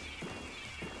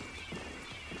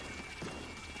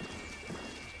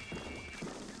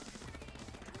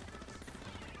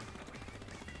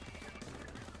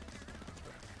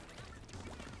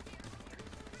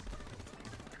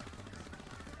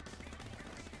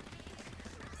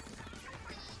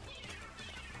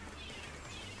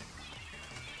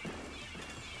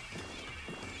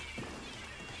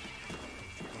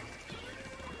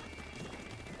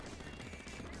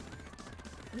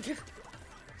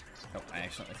 Oh, I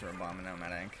accidentally threw a bomb and now I'm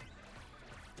at ink.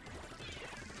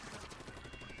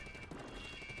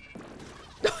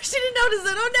 Oh, she didn't notice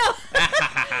it. Oh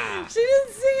no. She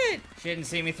didn't see it. She didn't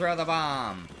see me throw the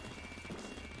bomb.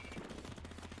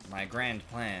 My grand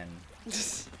plan.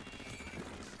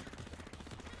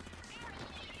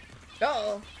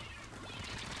 Uh-oh.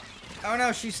 Oh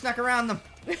no, she snuck around them.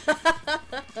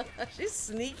 She's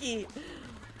sneaky.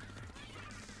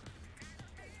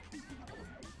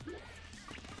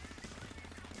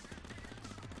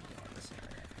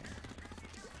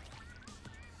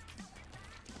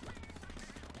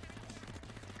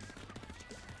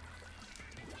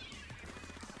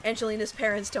 Angelina's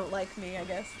parents don't like me, I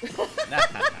guess.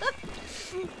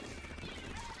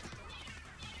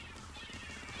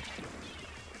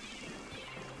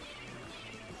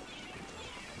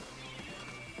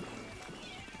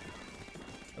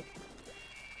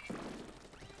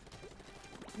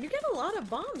 You get a lot of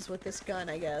bombs with this gun,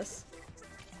 I guess.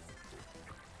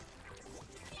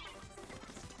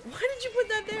 Why did you put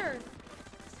that there?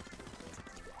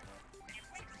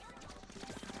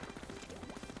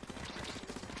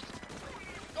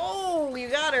 Oh, you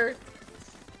got her.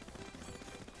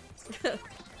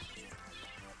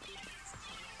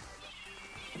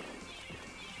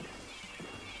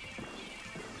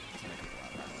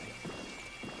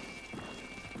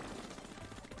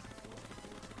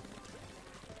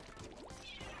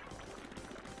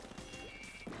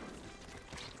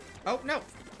 Oh no!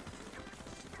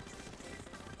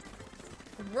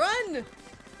 Run!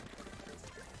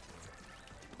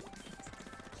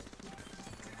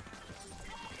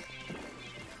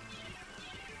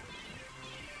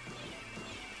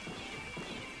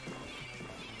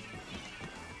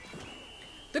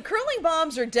 The curling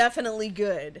bombs are definitely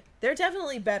good. They're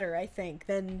definitely better, I think,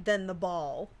 than the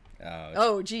ball.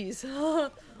 Oh, jeez.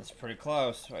 That's pretty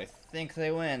close. I think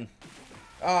they win.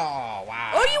 Oh,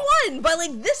 wow. Oh, you won by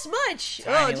like this much.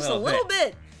 Tiny oh, just a little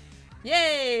bit.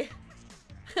 Yay.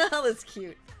 That's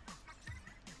cute.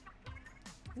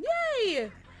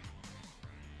 Yay.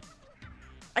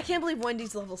 I can't believe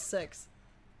Wendy's level 6.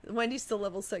 Wendy's still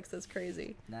level 6. That's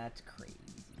crazy. That's crazy.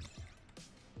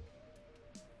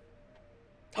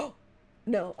 Oh.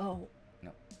 No. Oh.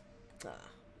 No.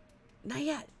 Not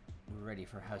yet. We're ready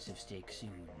for House of Steak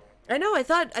soon. I know. I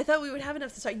thought we would have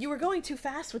enough to talk. You were going too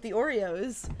fast with the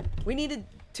Oreos. We needed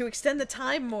to extend the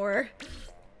time more.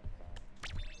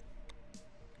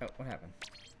 Oh, what happened?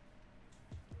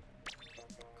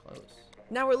 Close.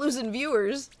 Now we're losing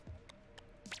viewers.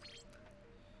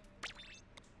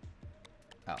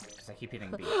 Oh, because I keep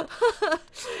hitting B.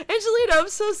 Angelina, I'm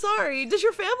so sorry. Does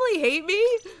your family hate me?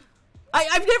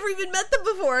 I've never even met them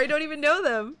before. I don't even know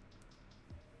them.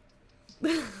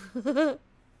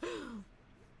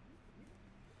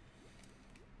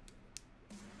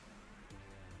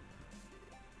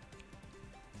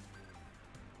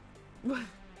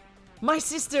 My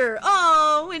sister.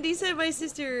 Oh, Wendy said my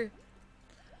sister.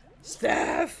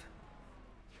 Steph.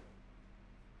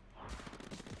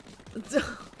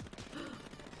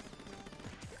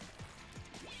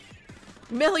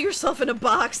 Mail yourself in a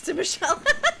box to Michelle.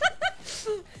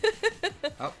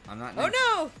 Oh, I'm not. Oh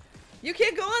no! You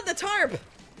can't go on the tarp.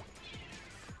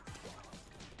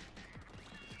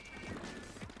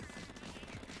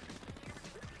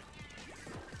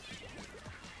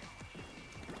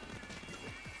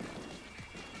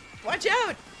 Watch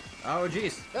out! Oh,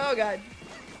 jeez. Oh god.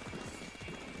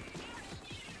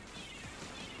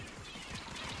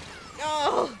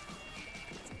 Oh!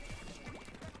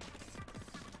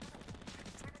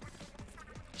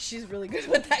 She's really good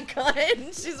with that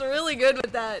gun. She's really good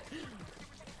with that.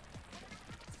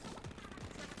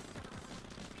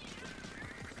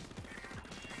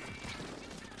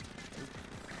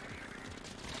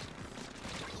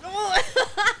 Oh!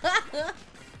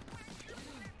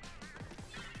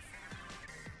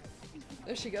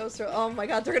 There she goes. Oh my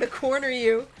god, they're gonna corner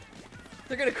you.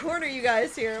 They're gonna corner you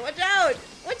guys here. Watch out!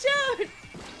 Watch out!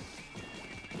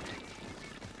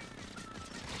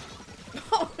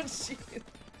 Oh, jeez.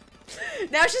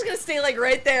 Now she's gonna stay like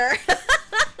right there.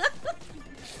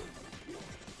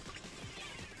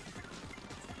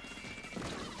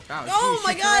 Oh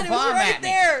my god, it was right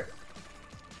there!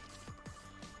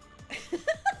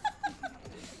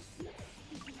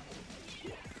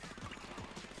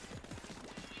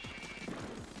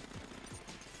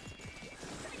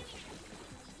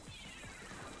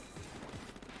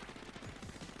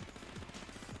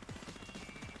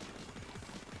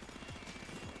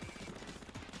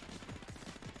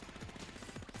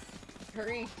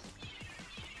 Hurry.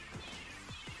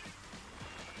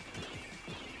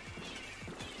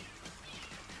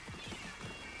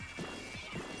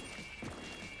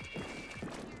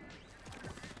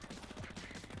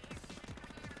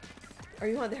 Are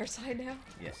you on their side now?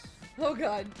 Yes. Oh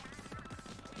god.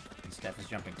 And Steph is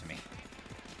jumping to me.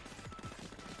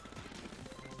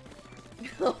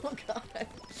 Oh god.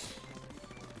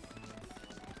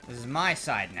 This is my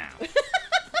side now.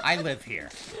 I live here.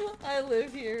 I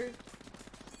live here.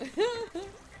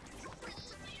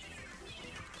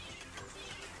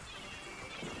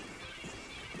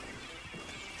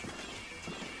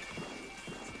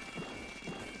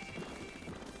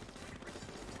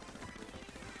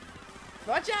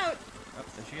 Watch out! Oh,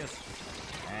 there she is.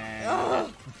 And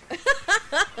Oh.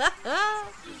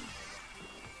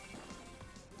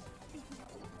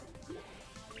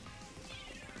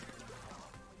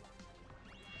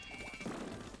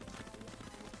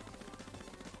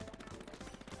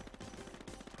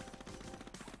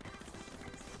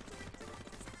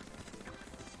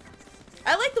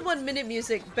 I like the 1 minute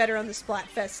music better on the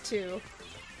Splatfest too.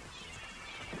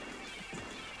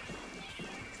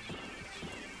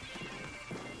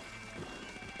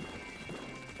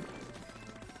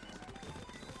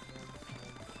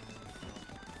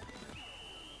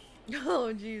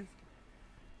 Oh, jeez.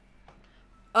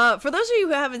 For those of you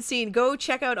who haven't seen, go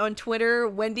check out on Twitter.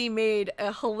 Wendy made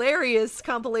a hilarious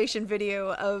compilation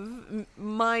video of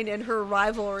mine and her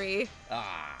rivalry.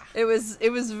 ah, It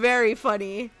was very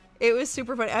funny. It was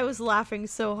super funny. I was laughing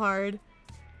so hard.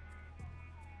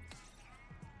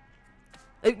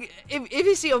 If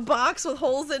you see a box with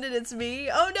holes in it, it's me.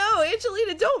 Oh no,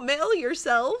 Angelina, don't mail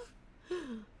yourself.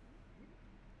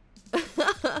 here,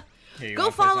 you Go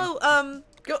wanna play follow, some?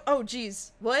 go, oh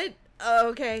geez, what? Oh,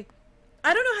 okay.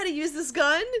 I don't know how to use this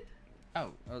gun. Oh,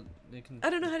 they can.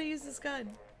 I don't know how to use this gun.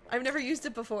 I've never used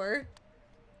it before.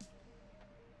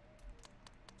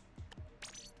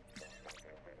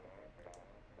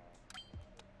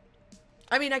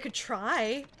 I mean, I could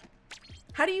try.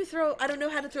 How do you throw? I don't know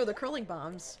how to throw the curling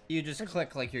bombs. You just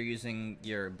click like you're using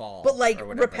your ball. But like or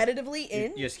whatever. repetitively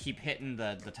in? You just keep hitting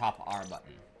the top R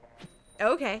button.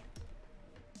 Okay.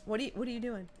 What are you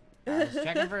doing? I was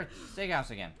checking for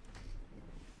steakhouse again.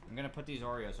 I'm gonna put these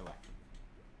Oreos away.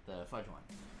 The fudge one.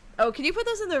 Oh, can you put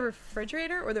those in the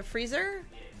refrigerator or the freezer?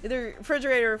 Either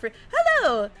refrigerator or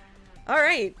Hello!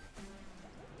 Alright.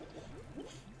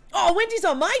 Oh, Wendy's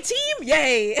on my team?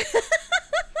 Yay!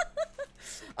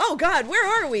 Oh god, where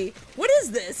are we? What is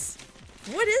this?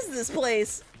 What is this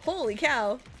place? Holy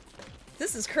cow.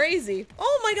 This is crazy.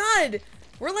 Oh my god!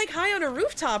 We're like high on a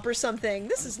rooftop or something.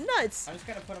 This is nuts. I'm just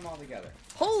gonna put them all together.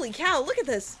 Holy cow, look at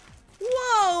this.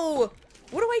 Whoa!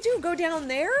 What do I do? Go down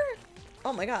there?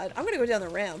 Oh my god, I'm gonna go down the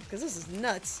ramp, because this is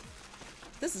nuts.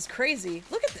 This is crazy.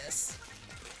 Look at this.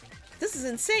 This is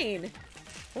insane.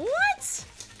 What?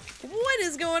 What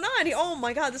is going on here? Oh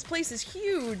my god, this place is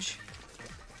huge.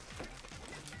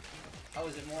 Oh,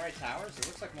 is it Moray Towers? It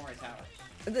looks like Moray Towers.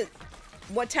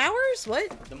 What towers? What?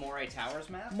 The Moray Towers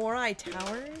map? Moray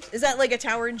Towers? Is that like a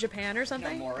tower in Japan or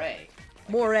something? No, Moray.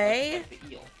 Moray? Like the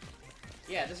eel.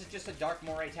 Yeah, this is just a dark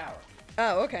Moray Tower.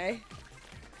 Oh, okay.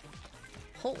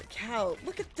 Holy cow.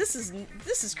 Look at this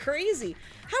is crazy.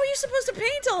 How are you supposed to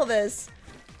paint all this?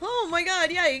 Oh my god,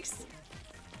 yikes.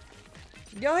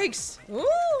 Yikes.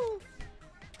 Ooh.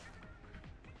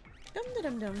 Dum dum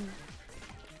dum dum.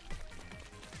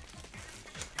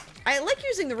 I like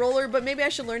using the roller, but maybe I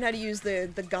should learn how to use the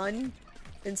gun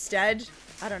instead.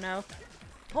 I don't know.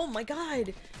 Oh my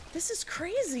god. This is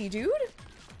crazy, dude.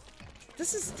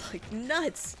 This is like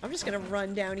nuts. I'm just gonna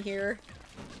run down here.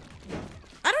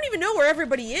 I don't even know where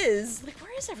everybody is. Like,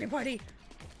 where is everybody?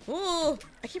 Oh,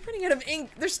 I keep running out of ink.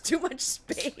 There's too much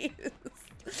space.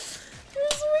 There's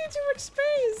way too much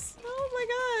space. Oh my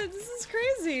god, this is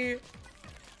crazy.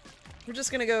 We're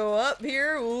just gonna go up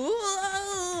here.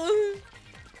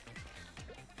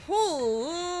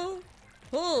 Whoa.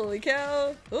 Holy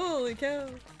cow. Holy cow.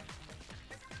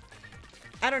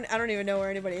 I don't even know where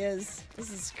anybody is.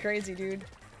 This is crazy, dude.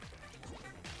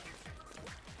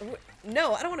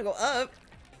 No, I don't want to go up.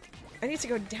 I need to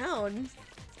go down.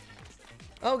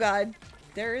 Oh god.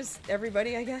 There's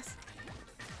everybody, I guess.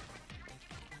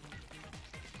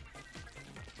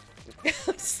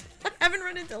 I haven't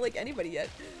run into like anybody yet.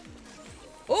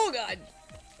 Oh god.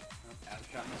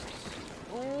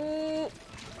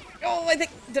 Oh, I think,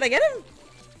 did I get him?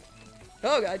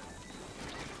 Oh god.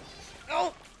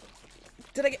 Oh.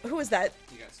 Did I get, who was that?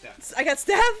 You got Steph. I got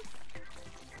Steph?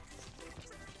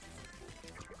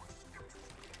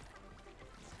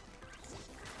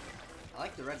 I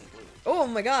like the red and blue. Oh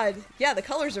my god. Yeah, the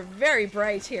colors are very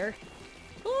bright here.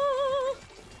 Oh,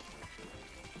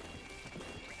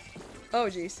 oh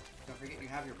jeez. Don't forget you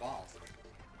have your ball.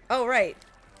 Oh, right.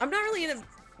 I'm not really in a...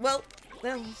 Well,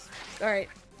 alright.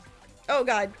 Oh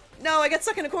god. No, I got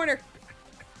stuck in a corner.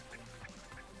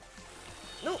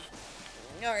 Nope.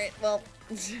 Alright, well...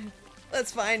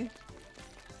 That's fine.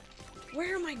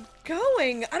 Where am I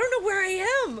going? I don't know where I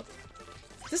am!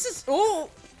 This is... Oh!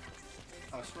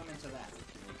 Oh, swim into that.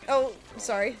 Oh,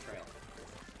 sorry.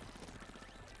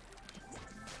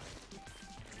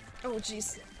 Oh,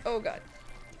 jeez. Oh, god.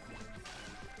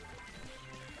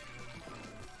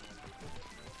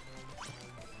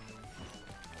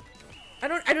 I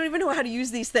don't even know how to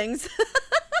use these things.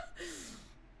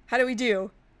 How do we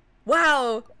do?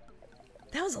 Wow!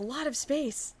 That was a lot of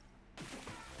space.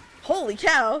 Holy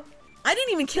cow! I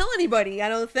didn't even kill anybody, I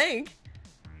don't think.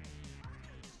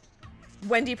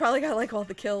 Wendy probably got like all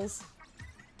the kills.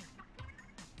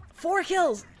 4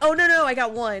 kills! Oh no no, I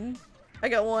got 1. I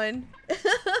got 1.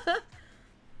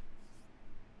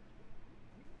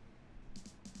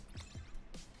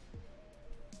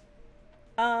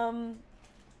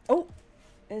 Oh!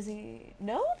 Is he?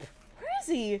 Nope? Where is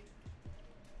he?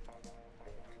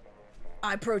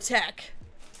 I protect.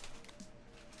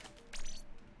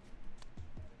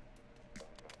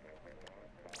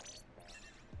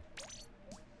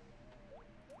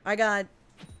 I got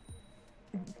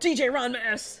DJ Ron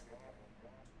Mass.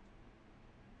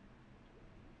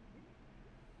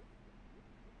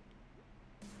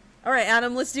 All right,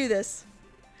 Adam, let's do this.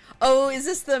 Oh, is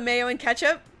this the mayo and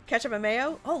ketchup? Ketchup and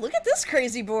mayo? Oh, look at this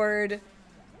crazy board.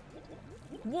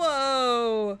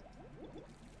 Whoa.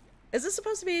 Is this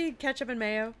supposed to be ketchup and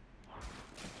mayo?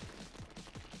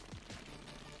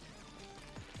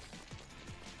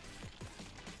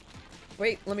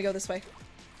 Wait, let me go this way.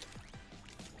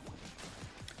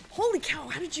 Holy cow,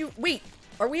 how did you... Wait,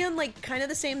 are we on, like, kind of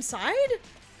the same side?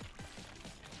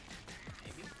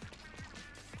 Maybe.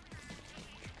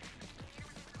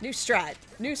 New strat.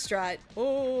 New strat.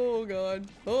 Oh, God.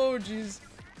 Oh, jeez.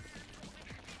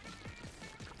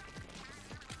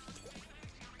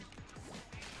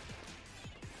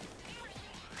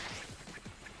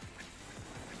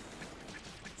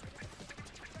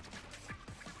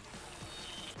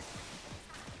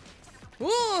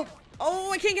 Whoa!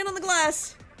 Oh, I can't get on the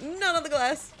glass. Not on the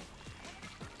glass.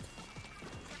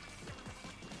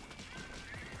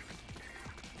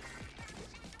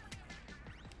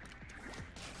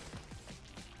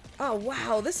 Oh,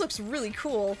 wow. This looks really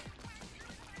cool.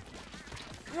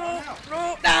 Oh, no.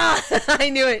 No. Ah, I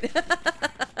knew it.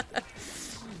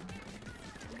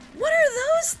 What are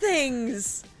those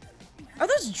things? Are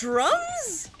those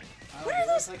drums? What are it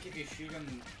those? looks like if you shoot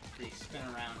them, they spin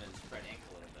around and spread ink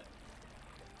a little bit.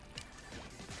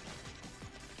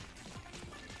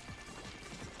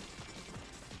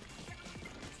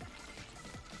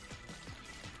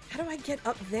 How do I get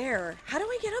up there? How do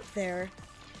I get up there?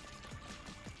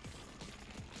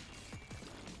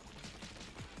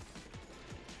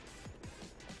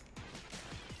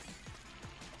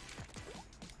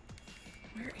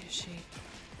 Where is she?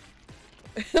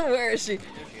 Where is she? There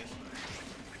she is.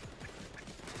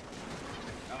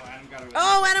 Oh, Adam got her.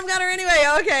 Oh, Adam got her anyway.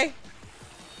 Okay.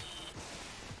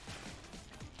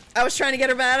 I was trying to get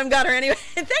her, but Adam got her anyway.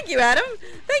 Thank you, Adam.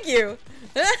 Thank you.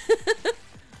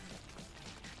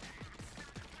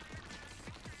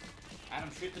 Adam,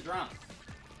 shoot the drum.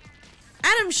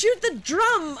 Adam, shoot the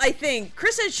drum, I think.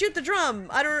 Chris said shoot the drum.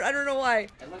 I don't know why.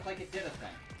 It looked like it did a thing.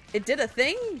 It did a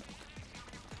thing?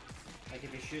 Like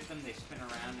if you shoot them, they spin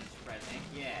around and spread ink.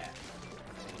 Yeah.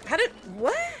 How did...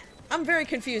 What? I'm very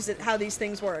confused at how these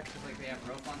things work. It's like they have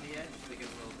rope on the edge. They get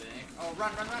a little bit of ink. Oh,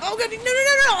 run, run, run. Oh, God. No, no, no,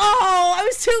 no. Oh, I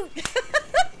was too...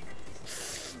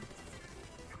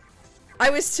 I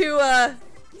was too,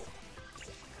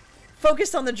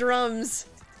 focused on the drums.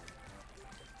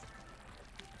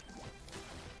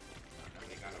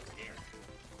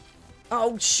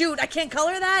 Oh, shoot. I can't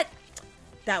color that?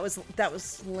 That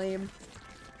was lame.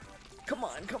 Come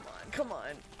on, come on, come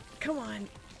on. Come on.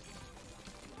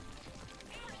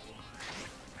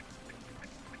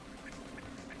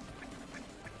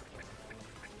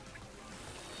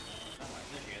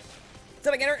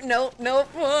 Did I get her? No, nope.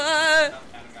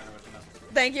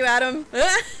 Thank you, Adam.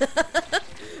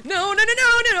 No, no, no,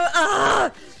 no, no, no.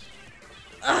 Ah!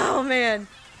 Oh, man.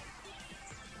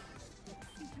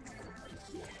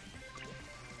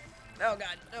 Oh,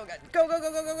 God. Oh, God. Go, go,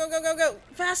 go, go, go, go, go, go, go.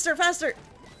 Faster, faster.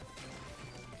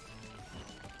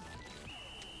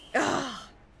 Ah.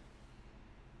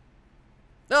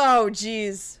 Oh,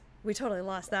 jeez. We totally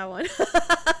lost that one.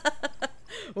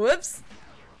 Whoops.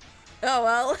 Oh,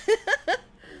 well.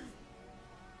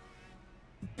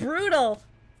 Brutal.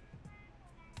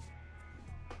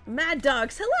 Mad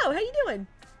Dogs, hello, how you doing?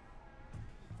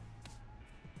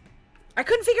 I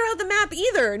couldn't figure out the map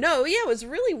either. No, yeah, it was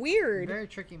really weird. Very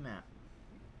tricky map.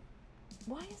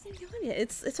 Why isn't he on yet?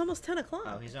 It's almost 10 o'clock.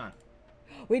 Oh, he's on.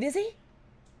 Wait, is he?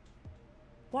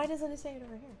 Why doesn't it say it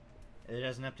over here? It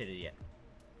hasn't updated yet.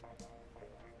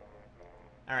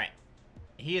 Alright.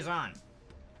 He is on.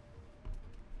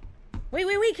 Wait,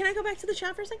 wait, wait, can I go back to the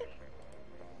chat for a second?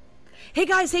 Hey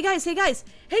guys, hey guys, hey guys,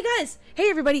 hey guys, hey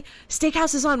everybody,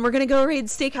 Steakhouse is on. We're gonna go raid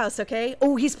Steakhouse, okay?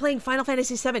 Oh, he's playing Final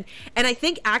Fantasy VII, and I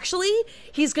think actually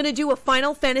he's gonna do a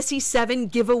Final Fantasy VII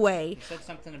giveaway. He said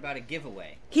something about a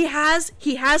giveaway. He has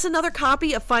another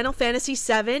copy of Final Fantasy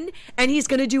VII, and he's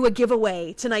gonna do a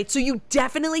giveaway tonight. So you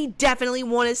definitely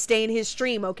want to stay in his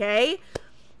stream, okay?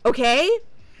 Okay?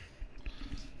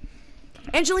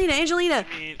 Angelina.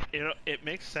 I mean, it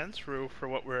makes sense, Rue, for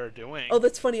what we're doing. Oh,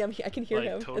 that's funny. I can hear like,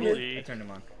 him. Totally. I turned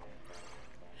him on.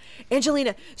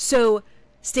 Angelina, so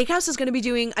Steakhouse is going to be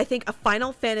doing, I think, a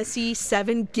Final Fantasy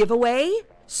VII giveaway.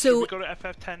 So Should we go to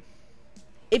FF10?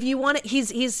 if you want it,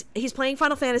 he's playing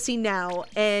Final Fantasy now,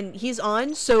 and he's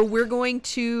on. So we're gonna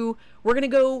go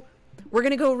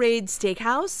raid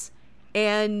Steakhouse,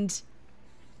 and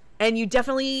you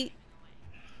definitely.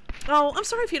 Oh, I'm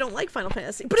sorry if you don't like Final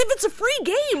Fantasy, but if it's a free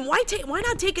game, why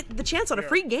not take the chance on a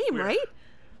free game, right?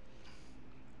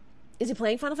 Is he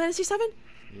playing Final Fantasy VII?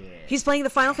 Yeah. He's playing the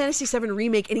Final Fantasy VII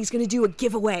remake, and he's going to do a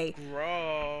giveaway.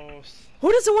 Gross.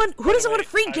 Who doesn't want a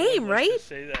free game, like right? To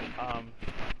say that,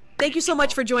 Thank you so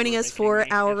much for joining us for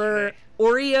making our yesterday,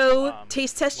 Oreo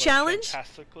taste test was challenge.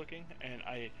 Fantastic looking, and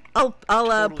I I'll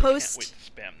totally post can't wait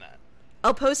to spam that.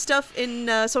 I'll post stuff in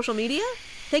social media.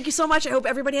 Thank you so much. I hope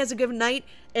everybody has a good night.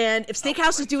 And if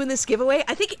Steakhouse is doing this giveaway,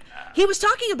 I think he was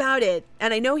talking about it,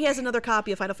 and I know he has another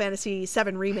copy of Final Fantasy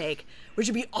VII Remake, which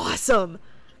would be awesome.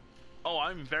 Oh,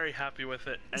 I'm very happy with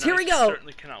it. And Here we I go.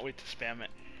 certainly cannot wait to spam it.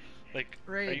 Like,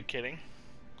 are Raid. you kidding?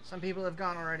 Some people have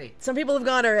gone already. Some people have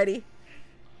gone already.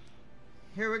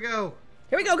 Here we go.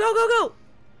 Here we go. Go, go, go.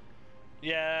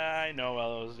 Yeah, I know,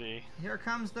 LOZ. Here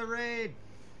comes the raid.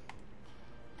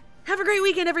 Have a great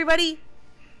weekend, everybody.